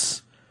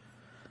Fez.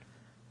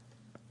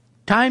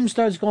 Time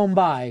starts going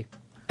by,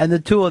 and the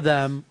two of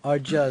them are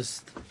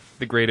just.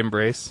 The great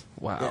embrace.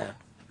 Wow. Yeah.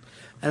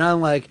 And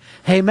I'm like,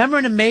 hey, remember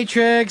in The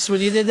Matrix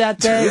when you did that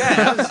thing?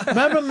 Yeah.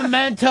 Remember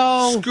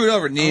Memento? Screwed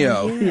over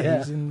Neo. Yeah.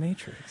 He's in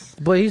Matrix.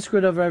 Boy, he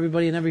screwed over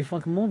everybody in every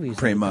fucking movie.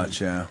 Pretty much,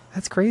 yeah.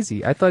 That's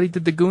crazy. I thought he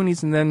did the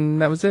Goonies and then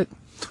that was it.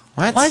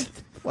 What?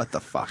 What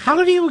the fuck?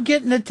 How do you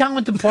get in the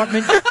talent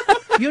department?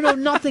 You know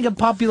nothing of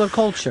popular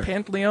culture.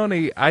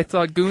 Pantaleone, I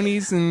thought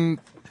Goonies and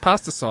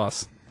pasta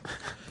sauce.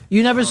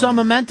 You never saw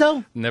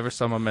Memento? Never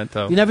saw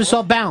Memento. You never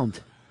saw Bound?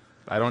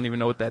 I don't even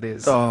know what that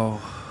is. Oh.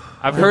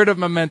 I've heard of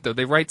Memento.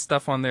 They write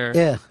stuff on there.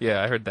 Yeah.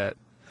 Yeah, I heard that.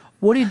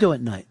 What do you do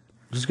at night?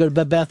 Just go to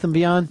Bed Bath &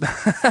 Beyond?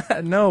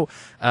 No.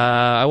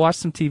 I watch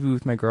some TV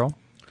with my girl.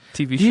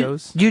 TV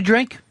shows. Do you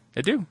drink?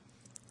 I do.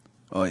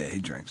 Oh, yeah, he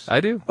drinks. I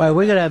do. All right,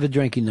 we're going to have a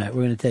drinking night.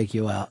 We're going to take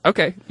you out.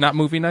 Okay. Not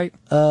movie night?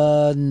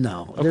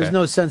 No. There's Okay.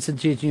 no sense in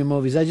teaching you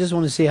movies. I just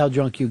want to see how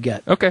drunk you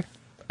get. Okay.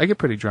 I get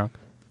pretty drunk.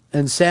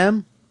 And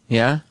Sam?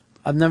 Yeah?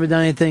 I've never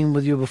done anything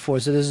with you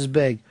before, so this is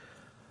big.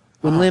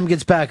 When Liam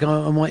gets back,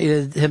 I want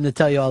him to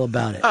tell you all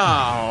about it.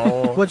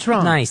 Oh. What's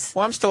wrong? Nice.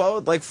 Well, I'm still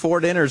owed like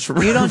 4 dinners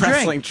from You don't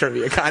wrestling drink.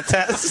 trivia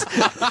contests.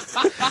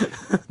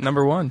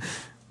 Number 1.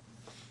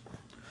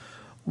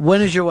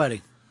 When is your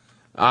wedding?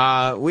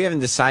 We haven't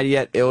decided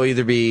yet. It'll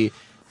either be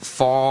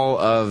fall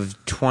of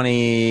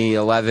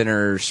 2011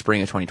 or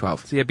spring of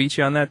 2012. See, I beat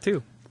you on that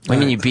too. What do you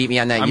mean you beat me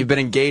on that? You've been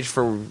engaged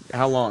for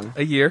how long?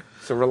 A year.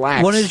 So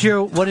relax. When is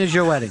your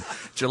wedding?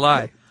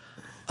 July.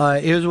 All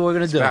right, here's what we're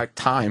going to do. About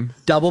time.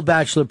 Double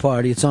bachelor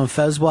party. It's on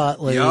Fez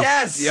Watley. Yep.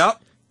 Yes!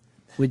 Yep.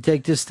 We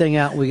take this thing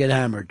out and we get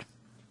hammered.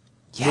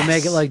 Yes. We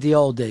make it like the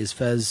old days,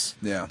 Fez.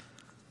 Yeah.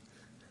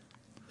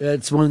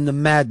 It's when the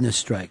madness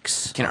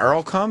strikes. Can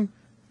Earl come?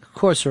 Of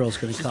course Earl's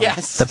going to come.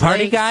 Yes. The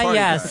party guy? Party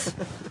Yes.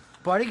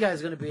 Party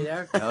guy's going to be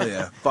there. Hell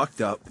yeah. Fucked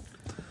up.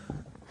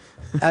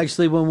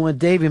 Actually, when we went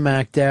Davy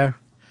Mac there.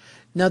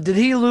 Now, did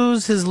he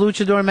lose his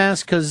luchador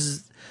mask?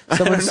 Because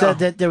someone said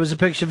that there was a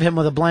picture of him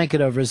with a blanket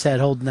over his head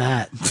holding the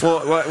hat.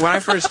 Well, when I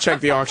first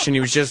checked the auction,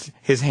 he was just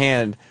his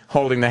hand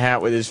holding the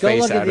hat with his Go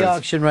face look out at the of.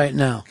 auction right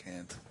now.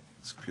 Can't.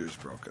 This computer's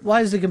broken.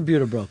 Why is the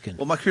computer broken?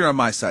 Well, my computer on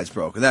my side's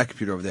broken. That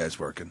computer over there is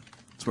working.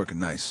 It's working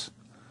nice.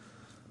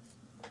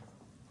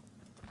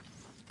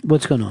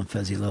 What's going on,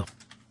 Fezzy Lou?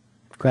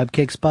 Crab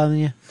cake's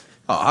bothering you?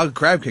 Oh, how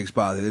crab cakes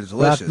bother? They're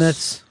delicious. Rock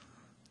mitts?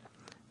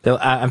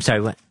 I'm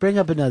sorry, what? Bring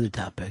up another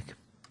topic.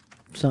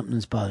 Something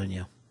that's bothering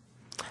you.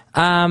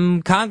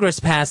 Congress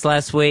passed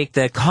last week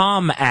the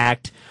CALM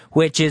Act,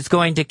 which is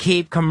going to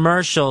keep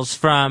commercials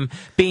from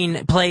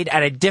being played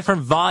at a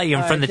different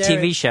volume All from right, the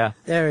there TV show.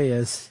 There he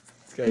is.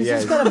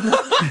 He's got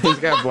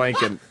a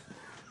blanket.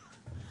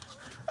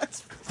 That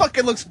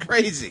fucking looks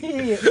crazy.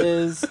 He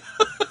is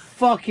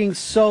fucking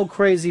so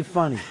crazy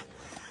funny.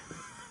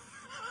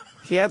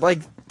 He had like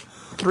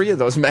 3 of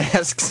those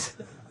masks.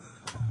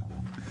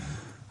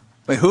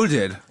 Wait, who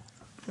did?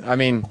 I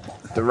mean,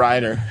 the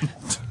rider.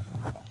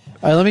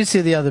 All right, let me see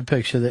the other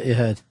picture that you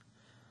had.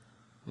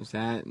 Is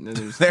that?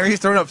 There he's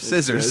throwing up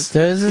scissors.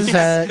 There's his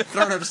head.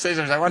 Throwing up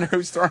scissors. I wonder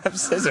who's throwing up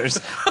scissors.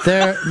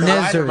 They're The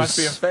rider must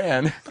be a nizzers.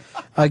 fan.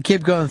 I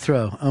keep going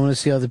through. I want to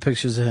see other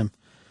pictures of him.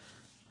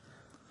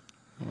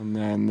 And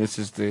then this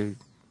is the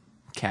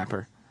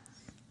capper.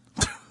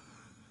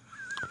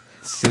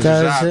 Scissors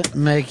up. Doesn't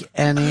make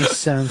any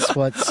sense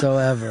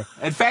whatsoever.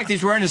 In fact,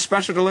 he's wearing his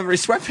special delivery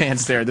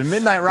sweatpants there. The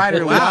Midnight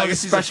Rider Wow, I loves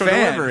guess he's a special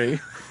fan.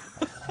 delivery.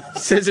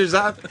 Scissors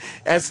up,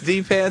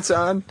 SD pants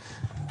on.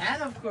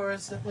 And of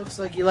course, it looks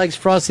like he likes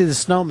Frosty the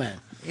Snowman.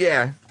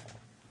 Yeah.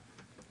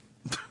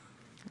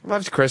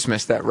 Loves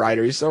Christmas, that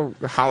rider. He's so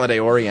holiday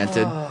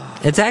oriented.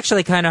 It's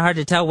actually kind of hard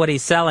to tell what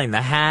he's selling,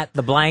 the hat,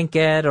 the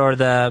blanket, or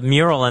the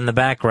mural in the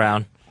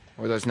background.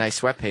 Or those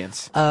nice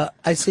sweatpants.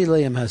 I see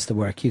Liam has to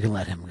work. You can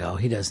let him go.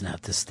 He doesn't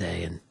have to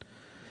stay and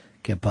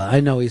get by. I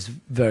know he's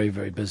very,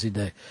 very busy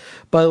day.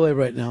 By the way,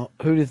 right now,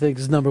 who do you think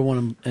is number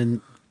one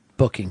in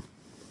booking?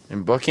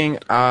 In booking,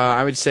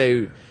 I would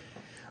say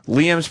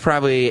Liam's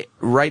probably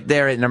right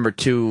there at number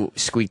 2,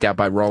 squeaked out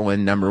by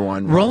Roland, number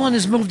 1. Roland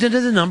has moved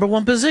into the number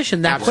 1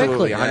 position that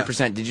Absolutely, quickly.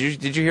 100%.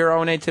 Did you hear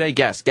O&A today?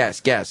 Guess.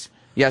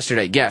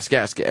 Yesterday, guess.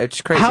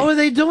 It's crazy. How are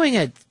they doing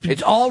it?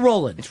 It's all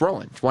Roland. It's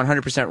Roland. It's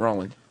 100%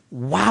 Roland.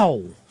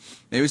 Wow.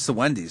 Maybe it's the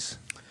Wendy's.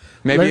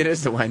 Maybe it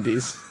is the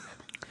Wendy's.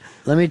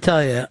 Let me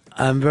tell you,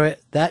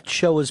 that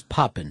show is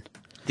popping.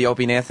 The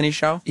Opie and Anthony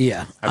show?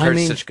 Yeah. I've heard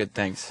such good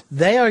things.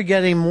 They are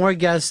getting more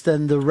guests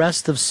than the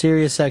rest of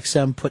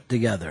SiriusXM put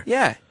together.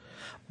 Yeah.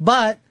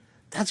 But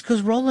that's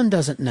because Roland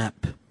doesn't nap.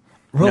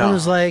 Roland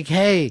is like,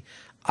 hey,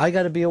 I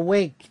got to be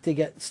awake to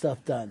get stuff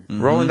done.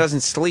 Roland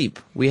doesn't sleep.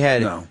 We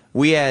had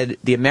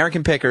the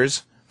American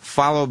Pickers,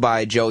 followed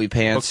by Joey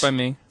Pants. Booked by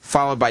me.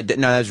 Followed by, no,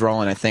 that was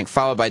Roland, I think.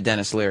 Followed by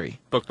Dennis Leary.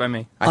 Booked by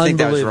me. I think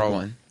that was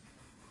Roland.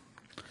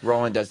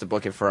 Roland does the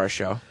booking for our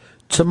show.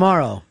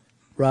 Tomorrow,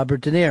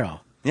 Robert De Niro.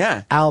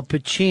 Yeah. Al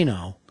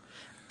Pacino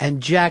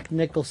and Jack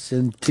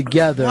Nicholson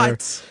together.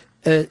 What?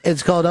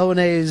 It's called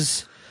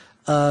O&A's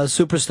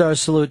Superstar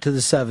Salute to the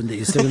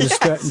 70s. They're going to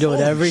start and do it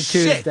every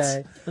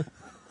Tuesday. It's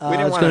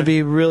going to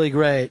be really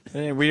great.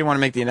 We didn't want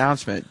to make the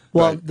announcement.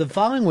 Well, the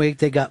following week,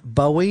 they got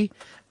Bowie,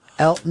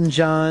 Elton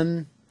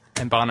John,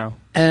 and Bono.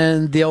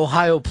 And the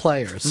Ohio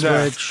Players,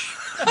 No. which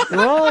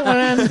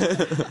rolling.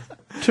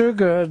 Too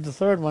good. The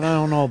third one I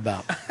don't know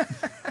about.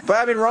 But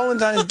I mean,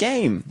 Roland's on his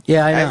game.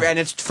 Yeah, I know. And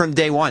it's from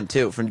day one,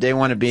 too. From day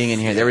one of being in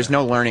here. There was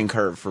no learning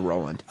curve for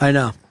Roland. I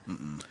know.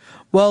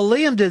 Well,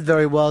 Liam did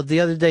very well. The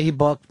other day he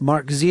booked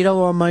Mark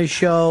Zito on my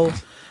show.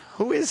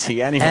 Who is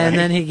he anyway? And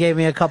then he gave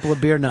me a couple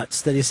of beer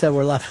nuts that he said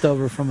were left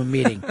over from a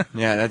meeting.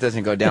 Yeah, that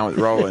doesn't go down with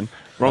Roland.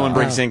 Roland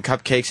brings in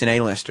cupcakes and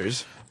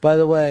A-listers. By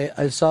the way,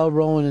 I saw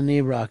Roland and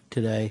E-Rock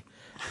today,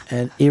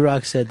 and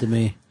E-Rock said to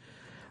me,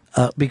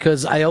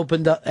 because I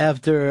opened up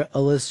after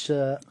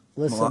Alyssa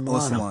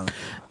Milano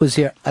was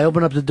here. I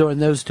opened up the door,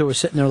 and those two were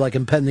sitting there like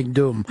impending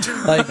doom.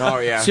 Like, Oh,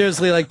 yeah.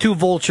 seriously, like two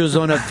vultures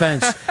on a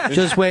fence,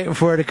 just waiting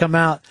for her to come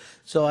out.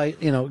 So I,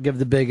 give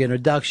the big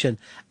introduction,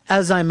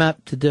 as I'm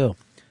apt to do.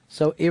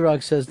 So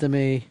E-Rock says to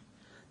me,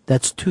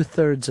 that's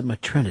 2/3 of my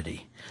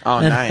Trinity. Oh,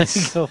 And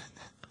nice. I go,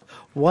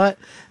 what?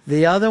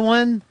 The other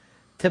one?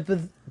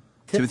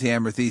 Timothy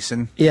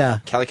Amber-Thiessen. Yeah.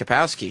 Kelly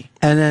Kapowski.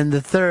 And then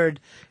the third,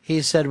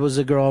 he said, was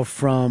a girl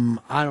from,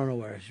 I don't know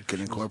where.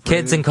 Kids Incorporated.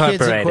 Kids Incorporated.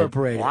 Kids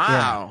Incorporated.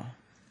 Wow.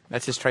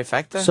 That's his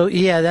trifecta? So,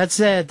 yeah, that's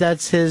it.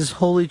 That's his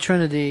holy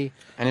trinity.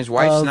 And his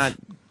wife's of- not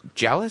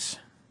jealous?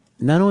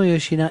 Not only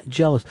is she not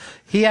jealous,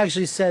 he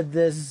actually said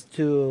this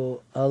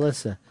to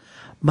Alyssa.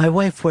 My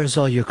wife wears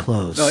all your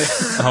clothes.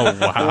 Oh,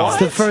 wow. It's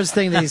the first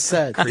thing that he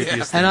said.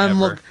 Creepiest thing And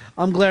ever.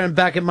 I'm glaring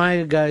back at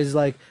my guys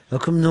like, how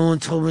come no one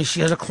told me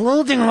she has a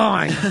clothing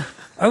line?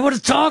 I would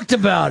have talked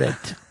about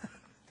it.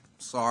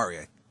 Sorry,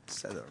 I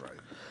said that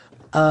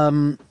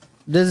right.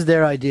 This is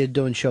their idea of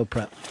doing show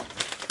prep.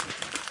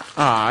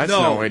 Ah, that's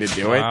no way to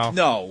do it. Wow.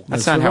 No.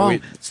 That's not how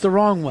we. It's the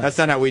wrong way. That's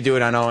not how we do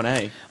it on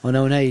O&A. Oh,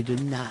 no, you do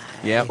nice.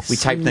 Yeah, we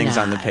type things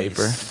on the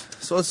paper.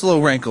 So it's a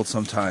little wrinkled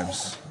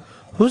sometimes.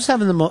 Who's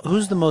having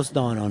who's the most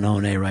on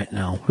O&A right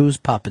now? Who's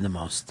popping the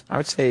most? I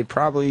would say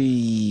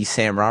probably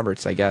Sam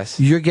Roberts, I guess.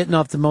 You're getting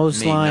off the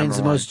most Me, lines, number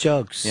the one. most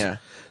jokes. Yeah.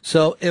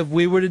 So if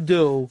we were to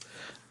do,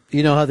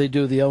 you know how they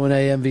do the O&A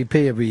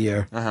MVP every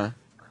year. Uh-huh.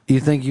 You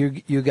think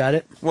you got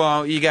it?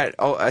 Well, you got,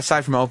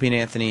 aside from Opie and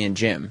Anthony and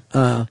Jim,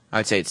 Uh, I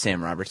would say it's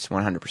Sam Roberts,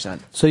 100%.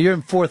 so you're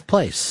in fourth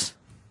place.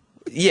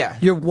 Yeah.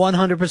 You're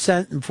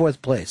 100% in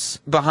fourth place.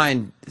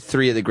 Behind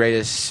three of the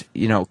greatest,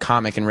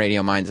 comic and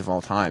radio minds of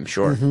all time,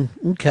 sure.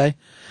 Okay.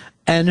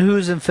 And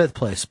who's in fifth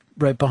place?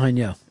 Right behind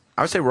you.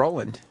 I would say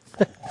Roland.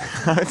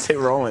 I would say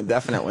Roland,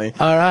 definitely.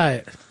 All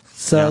right.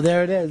 So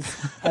there it is.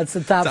 That's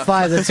the top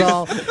five. That's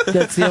all.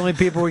 That's the only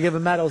people we're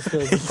giving medals to.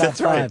 The top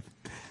That's right. five.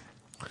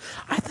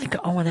 I think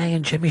O&A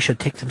and Jimmy should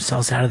take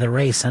themselves out of the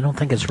race. I don't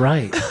think it's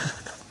right.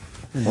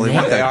 Well,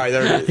 they are.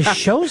 The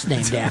show's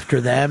named after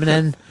them.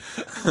 And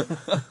then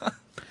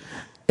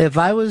if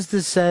I was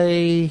to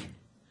say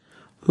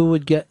who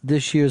would get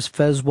this year's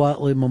Fez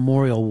Whatley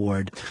Memorial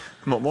Award,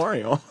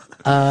 Memorial?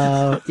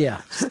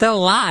 yeah. Still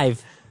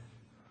alive.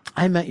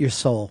 I Met Your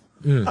Soul.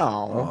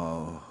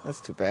 Oh,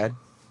 that's too bad.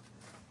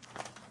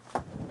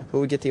 Who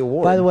would get the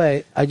award? By the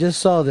way, I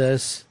just saw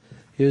this.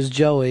 Here's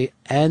Joey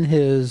and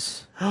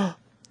his...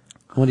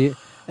 and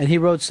he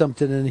wrote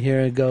something in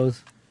here. It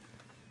goes...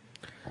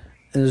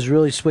 And it's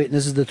really sweet. And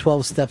this is the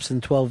 12 steps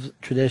and 12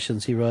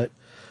 traditions. He wrote,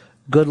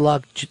 good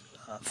luck,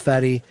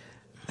 fatty.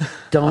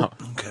 Don't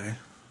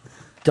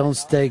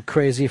stay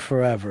crazy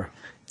forever.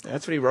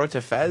 That's what he wrote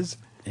to Fez?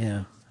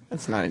 Yeah.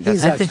 That's not...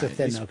 He's that's, extra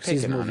thin, though, because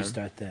he's a picking on movie him.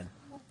 star thin.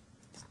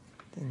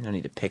 No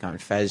need to pick on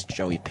Fez,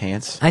 Joey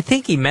Pants. I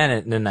think he meant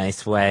it in a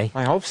nice way.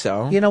 I hope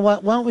so. You know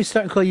what? Why don't we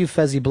start and call you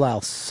Fezzy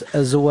Blouse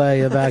as a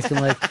way of acting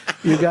like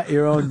you got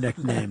your own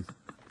nickname?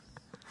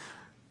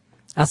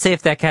 I'll see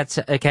if that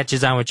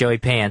catches on with Joey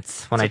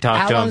Pants when I talk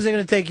How to long him. is it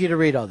going to take you to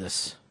read all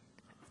this?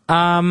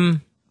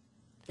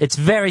 It It's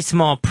very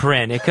small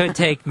print. It could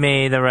take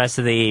me the rest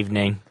of the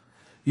evening.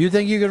 You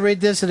think you could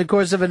read this in the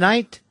course of a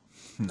night?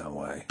 No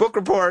way. Book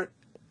report.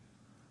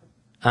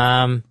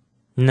 No,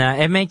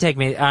 it may take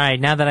me. All right,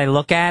 now that I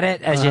look at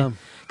it,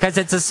 because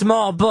it's a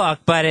small book,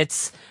 but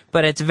it's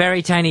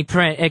very tiny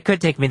print. It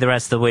could take me the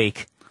rest of the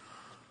week.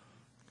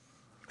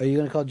 Are you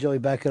going to call Joey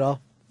back at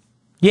all?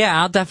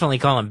 Yeah, I'll definitely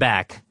call him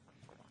back.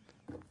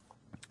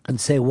 And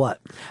say what?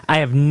 I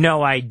have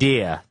no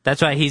idea.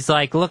 That's why he's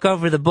like, look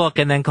over the book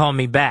and then call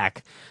me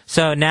back.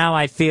 So now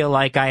I feel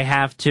like I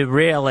have to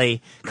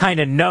really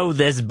kind of know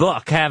this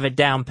book, have it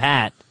down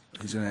pat.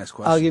 He's going to ask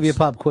questions. I'll give you a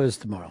pop quiz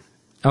tomorrow.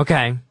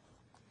 Okay.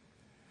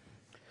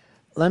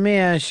 Let me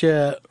ask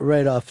you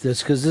right off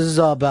this, because this is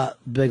all about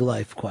big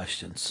life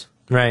questions.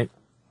 Right.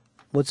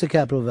 What's the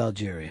capital of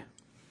Algeria?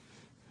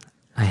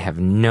 I have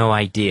no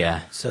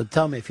idea. So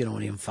tell me if you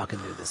don't even fucking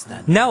do this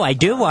then. No, I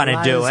do want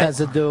to do This it. has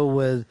to do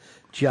with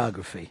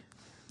geography.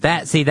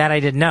 That I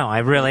didn't know. I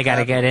really got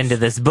to get into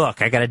this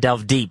book. I got to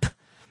delve deep.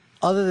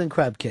 Other than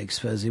crab cakes,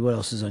 Fezzi, what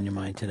else is on your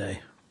mind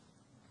today?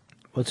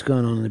 What's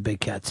going on in the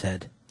big cat's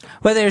head?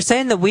 Well, they're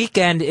saying the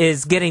weekend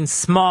is getting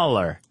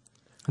smaller.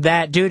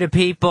 That due to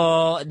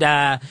people,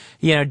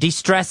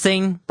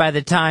 de-stressing by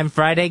the time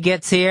Friday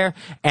gets here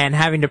and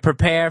having to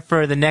prepare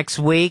for the next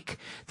week,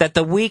 that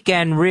the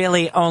weekend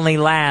really only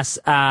lasts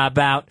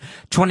about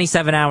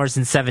 27 hours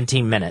and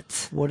 17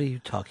 minutes. What are you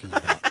talking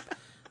about?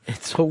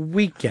 It's a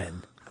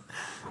weekend.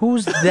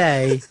 Who's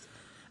they?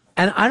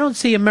 And I don't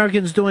see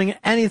Americans doing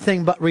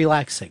anything but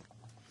relaxing.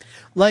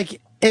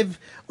 Like,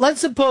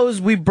 let's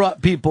suppose we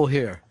brought people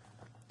here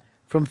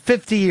from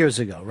 50 years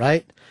ago,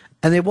 right?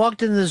 And they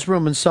walked into this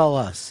room and saw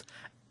us.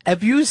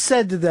 If you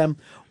said to them,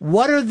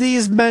 what are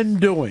these men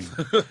doing?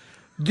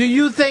 Do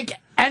you think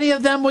any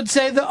of them would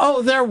say that,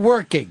 oh, they're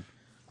working?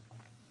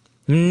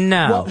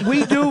 No. What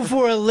we do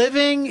for a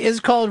living is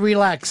called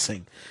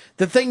relaxing.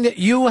 The thing that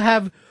you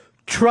have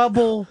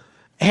trouble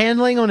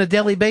handling on a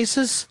daily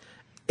basis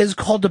is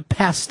called a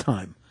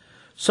pastime.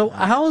 So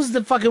how is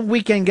the fucking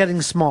weekend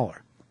getting smaller?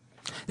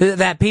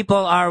 That people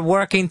are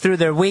working through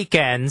their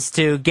weekends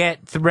to get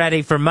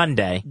ready for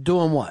Monday.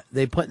 Doing what?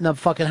 They putting up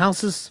fucking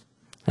houses?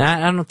 I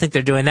don't think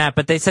they're doing that,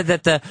 but they said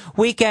that the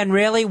weekend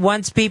really,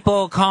 once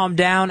people calm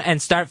down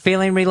and start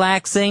feeling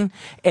relaxing,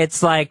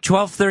 it's like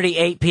 12:30,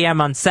 8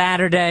 p.m. on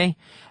Saturday,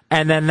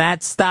 and then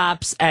that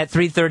stops at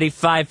 3:30,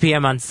 5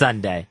 p.m. on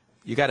Sunday.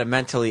 You got to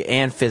mentally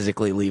and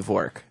physically leave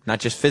work, not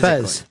just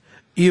physically. Fez,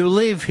 you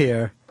leave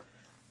here,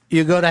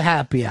 you go to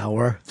happy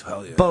hour,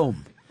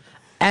 boom.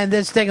 And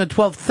this thing at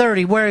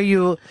 12:30, where are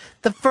you?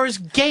 The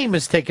first game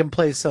is taking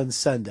place on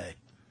Sunday.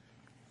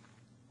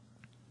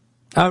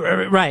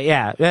 Right,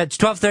 yeah. It's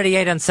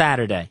 12:38 on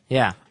Saturday,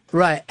 yeah.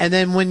 Right, and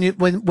then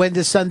when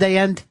does Sunday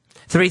end?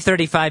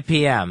 3:35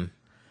 p.m.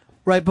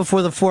 Right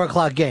before the 4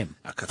 o'clock game.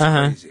 That's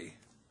crazy.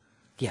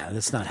 Yeah,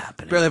 that's not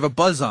happening. Barely have a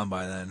buzz on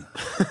by then.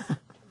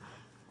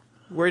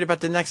 Worried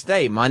about the next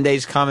day.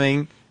 Monday's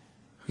coming.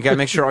 You got to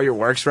make sure all your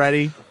work's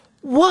ready.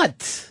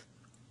 What?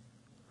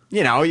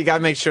 You know, you got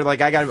to make sure,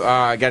 like, I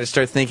got to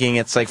start thinking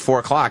it's like 4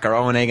 o'clock. Are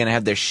O&A going to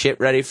have their shit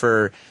ready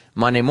for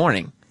Monday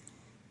morning?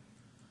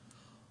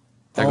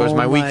 There goes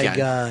my weekend.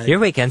 God. Your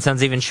weekend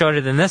sounds even shorter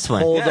than this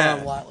one. Hold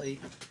on, Watley.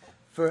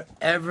 For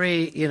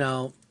every,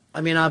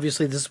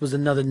 obviously this was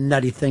another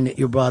nutty thing that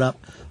you brought up.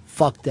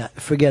 Fuck that.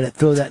 Forget it.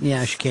 Throw that in the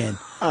ash can.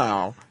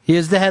 Oh.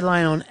 Here's the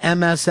headline on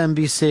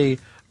MSNBC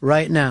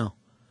right now.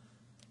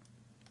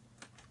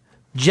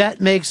 Jet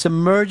makes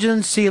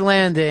emergency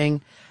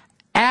landing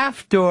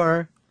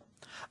after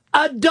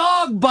a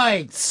dog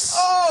bites.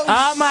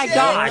 Oh my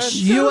gosh.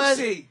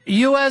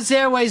 U.S.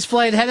 Airways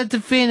flight headed to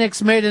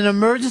Phoenix made an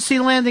emergency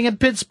landing in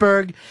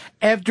Pittsburgh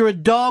after a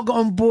dog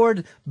on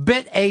board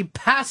bit a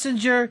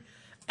passenger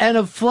and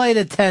a flight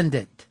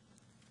attendant.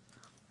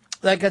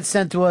 That got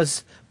sent to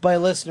us by a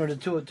listener to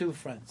 202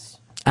 Friends.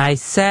 I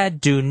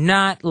said do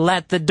not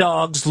let the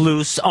dogs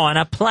loose on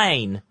a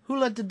plane. Who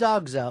let the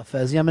dogs out,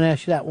 Fezzi? I'm going to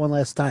ask you that one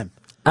last time.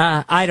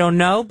 I don't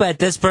know, but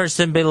this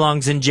person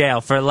belongs in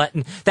jail for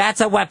letting...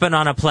 That's a weapon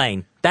on a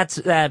plane. That's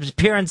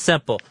pure and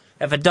simple.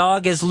 If a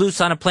dog is loose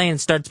on a plane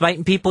and starts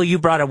biting people, you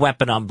brought a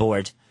weapon on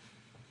board.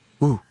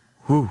 Who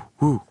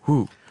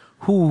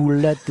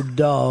let the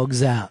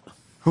dogs out?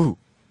 Who?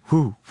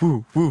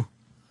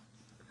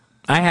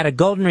 I had a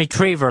golden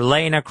retriever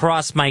laying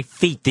across my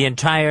feet the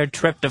entire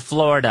trip to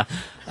Florida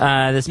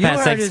this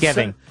past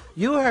Thanksgiving.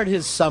 You heard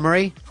his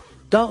summary.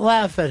 Don't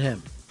laugh at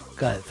him.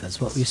 Go ahead, Fez.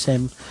 What were you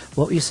saying?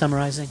 What were you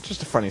summarizing?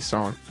 Just a funny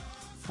song.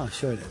 Oh,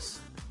 sure it is.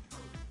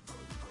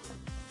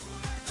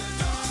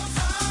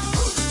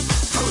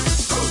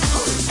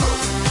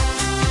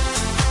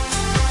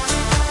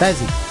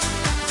 Fezzy.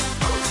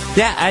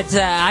 Yeah,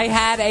 I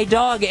had a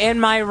dog in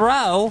my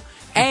row,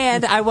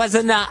 and I was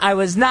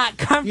not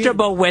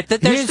comfortable with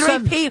it. There's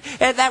 3 people.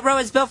 That row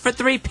is built for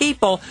 3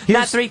 people,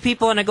 not 3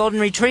 people and a golden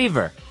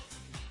retriever.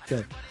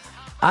 Good.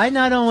 I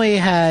not only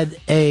had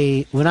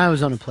when I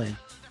was on a plane,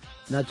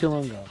 not too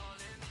long ago,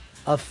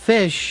 a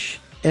fish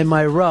in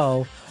my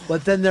row,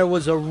 but then there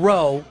was a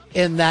row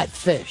in that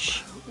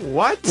fish.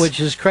 What? Which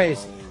is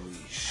crazy.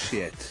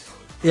 Shit.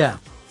 Yeah.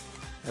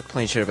 That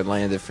plane should have been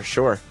landed for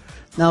sure.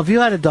 Now, if you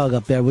had a dog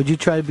up there, would you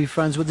try to be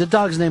friends with the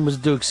dog's name was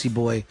Dukesy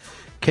Boy,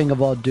 King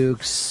of all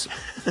Dukes,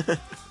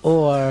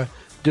 or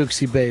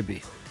Dukesy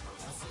Baby?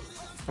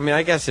 I mean,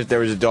 I guess if there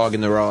was a dog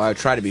in the row, I would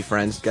try to be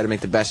friends. Got to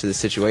make the best of the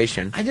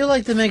situation. I do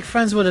like to make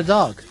friends with a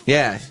dog.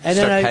 Yeah, And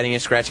start then petting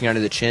it, scratching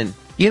under the chin.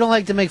 You don't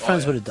like to make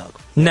friends with a dog.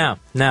 No.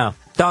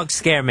 Dogs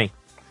scare me.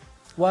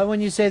 Why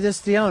wouldn't you say this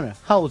to the owner?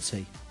 How old's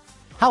he?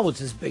 How old's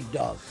this big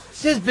dog?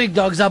 This big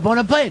dog's up on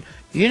a plane.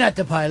 You're not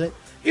the pilot.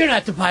 You're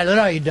not the pilot,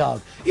 are you,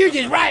 dog? You're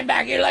just riding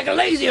back here like a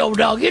lazy old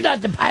dog. You're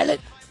not the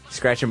pilot.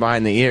 Scratching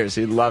behind the ears.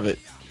 He'd love it.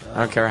 I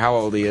don't care how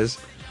old he is.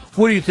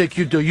 What do you think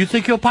you do? You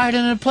think you're a pilot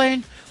in a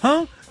plane?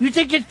 Huh? You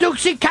think you're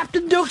Dukesy,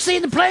 Captain Dukesy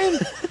in the plane?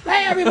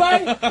 Hey,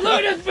 everybody, look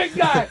at this big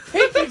guy.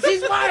 He thinks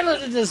he's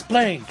piloting this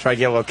plane. Try to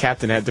get a little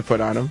captain head to put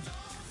on him.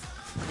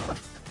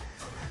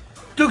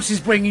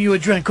 Dukesy's bringing you a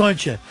drink,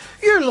 aren't you?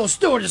 You're a little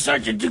stewardess,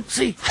 aren't you,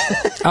 Dukesy?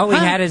 Oh, he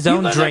had his own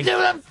You gonna drink do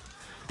them?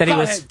 that he Go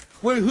was. ahead.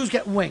 Who's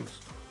getting wings?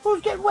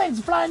 Who's getting wings?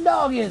 The flying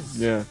dog is.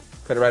 Yeah.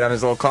 Put it right on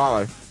his little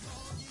collar.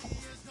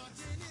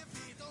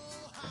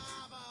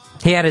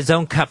 He had his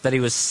own cup that he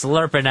was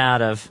slurping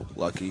out of.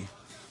 Lucky.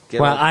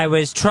 Well, I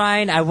was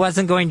trying. I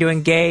wasn't going to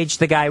engage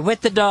the guy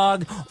with the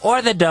dog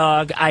or the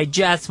dog. I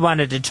just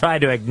wanted to try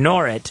to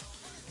ignore it.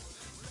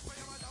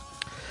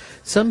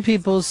 Some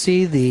people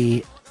see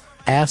the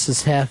ass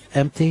is half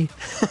empty.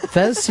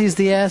 Fez sees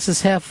the ass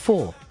is half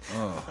full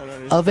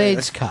of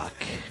AIDS cock.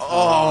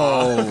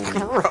 Oh,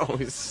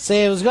 gross.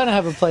 See, it was going to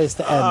have a place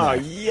to end. Oh,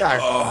 there.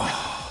 yeah.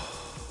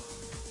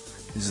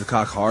 Is the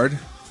cock hard?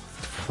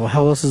 Well,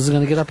 how else is it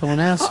going to get up on an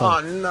asshole?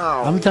 Oh, no.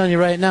 I'm telling you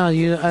right now, I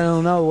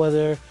don't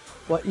know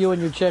what you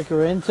and your chick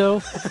are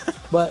into,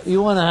 but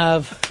you want to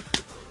have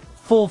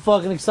full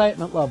fucking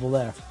excitement level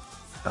there.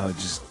 Oh,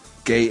 just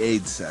gay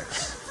AIDS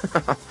sex.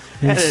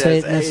 And it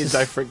say has it AIDS,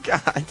 I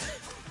forgot.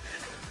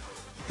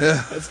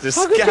 That's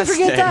disgusting. How could you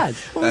forget that?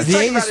 The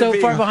AIDS is so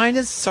far behind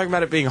us? Talking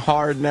about it being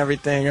hard and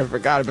everything. I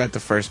forgot about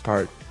the first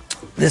part.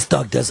 This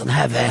dog doesn't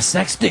have ass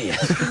sex, do you?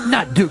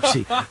 Not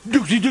Dukesy.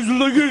 Dukesy doesn't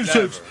like ass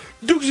sex.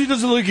 Dukesy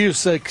doesn't like ass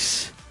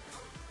sex.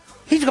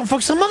 He's gonna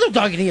fuck some other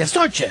dog in the ass,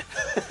 aren't you?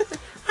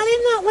 I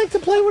did not like to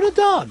play with a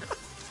dog.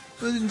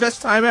 The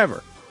best time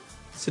ever.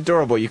 It's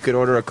adorable. You could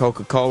order a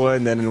Coca-Cola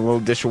and then a little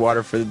dish of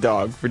water for the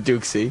dog, for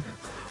Dukesy.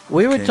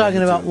 We were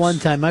talking about one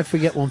time, I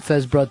forget when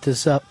Fez brought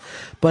this up,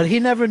 but he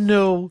never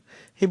knew.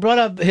 He brought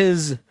up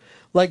his,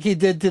 like he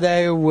did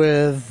today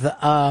with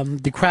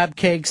the crab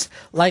cakes,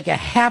 like a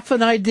half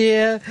an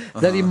idea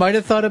that he might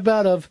have thought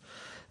about of.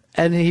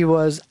 And he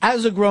was,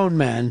 as a grown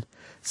man,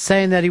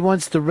 saying that he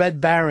wants the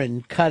Red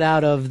Baron cut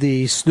out of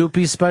the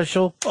Snoopy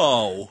special.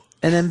 Oh.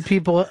 And then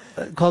people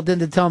called in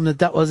to tell him that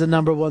that was a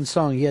 #1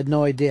 song. He had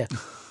no idea.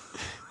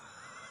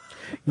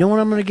 You know what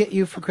I'm going to get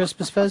you for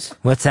Christmas, Fez?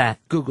 What's that?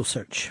 Google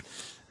search.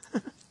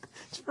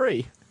 It's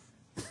free.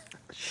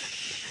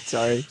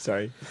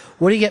 Sorry.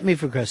 What do you get me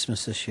for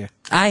Christmas this year?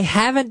 I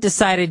haven't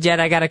decided yet.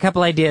 I got a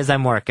couple ideas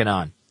I'm working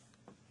on.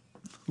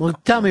 Well,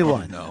 tell me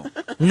one. No.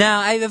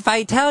 If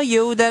I tell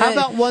you that... How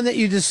about one that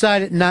you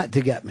decided not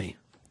to get me?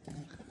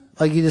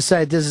 Like you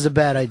decided this is a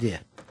bad idea.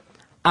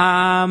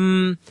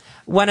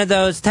 One of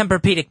those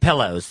Tempur-Pedic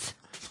pillows.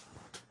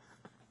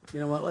 You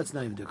know what? Let's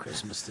not even do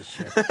Christmas this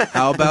year.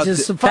 How about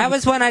that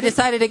was one I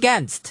decided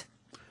against.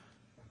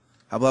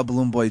 How about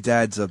Balloon Boy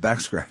Dad's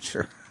back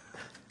scratcher?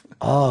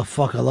 Oh,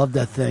 fuck. I love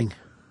that thing.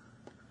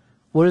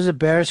 What is it?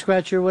 Bear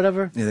scratcher or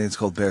whatever? Yeah, I think it's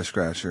called Bear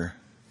Scratcher.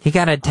 You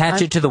got to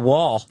attach it to the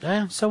wall.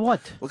 Yeah, so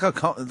what? Look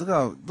how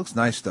it looks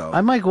nice though.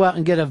 I might go out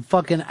and get a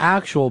fucking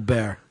actual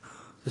bear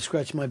to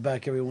scratch my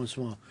back every once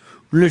in a while.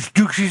 Unless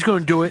Dukesy's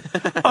going to do it.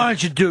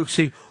 Aren't you,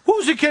 Dukesy?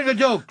 Who's the king of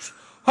Dukes?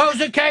 Who's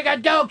the king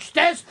of Dukes?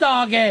 This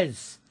dog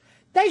is.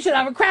 They should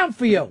have a crown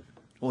for you.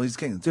 Well, he's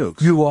king of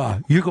Dukes. You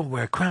are. You're going to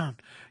wear a crown.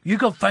 You're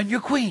going to find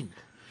your queen.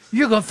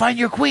 You're going to find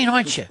your queen,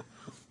 aren't you?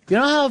 You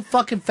know how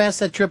fucking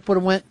fast that trip would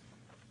have went?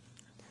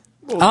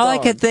 All I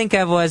could think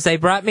of was they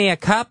brought me a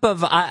cup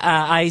of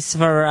ice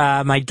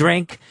for my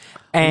drink.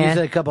 And you And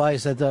said a cup of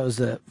ice. I thought it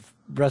was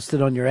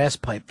rusted on your ass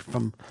pipe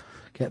from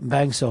getting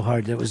banged so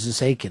hard that it was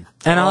just aching.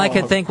 And all I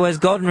could think was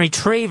golden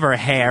retriever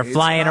hair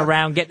flying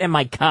around, getting in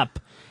my cup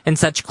in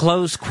such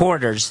close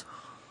quarters.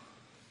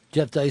 Did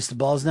you have to ice the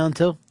balls down,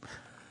 too?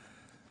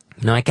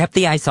 No, I kept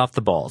the ice off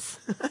the balls.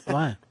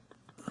 Why?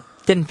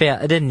 I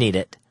didn't need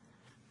it.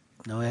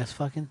 No ass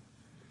fucking?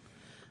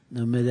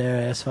 No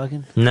midair ass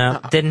fucking? No,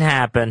 didn't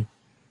happen.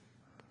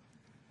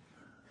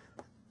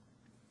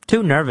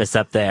 Too nervous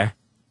up there.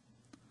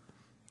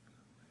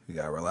 You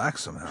gotta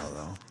relax somehow,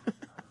 though.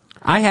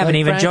 I haven't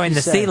Like even Frankie joined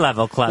the said. sea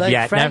level club like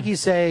yet. Frankie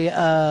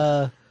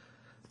say,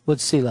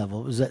 what's sea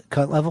level? Was that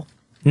cunt level?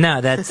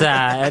 No, that's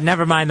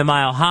never mind the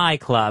Mile High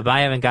Club.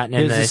 I haven't gotten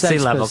in Here's the the Sex sea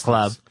level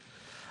club.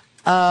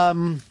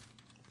 Pistols.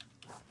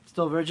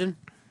 Still virgin?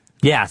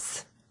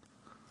 Yes.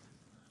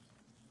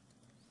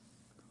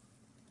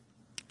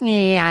 I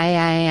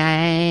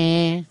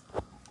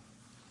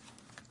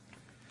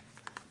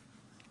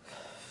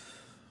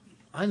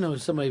know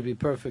somebody would be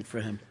perfect for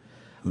him.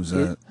 Who's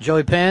that?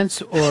 Joey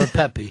Pants or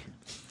Peppy,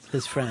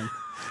 his friend.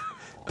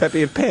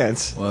 Peppy and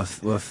Pants.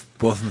 With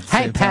both of them at the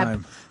Hey, same Pep.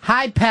 time.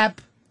 Hi,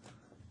 Pep.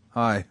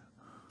 Hi.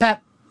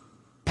 Pep.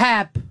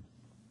 Pep.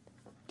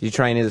 Did you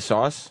try any of the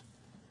sauce?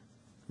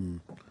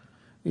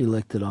 He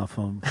licked it off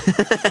him.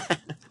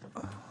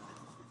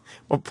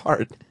 What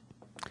part?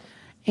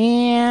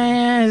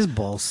 And his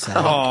ball sack.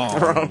 Oh,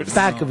 gross.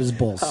 Back of his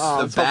balls.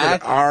 Oh, the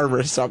back arm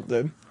or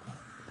something.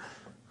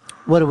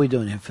 What are we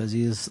doing here, Fuzzy?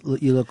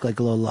 You look like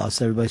a little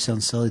lost. Everybody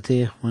sounds silly to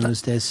you one of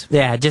those days?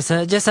 Yeah, just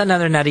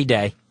another nutty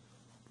day.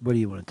 What do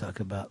you want to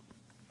talk about?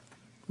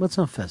 What's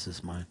on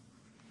Fez's mind?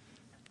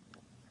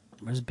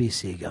 Where's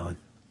BC going?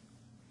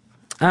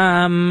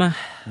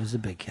 Where's the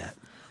big cat?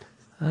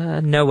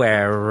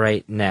 Nowhere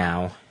right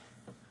now.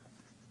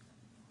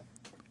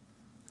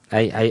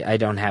 I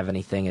don't have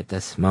anything at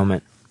this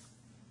moment.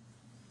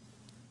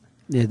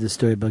 You had the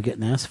story about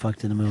getting ass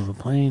fucked in the middle of a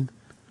plane.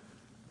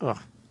 Oh.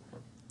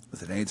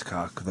 With an AIDS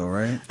cock, though,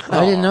 right?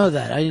 I didn't know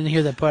that. I didn't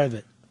hear that part of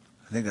it.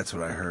 I think that's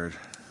what I heard.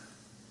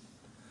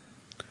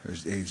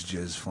 There's AIDS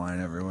jizz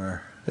flying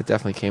everywhere. It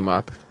definitely came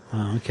up.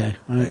 Oh, okay.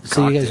 All They right.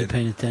 So you guys cocked are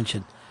paying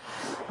attention.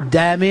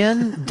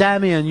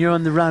 Damien, you're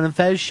on the Ron and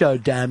Fez show,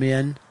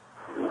 Damien.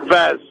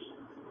 Fez,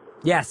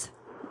 Yes.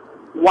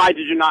 why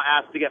did you not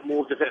ask to get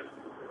moved if it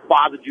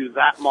bothered you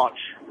that much?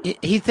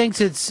 He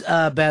thinks it's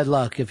bad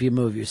luck if you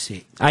move your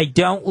seat. I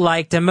don't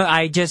like to move.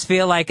 I just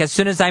feel like as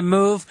soon as I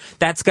move,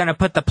 that's going to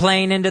put the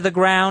plane into the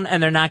ground,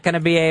 and they're not going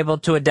to be able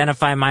to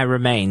identify my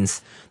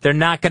remains. They're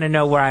not going to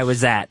know where I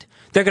was at.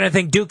 They're going to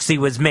think Dukesy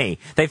was me.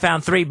 They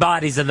found 3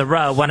 bodies in the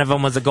row. One of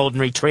them was a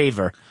golden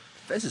retriever.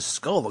 Fez's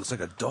skull looks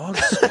like a dog's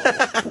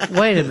skull.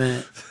 Wait a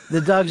minute.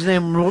 The dog's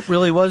name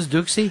really was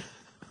Dukesy?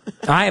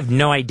 I have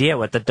no idea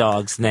what the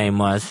dog's name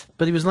was.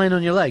 But he was laying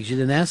on your legs. You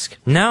didn't ask?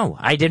 No,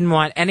 I didn't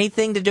want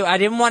anything to do. I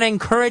didn't want to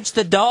encourage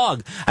the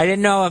dog. I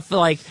didn't know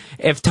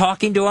if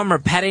talking to him or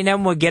petting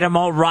him would get him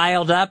all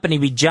riled up and he'd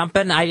be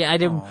jumping. I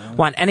didn't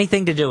want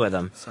anything to do with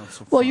him.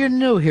 Well, you're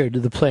new here to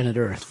the planet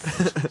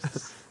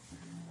Earth.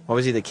 What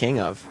was he the king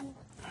of?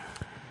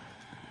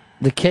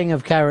 The king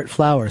of carrot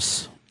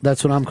flowers.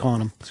 That's what I'm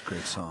calling him. It's a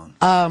great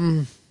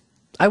song.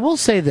 I will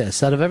say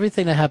this. Out of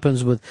everything that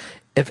happens with...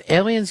 If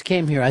aliens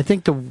came here, I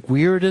think the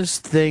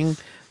weirdest thing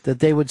that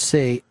they would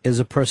see is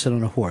a person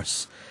on a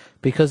horse.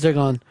 Because they're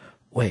going,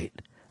 wait,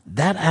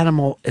 that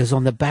animal is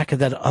on the back of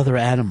that other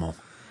animal.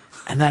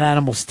 And that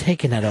animal's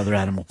taking that other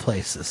animal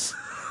places.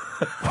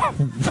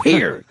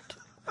 Weird.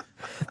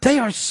 They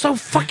are so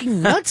fucking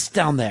nuts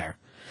down there.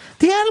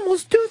 The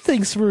animals do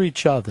things for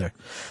each other.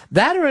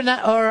 That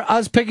or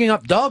us picking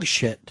up dog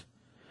shit.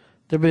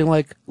 They're being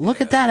like,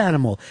 look at that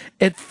animal.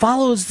 It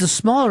follows the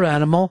smaller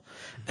animal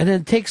and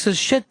then takes his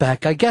shit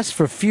back, I guess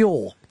for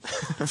fuel.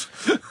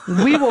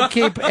 We will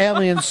keep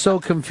aliens so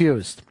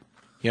confused.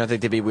 You don't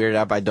think they'd be weirded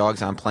out by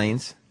dogs on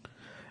planes?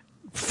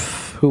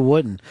 Who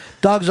wouldn't?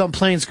 Dogs on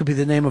Planes could be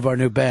the name of our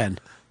new band.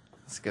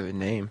 That's a good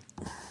name.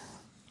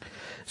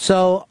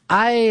 So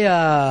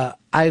I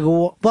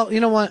go, well, you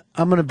know what?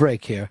 I'm going to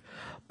break here.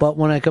 But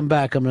when I come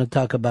back, I'm going to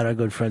talk about our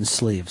good friend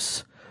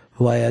Sleeves,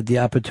 who I had the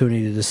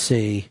opportunity to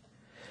see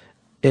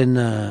in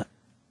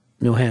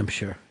New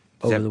Hampshire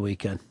over the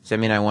weekend. Does that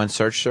mean I won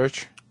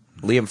search?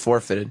 Liam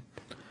forfeited.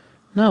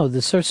 No,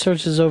 the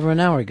search is over an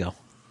hour ago.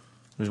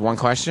 There's one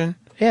question?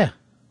 Yeah.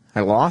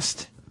 I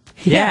lost?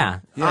 Yeah.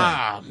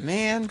 Ah,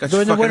 man.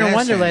 During the Winter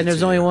Wonderland,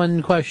 there's only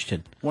one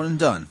question. One and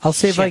done. I'll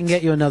see if I can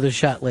get you another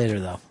shot later,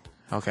 though.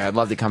 Okay, I'd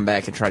love to come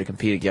back and try to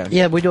compete again.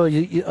 Yeah, we do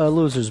a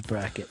loser's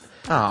bracket.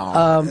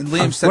 Oh. And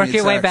Liam sent Work me a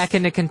your way text. back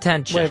into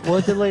contention. Wait,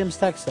 what did Liam's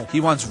text say?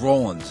 He wants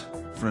Roland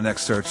for the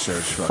next search.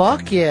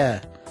 Fuck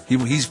yeah.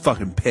 He's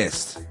fucking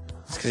pissed.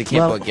 It's because he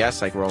can't Well- put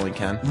guests like Rolling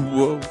can.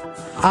 Whoa.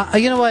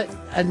 You know what?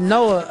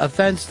 No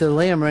offense to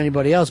Liam or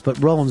anybody else, but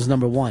Roland's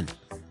number one.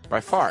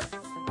 By far.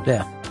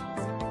 Yeah.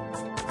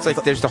 It's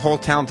like there's the whole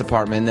talent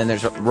department, and then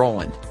there's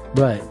Roland.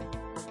 Right.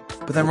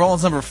 But then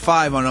Roland's number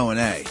 5 on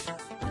O&A.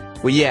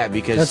 Well, yeah,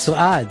 because... That's so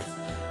odd.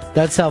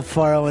 That's how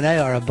far O&A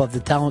are above the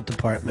talent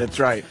department. That's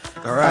right.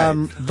 All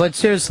right. But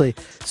seriously,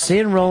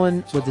 seeing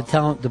Roland with the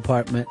talent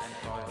department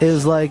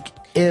is like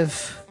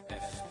if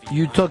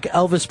you took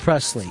Elvis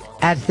Presley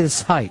at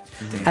his height,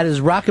 at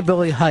his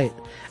rockabilly height,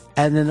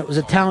 and then it was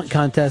a talent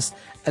contest,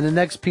 and the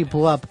next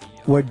people up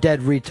were dead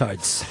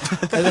retards.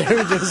 And they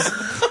were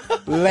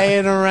just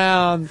laying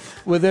around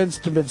with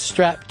instruments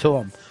strapped to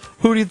them.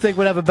 Who do you think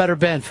would have a better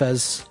band,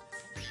 Fez?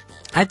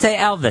 I'd say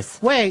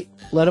Elvis. Wait,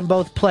 let them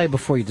both play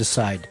before you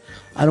decide.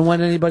 I don't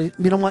want anybody...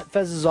 You know what?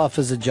 Fez is off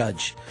as a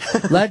judge.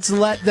 Let's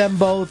let them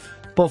both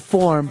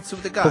perform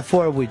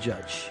before we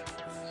judge.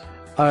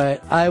 All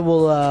right, I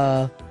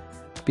will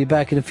be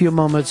back in a few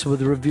moments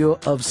with a review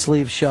of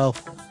Sleeve Show.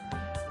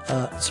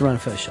 It's a Ron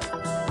and Fez Show.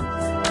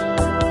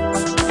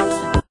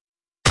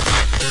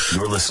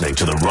 You're listening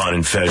to the Ron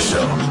and Fez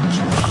Show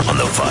on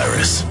the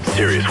Virus,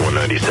 Sirius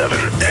 197,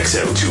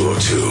 XM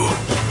 202.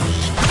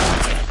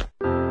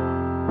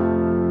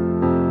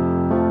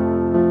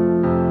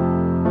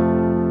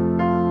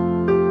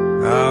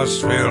 I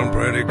was feeling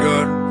pretty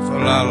good for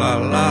la la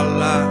la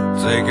la,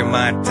 taking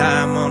my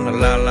time on the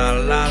la la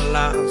la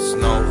la.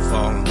 Snow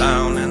falling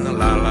down in the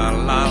la la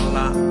la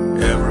la.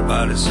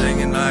 Everybody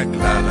singing like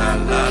la la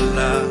la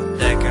la,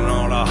 decking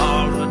all the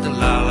halls with the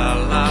la la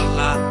la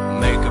la.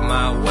 Making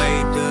my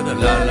way to the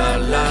la la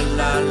la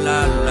la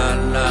la la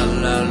la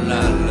la la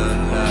la la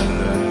la.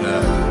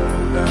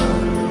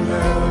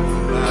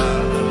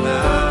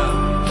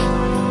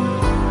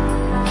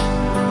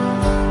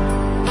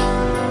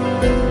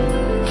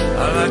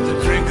 I like to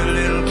drink a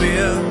little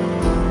beer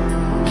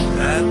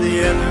at the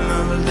end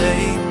of the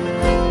day.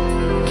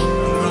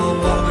 Go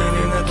walking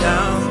in the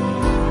town,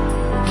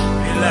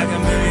 feel like a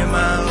million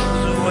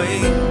miles away.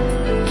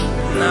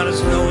 Now the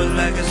snow is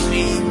like a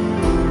sea,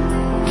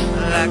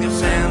 like a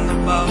sand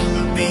above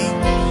the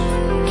beach.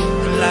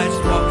 The lights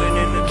walking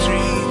in the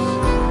trees,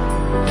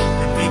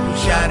 the people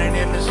shouting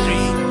in the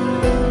street,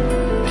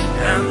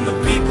 and the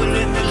people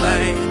in the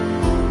light,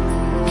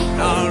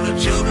 all the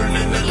children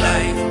in the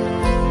light,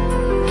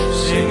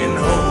 singing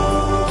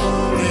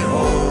holy,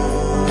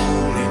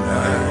 holy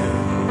night.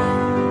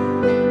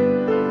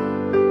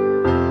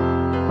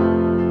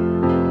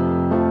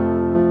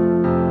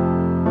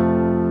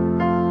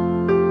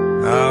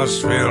 I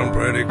was feeling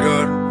pretty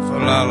good for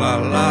la la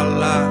la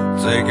la,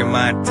 taking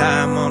my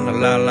time on the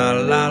la la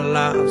la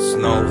la.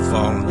 Snow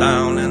falling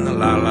down in the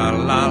la la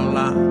la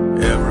la.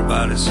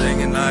 Everybody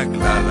singing like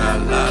la la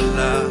la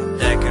la,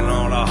 decking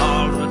all the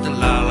halls with the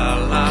la la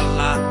la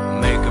la.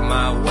 Making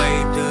my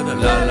way to the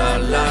la la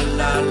la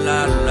la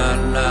la la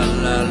la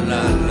la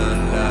la la la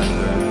la.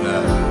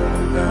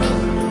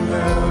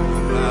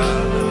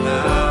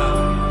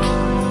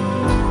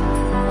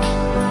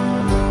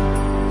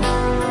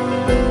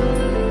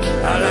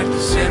 I like to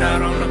sit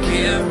out on the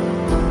pier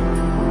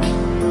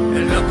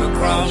and look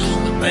across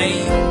the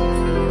bay.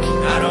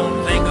 I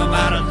don't think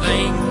about a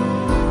thing.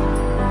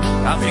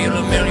 I feel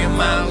a million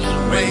miles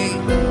away,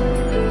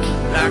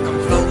 like I'm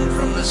floating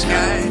from the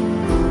sky,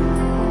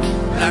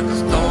 like a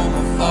storm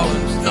of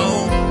falling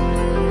snow.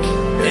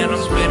 Then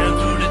I'm spinning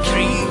through the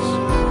trees,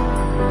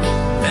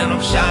 then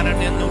I'm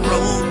shining in the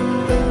road.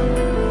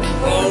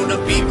 All the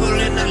people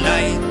in the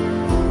light,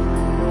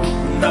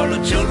 and all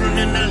the children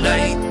in the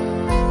light,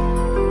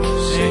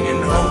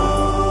 singing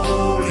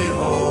holy,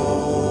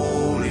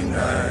 holy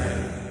night.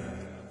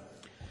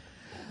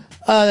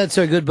 That's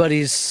our good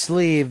buddy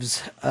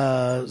Sleeves.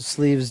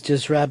 Sleeves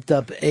just wrapped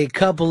up a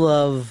couple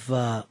of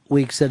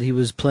weeks that he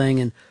was playing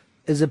in.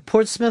 Is it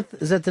Portsmouth?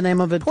 Is that the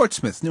name of it?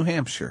 Portsmouth, New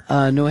Hampshire.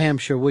 New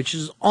Hampshire, which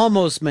is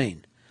almost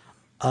Maine.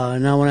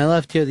 Now, when I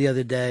left here the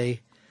other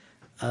day,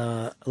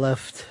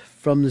 left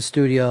from the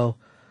studio,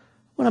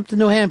 went up to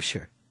New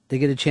Hampshire to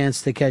get a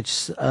chance to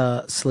catch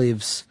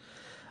Sleeves.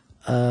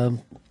 I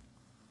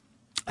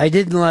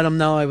didn't let him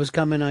know I was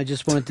coming. I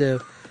just wanted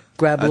to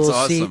grab a That's little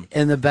awesome. seat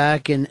in the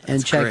back and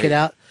check great. it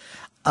out.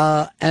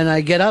 And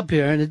I get up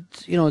here, and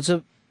it's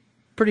a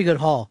pretty good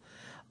hall.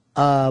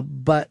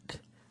 But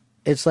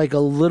it's like a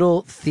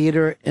little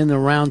theater in the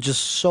round,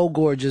 just so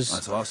gorgeous.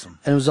 That's awesome.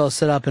 And it was all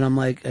set up, and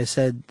I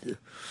said,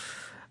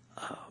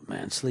 oh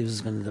man, Sleeves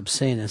is going to end up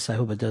saying this. I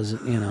hope it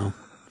doesn't,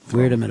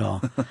 weird him at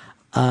all.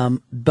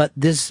 But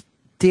this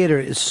theater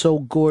is so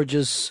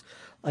gorgeous,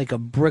 like a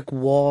brick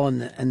wall,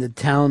 and the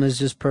town is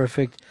just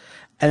perfect.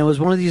 And it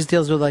was one of these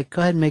deals where, like,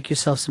 go ahead and make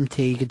yourself some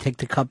tea. You can take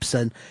the cups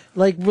and,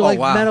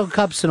 wow. metal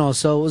cups and all.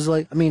 So it was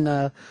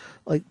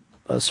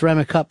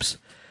ceramic cups.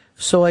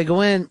 So I go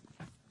in,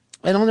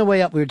 and on the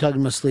way up, we were talking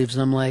about Sleeves,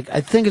 and I'm like,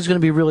 I think it's going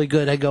to be really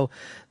good. I go,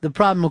 the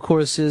problem, of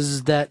course,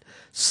 is that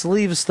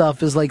Sleeves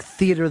stuff is like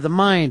theater of the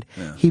mind.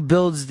 Yeah. He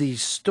builds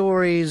these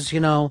stories,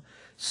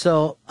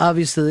 so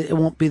obviously it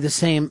won't be the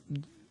same,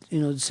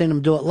 seeing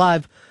him do it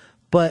live,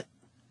 but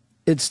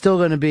it's still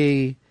going to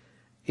be,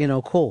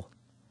 cool.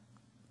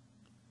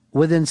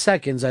 Within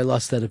seconds, I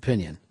lost that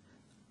opinion.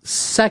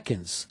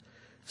 Seconds.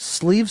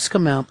 Sleeves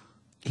come out.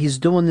 He's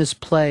doing this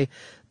play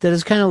that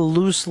is kind of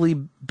loosely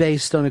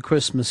based on A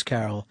Christmas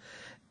Carol,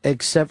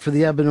 except for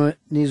the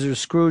Ebenezer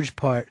Scrooge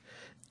part,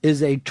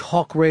 is a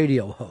talk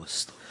radio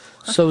host.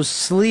 So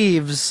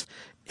Sleeves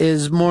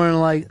is more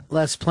or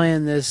less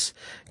playing this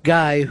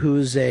guy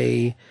who's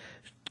a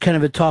kind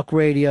of a talk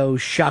radio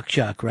shock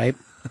jock, right?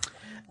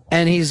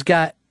 And he's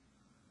got,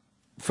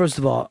 first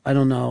of all, I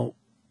don't know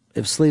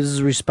if Sleeves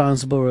is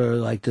responsible or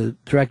like the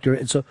director.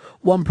 It's a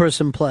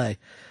one-person play,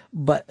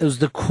 but it was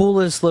the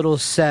coolest little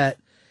set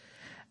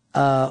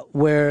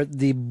where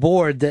the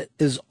board that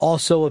is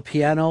also a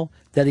piano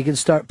that he can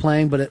start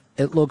playing, but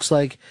it looks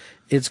like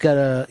it's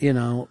got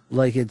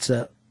like it's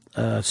a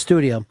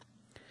studio.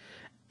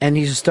 And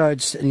he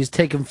starts, and he's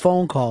taking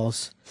phone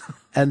calls,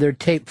 and they're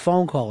taped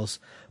phone calls.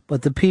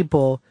 But the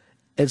people,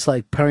 it's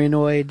like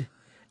Paranoid,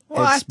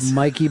 What? it's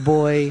Mikey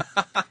Boy,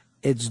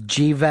 it's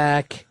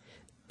GVAC,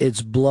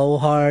 it's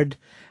Blowhard,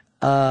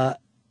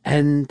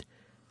 and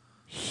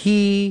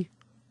he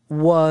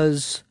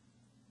was,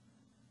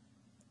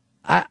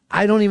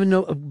 I don't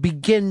even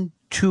begin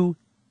to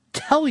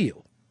tell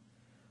you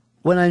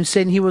when I'm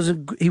saying he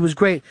was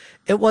great.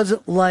 It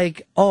wasn't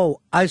like,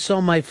 oh, I saw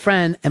my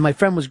friend and my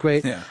friend was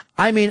great. Yeah.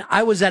 I mean,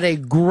 I was at a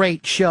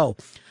great show.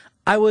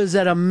 I was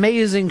at an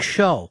amazing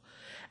show,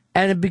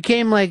 and it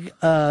became like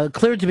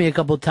clear to me a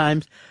couple of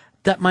times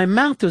that my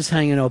mouth was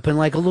hanging open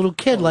like a little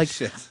kid.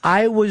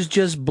 I was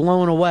just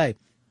blown away.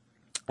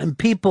 And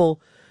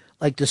people,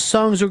 like, the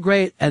songs were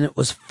great and it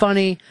was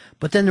funny,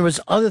 but then there was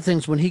other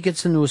things. When he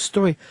gets into a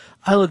story,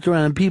 I looked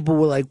around and people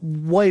were like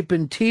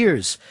wiping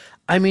tears.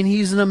 I mean,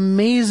 he's an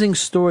amazing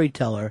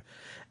storyteller,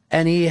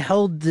 and he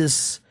held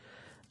this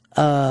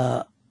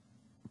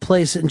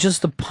place in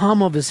just the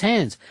palm of his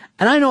hands.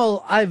 And I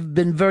know I've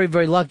been very,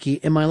 very lucky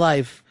in my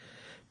life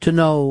to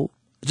know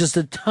just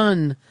a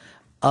ton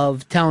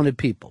of talented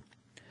people.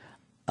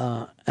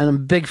 And I'm a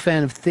big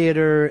fan of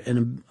theater,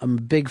 and I'm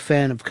a big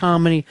fan of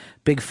comedy,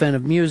 big fan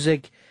of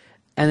music,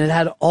 and it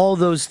had all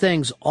those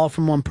things all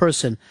from one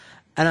person.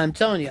 And I'm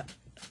telling you,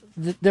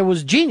 there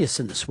was genius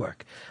in this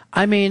work.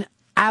 I mean,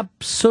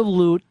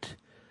 absolute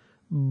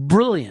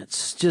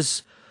brilliance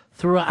just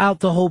throughout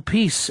the whole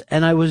piece,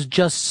 and I was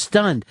just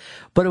stunned.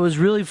 But it was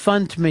really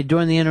fun to me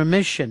during the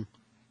intermission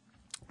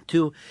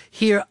to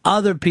hear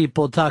other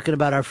people talking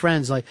about our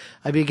friends. Like,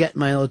 I'd be getting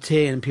my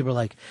OT, and people are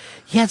like,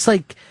 yeah, it's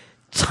like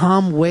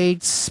Tom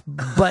Waits,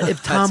 but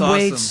if Tom That's awesome.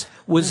 Waits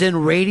was in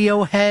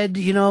Radiohead,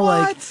 you know,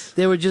 like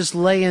they were just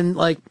laying,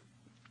 like,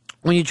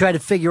 when you try to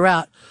figure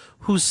out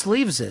whose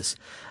Sleeves is.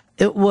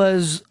 It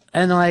was,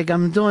 and like,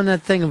 I'm doing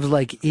that thing of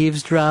like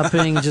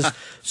eavesdropping, just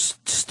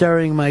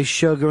stirring my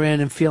sugar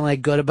in and feeling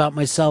like good about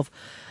myself,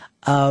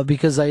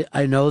 because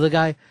I know the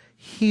guy.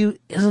 He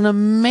is an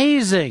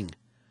amazing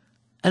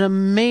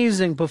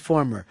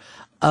performer.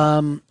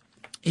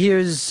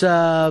 Here's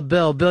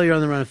Bill. Bill, you're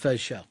on the Ron and Fez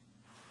show.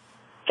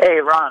 Hey,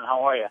 Ron,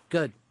 how are you?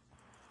 Good.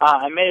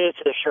 I made it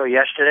to the show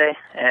yesterday,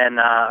 and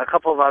a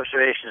couple of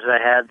observations I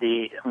had.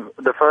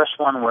 The first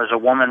one was a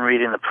woman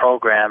reading the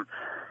program,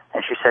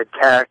 and she said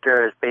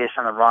character is based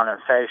on the Ron and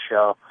Fez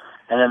show.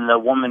 And then the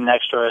woman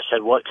next to her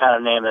said, what kind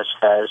of name is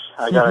Fez?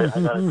 I got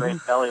a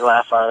great belly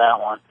laugh out of that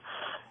one.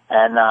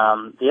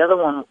 And the other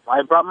one,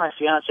 I brought my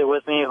fiance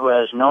with me who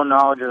has no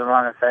knowledge of the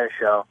Ron and Fez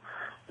show,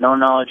 no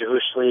knowledge of who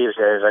Sleeves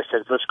is. I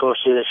said, let's go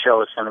see the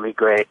show. It's going to be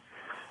great.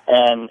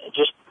 And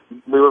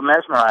we were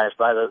mesmerized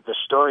by the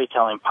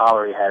storytelling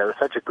power he had. It was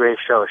such a great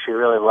show. She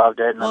really loved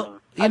it. And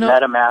I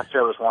met him after.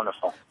 It was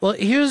wonderful. Well,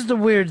 here's the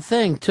weird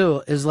thing,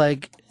 too, is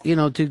like, you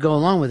know, to go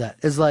along with that,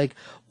 is like,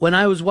 when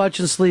I was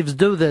watching Sleeves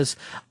do this,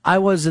 I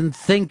wasn't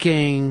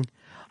thinking,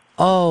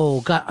 oh,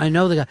 God, I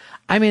know the guy.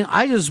 I mean,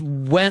 I just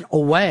went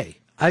away.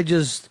 I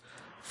just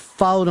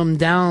followed him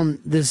down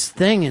this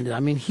thing. And I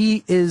mean,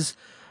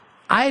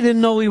 I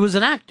didn't know he was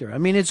an actor. I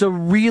mean, it's a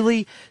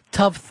really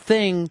tough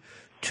thing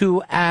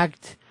to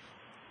act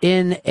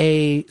in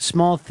a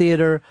small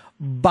theater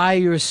by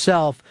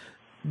yourself.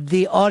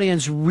 The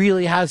audience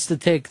really has to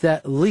take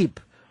that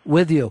leap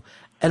with you.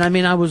 And I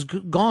mean, I was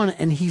gone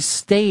and he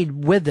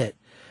stayed with it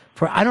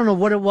for, I don't know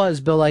what it was,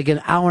 Bill, like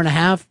an hour and a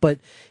half, but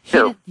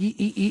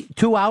he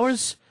 2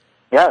 hours?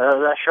 Yeah,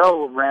 that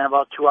show ran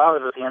about 2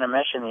 hours with the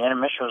intermission. The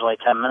intermission was like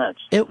 10 minutes.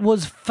 It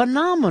was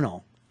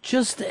phenomenal.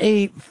 Just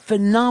a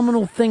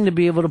phenomenal thing to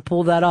be able to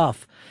pull that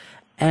off.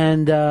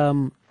 And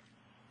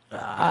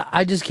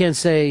I just can't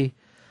say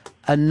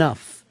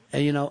enough.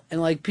 And, you know,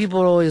 and like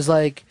people are always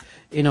like,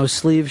 you know,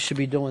 Sleeves should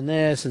be doing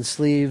this and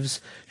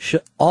Sleeves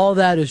should, all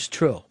that is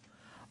true.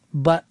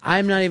 But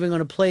I'm not even going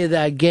to play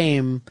that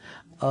game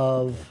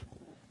of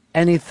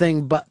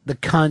anything but the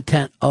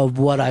content of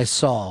what I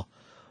saw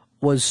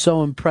was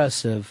so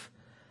impressive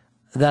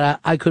that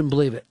I couldn't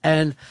believe it.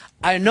 And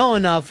I know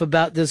enough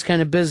about this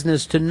kind of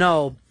business to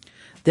know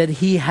that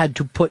he had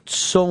to put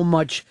so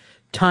much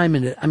time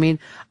in it. I mean,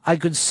 I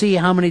could see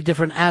how many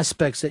different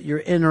aspects that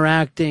you're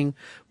interacting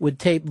with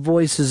tape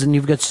voices, and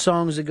you've got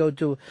songs that go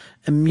to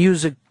and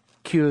music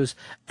cues.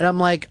 And I'm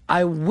like,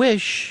 I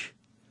wish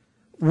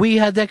we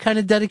had that kind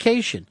of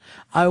dedication.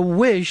 I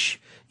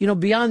wish, you know,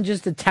 beyond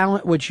just the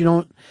talent, which you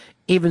don't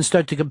even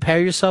start to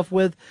compare yourself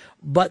with,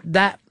 but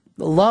that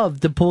love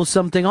to pull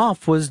something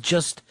off was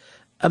just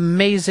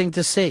amazing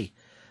to see.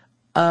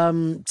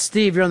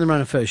 Steve, you're on the Ron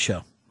and Fez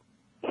show.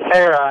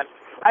 Hey, Ron.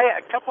 I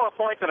had a couple of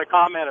points and a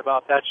comment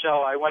about that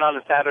show. I went on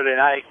a Saturday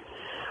night.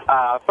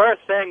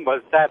 First thing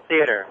was that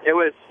theater. It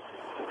was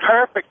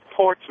perfect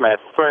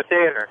Portsmouth for a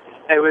theater.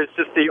 It was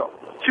just the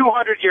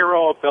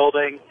 200-year-old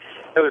building.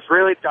 It was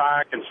really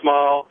dark and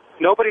small.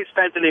 Nobody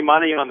spent any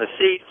money on the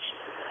seats.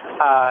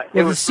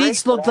 Well, the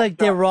seats looked like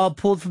they were all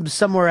pulled from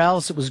somewhere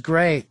else. It was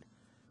great.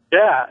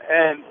 Yeah,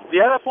 and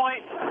the other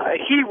point,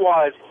 he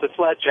was the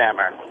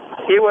sledgehammer.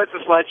 He was the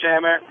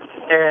sledgehammer.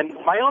 And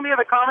my only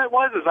other comment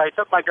was, is I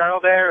took my girl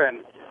there,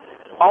 and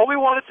all we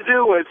wanted to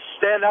do was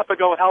stand up and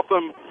go help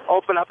him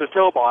open up his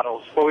pill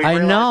bottles. I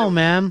know,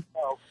 man.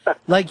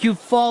 Like, you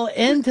fall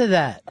into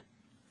that.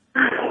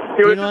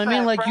 You know what I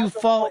mean? Like, you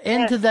fall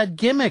into that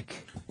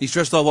gimmick. He's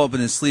dressed all up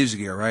in his sleeves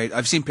gear, right?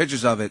 I've seen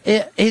pictures of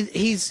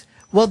it.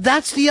 Well,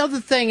 that's the other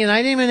thing, and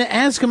I didn't even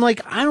ask him,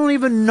 like, I don't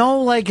even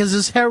know, like, is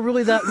his hair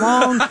really that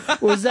long?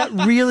 Or is that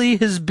really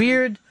his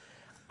beard?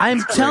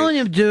 I'm telling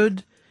you,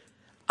 dude.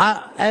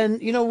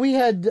 And, you know, we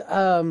had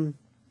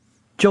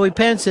Joey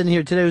Pants in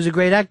here today, who's a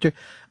great actor.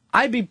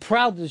 I'd be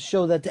proud to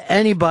show that to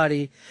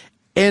anybody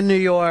in New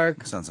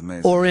York Sounds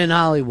amazing. or in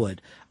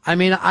Hollywood. I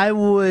mean, I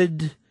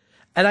would,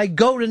 and I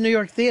go to New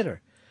York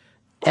theater,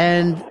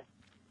 and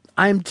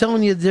I'm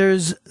telling you,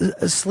 there's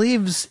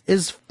Sleeves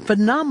is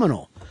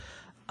phenomenal.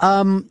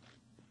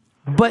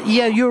 But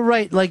yeah, you're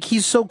right. Like,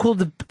 he's so cool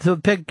to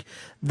pick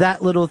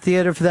that little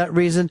theater for that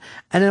reason.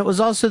 And it was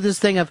also this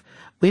thing of,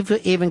 we've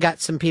even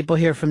got some people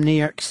here from New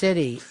York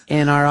City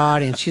in our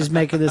audience. She's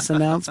making this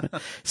announcement.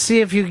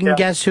 See if you can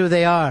guess who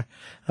they are.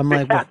 I'm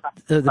like, what?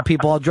 The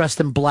people all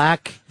dressed in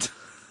black?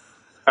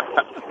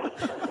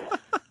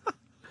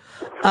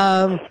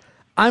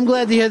 I'm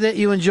glad to hear that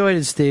you enjoyed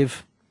it,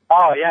 Steve.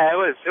 Oh yeah, it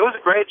was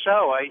a great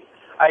show. I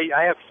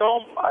have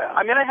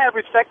I mean, I have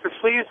respect for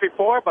Sleeves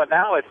before, but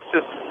now it's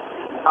just,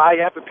 I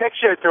have a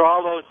picture through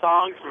all those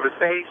songs from his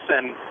face,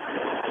 and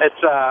it's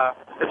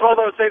one of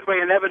those things where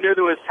you never knew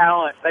there was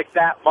talent, like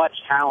that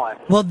much talent.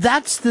 Well,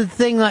 that's the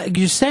thing, like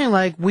you're saying,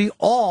 like we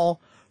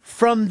all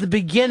from the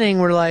beginning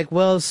were like,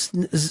 well,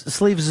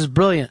 Sleeves is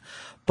brilliant,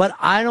 but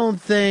I don't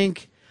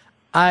think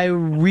I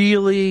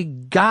really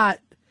got.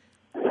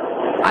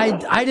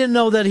 I didn't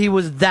know that he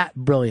was that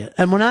brilliant.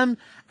 And when I'm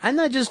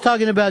not just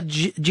talking about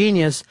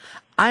genius,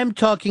 I'm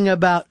talking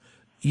about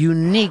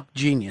unique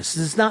genius.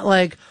 It's not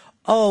like,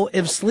 oh,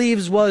 if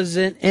Sleeves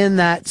wasn't in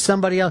that,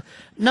 somebody else.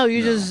 No,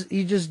 you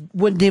just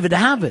wouldn't even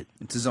have it.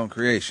 It's his own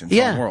creation, his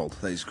own world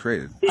that he's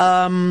created.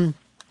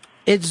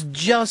 It's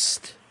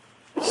just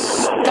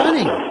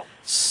stunning. All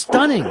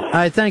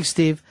right, thanks,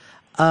 Steve.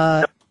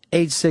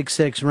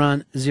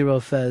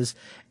 866-RUN-0-FEZ.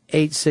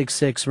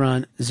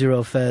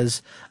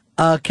 866-RUN-0-FEZ.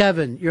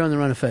 Kevin, you're on the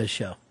Ron and Fez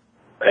show.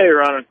 Hey,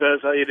 Ron and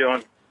Fez, how you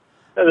doing?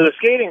 The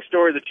skating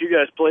story that you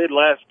guys played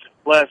last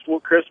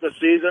Christmas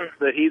season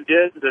that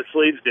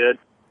Sleeves did,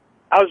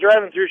 I was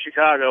driving through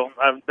Chicago.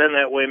 I've been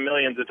that way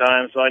millions of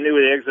times, so I knew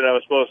the exit I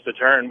was supposed to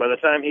turn. By the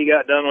time he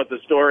got done with the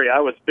story, I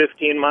was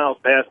 15 miles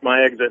past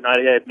my exit, and I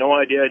had no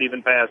idea I'd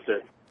even passed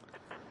it.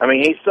 I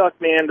mean, he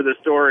sucked me into the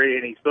story,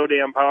 and he's so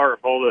damn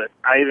powerful that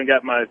I even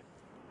got my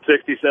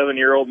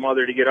 67-year-old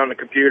mother to get on the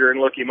computer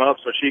and look him up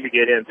so she could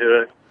get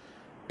into it.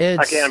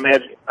 I can't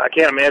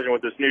imagine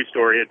what this new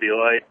story would be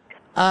like.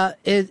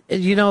 The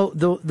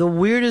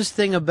weirdest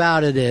thing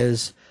about it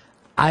is,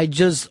 I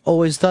just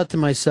always thought to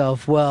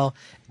myself, well,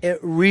 it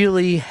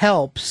really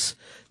helps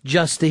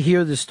just to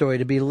hear the story,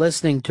 to be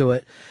listening to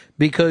it,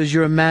 because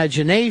your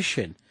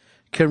imagination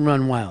can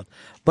run wild.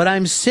 But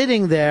I'm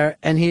sitting there,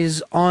 and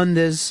he's on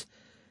this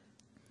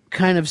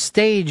kind of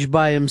stage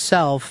by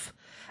himself,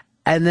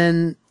 and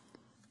then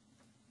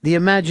the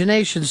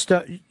imagination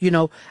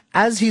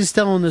as he's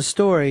telling the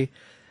story,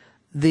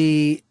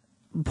 the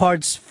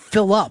parts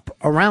fill up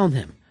around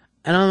him,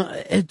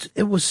 and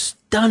it was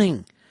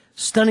stunning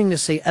to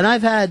see. And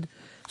I've had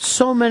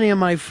so many of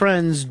my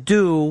friends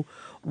do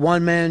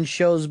one-man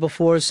shows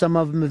before. Some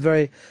of them are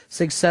very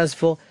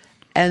successful,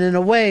 and in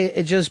a way,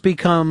 it just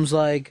becomes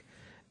like,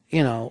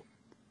 an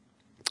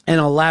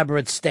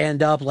elaborate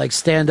stand-up, like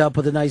stand-up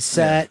with a nice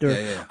set,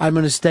 I'm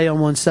going to stay on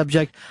one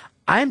subject.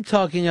 I'm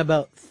talking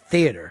about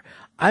theater.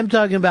 I'm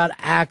talking about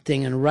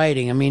acting and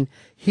writing. I mean,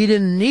 he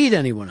didn't need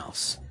anyone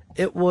else.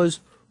 It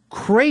was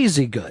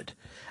crazy good.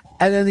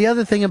 And then the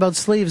other thing about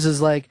Sleeves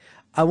is, like,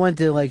 I went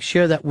to, like,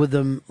 share that with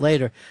them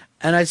later,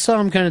 and I saw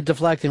him kind of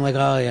deflecting, like,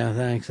 oh, yeah,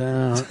 thanks.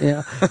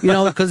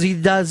 Because he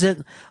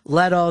doesn't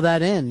let all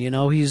that in.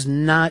 He's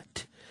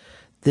not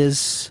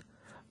this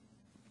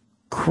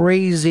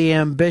crazy,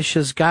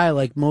 ambitious guy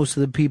like most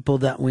of the people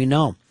that we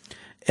know.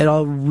 It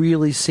all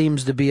really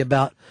seems to be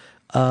about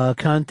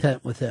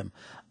content with him.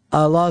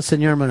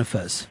 Lawson, you're on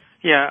Fez.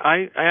 Yeah,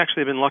 I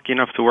actually have been lucky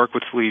enough to work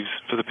with Sleeves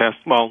for the past,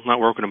 well,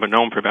 not work with him, but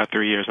know him for about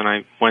 3 years, and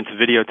I went to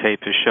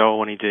videotape his show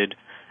when he did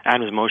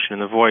Adam's Motion in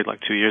the Void like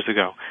 2 years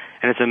ago.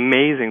 And it's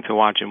amazing to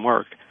watch him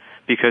work,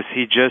 because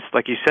he just,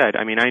 like you said,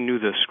 I mean, I knew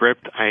the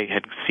script. I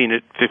had seen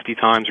it 50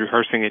 times,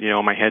 rehearsing it,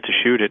 in my head to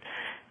shoot it.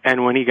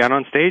 And when he got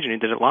on stage and he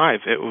did it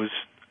live, it was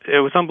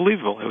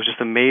unbelievable. It was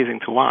just amazing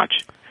to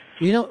watch.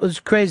 It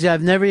was crazy.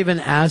 I've never even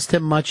asked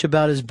him much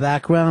about his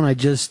background. I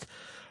just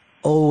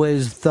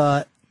always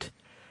thought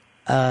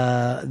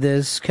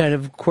this kind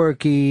of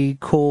quirky,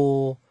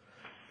 cool,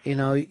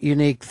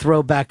 unique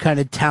throwback kind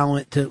of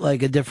talent to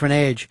like a different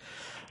age.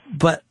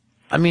 But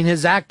I mean,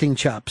 his acting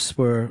chops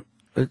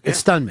it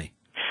stunned me.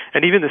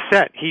 And even the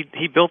set, he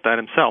built that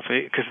himself.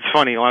 Because it's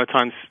funny, a lot of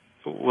times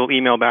we'll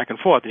email back and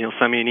forth, and he'll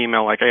send me an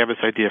email like, I have this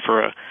idea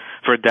for a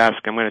desk.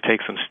 I'm going to take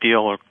some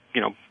steel or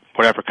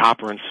whatever,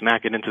 copper, and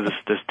smack it into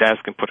this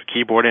desk and put a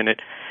keyboard in it.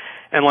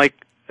 And like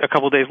a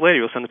couple of days later,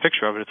 you'll send a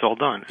picture of it. It's all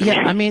done.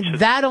 I mean,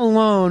 that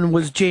alone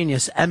was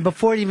genius. And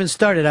before it even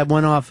started, I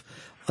went off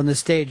on the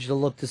stage to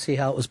look to see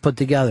how it was put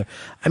together.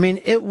 I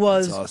mean, it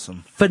was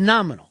awesome.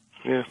 Phenomenal.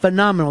 Yeah.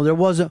 Phenomenal. There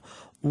wasn't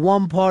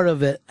one part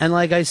of it. And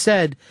like I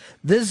said,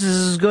 this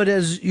is as good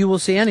as you will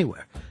see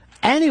anywhere.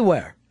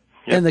 Anywhere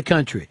in the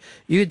country.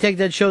 You could take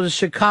that show to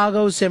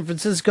Chicago, San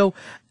Francisco,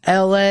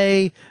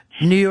 L.A.,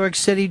 New York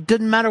City.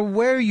 Didn't matter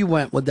where you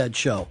went with that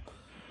show.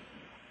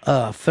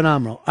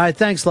 Phenomenal. All right,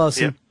 thanks,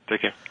 Lawson. Yeah,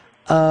 take care.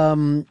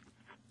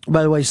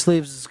 By the way,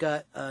 Sleeves has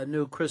got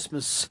new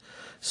Christmas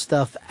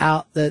stuff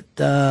out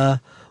that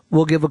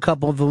we'll give a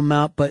couple of them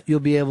out, but you'll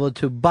be able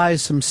to buy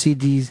some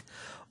CDs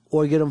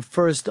or get them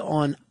first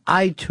on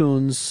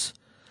iTunes,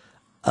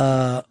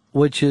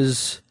 which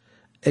is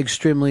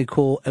extremely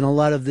cool. And there's a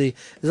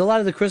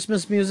lot of the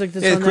Christmas music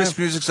that's Yeah, on the there. Christmas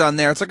music's on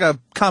there. It's like a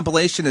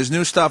compilation. There's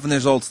new stuff and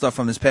there's old stuff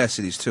from his past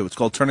CDs too. It's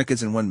called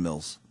Tourniquets and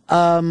Windmills.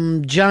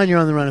 John, you're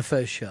on the Run of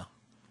Fez show.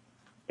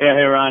 Yeah,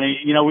 hey, Ronnie.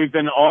 We've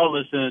been all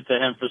listening to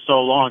him for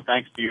so long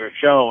thanks to your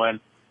show, and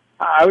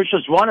I was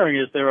just wondering,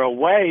 is there a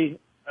way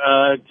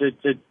to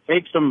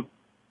take some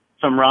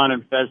Ron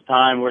and Fez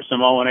time or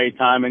some O&A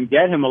time and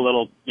get him a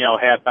little,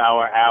 half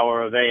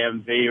hour of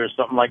AMV or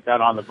something like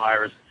that on the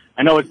virus?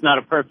 I know it's not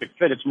a perfect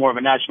fit. It's more of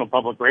a national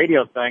public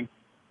radio thing,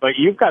 but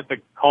you've got the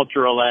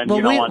cultural end,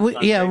 on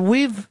Sunday.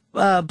 We've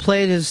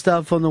played his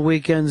stuff on the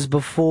weekends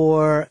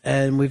before,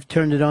 and we've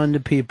turned it on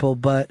to people,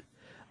 but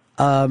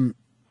to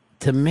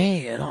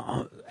me,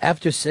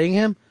 after seeing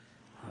him,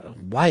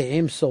 why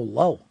aim so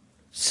low?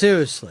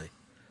 Seriously.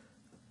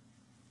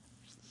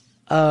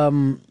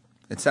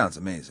 It sounds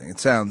amazing. It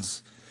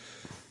sounds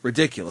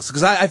ridiculous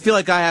because I feel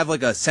like I have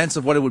like a sense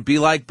of what it would be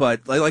like,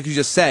 but like you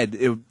just said,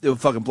 it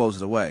fucking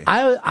blows it away.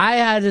 I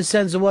had a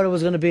sense of what it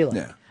was going to be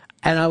like,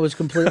 and I was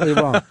completely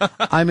wrong.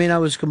 I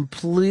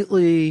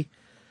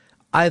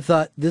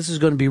thought this is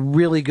going to be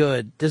really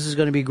good. This is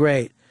going to be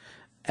great,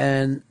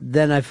 and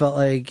then I felt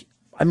like,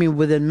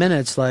 within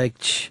minutes, I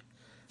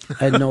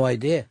had no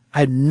idea. I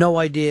had no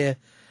idea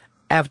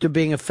after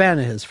being a fan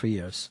of his for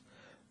years.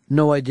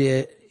 No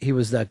idea he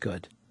was that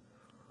good.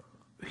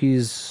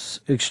 He's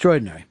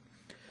extraordinary.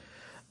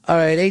 All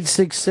right,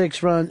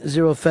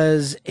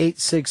 866-RON-0-FEZ,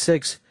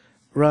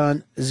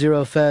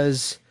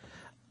 866-RON-0-FEZ.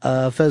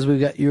 Fez, we've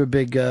got your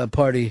big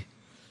party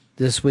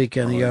this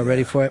weekend. Are you all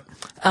ready for it?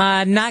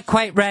 Not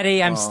quite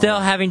ready. I'm still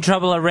having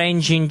trouble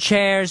arranging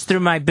chairs through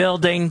my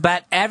building,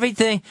 but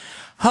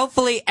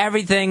hopefully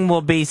everything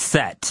will be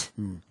set.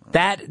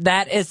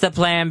 That is the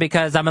plan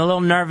because I'm a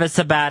little nervous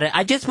about it.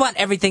 I just want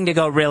everything to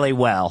go really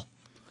well.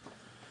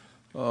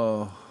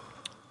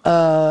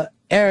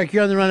 Eric,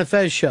 you're on the Run of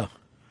Fez show.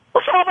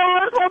 What's up,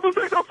 man?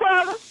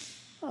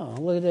 Oh,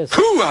 look at this.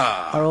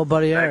 Hoo-ah! Our old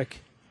buddy Eric.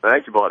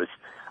 Thank you, buddies.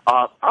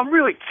 I'm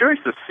really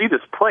curious to see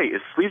this play.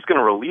 Is Sleeves going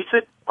to release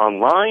it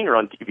online or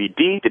on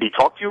DVD? Did he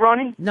talk to you,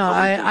 Ronnie? No,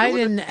 I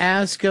didn't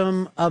ask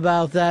him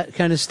about that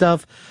kind of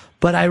stuff,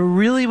 but I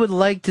really would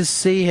like to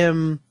see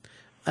him.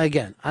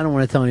 Again, I don't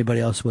want to tell anybody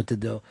else what to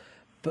do,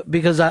 but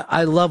because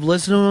I love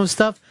listening to him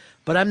stuff,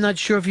 but I'm not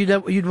sure if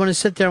you'd want to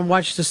sit there and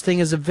watch this thing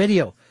as a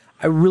video.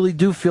 I really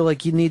do feel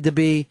like you need to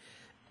be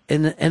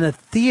in a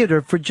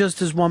theater for just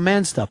his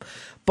one-man stuff.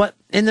 But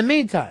in the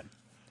meantime,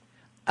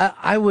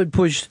 I would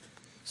push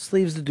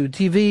Sleeves to do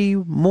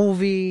TV,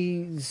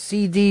 movie,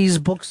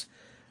 CDs, books.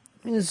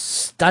 It's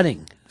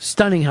stunning.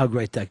 Stunning how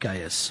great that guy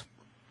is.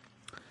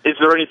 Is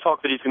there any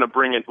talk that he's going to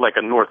bring in like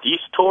a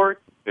Northeast tour?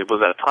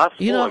 Was that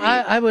possible?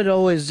 I would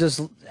always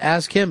just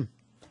ask him.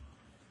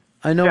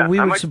 I know we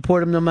would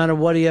support him no matter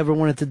what he ever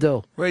wanted to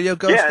do.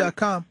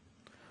 RadioGhost.com.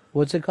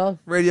 What's it called?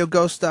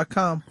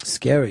 RadioGhost.com.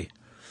 Scary.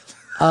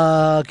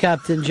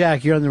 Captain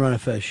Jack, you're on the Run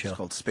of Fez show. It's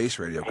called Space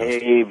Radio Ghost.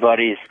 Hey,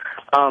 buddies.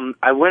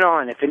 I went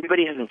on. If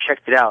anybody hasn't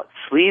checked it out,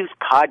 Sleeves'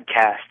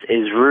 podcast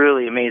is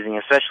really amazing,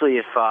 especially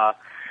if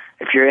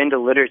you're into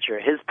literature.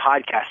 His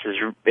podcast is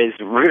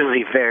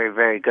really very,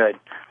 very good.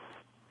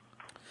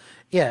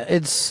 Yeah,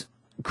 it's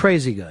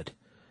crazy good.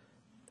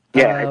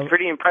 Yeah, it's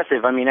pretty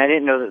impressive. I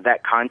didn't know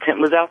that content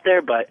was out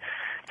there, but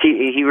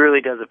he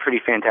really does a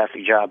pretty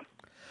fantastic job.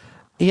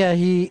 Yeah,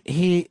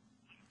 he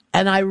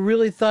and I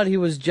really thought he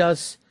was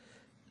just,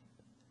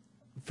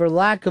 for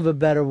lack of a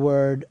better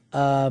word,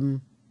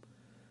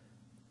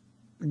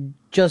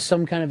 just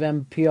some kind of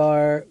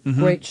NPR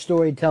great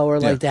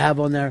storyteller like to have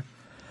on there.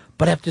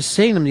 But after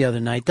seeing him the other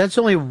night, that's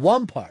only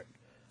one part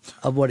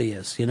of what he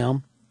is,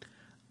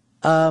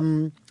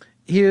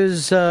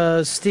 Here's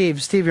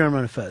Steve. Steve, you're on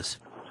Run of Fez.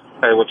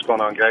 Hey, what's going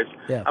on, guys?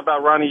 Yeah. How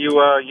about Ronnie?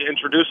 You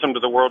introduced him to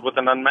the world with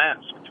an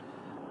unmasked.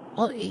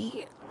 Well,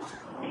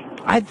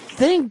 I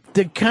think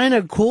the kind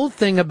of cool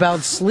thing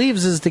about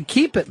Sleeves is to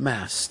keep it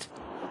masked.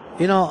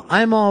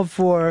 I'm all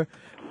for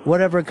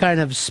whatever kind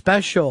of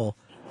special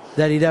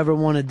that he'd ever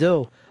want to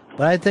do.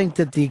 But I think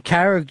that the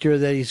character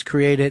that he's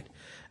created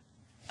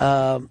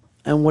and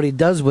what he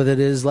does with it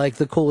is like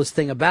the coolest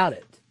thing about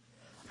it.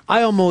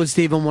 I almost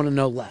even want to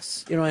know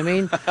less. You know what I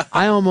mean?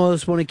 I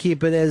almost want to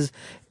keep it as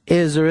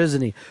is or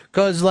isn't he?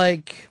 Because,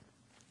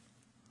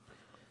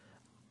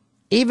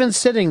 even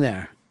sitting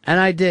there, and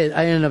I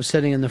ended up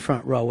sitting in the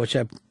front row, which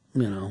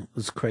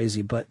was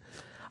crazy, but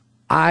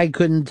I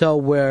couldn't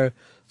tell where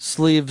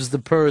Sleeves the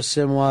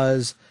person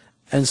was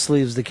and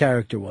Sleeves the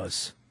character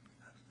was.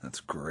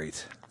 That's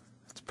great.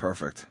 It's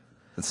perfect.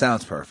 It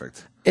sounds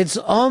perfect. It's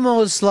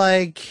almost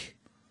like,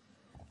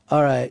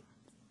 all right,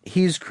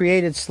 he's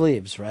created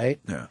Sleeves, right?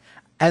 Yeah.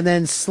 And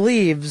then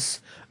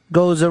Sleeves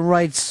goes and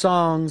writes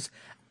songs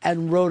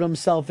and wrote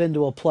himself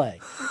into a play.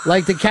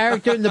 Like the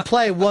character in the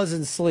play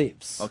wasn't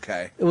Sleeves.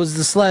 Okay. It was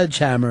the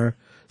Sledgehammer,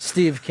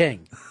 Steve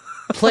King.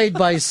 played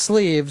by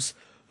Sleeves,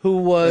 who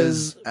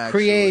was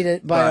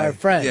created by our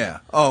friend. Yeah.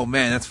 Oh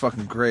man, that's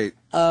fucking great.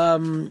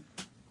 John,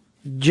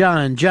 you're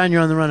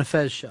on the Ron and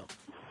Fez show.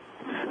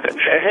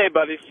 Hey,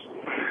 buddies.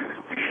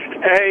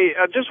 Hey,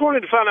 I just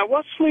wanted to find out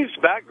what's Sleeve's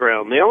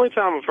background. The only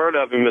time I've heard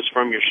of him is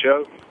from your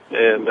show,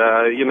 and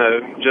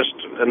just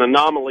an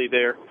anomaly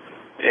there.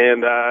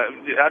 And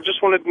I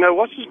just wanted to know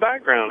what's his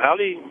background. How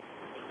do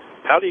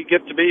you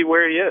get to be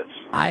where he is?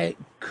 I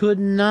could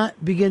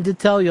not begin to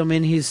tell you. I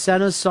mean, he's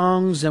sent us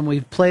songs and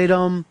we've played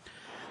them,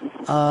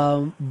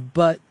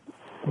 but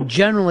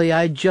generally,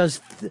 I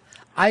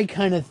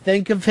kind of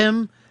think of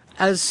him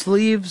as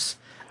Sleeves.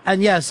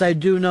 And yes, I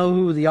do know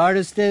who the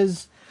artist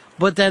is,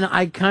 but then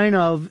I kind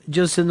of,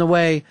 just in the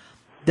way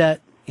that,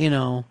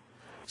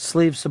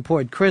 Sleeves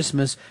support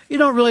Christmas, you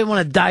don't really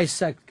want to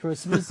dissect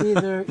Christmas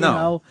either.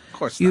 No, of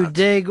course you not.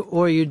 dig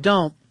or you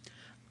don't.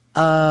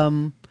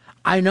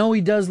 I know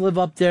he does live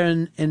up there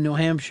in New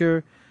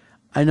Hampshire.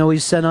 I know he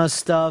sent us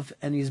stuff,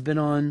 and he's been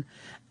on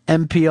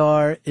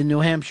NPR in New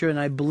Hampshire, and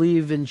I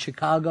believe in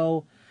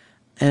Chicago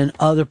and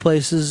other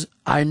places.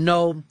 I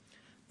know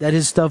that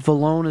his stuff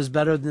alone is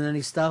better than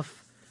any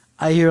stuff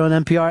I hear on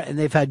NPR, and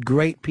they've had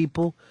great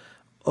people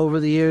over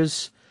the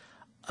years.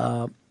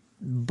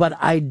 But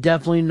I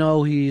definitely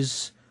know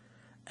he's,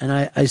 and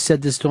I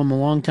said this to him a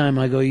long time.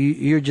 I go,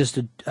 you're just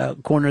a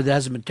corner that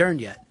hasn't been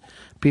turned yet.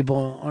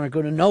 People aren't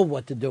going to know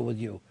what to do with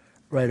you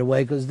right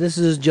away because this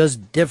is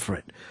just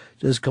different,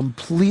 just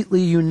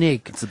completely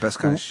unique. It's the best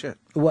kind of shit.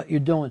 What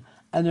you're doing.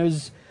 And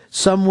there's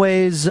some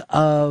ways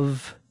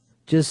of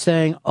just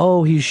saying,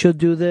 oh, he should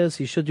do this,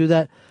 he should do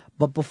that.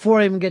 But before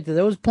I even get to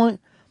those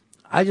points,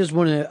 I just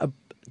want to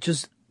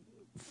just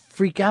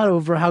freak out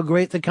over how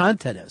great the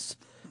content is.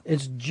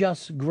 It's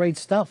just great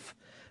stuff.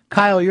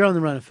 Kyle, you're on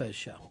the Run and Fez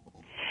show.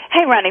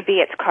 Hey, Ronnie B,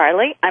 it's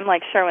Carly. I'm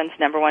like Sherwin's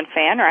 #1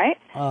 fan, right?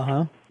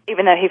 Uh-huh.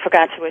 Even though he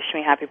forgot to wish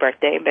me happy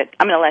birthday, but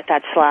I'm going to let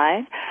that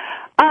slide.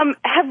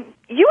 Have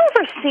you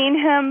ever seen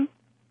him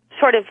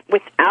sort of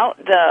without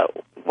the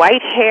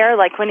white hair,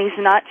 like when he's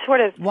not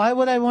sort of... Why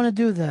would I want to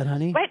do that,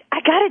 honey? Wait, I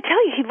got to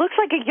tell you, he looks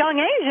like a young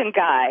Asian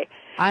guy.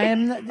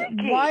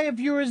 Why, if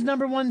you're his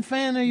 #1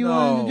 fan, are you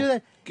willing to do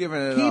that?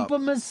 Giving it Keep up.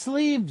 him as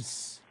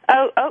Sleeves.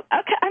 Oh,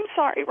 okay. I'm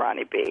sorry,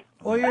 Ronnie B.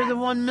 Or you're the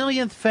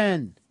 1,000,000th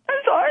fan. I'm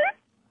sorry.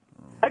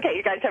 Okay,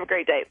 you guys have a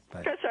great day.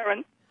 Chris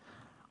Sherwin.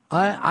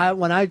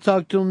 When I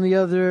talked to him the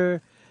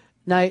other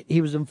night,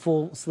 he was in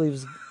full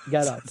sleeves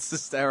getup. It's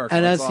hysterical.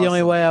 And that's It's the only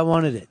awesome. way I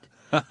wanted it.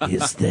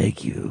 Yes,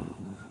 thank you.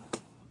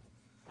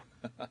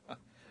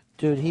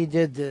 Dude, he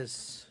did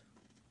this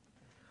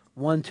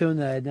one tune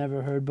that I'd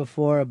never heard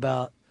before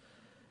about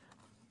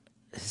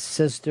his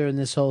sister and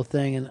this whole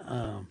thing,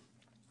 and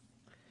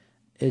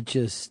it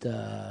just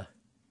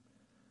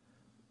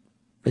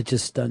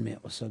stunned me.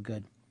 It was so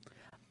good.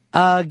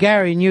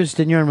 Gary in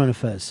Houston, you're on Run and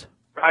Fez.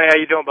 Hi, how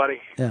you doing,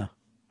 buddy? Yeah.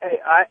 Hey,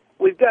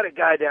 we've got a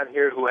guy down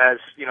here who has,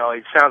 he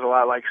sounds a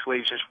lot like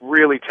Sleeves, just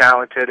really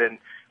talented and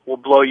will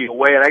blow you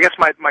away. And I guess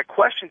my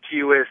question to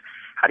you is,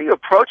 how do you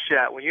approach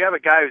that when you have a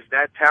guy who's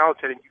that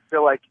talented and you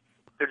feel like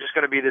they're just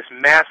going to be this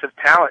massive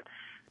talent?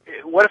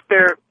 What if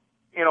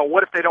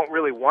what if they don't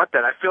really want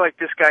that? I feel like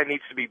this guy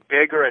needs to be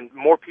bigger and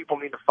more people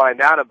need to find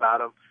out about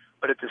him.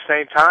 But at the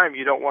same time,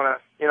 you don't want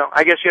to,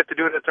 I guess you have to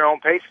do it at their own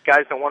pace.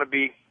 Guys don't want to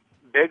be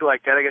big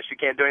like that. I guess you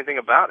can't do anything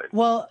about it.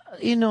 Well,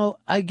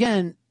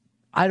 again,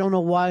 I don't know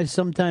why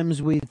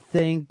sometimes we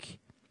think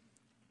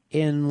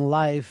in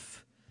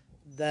life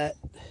that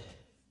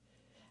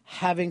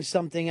having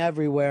something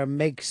everywhere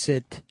makes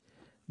it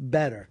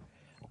better.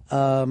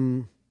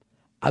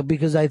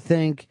 Because I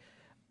think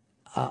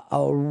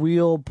a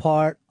real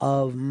part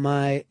of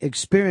my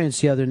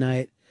experience the other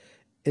night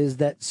is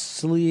that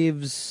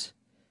Sleeves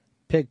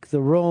picked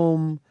the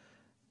room.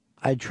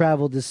 I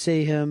traveled to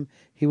see him.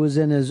 He was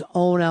in his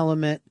own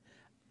element,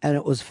 and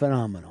it was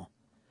phenomenal.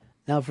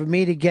 Now, for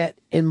me to get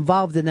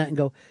involved in that and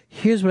go,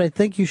 here's what I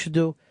think you should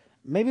do,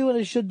 maybe what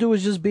I should do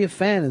is just be a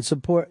fan and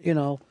support,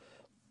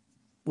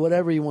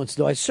 whatever he wants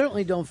to do. I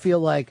certainly don't feel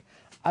like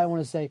I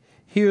want to say,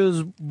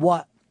 here's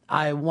what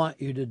I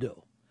want you to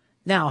do.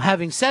 Now,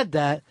 having said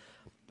that,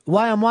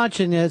 while I'm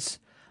watching this,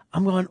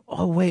 I'm going,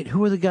 oh, wait,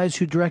 who are the guys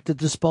who directed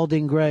the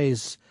Spalding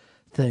Grays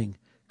thing?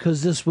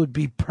 Because this would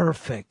be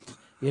perfect,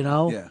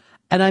 Yeah.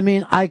 And I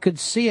mean, I could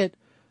see it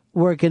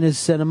work in his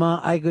cinema.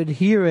 I could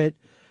hear it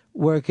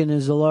working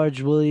as a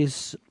large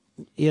release,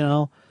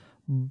 but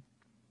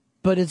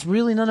it's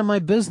really none of my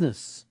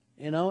business.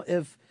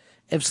 If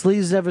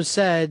Sleaze ever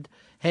said,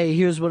 hey,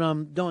 here's what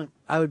I'm doing,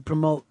 I would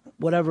promote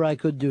whatever I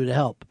could do to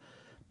help.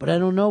 But I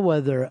don't know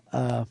whether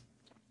I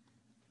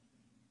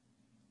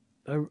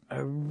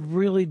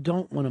really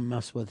don't want to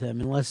mess with him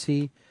unless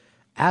he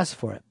asks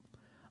for it.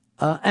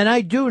 And I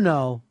do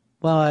know,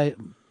 well,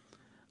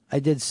 I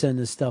did send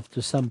this stuff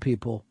to some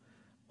people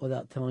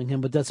without telling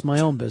him, but that's my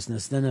own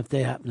business. Then if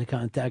they happen to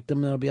contact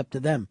him, that'll be up to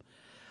them.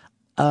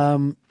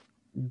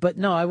 But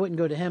no, I wouldn't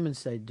go to him and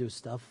say, do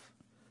stuff.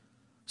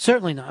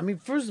 Certainly not. I mean,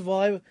 first of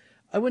all,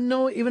 I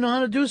wouldn't even know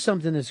how to do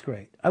something this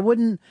great. I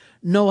wouldn't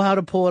know how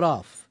to pull it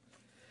off.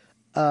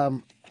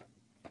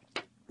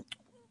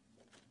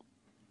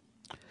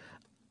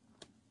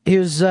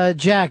 Here's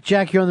Jack.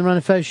 Jack, you're on the Ron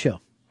and Fez show.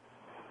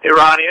 Hey,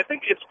 Ronnie, I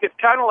think it's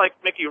kind of like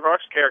Mickey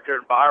Rourke's character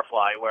in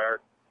Firefly, where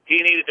he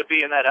needed to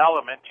be in that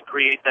element to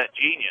create that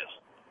genius.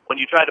 When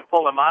you try to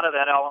pull him out of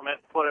that element,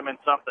 put him in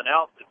something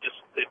else,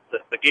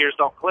 the gears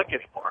don't click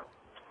anymore.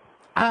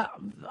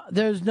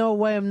 There's no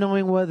way of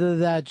knowing whether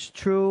that's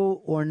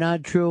true or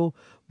not true,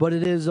 but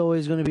it is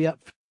always going to be up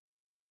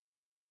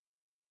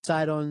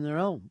side on their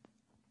own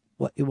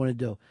what you want to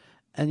do.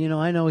 And, you know,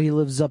 I know he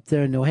lives up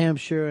there in New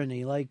Hampshire, and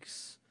he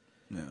likes,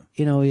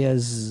 you know, he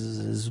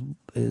has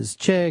his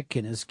chick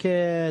and his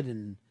kid,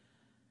 and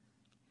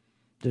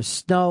there's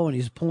snow, and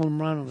he's pulling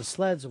them around on the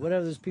sleds or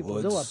whatever those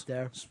people do up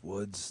there. It's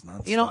woods,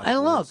 not You know, stock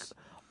and look, woods.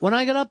 when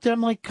I get up there,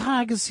 I'm like, God,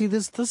 I can see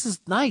this. This is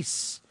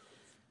nice.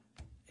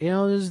 You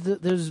know,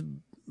 there's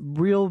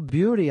real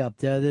beauty up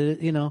there.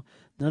 That, you know,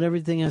 not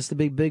everything has to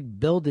be big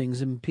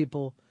buildings and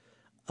people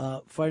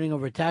fighting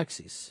over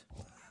taxis.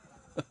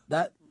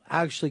 That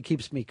actually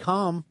keeps me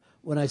calm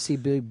when I see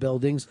big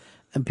buildings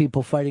and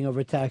people fighting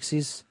over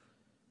taxis.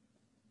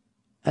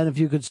 And if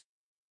you could,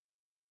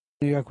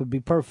 New York would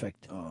be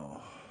perfect.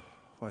 Oh,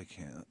 why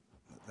can't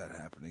that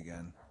happen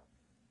again?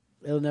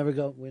 It'll never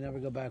go. We never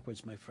go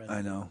backwards, my friend.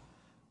 I know.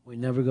 We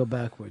never go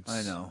backwards.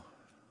 I know.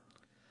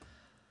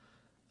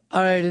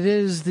 All right, it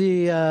is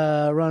the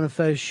Ron and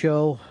Fez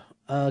show.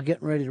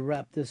 Getting ready to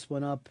wrap this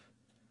one up.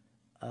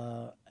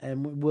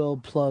 And we'll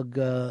plug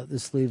the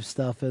sleeve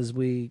stuff as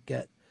we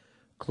get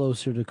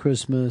closer to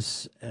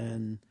Christmas.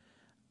 And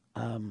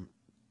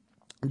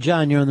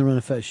John, you're on the Ron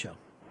and Fez show.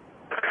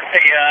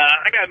 Hey,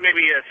 I got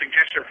maybe a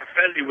suggestion for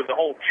Fezzi with the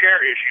whole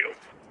chair issue.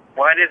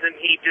 Why doesn't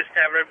he just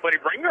have everybody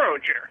bring their own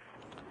chair?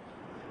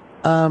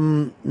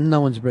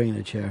 No one's bringing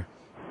a chair.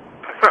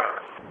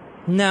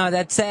 No,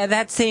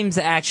 that seems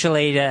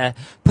actually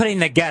putting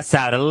the guests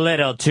out a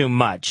little too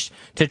much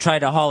to try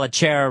to haul a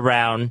chair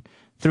around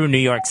through New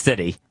York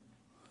City.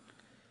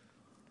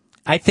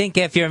 I think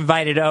if you're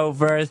invited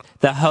over,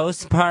 the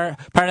host part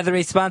of the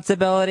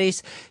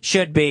responsibilities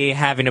should be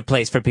having a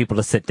place for people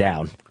to sit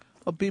down.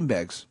 Oh,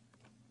 beanbags.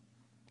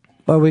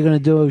 Are we going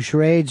to do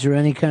charades or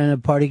any kind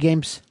of party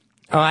games?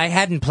 Oh, I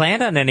hadn't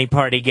planned on any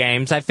party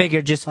games. I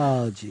figured just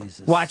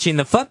watching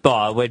the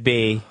football would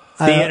be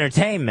the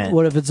entertainment.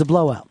 What if it's a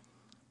blowout?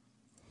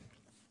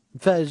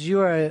 Fez, you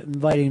are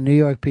inviting New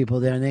York people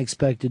there, and they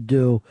expect to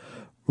do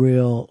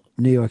real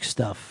New York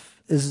stuff.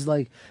 This is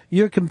like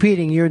you're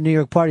competing your New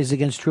York parties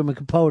against Truman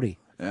Capote.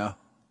 Yeah.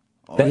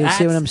 You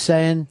see what I'm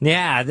saying?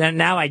 Yeah,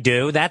 now I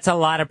do. That's a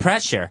lot of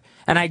pressure.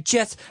 And I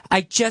just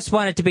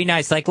want it to be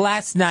nice. Like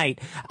last night,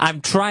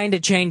 I'm trying to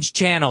change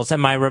channels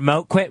and my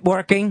remote quit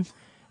working.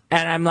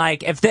 And I'm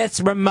like, if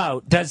this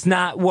remote does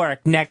not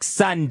work next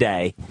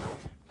Sunday,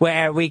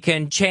 where we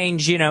can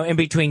change, you know, in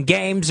between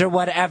games or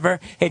whatever,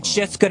 it's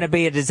just going to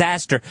be a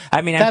disaster.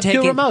 I mean, Have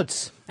two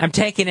remotes. I'm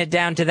taking it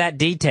down to that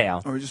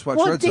detail. Or we just watch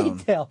What Red Zone.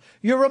 detail?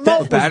 Your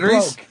remote was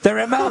batteries? broke. The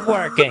remote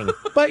working.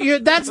 But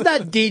that's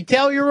not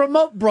detail. Your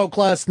remote broke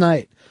last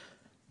night.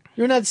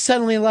 You're not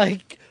suddenly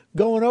like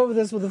going over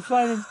this with a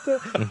fine.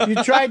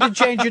 You tried to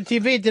change your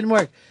TV. It didn't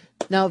work.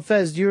 Now,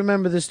 Fez, do you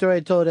remember the story I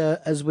told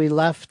as we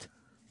left?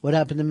 What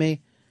happened to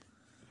me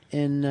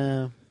in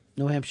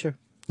New Hampshire?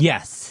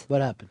 Yes.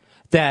 What happened?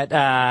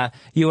 That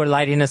you were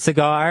lighting a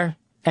cigar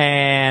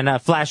and a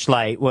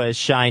flashlight was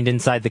shined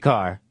inside the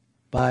car.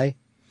 By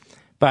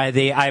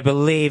I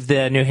believe,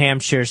 the New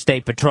Hampshire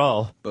State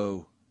Patrol.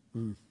 Boo.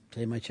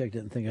 Hey, my check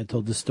didn't think I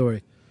told this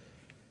story.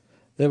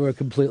 They were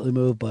completely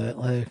moved by it.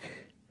 Like,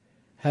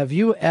 have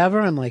you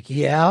ever? I'm like,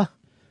 yeah.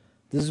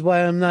 This is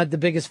why I'm not the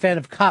biggest fan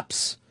of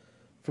cops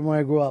from where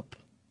I grew up.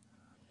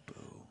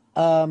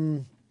 But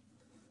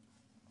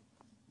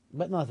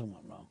nothing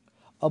went wrong.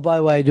 Oh, by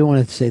the way, I do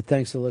want to say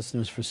thanks to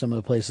listeners for some of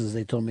the places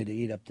they told me to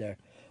eat up there.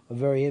 A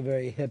very,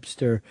 very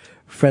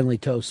hipster-friendly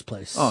toast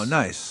place. Oh,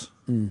 nice.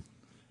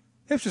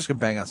 Hipsters can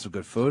bang out some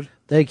good food.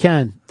 They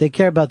can. They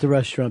care about the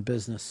restaurant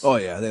business. Oh,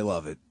 yeah, they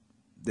love it.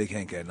 They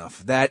can't get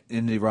enough. That,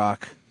 indie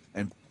rock,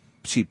 and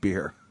cheap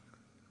beer.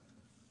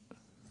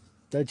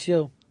 That's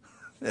you.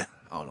 Yeah,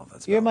 I don't know if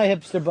that's You're my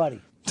hipster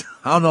buddy.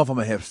 I don't know if I'm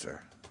a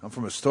hipster. I'm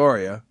from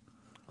Astoria.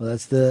 Well,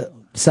 that's the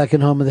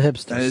second home of the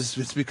hipsters. And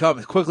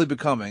it's quickly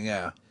becoming,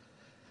 yeah.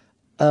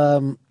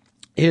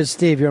 Here's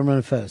Steve. You're on Run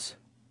and Fez.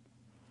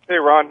 Hey,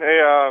 Ron.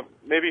 Hey,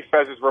 maybe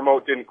Fez's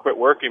remote didn't quit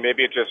working.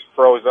 Maybe it just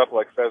froze up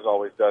like Fez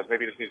always does.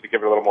 Maybe he just needs to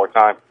give it a little more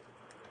time.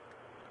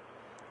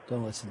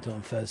 Don't listen to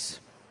him,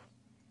 Fez.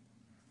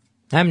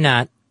 I'm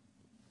not.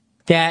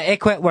 Yeah, it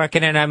quit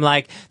working, and I'm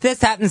like,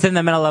 this happens in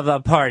the middle of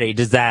a party.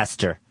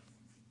 Disaster.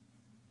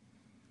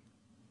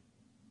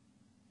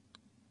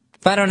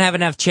 If I don't have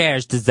enough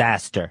chairs,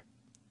 disaster.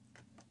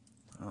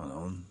 I don't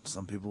know.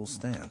 Some people will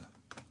stand.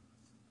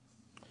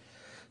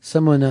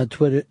 Someone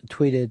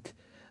tweeted,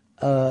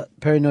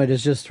 Paranoid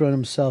has just thrown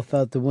himself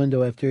out the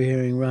window after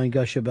hearing Ron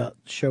gush about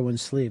Sherwin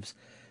sleeves.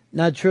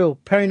 Not true.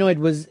 Paranoid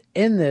was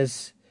in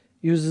this,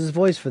 used his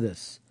voice for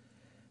this.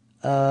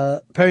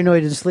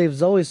 Paranoid and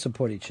sleeves always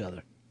support each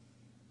other.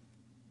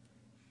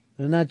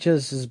 They're not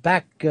just as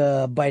back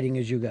biting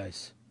as you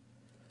guys.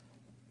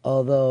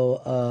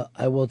 Although,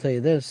 I will tell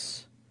you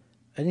this,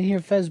 I didn't hear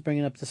Fez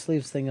bringing up the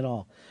sleeves thing at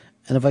all.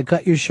 And if I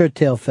cut your shirt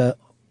tail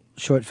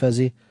short,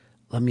 Fezzy,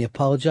 let me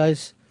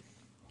apologize.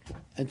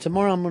 And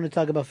tomorrow I'm going to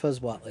talk about Fez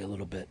Whatley a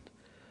little bit.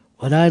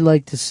 What I'd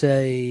like to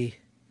say,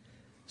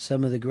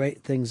 some of the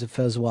great things of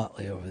Fez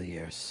Whatley over the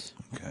years.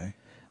 Okay.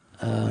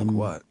 Like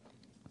what?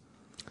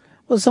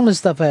 Well, some of the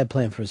stuff I had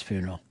planned for his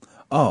funeral.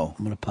 Oh.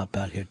 I'm going to pop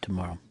out here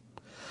tomorrow.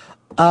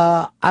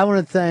 I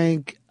want to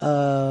thank,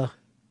 well,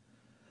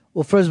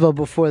 first of all,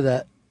 before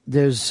that,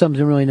 there's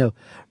something really new.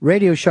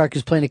 Radio Shark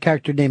is playing a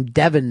character named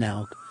Devin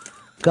now.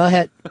 Go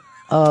ahead.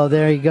 Oh,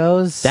 there he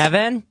goes.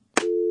 Devin?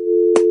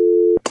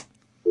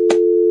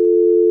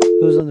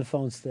 Who's on the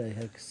phones today,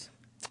 Hicks?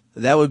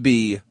 That would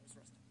be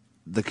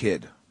the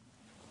kid.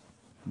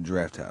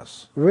 Draft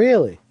House.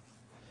 Really?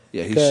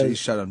 Yeah, he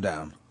shut him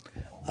down.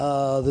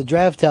 The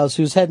Draft House,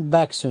 who's heading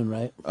back soon,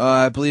 right?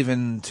 I believe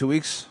in 2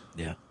 weeks.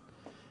 Yeah.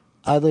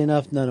 Oddly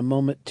enough, not a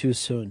moment too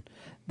soon.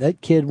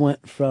 That kid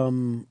went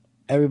from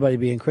everybody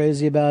being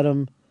crazy about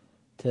him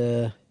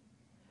to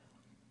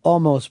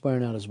almost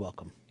wearing out his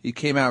welcome. He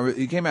came out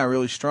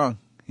really strong.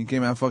 He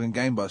came out fucking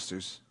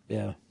gangbusters.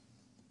 Yeah.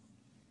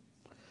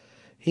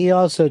 He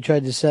also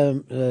tried to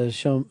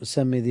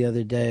send me the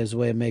other day as a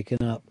way of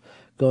making up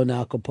Going to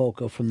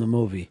Acapulco from the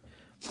movie,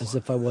 as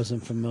if I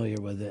wasn't familiar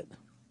with it.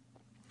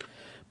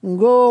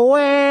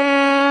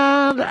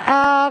 Going to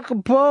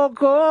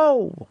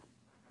Acapulco.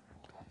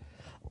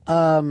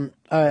 All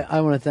right,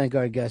 I want to thank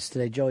our guest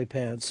today, Joey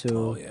Pants,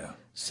 who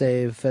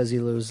saved Fezzy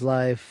Lou's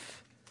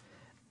life.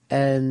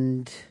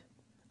 And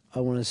I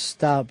want to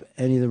stop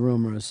any of the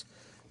rumors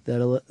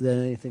that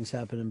anything's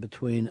happening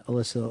between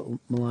Alyssa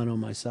Milano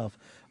and myself.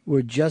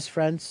 We're just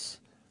friends.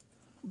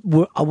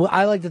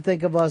 I like to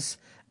think of us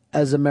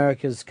as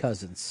America's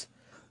cousins,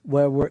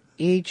 where we're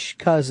each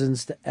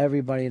cousins to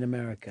everybody in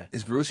America.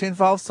 Is Brucey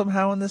involved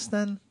somehow in this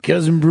then?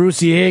 Cousin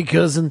Brucey, hey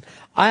cousin.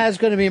 That's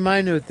going to be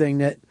my new thing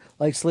that,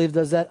 like Sleeve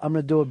does that, I'm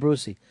going to do it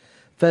Brucey.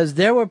 Fez,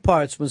 there were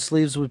parts when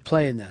Sleeves was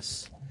playing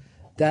this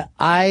that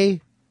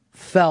I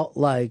felt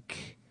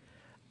like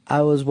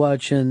I was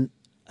watching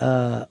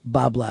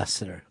Bob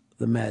Lassiter,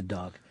 the Mad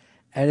Dog.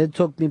 And it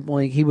took me,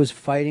 when he was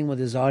fighting with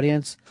his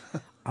audience,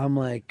 I'm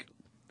like,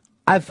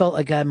 I felt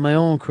like I had my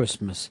own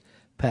Christmas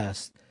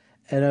past.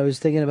 And I was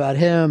thinking about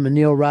him and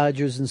Neil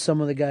Rogers and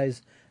some of the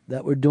guys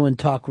that were doing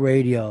talk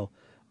radio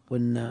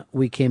when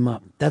we came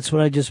up. That's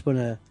what I just want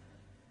to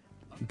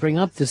bring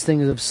up, this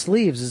thing of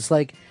Sleeves. It's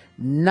like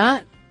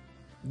not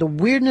the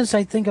weirdness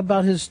I think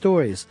about his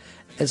stories.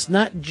 It's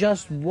not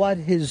just what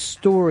his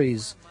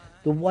stories,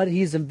 what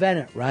he's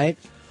invented, right?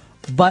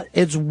 But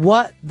it's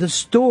what the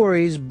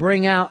stories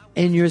bring out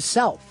in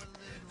yourself.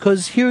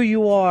 Because here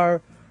you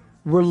are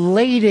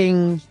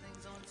relating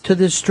to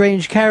this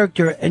strange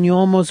character, and you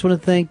almost want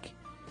to think,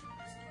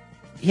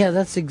 yeah,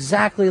 that's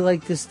exactly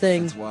like this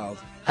thing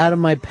out of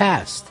my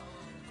past.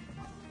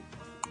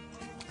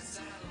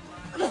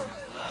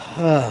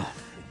 All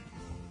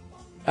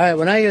right,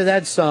 when I hear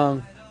that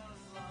song,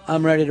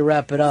 I'm ready to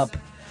wrap it up.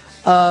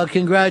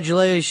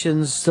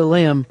 Congratulations to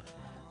Liam,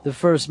 the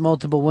first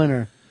multiple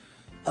winner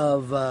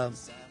of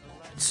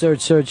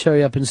Search,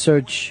 Hurry Up and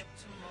Search.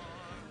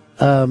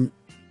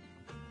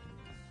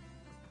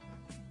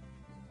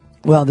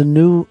 Well, the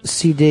new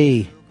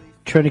CD,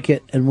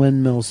 Tourniquet and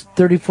Windmills,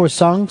 34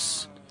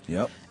 songs.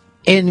 Yep.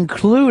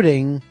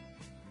 Including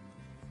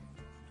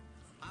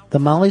the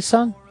Molly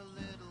song.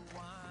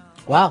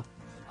 Wow.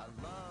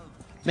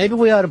 Maybe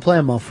we ought to play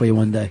them all for you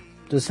one day.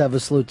 Just have a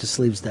salute to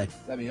Sleeves Day.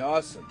 That'd be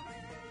awesome.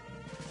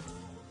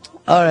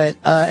 All right.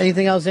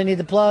 Anything else I need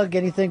to plug?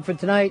 Anything for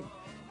tonight?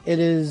 It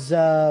is,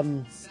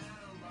 of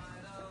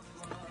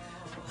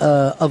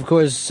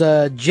course,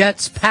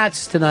 Jets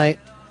Pats tonight.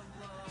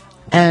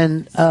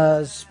 And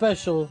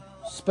special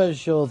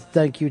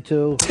thank you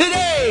to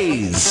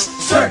today's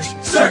Search,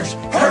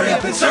 Hurry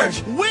Up and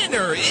Search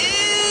winner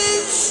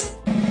is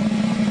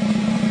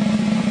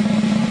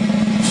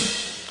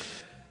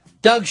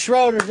Doug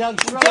Schroeder.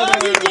 Doug,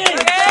 you did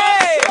it!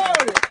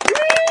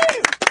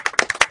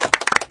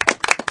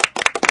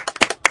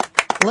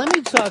 Let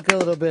me talk a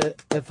little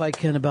bit, if I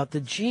can, about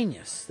the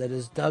genius that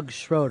is Doug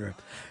Schroeder.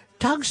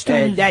 Doug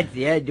started... that's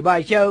the end of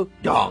my show,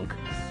 Dog.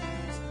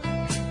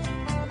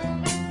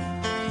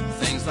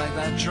 Things like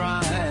that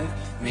drive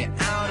me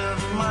out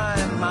of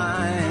my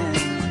mind.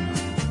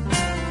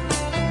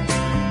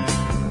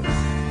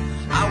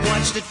 I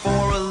watched it for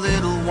a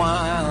little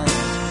while.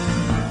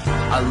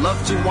 I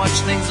love to watch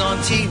things on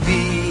TV.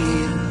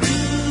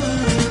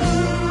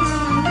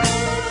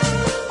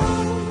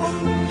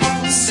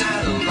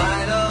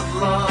 Satellite of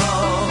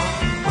love.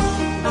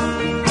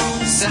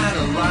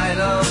 Satellite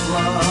of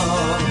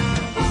love.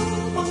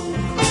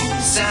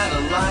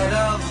 Satellite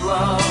of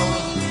love.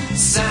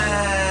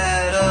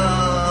 Satellite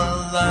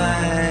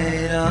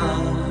of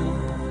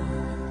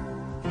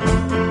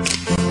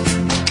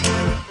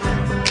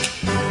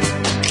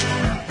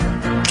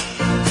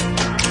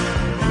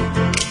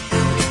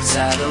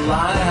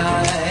Satellite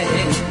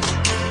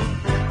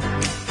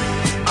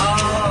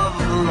of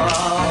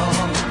love.